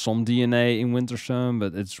still some DNA in Winter Sun,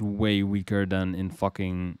 but it's way weaker than in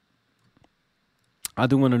fucking... I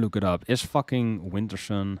do want to look it up. Is fucking Winter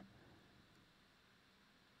Sun...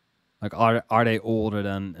 Like, are they older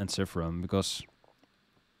than Encifrum? Because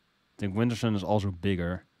I think Winter Sun is also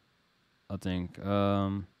bigger. I think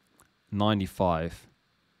 95.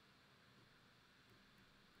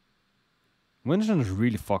 Winter Sun is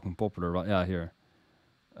really fucking popular, right? Yeah, here.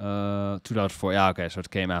 2004. Yeah, okay, so it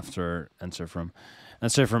came after Encifrum.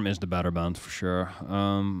 Encifrum is the better band for sure.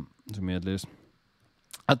 To me at least.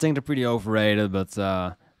 I think they're pretty overrated, but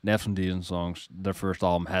they have some decent songs. Their first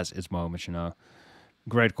album has its moments, you know.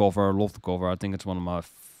 Great cover, love the cover. I think it's one of my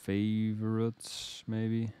favorites,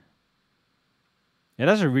 maybe. Yeah,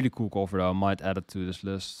 that's a really cool cover though. I might add it to this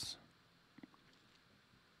list.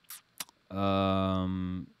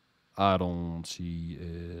 I don't see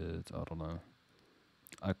it. I don't know.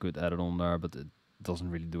 I could add it on there, but it doesn't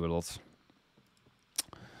really do a lot.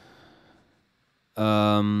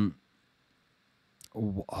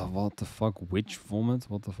 What the fuck? Witch Vomit?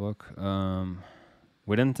 What the fuck?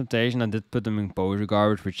 Within Temptation, I did put them in Poser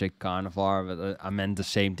Garbage, which they kind of are, but I meant the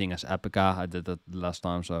same thing as Epica. I did that last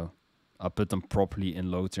time, so I put them properly in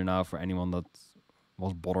low tier now for anyone that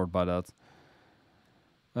was bothered by that.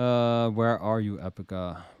 Where are you,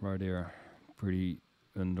 Epica? Right here. Pretty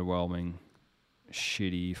underwhelming,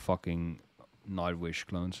 shitty fucking Nightwish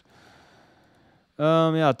clones.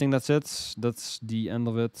 Yeah, I think that's it. That's the end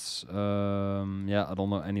of it. Yeah, I don't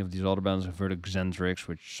know any of these other bands. I've heard of Xentrix,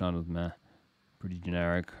 which sounded meh. Pretty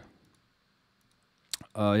generic.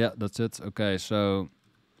 Yeah, that's it. Okay, so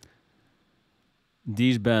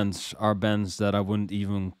these bands are bands that I wouldn't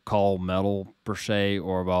even call metal per se,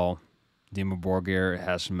 or well, Dimmu Borgir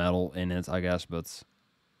has metal in it, I guess, but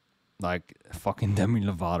like fucking Demi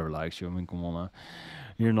Lovato likes you. I mean, come on,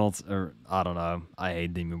 you're not. I don't know. I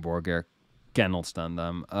hate Dimmu Borgir. Cannot stand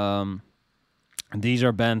them. These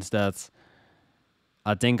are bands that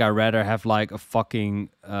I think I'd rather have like a fucking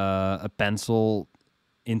a pencil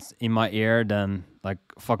in my ear than like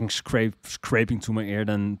fucking scraping to my ear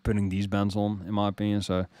than putting these bands on, in my opinion.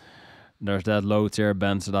 So there's that low tier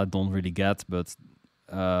bands that I don't really get, but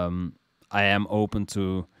I am open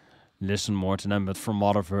to listen more to them. But from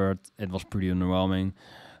what I've heard, it was pretty underwhelming.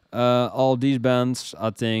 All these bands I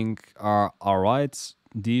think are alright,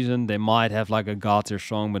 decent. They might have like a god tier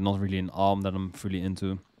song, but not really an album that I'm fully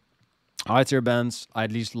into. High tier bands, I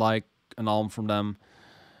at least like an album from them.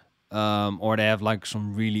 Or they have like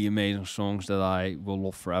some really amazing songs that I will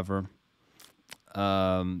love forever.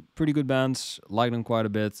 Pretty good bands, like them quite a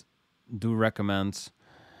bit. Do recommend.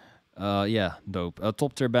 Yeah, dope.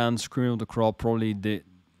 Top tier bands, Cream of the Crop, probably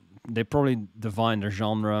they probably define their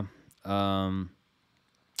genre.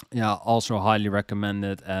 Yeah, also highly recommend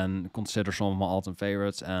it and consider some of my all-time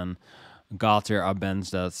favorites. And god tier are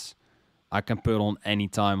bands that I can put on any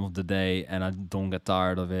time of the day, and I don't get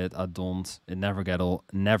tired of it. I don't. It never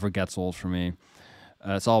gets old for me.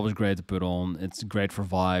 It's always great to put on. It's great for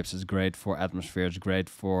vibes. It's great for atmosphere. It's great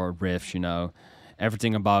for riffs. You know,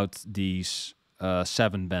 everything about these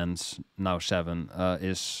 7 bands, now 7,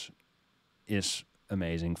 is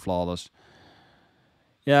amazing, flawless.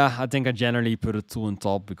 Yeah, I think I generally put a 2 on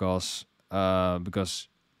top because the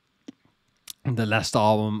last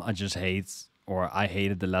album I just hate, or I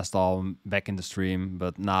hated the last album back in the stream,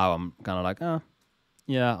 but now I'm kind of like,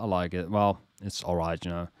 yeah, I like it. Well, it's all right,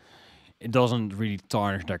 you know. It doesn't really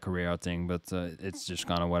tarnish their career, I think, but it's just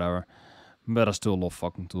kind of whatever. But I still love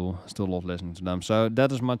fucking Tool. Still love listening to them. So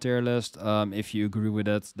that is my tier list. If you agree with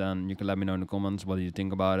it, then you can let me know in the comments. What do you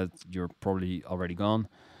think about it? You're probably already gone.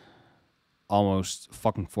 Almost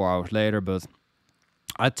fucking 4 hours later, but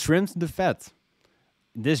I trimmed the fat.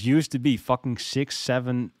 This used to be fucking 6,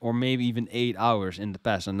 7, or maybe even 8 hours in the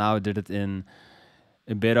past, and now I did it in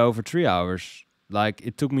a bit over 3 hours. Like,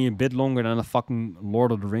 it took me a bit longer than a fucking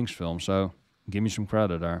Lord of the Rings film, so give me some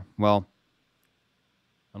credit there. Well,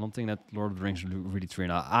 I don't think that Lord of the Rings is really 3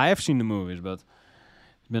 now. I have seen the movies, but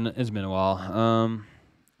it's been a while.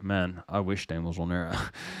 Man, I wish Dane was on there.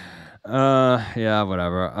 Yeah,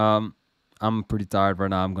 whatever. I'm pretty tired right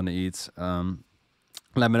now. I'm gonna eat.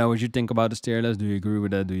 Let me know what you think about this tier list. Do you agree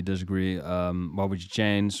with that? Do you disagree? What would you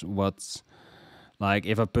change? What's like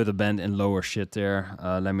if I put a band in lower shit there?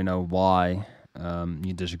 Let me know why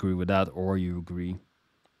you disagree with that or you agree.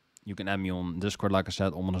 You can add me on Discord, like I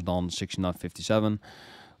said, almost6957.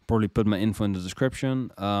 Probably put my info in the description.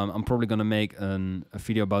 I'm probably gonna make a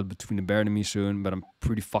video about Between the Bear and Me soon, but I'm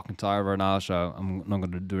pretty fucking tired right now, so I'm not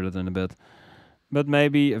gonna do that in a bit. But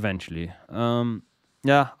maybe eventually.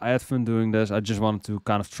 Yeah, I had fun doing this. I just wanted to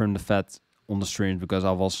kind of trim the fat on the streams because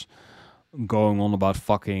I was going on about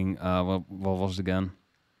fucking, what was it again?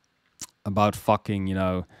 About fucking, you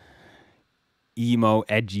know, emo,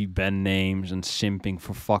 edgy band names and simping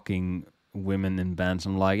for fucking women in bands.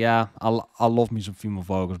 I'm like, yeah, I love me some female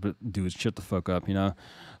vocals, but dude, shut the fuck up, you know?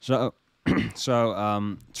 So,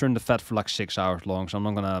 trim the fat for like 6 hours long, so I'm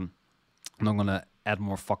not gonna add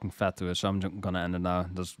more fucking fat to it, so I'm just gonna end it now.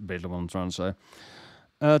 That's basically what I'm trying to say.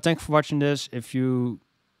 Thanks for watching this. If you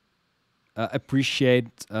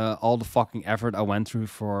appreciate all the fucking effort I went through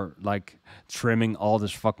for like trimming all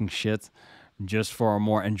this fucking shit just for a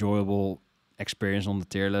more enjoyable experience on the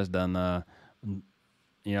tier list, then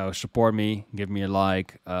you know, support me, give me a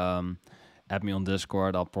like, add me on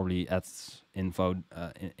Discord. I'll probably add info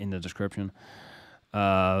in the description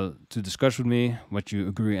to discuss with me what you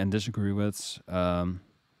agree and disagree with.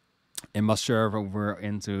 In my server, we're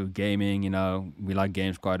into gaming, you know, we like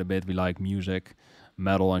games quite a bit. We like music,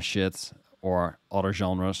 metal and shit, or other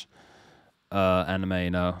genres. Anime, you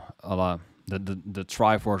know, a lot. The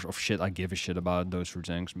triforce of shit I give a shit about, those 3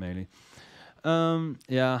 things, mainly.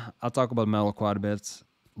 Yeah, I talk about metal quite a bit,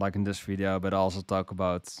 like in this video, but I also talk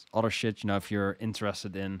about other shit, you know, if you're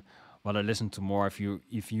interested in what I listen to more, if you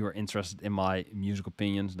are interested in my music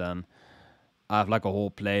opinions, then I have like a whole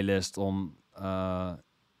playlist on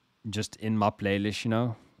just in my playlist, you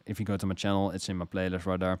know. If you go to my channel, it's in my playlist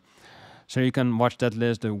right there. So you can watch that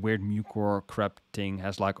list. The weird mucore crap thing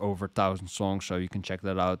has like over 1,000 songs, so you can check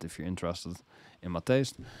that out if you're interested in my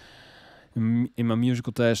taste, in my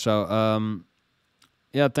musical taste. So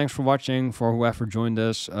yeah, thanks for watching. For whoever joined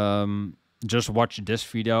us, just watch this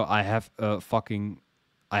video. I have a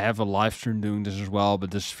live stream doing this as well,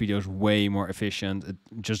 but this video is way more efficient. It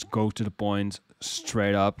just go to the point,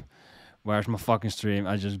 straight up. Where's my fucking stream?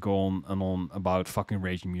 I just go on and on about fucking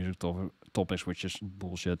raging music topics, which is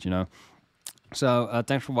bullshit, you know. So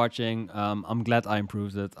thanks for watching. I'm glad I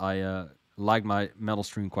improved it. I like my metal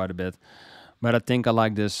stream quite a bit, but I think I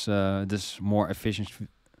like this this more efficient.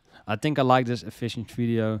 I think I like this efficient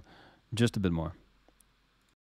video just a bit more.